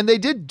 They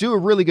did do a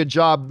really good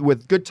job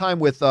with Good Time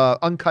with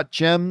Uncut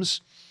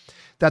Gems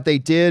that they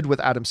did with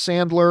Adam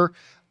Sandler.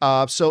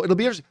 So it'll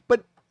be interesting.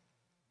 But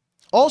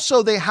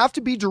also, they have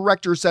to be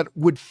directors that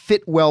would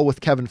fit well with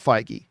Kevin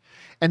Feige.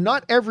 And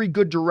not every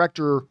good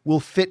director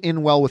will fit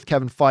in well with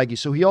Kevin Feige.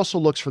 So he also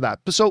looks for that.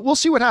 So we'll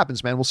see what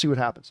happens, man. We'll see what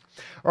happens.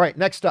 All right,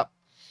 next up.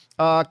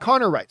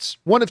 Connor writes,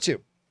 one of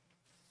two.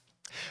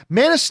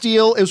 Man of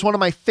Steel is one of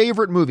my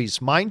favorite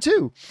movies. Mine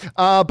too.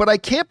 But I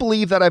can't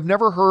believe that I've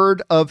never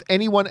heard of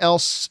anyone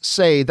else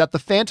say that the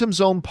Phantom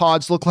Zone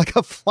pods look like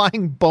a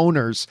flying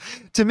boners.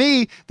 To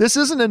me, this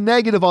isn't a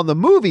negative on the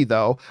movie,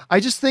 though. I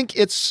just think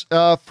it's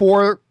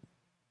for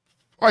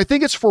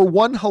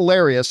one,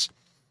 hilarious.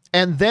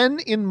 And then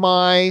in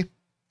my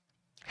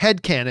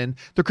headcanon,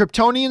 the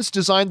Kryptonians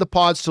designed the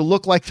pods to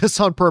look like this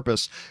on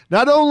purpose.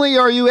 Not only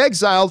are you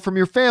exiled from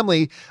your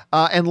family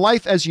and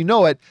life as you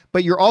know it,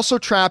 but you're also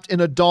trapped in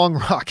a dong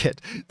rocket.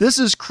 This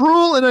is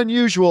cruel and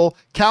unusual.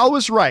 Cal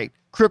was right.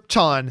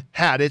 Krypton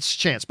had its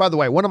chance. By the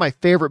way, one of my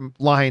favorite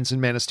lines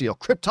in Man of Steel.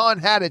 Krypton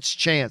had its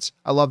chance.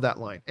 I love that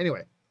line.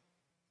 Anyway.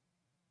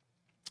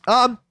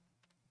 I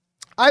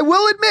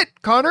will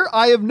admit, Connor,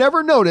 I have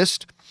never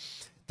noticed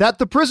that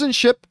the prison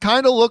ship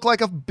kind of looked like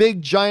a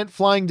big giant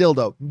flying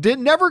dildo.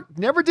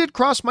 Never did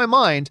cross my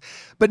mind.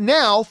 But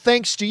now,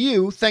 thanks to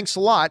you, thanks a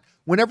lot,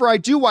 whenever I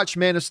do watch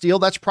Man of Steel,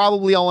 that's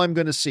probably all I'm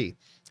going to see.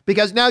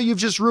 Because now you've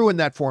just ruined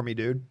that for me,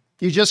 dude.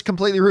 You just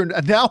completely ruined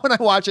it. Now when I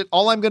watch it,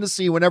 all I'm going to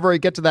see whenever I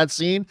get to that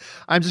scene,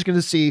 I'm just going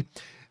to see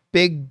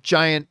big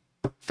giant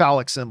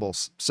phallic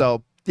symbols.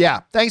 So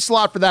yeah, thanks a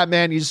lot for that,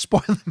 man. You just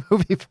spoiled the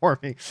movie for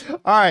me.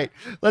 All right,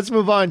 let's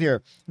move on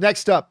here.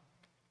 Next up.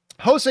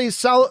 Jose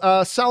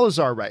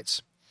Salazar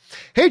writes,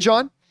 hey,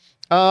 John,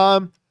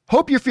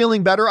 hope you're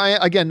feeling better.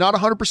 Again, not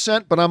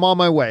 100%, but I'm on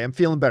my way. I'm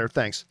feeling better.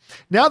 Thanks.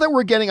 Now that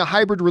we're getting a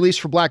hybrid release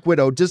for Black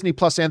Widow, Disney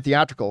Plus and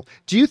theatrical,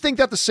 do you think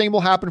that the same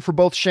will happen for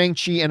both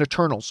Shang-Chi and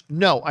Eternals?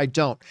 No, I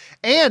don't.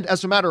 And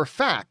as a matter of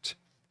fact,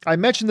 I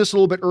mentioned this a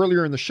little bit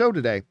earlier in the show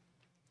today,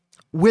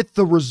 with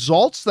the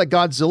results that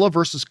Godzilla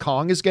versus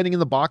Kong is getting in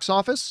the box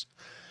office,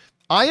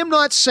 I am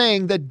not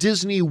saying that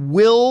Disney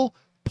will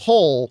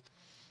pull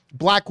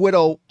Black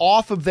Widow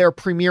off of their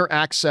premiere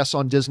access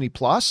on Disney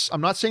Plus.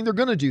 I'm not saying they're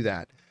going to do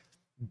that,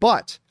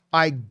 but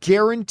I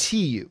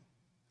guarantee you,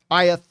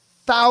 I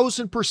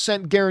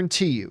 1,000%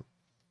 guarantee you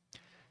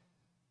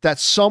that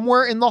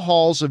somewhere in the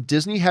halls of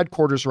Disney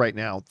headquarters right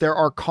now, there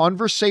are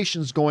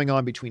conversations going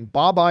on between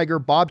Bob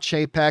Iger, Bob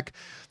Chapek,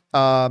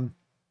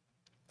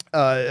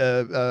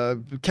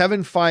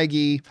 Kevin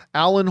Feige,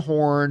 Alan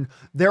Horn.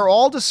 They're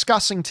all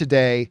discussing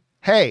today,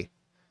 hey,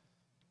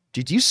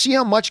 did you see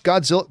how much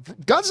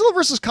Godzilla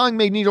vs. Kong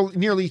made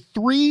nearly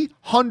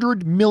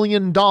 $300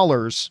 million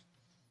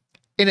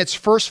in its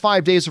first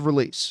 5 days of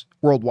release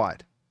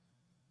worldwide?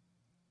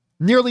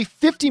 Nearly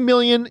 $50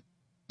 million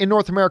in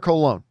North America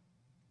alone.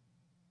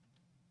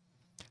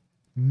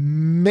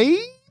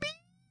 Maybe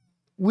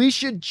we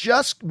should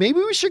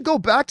go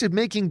back to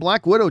making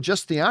Black Widow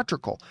just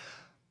theatrical.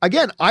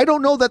 Again, I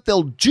don't know that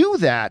they'll do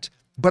that,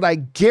 but I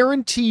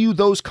guarantee you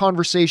those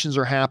conversations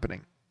are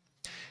happening.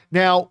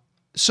 Now,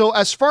 so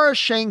as far as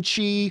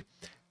Shang-Chi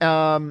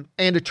and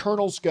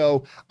Eternals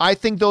go, I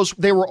think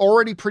they were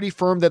already pretty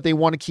firm that they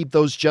want to keep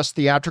those just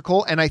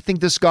theatrical. And I think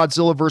this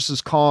Godzilla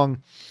versus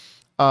Kong,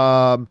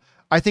 I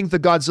think the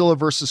Godzilla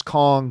versus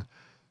Kong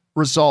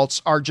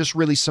results are just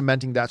really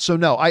cementing that. So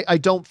no, I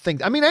don't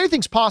think, I mean,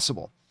 anything's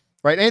possible,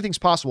 right? Anything's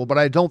possible, but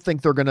I don't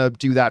think they're going to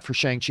do that for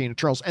Shang-Chi and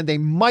Eternals. And they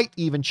might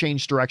even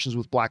change directions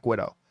with Black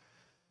Widow.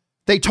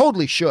 They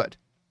totally should.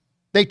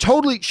 They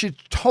should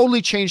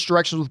change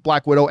directions with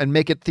Black Widow and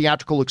make it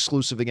theatrical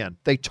exclusive again.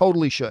 They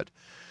totally should.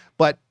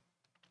 But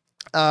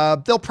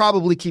They'll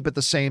probably keep it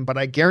the same, but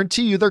I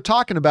guarantee you they're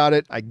talking about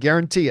it. I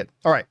guarantee it.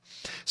 All right.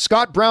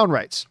 Scott Brown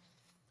writes,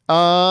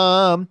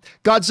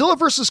 Godzilla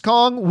versus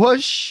Kong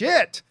was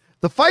shit.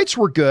 The fights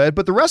were good,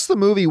 but the rest of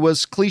the movie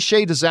was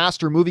cliche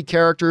disaster movie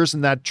characters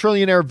and that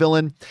trillionaire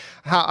villain.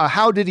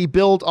 How did he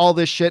build all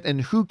this shit,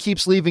 and who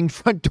keeps leaving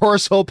front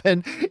doors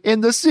open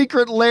and the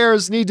secret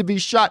lairs need to be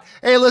shot?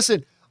 Hey,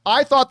 listen,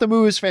 I thought the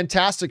movie was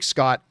fantastic,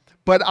 Scott,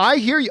 but I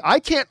hear you. I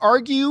can't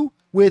argue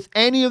with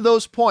any of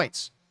those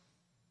points.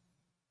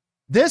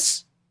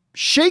 This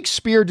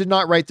Shakespeare did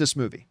not write this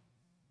movie.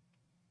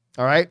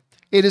 All right.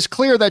 It is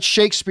clear that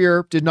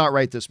Shakespeare did not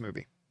write this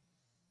movie.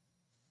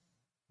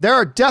 There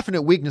are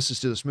definite weaknesses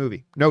to this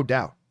movie, no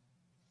doubt.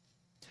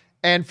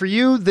 And for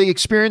you, the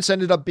experience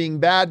ended up being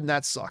bad, and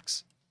that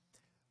sucks.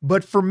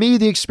 But for me,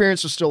 the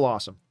experience was still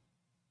awesome.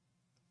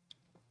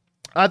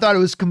 I thought it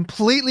was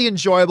completely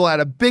enjoyable. I had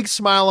a big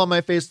smile on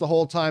my face the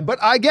whole time. But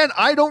again,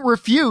 I don't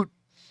refute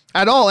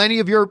at all any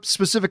of your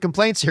specific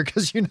complaints here,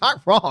 because you're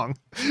not wrong.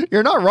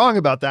 You're not wrong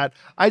about that.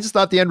 I just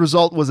thought the end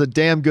result was a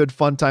damn good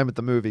fun time at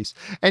the movies.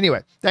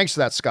 Anyway, thanks for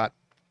that, Scott.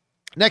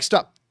 Next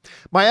up,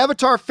 my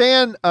Avatar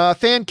fan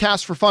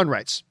cast for fun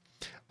writes,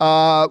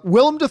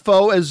 Willem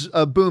Dafoe as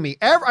Boomy.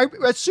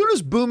 As soon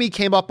as Boomy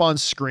came up on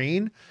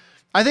screen,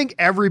 I think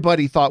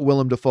everybody thought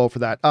Willem Dafoe for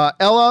that.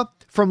 Ella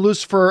from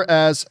Lucifer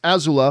as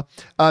Azula,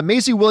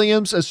 Maisie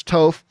Williams as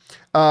Toph,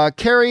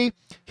 Carrie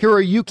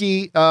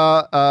Hiroyuki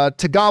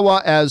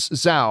Tagawa as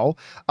Zhao,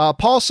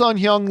 Paul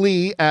Sun-Hyung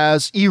Lee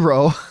as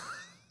Iroh,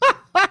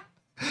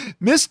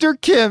 Mr.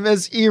 Kim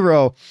as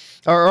Iroh,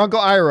 or Uncle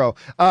Iroh,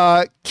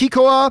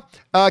 Kikoa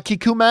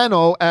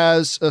Kikumano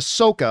as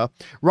Sokka,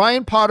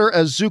 Ryan Potter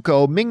as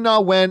Zuko,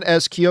 Ming-Na Wen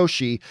as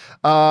Kyoshi,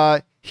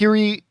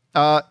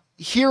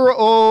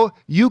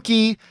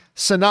 Hiroyuki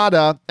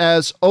Sanada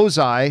as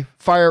Ozai,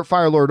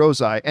 Fire Lord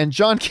Ozai, and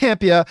John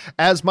Campea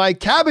as my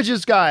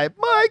cabbages guy.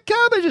 My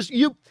cabbages.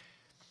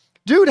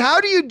 Dude, how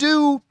do you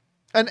do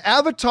an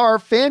Avatar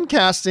fan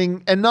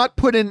casting and not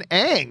put in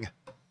Aang?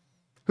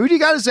 Who do you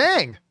got as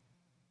Aang?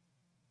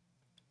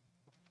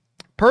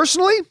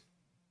 Personally,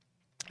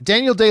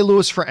 Daniel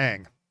Day-Lewis for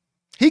Aang.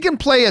 He can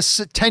play a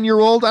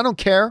 10-year-old. I don't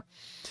care.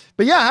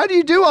 But yeah, how do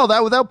you do all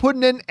that without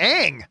putting in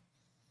Aang?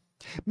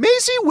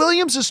 Maisie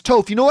Williams is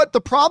Toph. You know what? The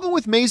problem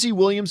with Maisie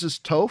Williams as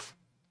Toph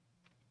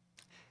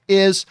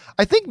is,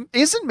 I think,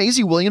 isn't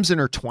Maisie Williams in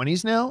her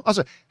 20s now?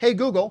 Also, hey,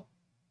 Google,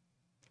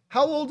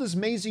 how old is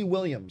Maisie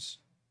Williams?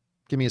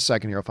 Give me a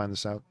second here. I'll find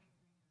this out.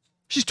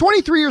 She's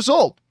 23 years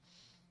old.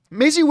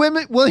 Maisie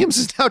Williams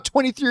is now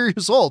 23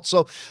 years old.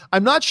 So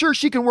I'm not sure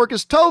she can work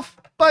as Toph,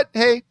 but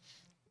hey,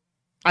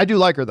 I do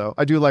like her though.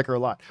 I do like her a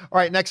lot. All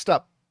right, next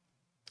up.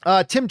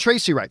 Tim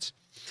Tracy writes,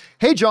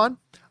 hey, John,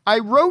 I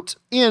wrote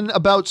in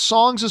about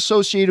songs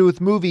associated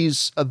with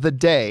movies of the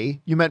day.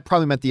 You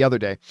probably meant the other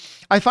day.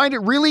 I find it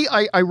really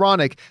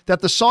ironic that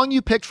the song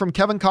you picked from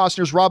Kevin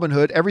Costner's Robin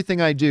Hood, Everything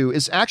I Do,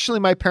 is actually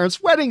my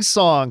parents' wedding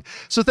song.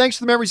 So thanks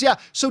for the memories. Yeah.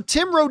 So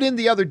Tim wrote in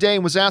the other day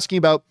and was asking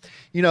about,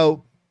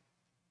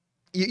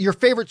 your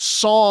favorite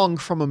song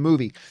from a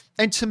movie.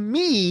 And to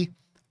me,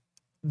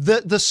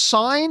 the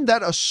sign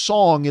that a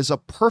song is a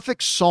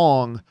perfect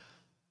song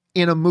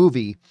in a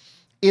movie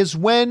is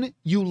when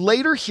you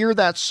later hear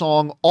that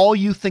song, all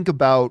you think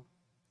about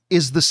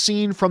is the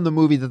scene from the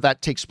movie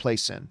that takes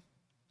place in,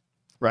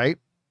 right?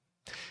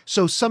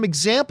 So some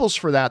examples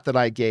for that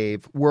I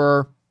gave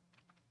were,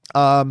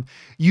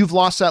 You've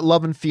Lost That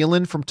Lovin'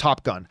 Feelin' from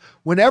Top Gun.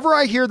 Whenever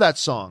I hear that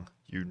song,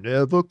 you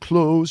never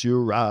close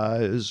your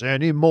eyes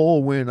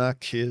anymore when I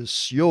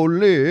kiss your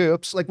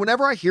lips. Like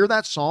whenever I hear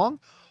that song,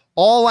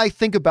 all I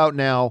think about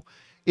now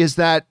is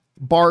that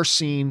bar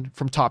scene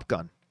from Top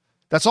Gun.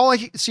 That's all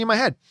I see in my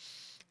head.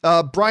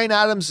 Bryan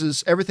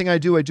Adams' Everything I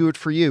Do It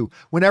For You.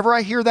 Whenever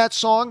I hear that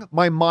song,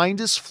 my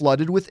mind is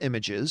flooded with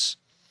images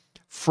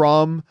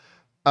from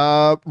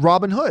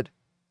Robin Hood.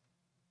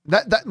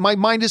 That my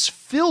mind is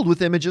filled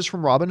with images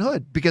from Robin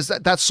Hood because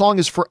that song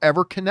is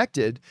forever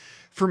connected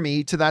for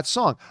me to that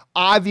song.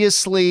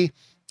 Obviously,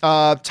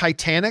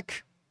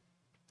 Titanic,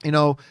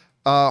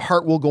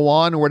 Heart Will Go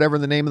On, or whatever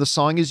the name of the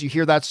song is. You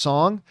hear that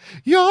song,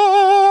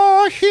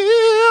 you're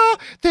here,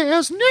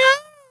 there's nothing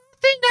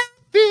I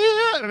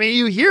fear. I mean,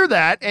 you hear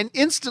that and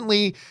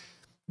instantly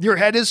your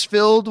head is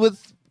filled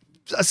with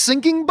a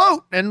sinking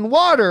boat and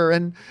water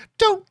and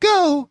don't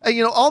go,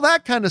 all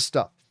that kind of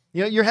stuff.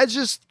 Your head's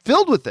just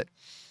filled with it.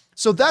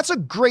 So that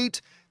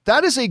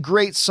is a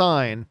great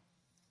sign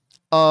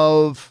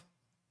of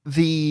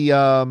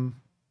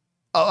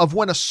of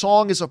when a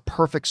song is a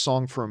perfect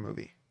song for a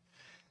movie.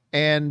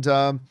 And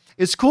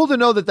it's cool to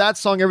know that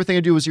song, Everything I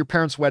Do, was your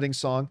parents' wedding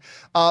song.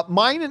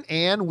 Mine and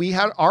Anne, we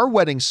had our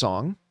wedding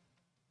song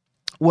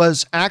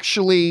was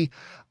actually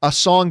a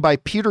song by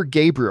Peter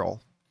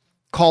Gabriel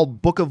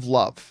called Book of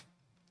Love.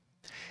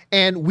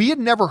 And we had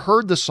never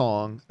heard the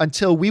song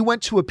until we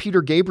went to a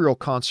Peter Gabriel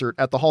concert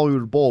at the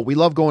Hollywood Bowl. We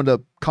love going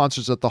to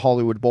concerts at the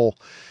Hollywood Bowl.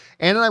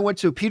 Anne and I went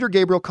to a Peter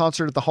Gabriel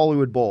concert at the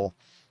Hollywood Bowl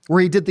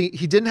where he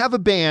didn't have a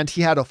band.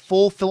 He had a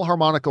full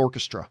Philharmonic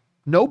orchestra.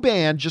 no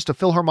band, just a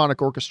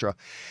Philharmonic Orchestra.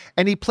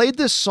 And he played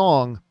this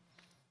song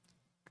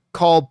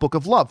called Book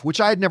of Love,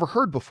 which I had never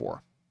heard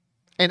before.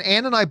 And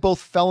Ann and I both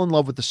fell in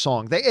love with the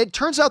song. It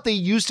turns out they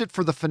used it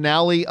for the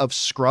finale of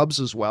Scrubs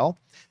as well.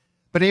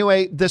 But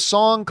anyway, this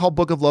song called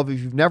Book of Love, if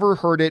you've never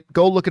heard it,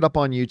 go look it up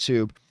on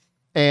YouTube.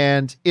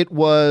 And it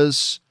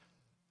was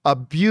a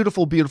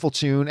beautiful, beautiful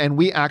tune. And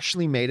we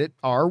actually made it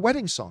our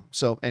wedding song.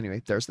 So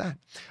anyway, there's that.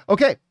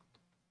 Okay.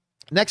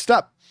 Next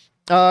up,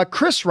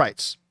 Chris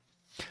writes,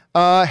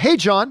 hey,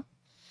 John.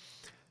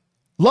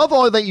 Love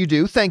all that you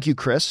do. Thank you,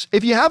 Chris.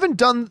 If you haven't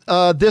done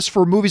this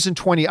for Movies in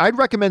 20, I'd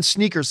recommend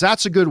Sneakers.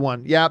 That's a good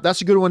one. Yeah,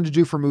 that's a good one to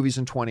do for Movies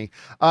in 20.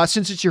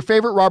 Since it's your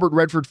favorite Robert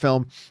Redford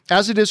film,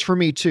 as it is for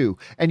me too.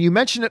 And you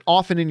mention it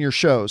often in your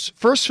shows.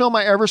 First film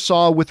I ever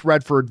saw with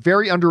Redford.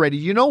 Very underrated.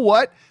 You know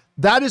what?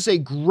 That is a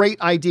great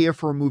idea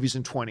for Movies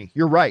in 20.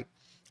 You're right.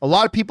 A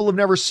lot of people have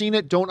never seen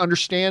it, don't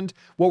understand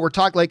what we're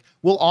talking. Like,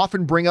 we'll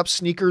often bring up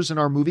Sneakers in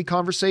our movie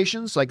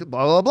conversations, like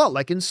blah, blah, blah,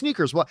 like in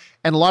Sneakers.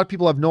 And a lot of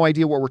people have no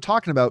idea what we're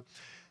talking about.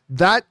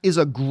 That is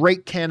a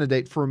great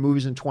candidate for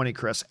Movies in 20,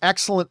 Chris.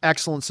 Excellent,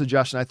 excellent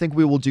suggestion. I think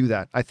we will do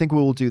that.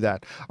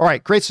 All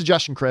right. Great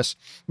suggestion, Chris.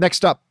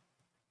 Next up,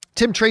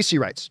 Tim Tracy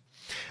writes,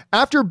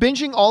 after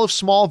binging all of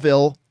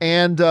Smallville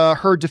and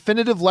her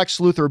definitive Lex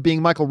Luthor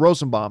being Michael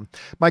Rosenbaum,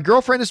 my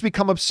girlfriend has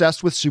become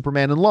obsessed with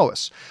Superman and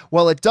Lois.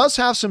 While it does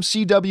have some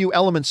CW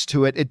elements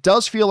to it, it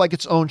does feel like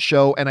its own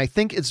show, and I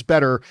think it's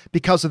better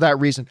because of that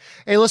reason.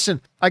 Hey,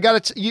 listen,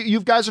 you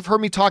guys have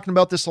heard me talking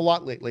about this a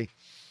lot lately.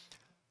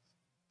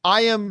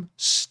 I am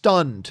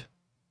stunned,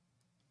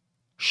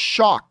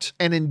 shocked,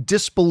 and in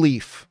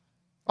disbelief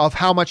of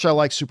how much I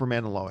like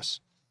Superman and Lois.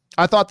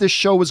 I thought this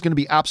show was going to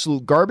be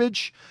absolute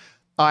garbage.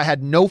 I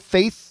had no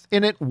faith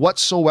in it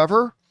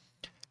whatsoever.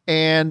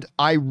 And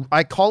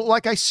I call it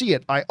like I see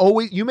it.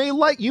 You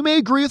may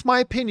agree with my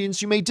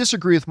opinions. You may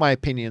disagree with my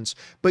opinions,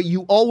 but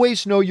you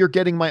always know you're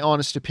getting my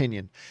honest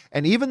opinion.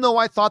 And even though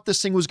I thought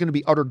this thing was going to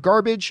be utter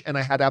garbage and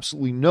I had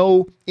absolutely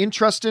no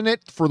interest in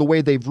it for the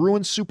way they've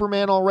ruined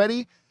Superman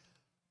already,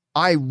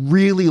 I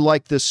really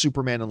like this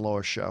Superman and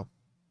Lois show.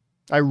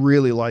 I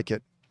really like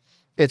it.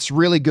 It's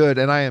really good.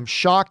 And I am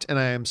shocked and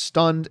I am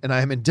stunned and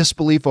I am in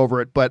disbelief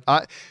over it. But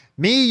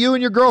you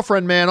and your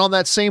girlfriend, man, on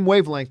that same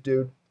wavelength,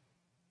 dude.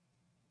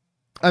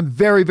 I'm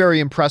very, very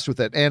impressed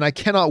with it. And I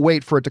cannot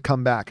wait for it to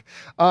come back.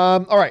 All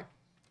right.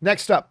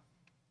 Next up,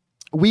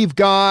 we've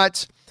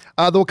got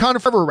the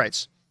Wakanda Forever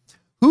writes,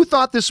 who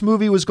thought this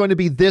movie was going to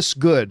be this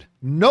good?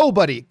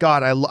 Nobody.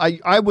 God,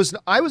 I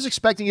was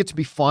expecting it to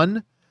be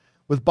fun.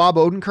 With Bob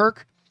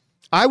Odenkirk,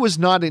 I was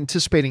not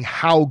anticipating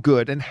how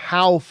good and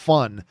how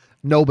fun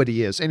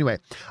Nobody is. Anyway,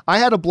 I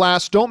had a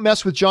blast. Don't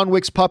mess with John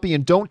Wick's puppy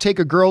and don't take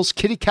a girl's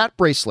kitty cat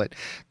bracelet.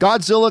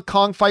 Godzilla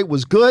Kong fight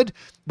was good,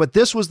 but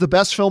this was the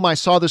best film I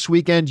saw this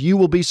weekend. You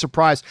will be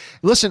surprised.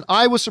 Listen,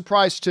 I was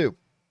surprised too.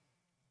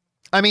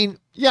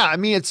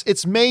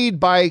 It's made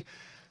by,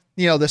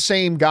 the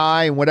same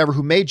guy and whatever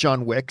who made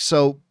John Wick.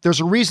 So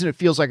there's a reason it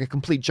feels like a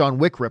complete John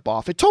Wick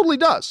ripoff. It totally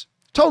does.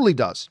 Totally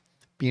does.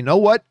 But you know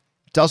what?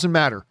 Doesn't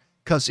matter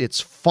because it's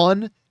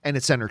fun and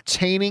it's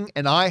entertaining.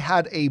 And I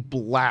had a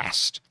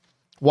blast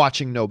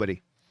watching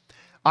Nobody.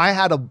 I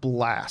had a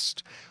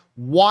blast.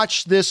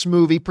 Watch this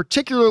movie,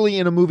 particularly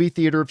in a movie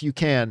theater if you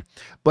can,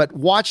 but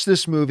watch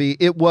this movie.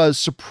 It was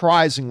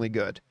surprisingly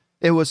good.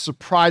 It was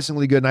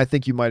surprisingly good, and I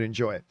think you might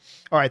enjoy it.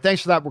 All right,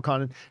 thanks for that,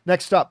 Wakanan.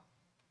 Next up,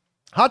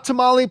 Hot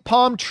Tamale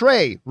Palm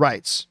Tray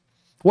writes,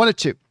 1 of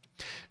 2.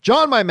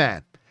 John, my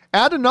man,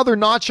 add another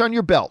notch on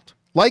your belt.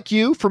 Like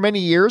you, for many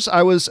years,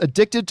 I was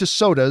addicted to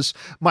sodas.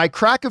 My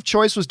crack of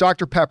choice was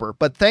Dr. Pepper,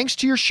 but thanks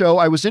to your show,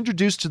 I was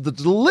introduced to the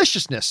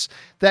deliciousness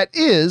that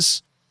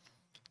is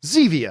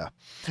Zevia.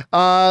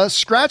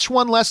 Scratch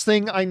one less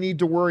thing I need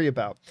to worry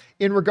about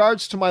in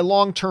regards to my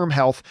long-term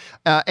health,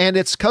 and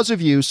it's because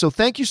of you. So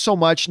thank you so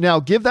much. Now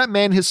give that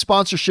man his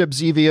sponsorship,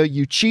 Zevia,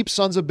 you cheap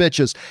sons of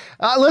bitches.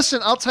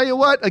 Listen, I'll tell you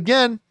what,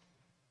 again,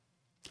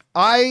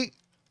 I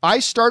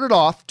started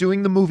off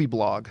doing the movie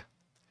blog,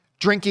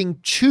 drinking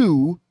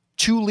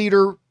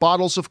 2-liter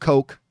bottles of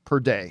Coke per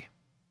day.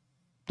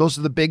 Those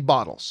are the big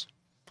bottles.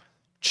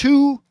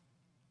 2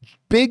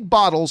 big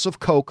bottles of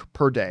Coke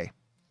per day.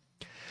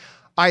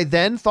 I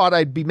then thought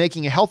I'd be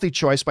making a healthy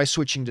choice by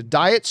switching to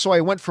diet, so I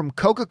went from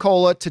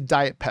Coca-Cola to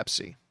Diet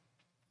Pepsi.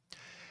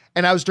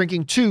 And I was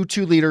drinking 2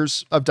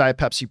 liters of Diet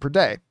Pepsi per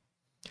day.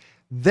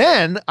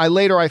 Then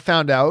I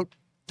found out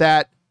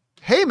that,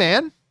 hey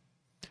man,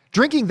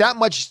 drinking that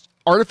much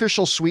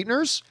artificial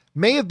sweeteners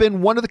may have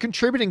been one of the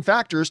contributing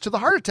factors to the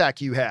heart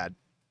attack you had.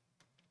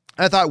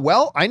 And I thought,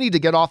 well, I need to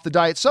get off the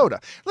diet soda.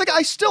 Like,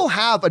 I still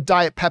have a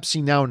Diet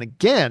Pepsi now and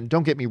again,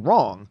 don't get me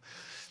wrong.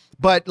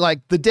 But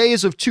like the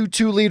days of 2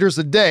 liters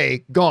a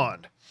day,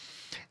 gone.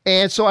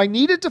 And so I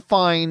needed to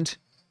find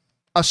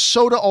a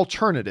soda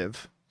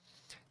alternative.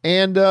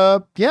 And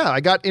I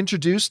got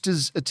introduced to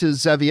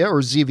Zevia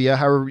or Zevia,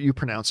 however you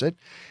pronounce it.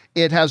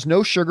 It has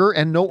no sugar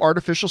and no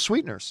artificial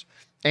sweeteners.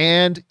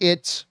 And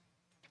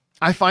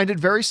I find it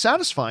very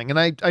satisfying. And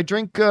I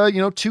drink,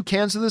 2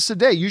 cans of this a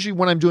day, usually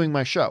when I'm doing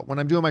my show. When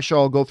I'm doing my show,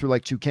 I'll go through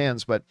like 2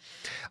 cans, but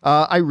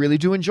I really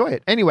do enjoy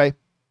it. Anyway,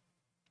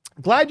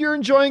 glad you're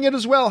enjoying it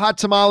as well, Hot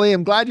Tamale.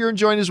 I'm glad you're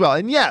enjoying it as well.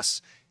 And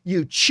yes,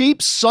 you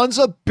cheap sons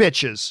of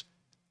bitches.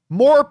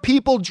 More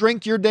people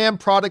drink your damn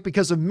product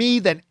because of me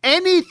than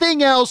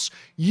anything else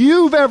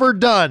you've ever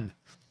done.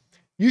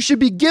 You should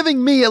be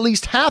giving me at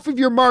least half of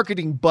your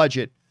marketing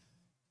budget.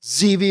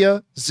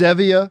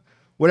 Zevia,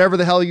 whatever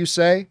the hell you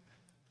say.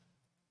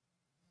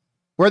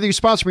 Whether you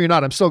sponsor me or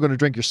not, I'm still going to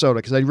drink your soda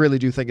because I really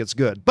do think it's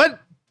good. But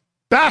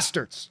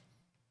bastards,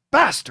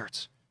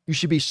 you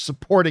should be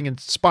supporting and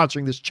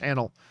sponsoring this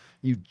channel,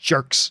 you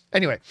jerks.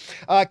 Anyway,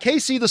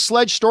 KC the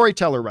Sledge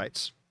Storyteller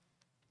writes,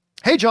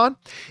 hey, John,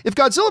 if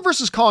Godzilla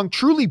vs. Kong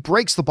truly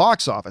breaks the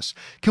box office,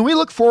 can we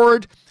look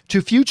forward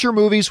to future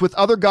movies with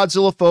other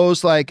Godzilla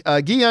foes like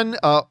Gion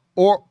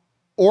or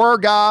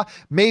Orga,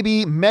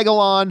 maybe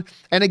Megalon?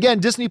 And again,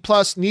 Disney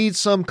Plus needs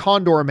some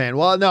Condor Man.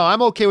 Well, no,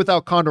 I'm okay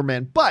without Condor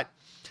Man, but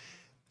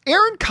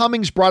Aaron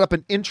Cummings brought up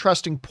an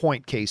interesting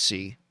point,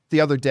 KC,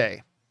 the other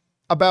day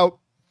about,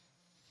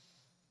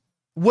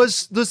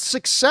 was the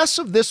success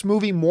of this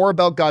movie more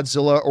about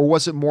Godzilla or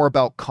was it more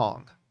about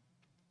Kong?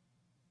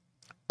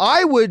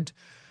 I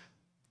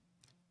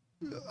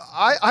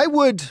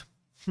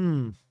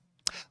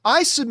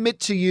submit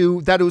to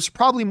you that it was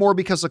probably more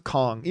because of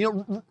Kong.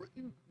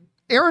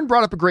 Aaron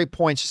brought up a great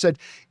point. She said,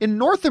 in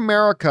North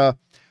America,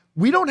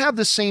 we don't have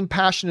the same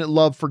passionate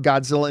love for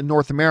Godzilla in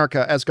North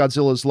America as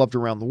Godzilla is loved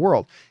around the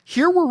world.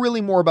 Here, we're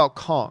really more about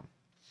Kong.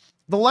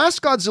 The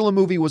last Godzilla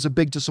movie was a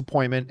big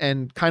disappointment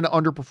and kind of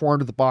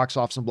underperformed at the box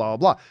office and blah,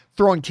 blah, blah.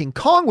 Throwing King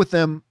Kong with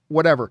them,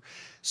 whatever.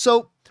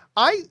 So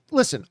I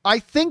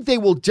think they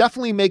will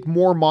definitely make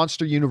more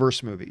Monster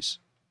Universe movies.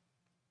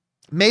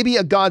 Maybe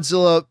a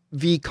Godzilla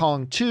v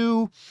Kong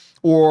 2,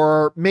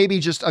 or maybe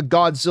just a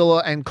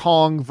Godzilla and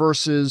Kong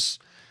versus,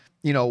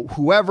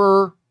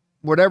 whoever,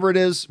 whatever it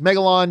is,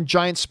 Megalon,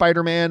 Giant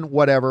Spider-Man,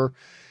 whatever.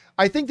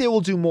 I think they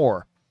will do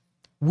more.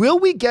 Will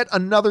we get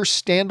another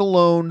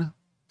standalone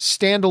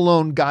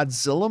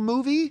Godzilla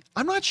movie?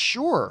 I'm not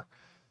sure.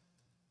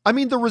 I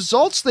mean, the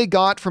results they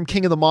got from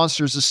King of the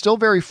Monsters is still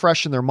very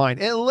fresh in their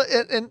mind.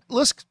 And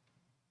listen,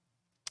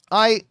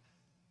 I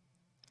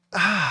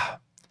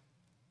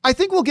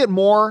think we'll get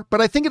more, but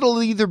I think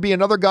it'll either be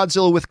another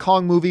Godzilla with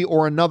Kong movie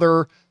or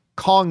another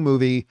Kong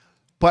movie,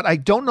 but I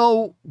don't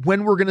know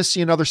when we're going to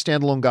see another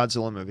standalone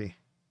Godzilla movie.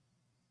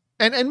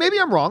 And maybe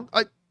I'm wrong.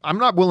 I'm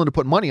not willing to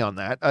put money on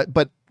that,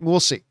 but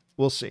we'll see.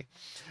 We'll see.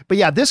 But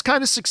yeah, this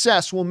kind of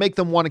success will make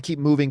them want to keep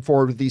moving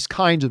forward with these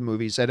kinds of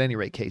movies at any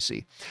rate,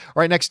 Casey.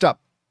 All right, next up.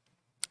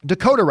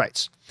 Dakota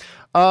writes,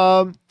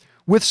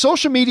 with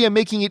social media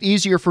making it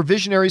easier for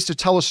visionaries to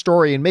tell a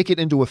story and make it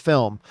into a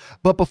film,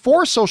 but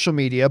before social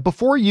media,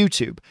 before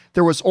YouTube,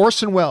 there was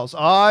Orson Welles.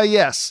 Ah,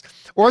 yes.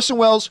 Orson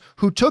Welles,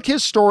 who took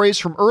his stories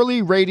from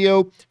early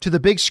radio to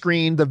the big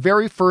screen, the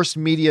very first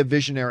media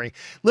visionary.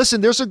 Listen,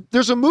 there's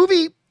a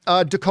movie,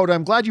 Dakota,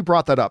 I'm glad you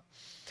brought that up.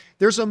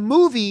 There's a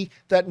movie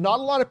that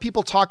not a lot of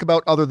people talk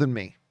about other than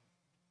me,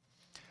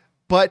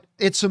 but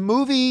it's a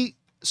movie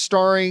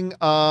starring,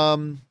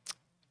 I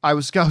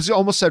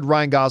almost said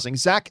Ryan Gosling,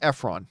 Zac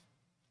Efron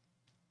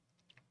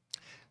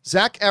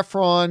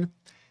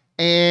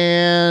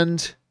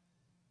and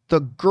the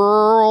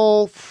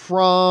girl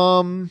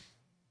from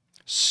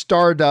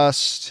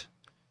Stardust,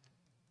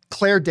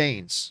 Claire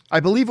Danes.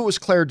 I believe it was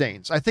Claire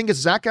Danes. I think it's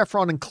Zac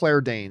Efron and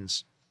Claire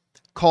Danes,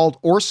 called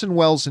Orson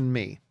Welles and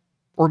Me,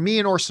 or Me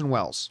and Orson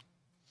Welles.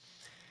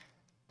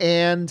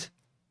 And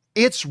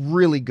it's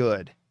really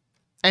good.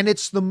 And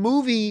it's the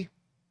movie.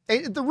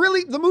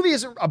 The movie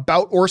isn't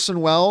about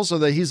Orson Welles or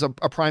that he's a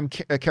prime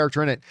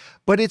character in it,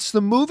 but it's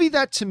the movie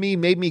that to me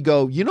made me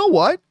go, you know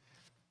what?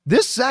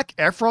 This Zac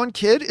Efron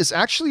kid is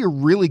actually a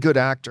really good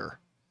actor.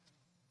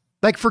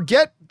 Like,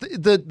 forget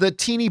the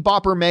teeny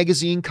bopper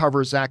magazine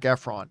cover Zac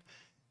Efron.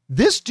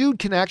 This dude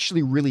can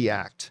actually really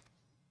act.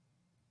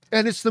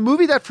 And it's the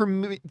movie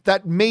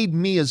that made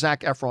me a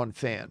Zac Efron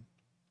fan.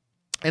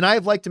 And I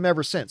have liked him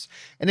ever since.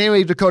 And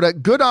anyway, Dakota,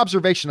 good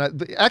observation.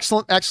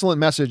 Excellent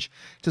message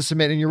to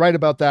submit. And you're right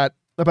about that.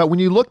 About when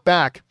you look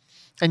back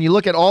and you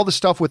look at all the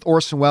stuff with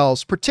Orson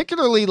Welles,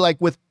 particularly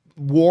like with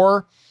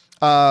War,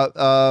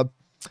 Battle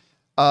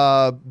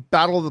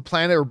of the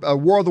Planet, or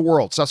War of the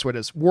Worlds. That's what it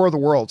is. War of the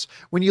Worlds.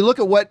 When you look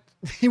at what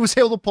he was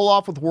able to pull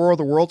off with War of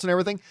the Worlds and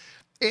everything,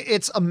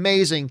 it's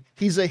amazing.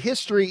 He's a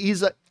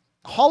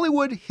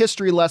Hollywood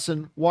history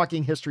lesson,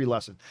 walking history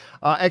lesson.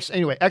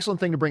 Anyway, excellent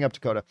thing to bring up,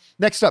 Dakota.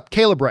 Next up,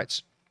 Caleb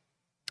writes,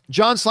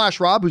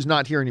 John/Rob, who's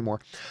not here anymore.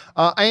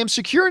 I am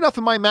secure enough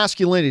in my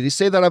masculinity to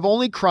say that I've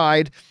only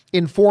cried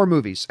in 4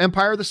 movies.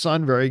 Empire of the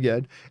Sun, very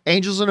good.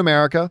 Angels in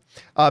America.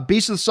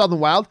 Beasts of the Southern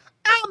Wild.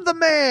 I'm the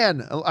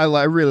man.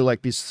 I really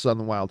like Beasts of the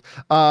Southern Wild.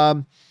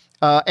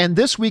 And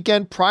this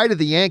weekend, Pride of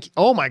the Yankees.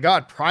 Oh my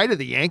God, Pride of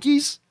the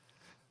Yankees?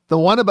 The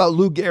one about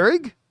Lou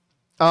Gehrig?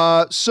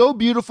 So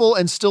beautiful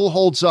and still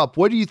holds up.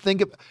 What do you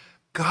think of?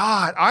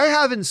 God, I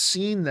haven't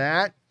seen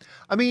that.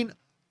 I mean,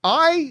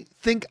 I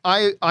think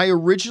I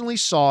originally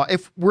saw,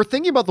 if we're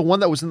thinking about the one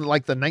that was in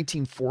like the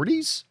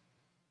 1940s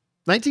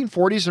or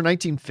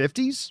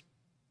 1950s,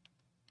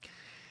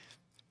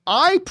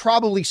 I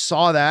probably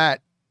saw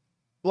that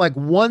like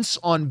once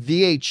on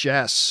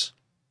VHS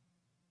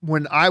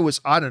when I was,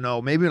 I don't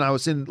know, maybe when I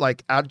was in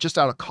like just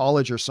out of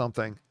college or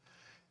something.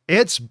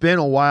 It's been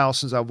a while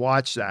since I've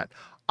watched that.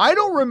 I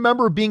don't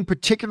remember being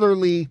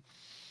particularly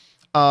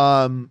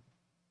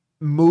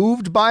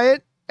moved by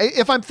it.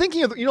 If I'm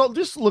thinking of,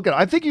 just look at it.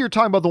 I'm thinking you're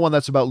talking about the one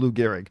that's about Lou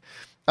Gehrig.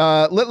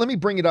 Let me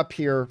bring it up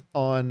here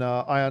on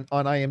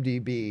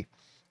IMDb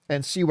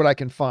and see what I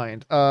can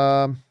find.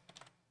 Pride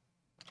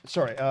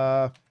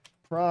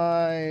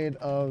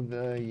of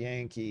the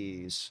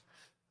Yankees.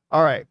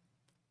 All right.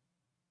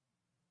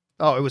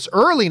 Oh, it was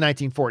early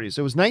 1940s.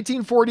 It was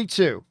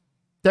 1942.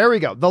 There we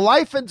go.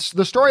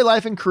 The story,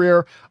 life, and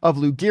career of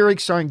Lou Gehrig,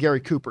 starring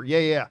Gary Cooper.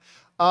 Yeah.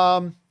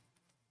 And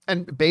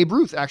Babe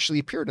Ruth actually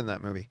appeared in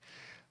that movie.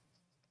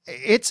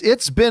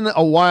 It's been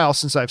a while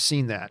since I've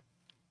seen that.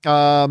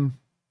 But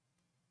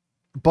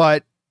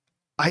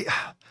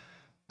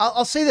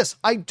I'll say this.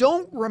 I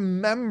don't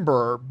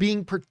remember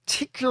being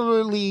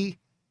particularly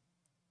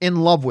in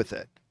love with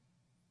it.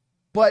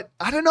 But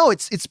I don't know.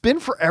 It's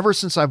been forever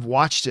since I've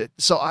watched it.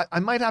 So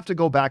I might have to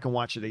go back and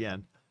watch it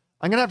again.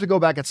 I'm going to have to go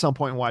back at some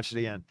point and watch it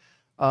again.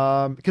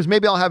 Because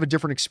maybe I'll have a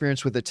different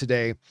experience with it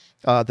today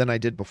than I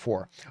did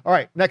before. All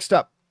right, next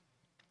up.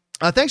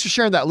 Thanks for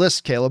sharing that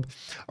list, Caleb.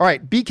 All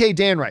right, BK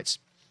Dan writes,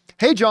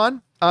 "Hey,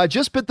 John,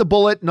 just bit the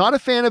bullet. Not a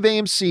fan of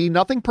AMC.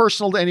 Nothing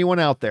personal to anyone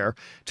out there.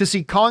 To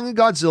see Kong and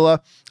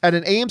Godzilla at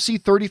an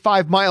AMC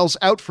 35 miles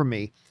out from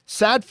me.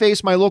 Sad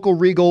face, my local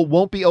Regal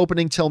won't be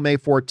opening till May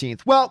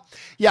 14th. Well,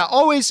 yeah,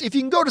 always, if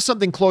you can go to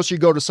something closer, you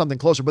go to something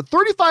closer. But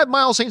 35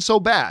 miles ain't so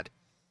bad.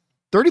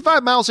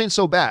 35 miles ain't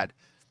so bad.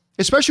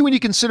 Especially when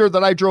you consider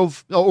that I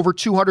drove over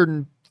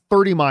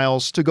 230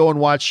 miles to go and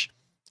watch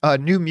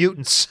New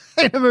Mutants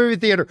in a movie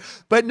theater.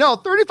 But no,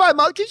 35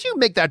 miles, because you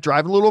make that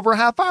drive in a little over a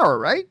half hour,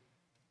 right?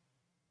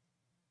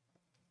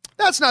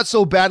 That's not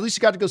so bad. At least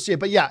you got to go see it.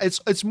 But yeah,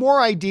 it's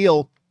more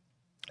ideal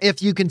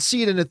if you can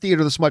see it in a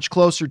theater that's much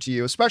closer to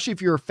you, especially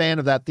if you're a fan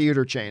of that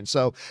theater chain.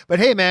 So, but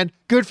hey, man,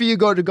 good for you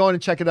go in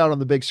and check it out on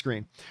the big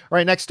screen. All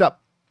right, next up.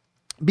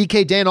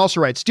 BK Dan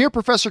also writes, "Dear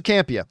Professor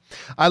Campia,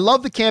 I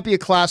love the Campia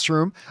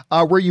classroom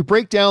where you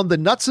break down the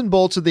nuts and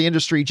bolts of the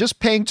industry, just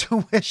paying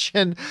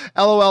tuition.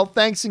 LOL,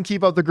 thanks and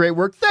keep up the great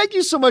work." Thank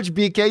you so much,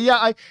 BK.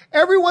 Yeah,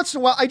 every once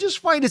in a while, I just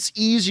find it's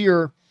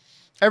easier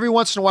every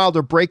once in a while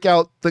to break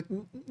out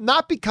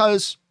not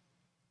because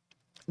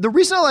the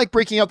reason I like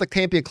breaking out the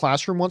Campia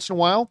classroom once in a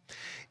while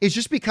is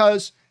just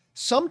because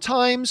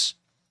sometimes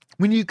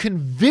when you can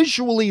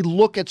visually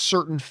look at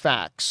certain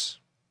facts,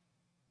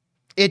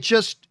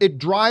 it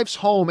drives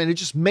home and it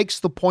just makes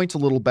the point a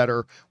little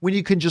better when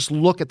you can just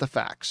look at the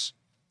facts,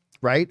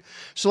 right?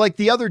 So like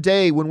the other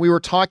day when we were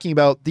talking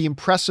about the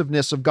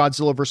impressiveness of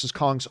Godzilla versus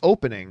Kong's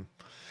opening,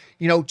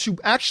 to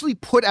actually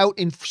put out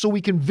so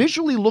we can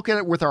visually look at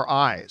it with our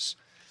eyes,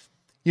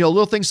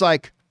 little things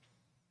like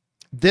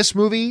this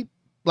movie,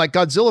 like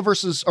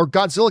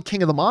Godzilla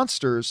King of the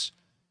Monsters,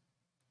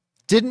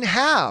 didn't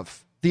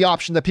have the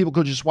option that people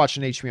could just watch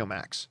on HBO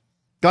Max.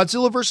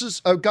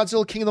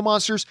 Godzilla King of the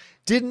Monsters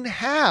didn't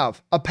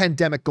have a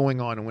pandemic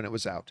going on when it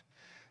was out.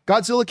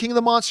 Godzilla King of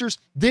the Monsters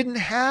didn't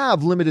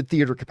have limited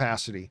theater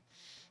capacity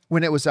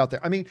when it was out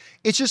there. I mean,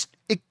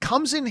 it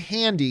comes in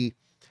handy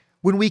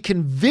when we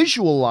can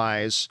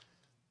visualize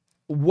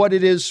what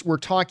it is we're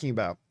talking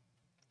about.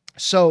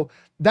 So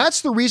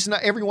that's the reason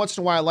that every once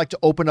in a while I like to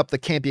open up the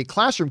Campia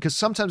classroom, because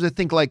sometimes I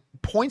think like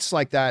points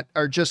like that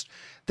are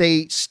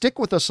they stick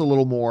with us a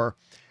little more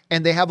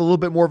and they have a little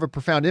bit more of a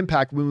profound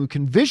impact when we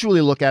can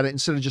visually look at it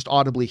instead of just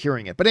audibly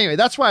hearing it. But anyway,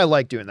 that's why I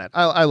like doing that.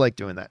 I like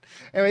doing that.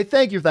 Anyway,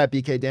 thank you for that,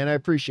 BK Dan. I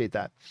appreciate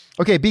that.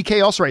 Okay,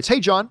 BK also writes, "Hey,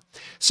 John,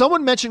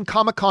 someone mentioned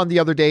Comic-Con the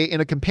other day in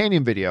a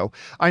companion video.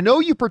 I know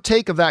you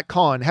partake of that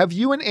con. Have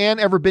you and Ann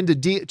ever been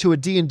to a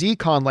D&D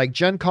con like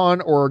Gen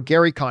Con or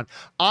Gary Con?"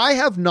 I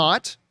have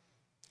not.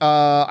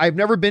 I've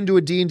never been to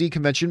a D&D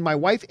convention. My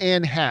wife,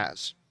 Ann,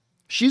 has.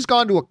 She's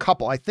gone to a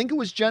couple. I think it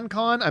was Gen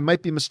Con. I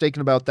might be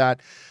mistaken about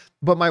that.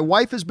 But my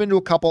wife has been to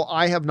a couple.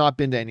 I have not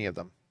been to any of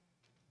them.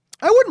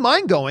 I wouldn't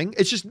mind going.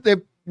 It's just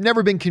they've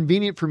never been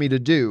convenient for me to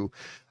do.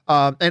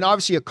 And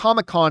obviously a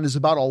Comic-Con is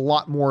about a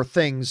lot more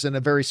things than a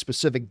very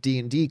specific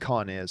D&D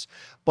con is.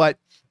 But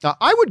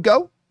I would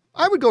go.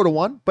 I would go to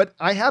one, but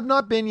I have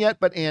not been yet,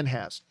 but Ann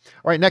has.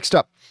 All right, next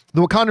up.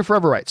 The Wakanda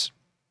Forever writes,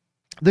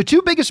 "The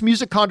two biggest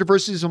music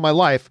controversies of my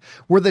life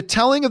were the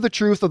telling of the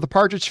truth of the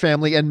Partridge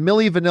Family and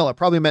Milli Vanilli."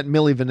 Probably meant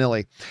Milli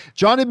Vanilli.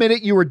 "John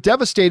admitted you were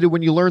devastated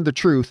when you learned the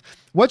truth.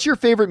 What's your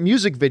favorite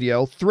music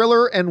video?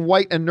 Thriller and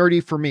White and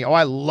Nerdy for me." Oh,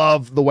 I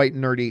love the White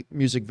and Nerdy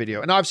music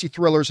video. And obviously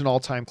Thriller's an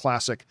all-time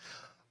classic.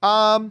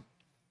 Yeah,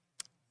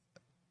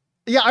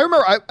 I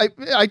remember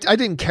I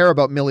didn't care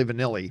about Milli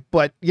Vanilli,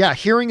 but yeah,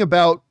 hearing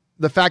about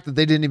the fact that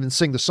they didn't even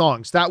sing the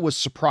songs, that was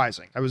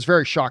surprising. I was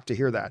very shocked to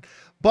hear that.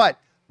 But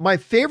my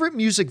favorite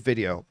music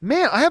video,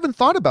 man, I haven't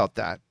thought about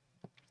that.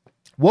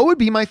 What would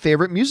be my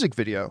favorite music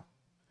video?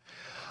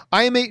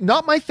 I am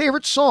not my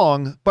favorite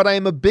song, but I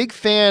am a big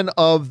fan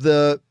of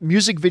the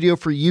music video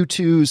for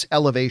U2's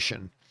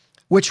Elevation,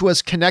 which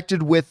was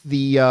connected with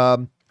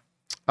the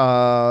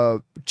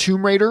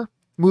Tomb Raider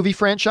movie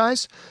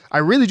franchise. I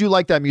really do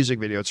like that music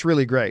video. It's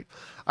really great.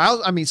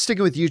 I mean,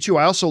 sticking with U2,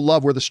 I also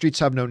love Where the Streets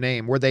Have No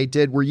Name, where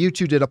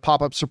U2 did a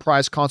pop-up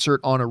surprise concert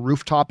on a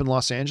rooftop in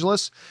Los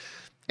Angeles.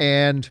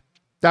 And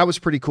that was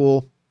pretty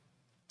cool.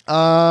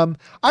 I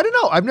don't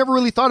know. I've never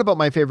really thought about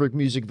my favorite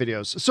music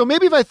videos. So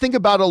maybe if I think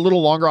about it a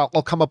little longer,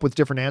 I'll come up with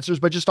different answers,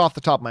 but just off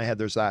the top of my head,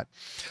 there's that.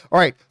 All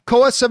right.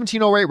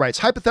 Koa1708 writes,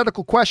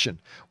 hypothetical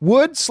question.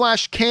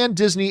 Would/can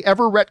Disney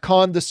ever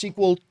retcon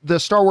the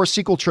Star Wars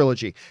sequel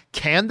trilogy?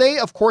 Can they?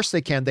 Of course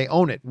they can. They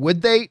own it.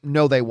 Would they?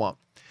 No, they won't.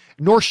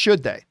 Nor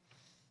should they.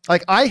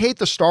 Like, I hate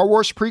the Star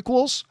Wars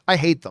prequels. I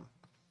hate them.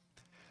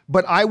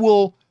 But I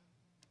will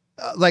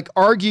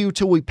argue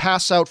till we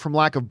pass out from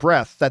lack of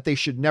breath that they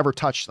should never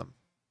touch them.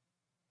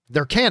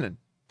 They're canon.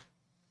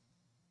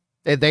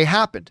 They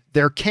happened.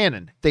 They're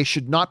canon. They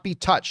should not be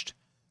touched.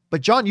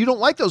 But John, you don't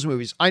like those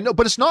movies. I know,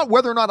 but it's not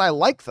whether or not I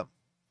like them.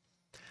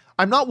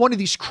 I'm not one of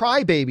these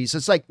crybabies.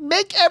 It's like,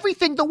 make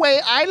everything the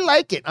way I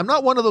like it. I'm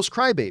not one of those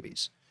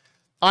crybabies.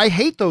 I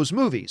hate those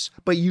movies,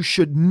 but you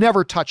should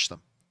never touch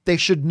them. They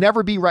should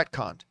never be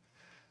retconned.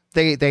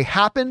 They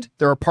happened.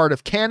 They're a part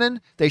of canon.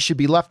 They should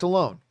be left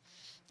alone.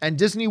 And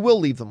Disney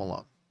will leave them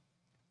alone.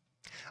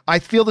 I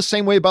feel the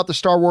same way about the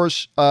Star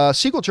Wars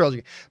sequel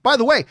trilogy. By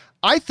the way,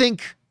 I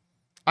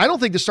don't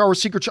think the Star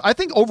Wars I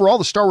think overall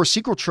the Star Wars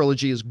sequel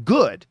trilogy is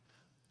good.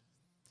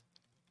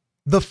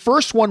 The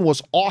first one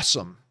was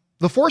awesome.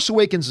 The Force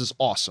Awakens is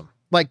awesome.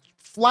 Like,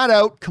 flat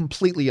out,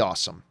 completely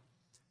awesome.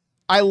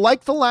 I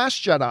like The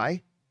Last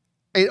Jedi,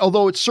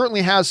 although it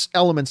certainly has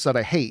elements that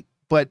I hate,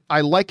 but I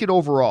like it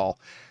overall.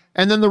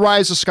 And then The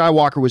Rise of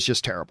Skywalker was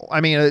just terrible. I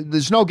mean,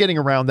 there's no getting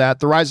around that.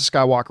 The Rise of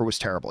Skywalker was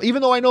terrible.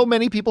 Even though I know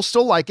many people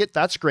still like it,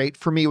 that's great.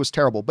 For me, it was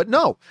terrible. But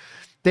no,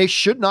 they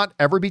should not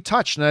ever be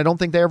touched, and I don't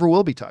think they ever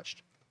will be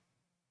touched.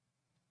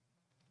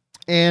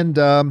 And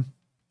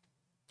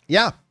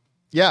yeah.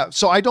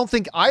 So I don't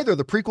think either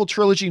the prequel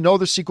trilogy nor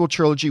the sequel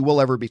trilogy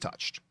will ever be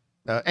touched,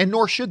 and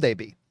nor should they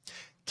be.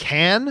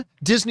 Can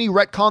Disney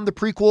retcon the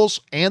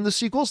prequels and the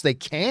sequels? They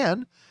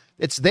can.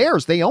 It's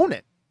theirs. They own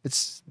it.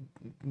 It's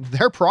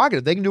their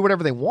prerogative. They can do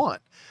whatever they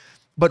want.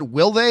 But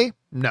will they?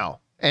 No.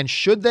 And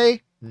should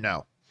they?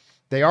 No.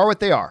 They are what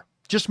they are.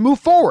 Just move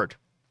forward.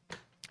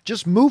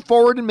 Just move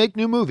forward and make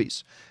new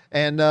movies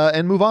and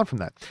move on from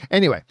that.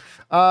 Anyway,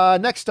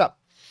 next up,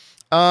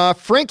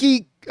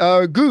 Frankie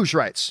Gouge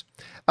writes,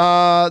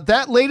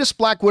 that latest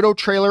Black Widow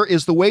trailer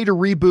is the way to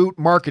reboot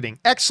marketing.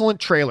 Excellent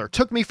trailer.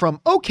 Took me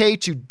from okay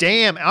to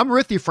damn. I'm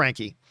with you,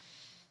 Frankie.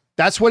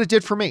 That's what it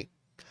did for me.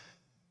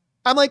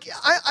 I'm like,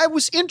 I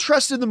was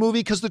interested in the movie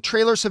because the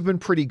trailers have been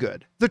pretty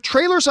good. The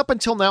trailers up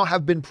until now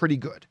have been pretty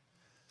good.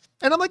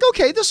 And I'm like,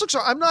 okay, this looks,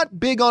 I'm not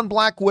big on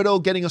Black Widow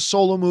getting a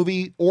solo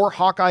movie or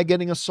Hawkeye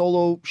getting a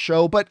solo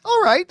show, but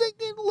all right,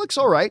 it looks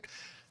all right.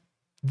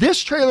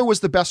 This trailer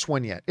was the best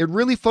one yet. It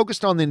really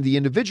focused on the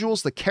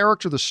individuals, the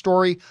character, the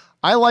story.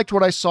 I liked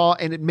what I saw,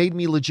 and it made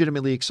me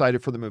legitimately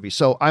excited for the movie.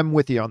 So I'm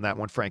with you on that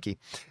one, Frankie.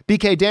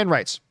 BK Dan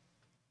writes,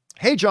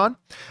 hey, John,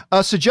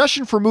 a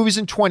suggestion for movies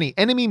in 20,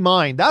 Enemy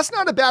Mine. That's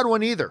not a bad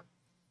one either.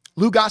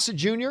 Lou Gossett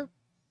Jr.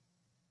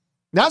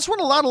 That's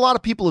one a lot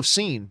of people have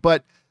seen,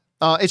 but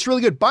it's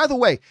really good. By the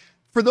way,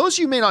 for those of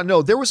you who may not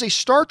know, there was a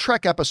Star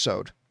Trek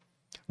episode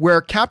where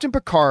Captain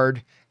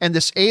Picard and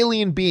this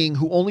alien being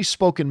who only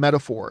spoke in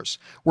metaphors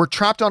were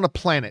trapped on a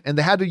planet, and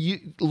they had to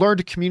learn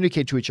to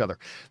communicate to each other.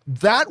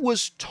 That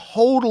was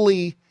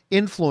totally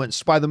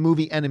influenced by the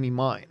movie Enemy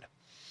Mine.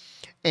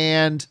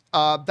 And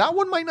that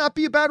one might not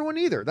be a bad one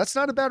either. That's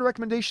not a bad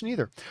recommendation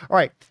either. All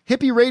right.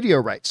 Hippie Radio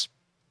writes,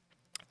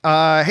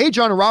 hey,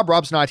 John and Rob.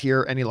 Rob's not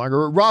here any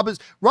longer. Rob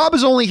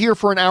is only here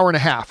for an hour and a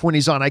half when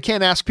he's on. I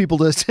can't ask people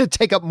to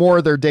take up more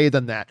of their day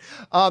than that.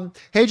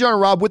 Hey, John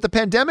and Rob, with the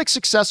pandemic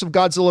success of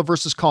Godzilla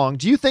vs. Kong,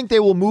 do you think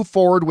they will move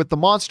forward with the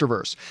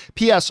Monsterverse?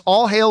 P.S.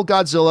 All hail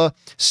Godzilla.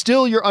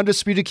 Still your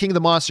undisputed king of the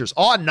monsters.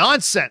 Oh,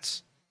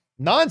 nonsense.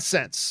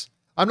 Nonsense.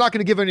 I'm not going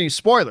to give any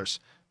spoilers.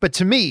 But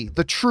to me,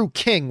 the true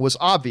king was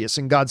obvious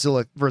in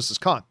Godzilla vs.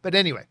 Kong. But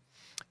anyway,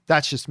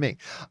 that's just me.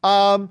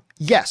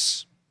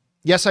 Yes.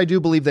 Yes, I do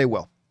believe they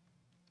will.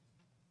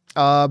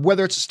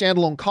 Whether it's a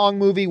standalone Kong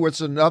movie, whether it's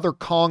another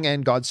Kong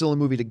and Godzilla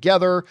movie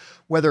together,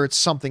 whether it's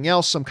something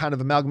else, some kind of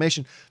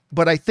amalgamation.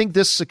 But I think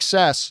this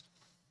success,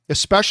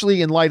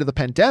 especially in light of the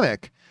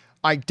pandemic,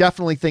 I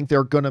definitely think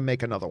they're going to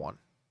make another one.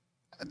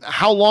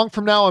 How long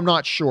from now, I'm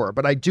not sure,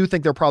 but I do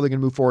think they're probably going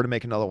to move forward and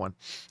make another one.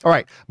 All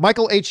right.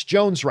 Michael H.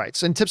 Jones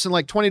writes, and tips in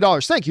like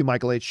 $20. Thank you,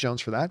 Michael H.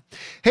 Jones, for that.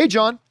 Hey,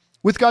 John,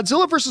 with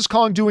Godzilla vs.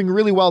 Kong doing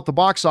really well at the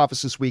box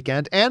office this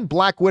weekend and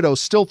Black Widow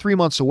still 3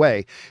 months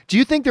away, do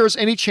you think there's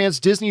any chance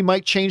Disney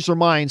might change their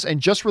minds and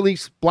just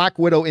release Black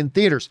Widow in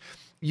theaters?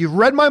 You've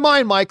read my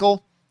mind,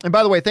 Michael. And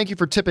by the way, thank you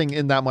for tipping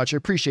in that much. I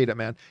appreciate it,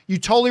 man. You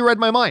totally read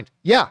my mind.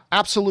 Yeah,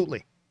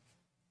 absolutely.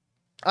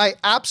 I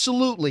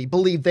absolutely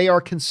believe they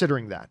are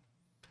considering that.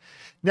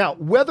 Now,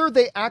 whether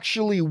they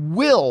actually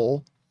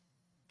will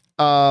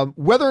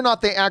Whether or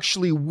not they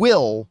actually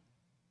will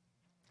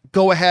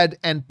go ahead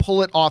and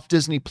pull it off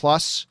Disney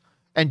Plus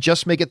and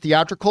just make it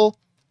theatrical,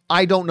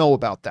 I don't know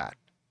about that.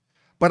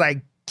 But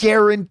I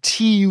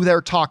guarantee you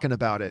they're talking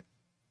about it.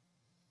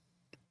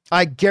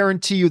 I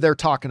guarantee you they're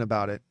talking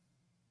about it.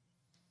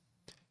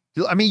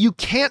 I mean, you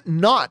can't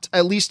not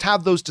at least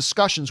have those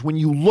discussions when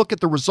you look at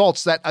the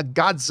results that a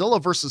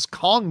Godzilla versus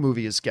Kong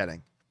movie is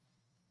getting.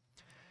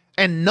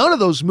 And none of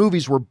those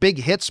movies were big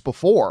hits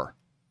before.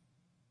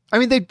 I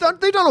mean, they've done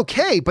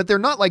okay, but they're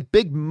not like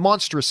big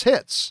monstrous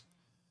hits.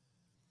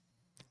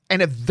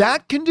 And if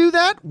that can do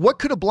that, what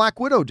could a Black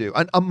Widow do?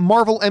 A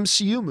Marvel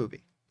MCU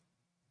movie.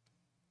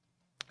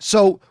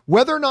 So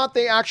whether or not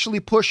they actually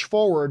push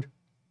forward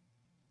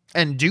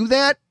and do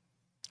that,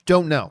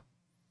 don't know.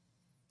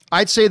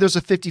 I'd say there's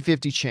a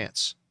 50-50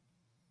 chance.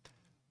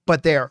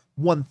 But they're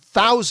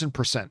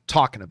 1,000%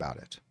 talking about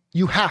it.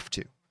 You have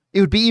to.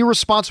 It would be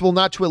irresponsible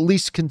not to at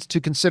least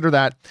to consider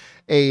that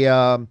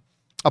a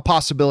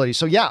possibility.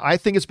 So yeah, I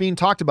think it's being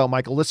talked about,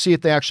 Michael. Let's see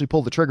if they actually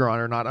pull the trigger on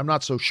it or not. I'm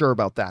not so sure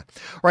about that.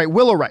 All right,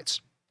 Willow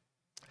writes,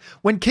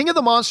 when King of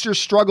the Monsters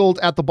struggled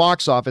at the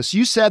box office,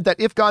 you said that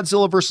if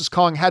Godzilla vs.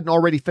 Kong hadn't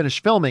already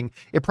finished filming,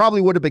 it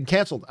probably would have been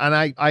canceled.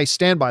 And I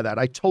stand by that.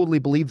 I totally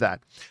believe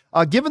that.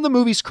 Given the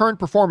movie's current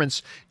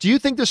performance, do you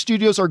think the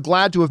studios are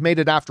glad to have made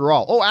it after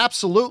all? Oh,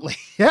 absolutely.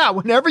 Yeah,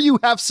 whenever you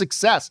have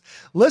success.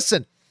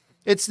 Listen,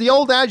 it's the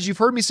old adage, you've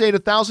heard me say it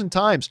 1,000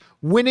 times.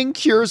 Winning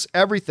cures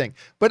everything.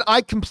 But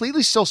I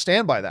completely still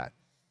stand by that.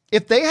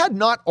 If they had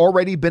not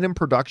already been in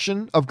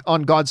production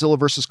on Godzilla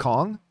vs.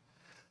 Kong,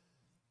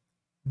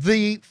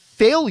 the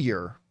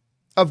failure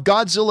of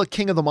Godzilla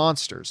King of the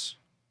Monsters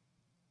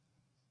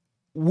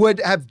would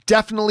have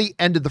definitely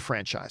ended the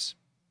franchise.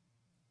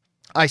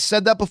 I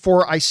said that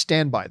before. I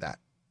stand by that.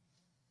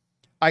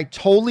 I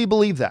totally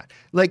believe that.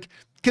 Like,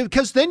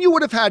 because then you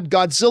would have had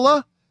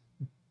Godzilla,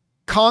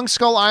 Kong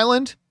Skull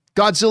Island,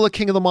 Godzilla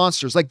King of the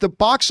Monsters. Like, the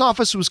box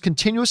office was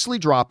continuously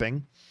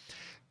dropping.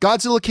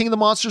 Godzilla King of the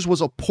Monsters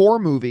was a poor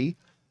movie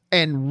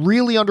and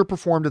really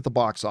underperformed at the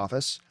box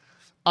office.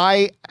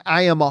 I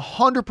am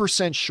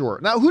 100% sure.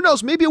 Now, who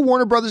knows? Maybe a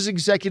Warner Brothers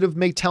executive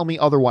may tell me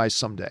otherwise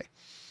someday.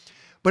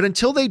 But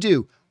until they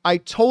do, I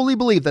totally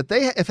believe that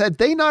had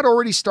they not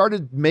already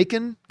started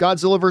making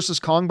Godzilla vs.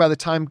 Kong by the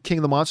time King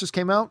of the Monsters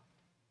came out,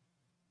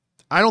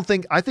 I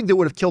think they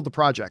would have killed the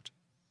project.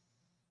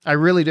 I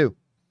really do.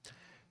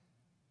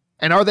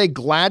 And are they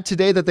glad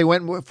today that they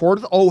went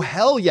forward? Oh,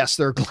 hell yes,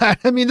 they're glad.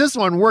 I mean, this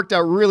one worked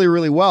out really,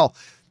 really well.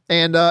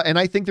 And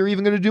I think they're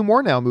even going to do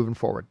more now moving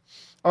forward.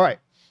 All right.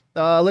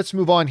 Let's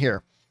move on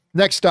here.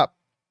 Next up,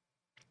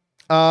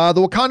 the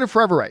Wakandan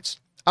Forever writes,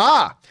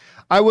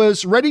 I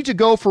was ready to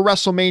go for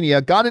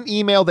WrestleMania, got an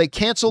email, they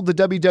canceled the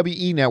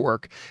WWE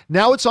network.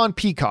 Now it's on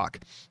Peacock.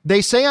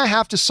 They say I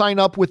have to sign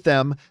up with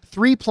them.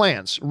 3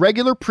 plans,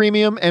 regular,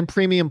 premium, and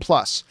premium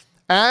plus.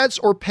 Ads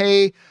or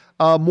pay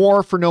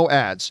more for no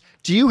ads.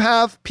 Do you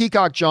have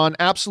Peacock, John?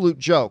 Absolute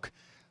joke.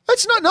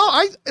 It's not,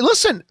 no,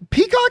 listen,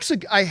 Peacock's,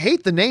 I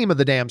hate the name of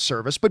the damn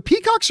service, but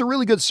Peacock's a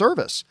really good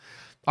service.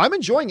 I'm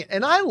enjoying it.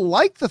 And I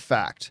like the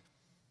fact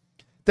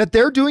that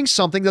they're doing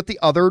something that the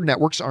other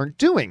networks aren't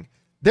doing.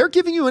 They're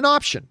giving you an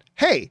option.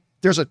 Hey,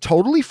 there's a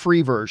totally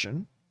free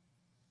version,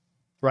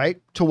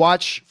 right? To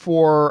watch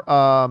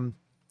for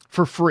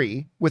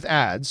free with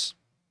ads.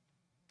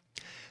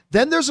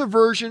 Then there's a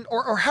version,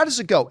 or how does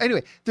it go?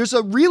 Anyway, there's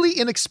a really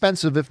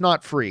inexpensive, if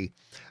not free,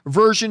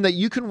 version that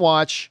you can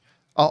watch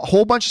a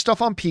whole bunch of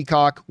stuff on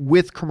Peacock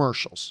with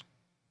commercials.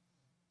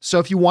 So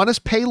if you want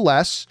to pay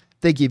less,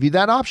 they give you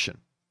that option.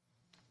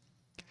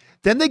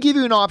 Then they give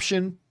you an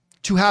option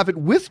to have it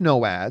with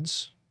no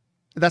ads.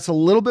 That's a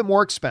little bit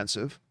more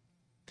expensive.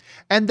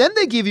 And then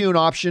they give you an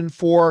option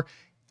for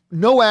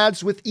no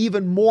ads with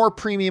even more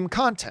premium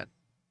content.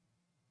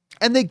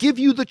 And they give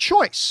you the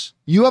choice.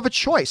 You have a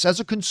choice. As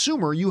a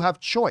consumer, you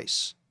have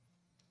choice.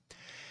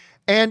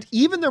 And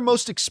even their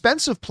most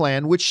expensive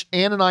plan, which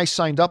Ann and I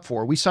signed up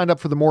for, we signed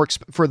up for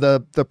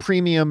the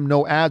premium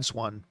no ads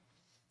one,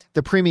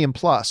 the premium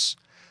plus.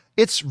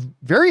 It's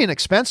very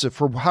inexpensive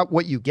for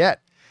what you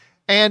get.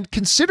 And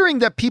considering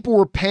that people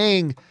were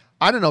paying,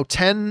 I don't know,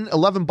 10,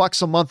 11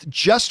 bucks a month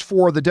just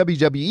for the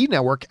WWE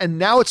network, and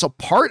now it's a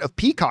part of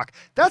Peacock,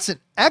 that's an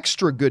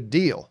extra good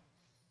deal.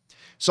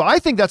 So I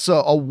think that's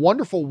a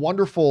wonderful,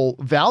 wonderful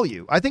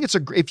value. I think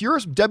if you're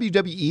a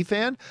WWE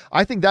fan,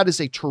 I think that is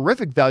a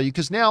terrific value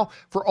because now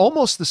for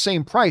almost the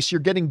same price,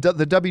 you're getting the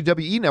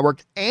WWE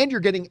network and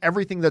you're getting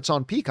everything that's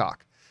on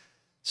Peacock.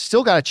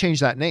 Still got to change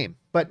that name.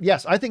 But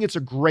yes, I think it's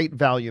a great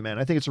value, man.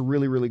 I think it's a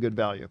really, really good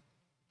value.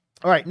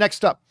 All right,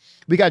 next up,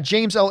 we got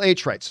James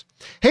L.H. writes,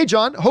 hey,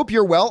 John, hope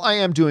you're well. I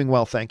am doing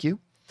well, thank you.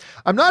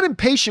 I'm not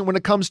impatient when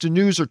it comes to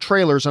news or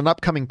trailers on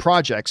upcoming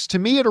projects. To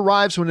me, it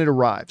arrives when it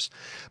arrives.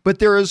 But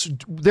there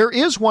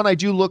is one I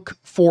do look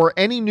for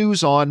any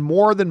news on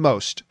more than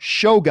most,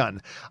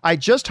 Shogun. I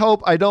just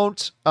hope I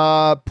don't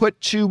put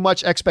too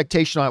much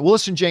expectation on it. Well,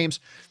 listen, James,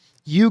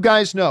 you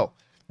guys know,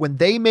 when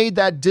they made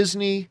that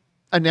Disney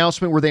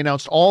announcement where they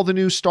announced all the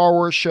new Star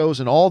Wars shows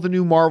and all the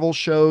new Marvel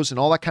shows and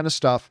all that kind of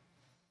stuff,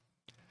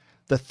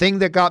 the thing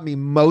that got me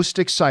most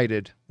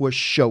excited was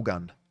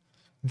Shogun.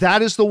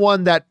 That is the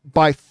one that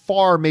by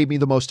far made me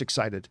the most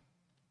excited.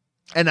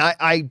 And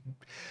I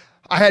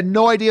had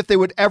no idea if they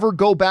would ever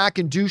go back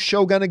and do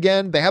Shogun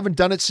again. They haven't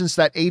done it since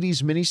that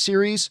 80s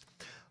miniseries.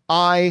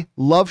 I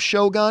love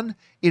Shogun.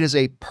 It is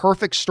a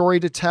perfect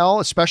story to tell,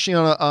 especially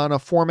on a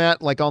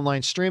format like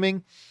online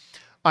streaming.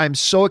 I'm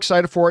so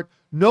excited for it.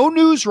 No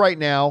news right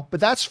now, but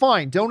that's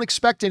fine. Don't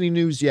expect any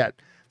news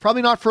yet.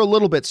 Probably not for a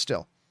little bit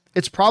still.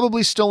 It's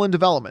probably still in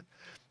development.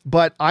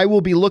 But I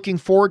will be looking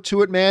forward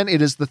to it, man.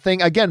 It is the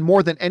thing, again,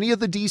 more than any of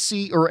the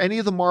DC or any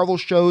of the Marvel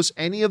shows,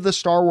 any of the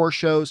Star Wars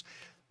shows.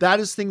 That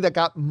is the thing that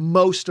got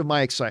most of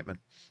my excitement.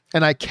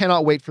 And I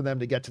cannot wait for them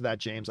to get to that,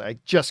 James. I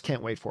just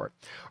can't wait for it.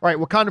 All right,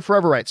 Wakanda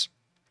Forever writes,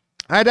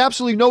 I had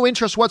absolutely no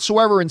interest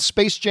whatsoever in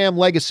Space Jam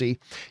Legacy.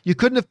 You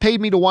couldn't have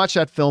paid me to watch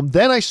that film.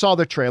 Then I saw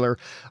the trailer.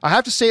 I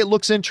have to say it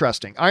looks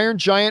interesting. Iron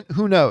Giant,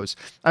 who knows?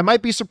 I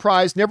might be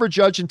surprised. Never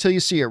judge until you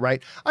see it,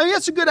 right? I mean,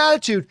 that's a good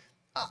attitude.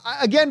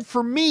 Again,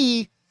 for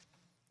me,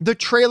 the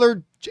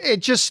trailer,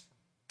 it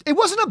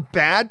wasn't a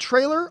bad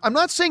trailer. I'm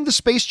not saying the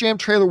Space Jam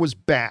trailer was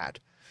bad.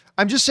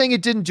 I'm just saying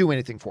it didn't do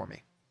anything for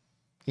me.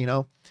 You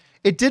know,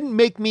 it didn't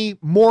make me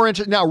more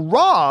interested. Now,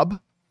 Rob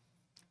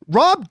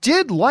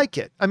did like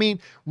it. I mean,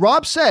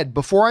 Rob said,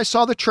 before I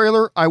saw the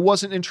trailer, I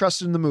wasn't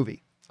interested in the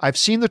movie. I've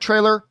seen the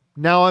trailer.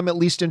 Now I'm at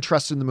least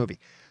interested in the movie.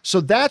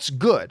 So that's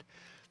good.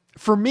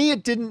 For me,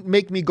 it didn't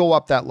make me go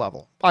up that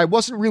level. I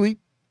wasn't really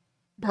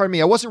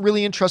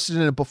interested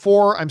in it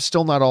before. I'm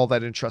still not all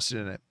that interested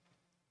in it.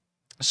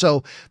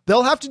 So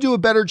they'll have to do a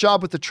better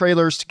job with the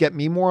trailers to get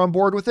me more on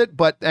board with it.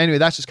 But anyway,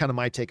 that's just kind of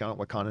my take on it,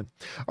 Wakanan.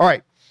 All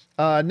right.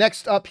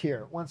 Next up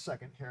here. 1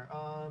 second here.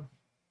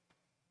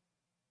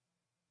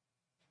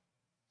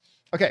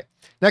 Okay.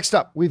 Next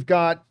up, we've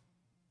got,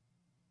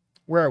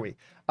 where are we?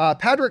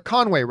 Patrick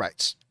Conway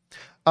writes,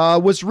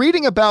 was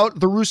reading about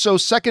the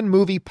Russo's second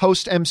movie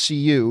post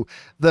MCU,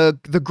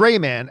 the Gray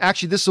Man.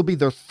 Actually, this will be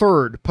their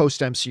third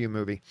post MCU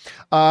movie.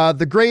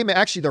 The Gray Man,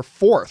 actually their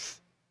fourth.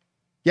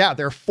 Yeah,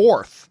 their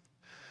fourth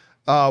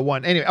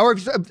one. Anyway, or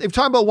if you're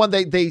talking about one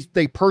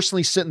they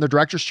personally sit in the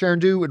director's chair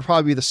and do, it would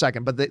probably be the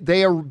second. But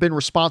they have been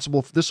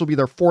responsible. This will be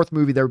their fourth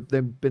movie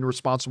they've been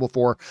responsible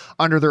for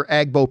under their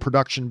Agbo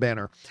production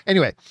banner.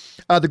 Anyway,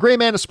 The Gray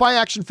Man, a spy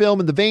action film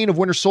in the vein of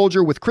Winter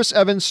Soldier with Chris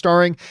Evans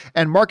starring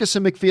and Marcus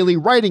and McFeely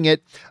writing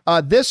it.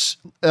 This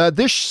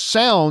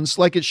sounds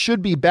like it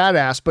should be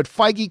badass, but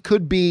Feige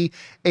could be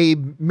a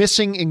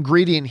missing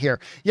ingredient here.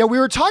 Yeah, we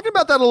were talking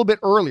about that a little bit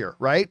earlier,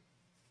 right?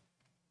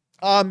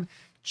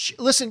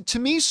 Listen, to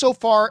me so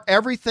far,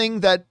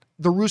 everything that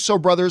the Russo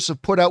brothers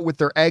have put out with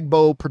their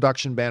Agbo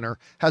production banner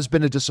has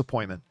been a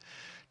disappointment.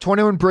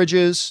 21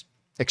 Bridges,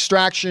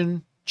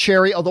 Extraction,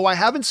 Cherry, although I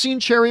haven't seen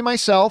Cherry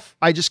myself,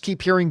 I just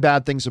keep hearing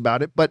bad things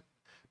about it, but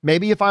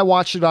maybe if I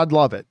watched it, I'd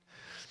love it.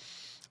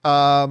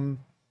 And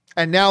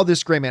now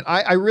this Gray Man.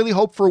 I really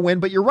hope for a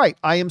win, but you're right.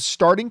 I am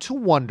starting to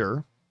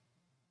wonder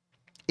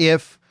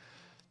if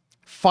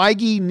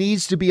Feige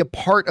needs to be a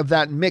part of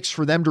that mix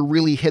for them to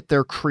really hit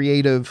their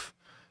creative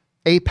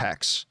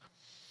apex.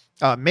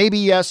 Maybe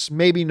yes,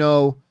 maybe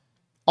no.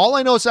 All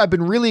I know is I've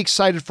been really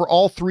excited for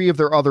all three of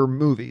their other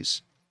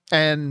movies.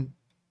 And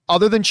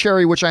other than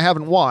Cherry, which I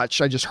haven't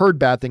watched, I just heard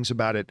bad things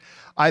about it.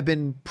 I've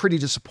been pretty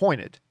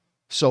disappointed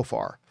so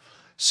far.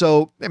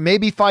 So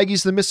maybe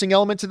Feige's the missing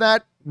element to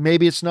that.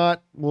 Maybe it's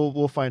not.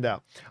 We'll find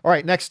out. All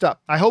right, next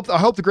up. I hope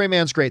the Gray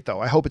Man's great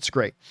though. I hope it's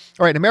great.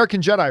 All right,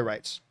 American Jedi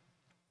writes,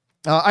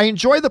 I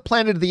enjoy the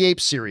Planet of the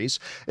Apes series,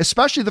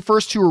 especially the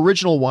first two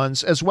original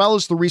ones, as well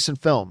as the recent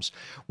films.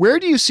 Where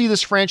do you see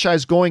this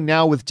franchise going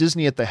now with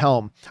Disney at the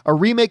helm? A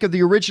remake of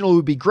the original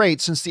would be great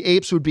since the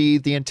apes would be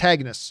the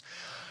antagonists.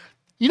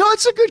 You know,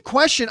 it's a good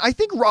question. I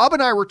think Rob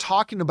and I were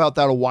talking about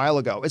that a while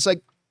ago. It's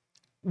like,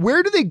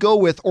 where do they go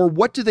with, or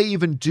what do they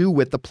even do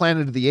with the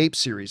Planet of the Apes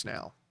series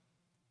now?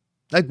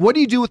 Like, what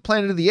do you do with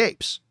Planet of the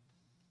Apes?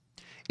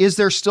 Is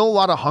there still a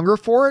lot of hunger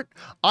for it?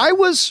 I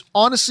was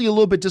honestly a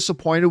little bit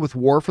disappointed with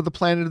War for the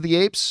Planet of the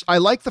Apes. I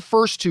like the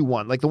first two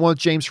one, like the one with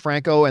James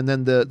Franco and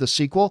then the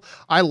sequel.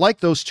 I like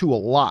those two a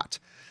lot.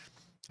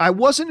 I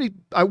wasn't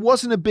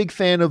a big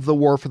fan of the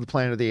War for the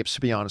Planet of the Apes,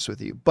 to be honest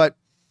with you. But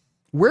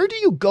where do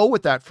you go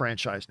with that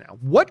franchise now?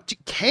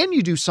 Can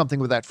you do something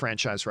with that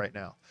franchise right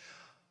now?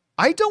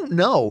 I don't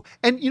know.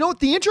 And you know what?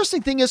 The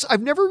interesting thing is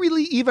I've never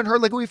really even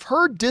heard, like we've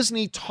heard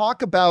Disney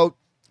talk about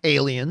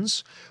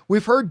Aliens.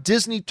 We've heard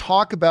Disney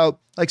talk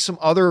about like some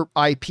other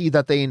IP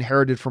that they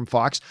inherited from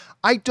Fox.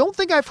 I don't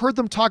think I've heard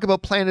them talk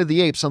about Planet of the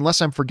Apes unless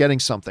I'm forgetting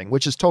something,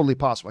 which is totally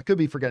possible. I could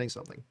be forgetting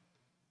something.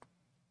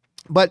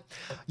 But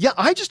yeah,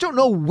 I just don't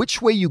know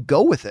which way you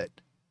go with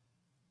it.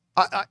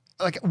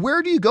 Like,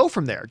 where do you go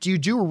from there? Do you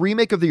do a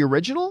remake of the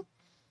original?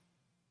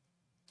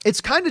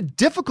 It's kind of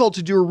difficult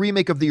to do a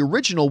remake of the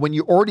original when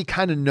you already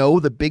kind of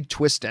know the big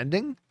twist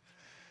ending.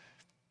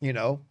 You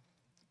know?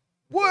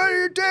 What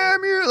are you,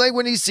 damn you? Like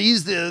when he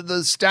sees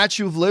the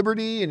Statue of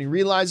Liberty and he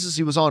realizes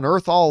he was on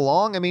Earth all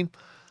along. I mean,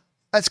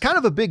 that's kind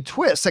of a big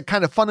twist that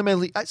kind of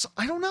fundamentally,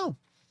 I don't know.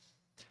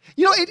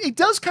 You know, it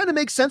does kind of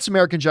make sense,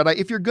 American Jedi.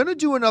 If you're going to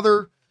do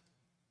another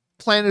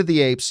Planet of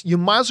the Apes, you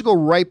might as well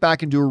go right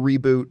back and do a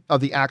reboot of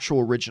the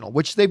actual original,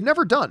 which they've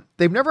never done.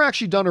 They've never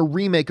actually done a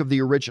remake of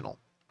the original.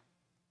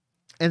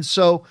 And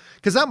so,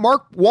 because that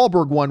Mark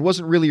Wahlberg one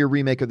wasn't really a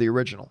remake of the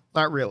original.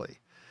 Not really.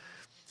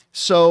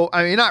 So,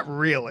 I mean, not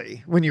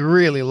really when you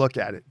really look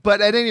at it.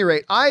 But at any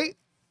rate,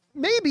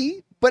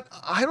 but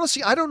I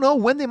don't know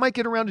when they might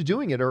get around to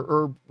doing it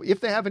or if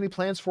they have any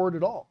plans for it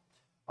at all.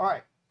 All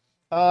right.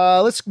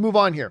 Let's move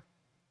on here.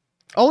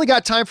 Only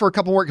got time for a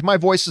couple more. My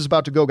voice is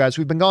about to go, guys.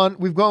 We've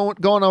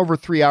gone over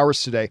 3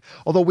 hours today,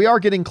 although we are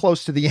getting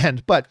close to the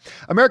end. But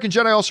American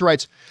Jedi also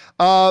writes,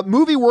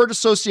 movie word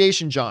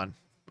association, John.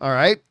 All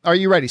right. Are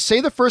you ready?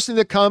 Say the first thing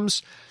that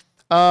comes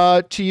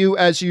to you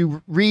as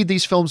you read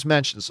these films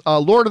mentions.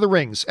 Lord of the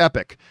Rings,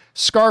 epic.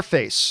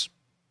 Scarface,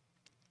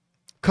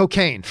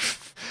 cocaine.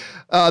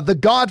 The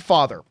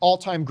Godfather,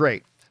 all-time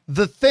great.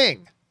 The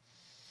Thing,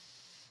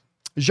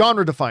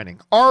 genre defining.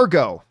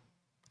 Argo,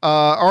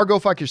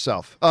 fuck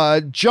yourself.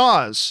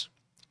 Jaws,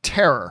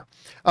 terror.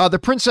 The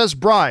Princess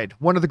Bride,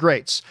 one of the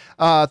greats.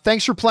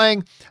 Thanks for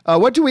playing.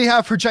 What do we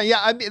have for John?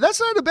 Yeah, I mean,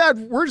 that's not a bad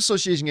word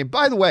association game.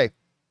 By the way,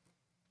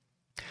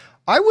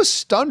 I was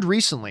stunned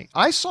recently.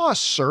 I saw a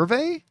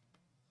survey.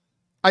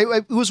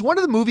 It was one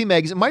of the movie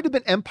magazines. It might have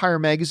been Empire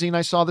Magazine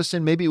I saw this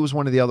in. Maybe it was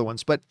one of the other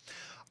ones. But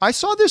I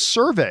saw this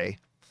survey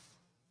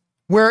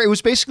where it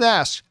was basically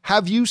asked,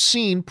 have you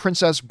seen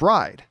Princess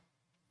Bride?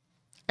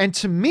 And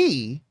to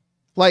me,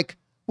 like,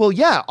 well,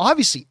 yeah,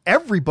 obviously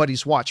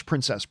everybody's watched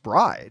Princess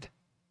Bride.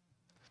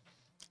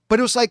 But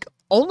it was like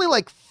only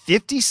like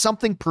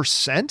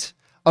 50-something%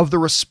 of the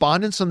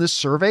respondents on this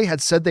survey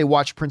had said they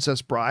watched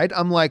Princess Bride.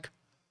 I'm like,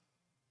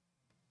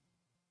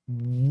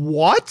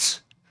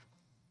 what?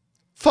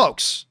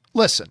 Folks,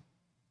 listen.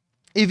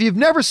 If you've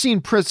never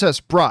seen Princess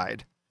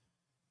Bride,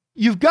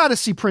 you've got to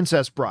see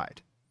Princess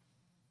Bride.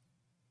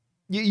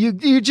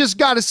 You just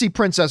got to see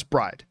Princess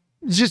Bride.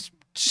 Just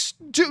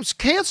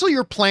cancel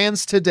your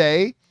plans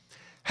today.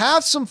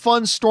 Have some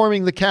fun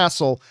storming the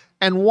castle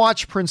and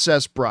watch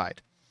Princess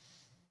Bride.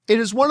 It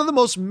is one of the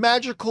most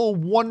magical,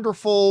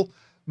 wonderful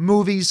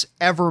movies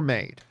ever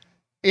made.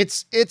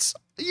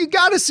 You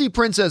got to see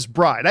Princess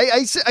Bride.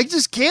 I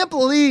just can't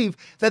believe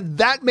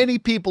that many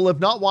people have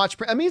not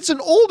watched. I mean, it's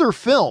an older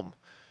film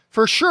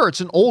for sure.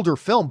 It's an older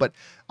film, but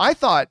I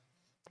thought,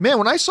 man,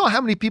 when I saw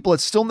how many people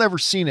had still never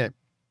seen it,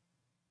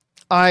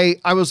 I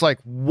was like,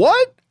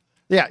 what?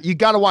 Yeah, you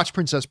got to watch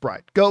Princess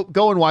Bride. Go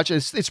and watch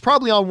it. It's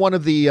probably on one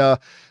of the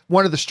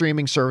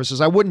streaming services.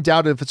 I wouldn't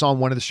doubt it if it's on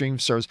one of the streaming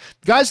services.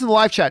 Guys in the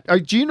live chat,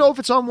 do you know if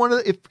it's on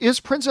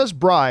is Princess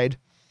Bride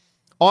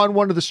on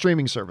one of the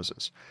streaming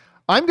services?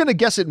 I'm going to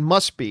guess it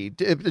must be.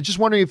 Just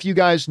wondering if you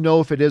guys know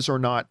if it is or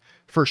not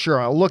for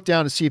sure. I'll look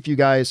down and see if you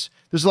guys,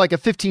 there's like a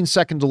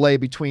 15-second delay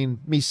between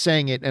me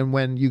saying it and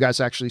when you guys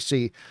actually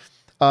see.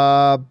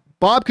 Bob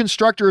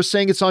Constructor is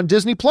saying it's on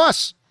Disney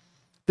Plus.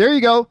 There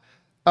you go.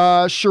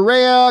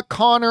 Sharia,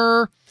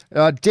 Connor,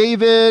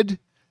 David,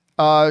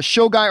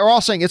 Show Guy are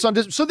all saying it's on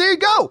Disney. So there you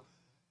go.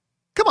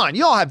 Come on,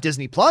 you all have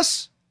Disney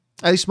Plus.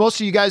 At least most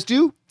of you guys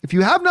do. If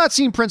you have not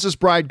seen Princess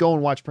Bride, go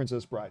and watch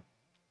Princess Bride.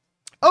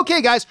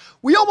 Okay, guys,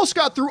 we almost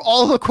got through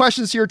all the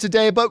questions here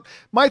today, but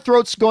my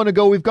throat's going to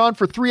go. We've gone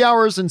for 3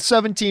 hours and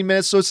 17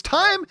 minutes, so it's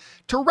time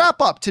to wrap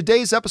up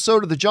today's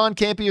episode of the John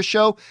Campea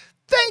Show.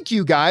 Thank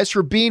you guys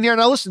for being here.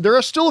 Now, listen, there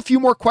are still a few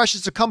more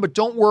questions to come, but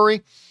don't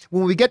worry.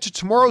 When we get to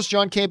tomorrow's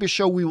John Campea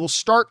Show, we will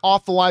start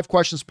off the live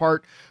questions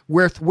part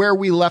with where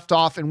we left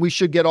off, and we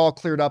should get all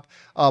cleared up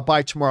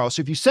by tomorrow.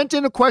 So if you sent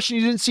in a question,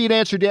 you didn't see it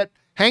answered yet,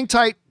 hang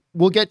tight.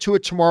 We'll get to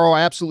it tomorrow.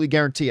 I absolutely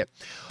guarantee it.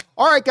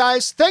 All right,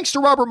 guys, thanks to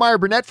Robert Meyer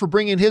Burnett for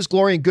bringing his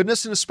glory and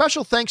goodness, and a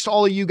special thanks to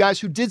all of you guys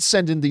who did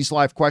send in these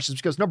live questions,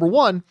 because number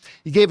one,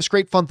 you gave us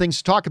great fun things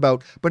to talk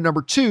about, but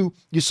number two,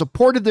 you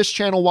supported this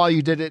channel while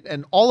you did it,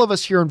 and all of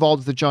us here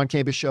involved with the John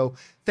Campea Show,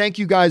 thank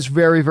you guys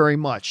very, very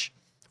much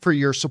for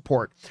your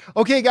support.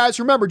 Okay, guys,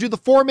 remember, do the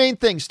four main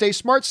things. Stay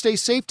smart, stay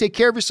safe, take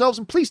care of yourselves,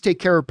 and please take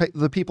care of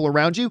the people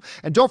around you.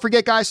 And don't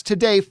forget, guys,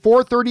 today,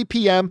 4:30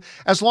 p.m.,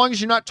 as long as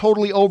you're not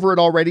totally over it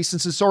already,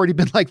 since it's already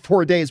been like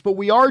 4 days, but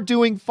we are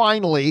doing,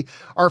 finally,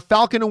 our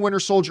Falcon and Winter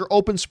Soldier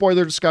open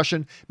spoiler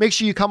discussion. Make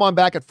sure you come on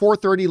back at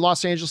 4:30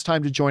 Los Angeles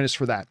time to join us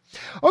for that.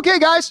 Okay,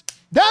 guys,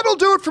 that'll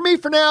do it for me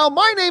for now.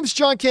 My name's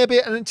John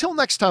Campea, and until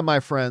next time,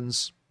 my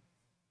friends,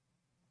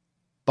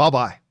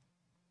 bye-bye.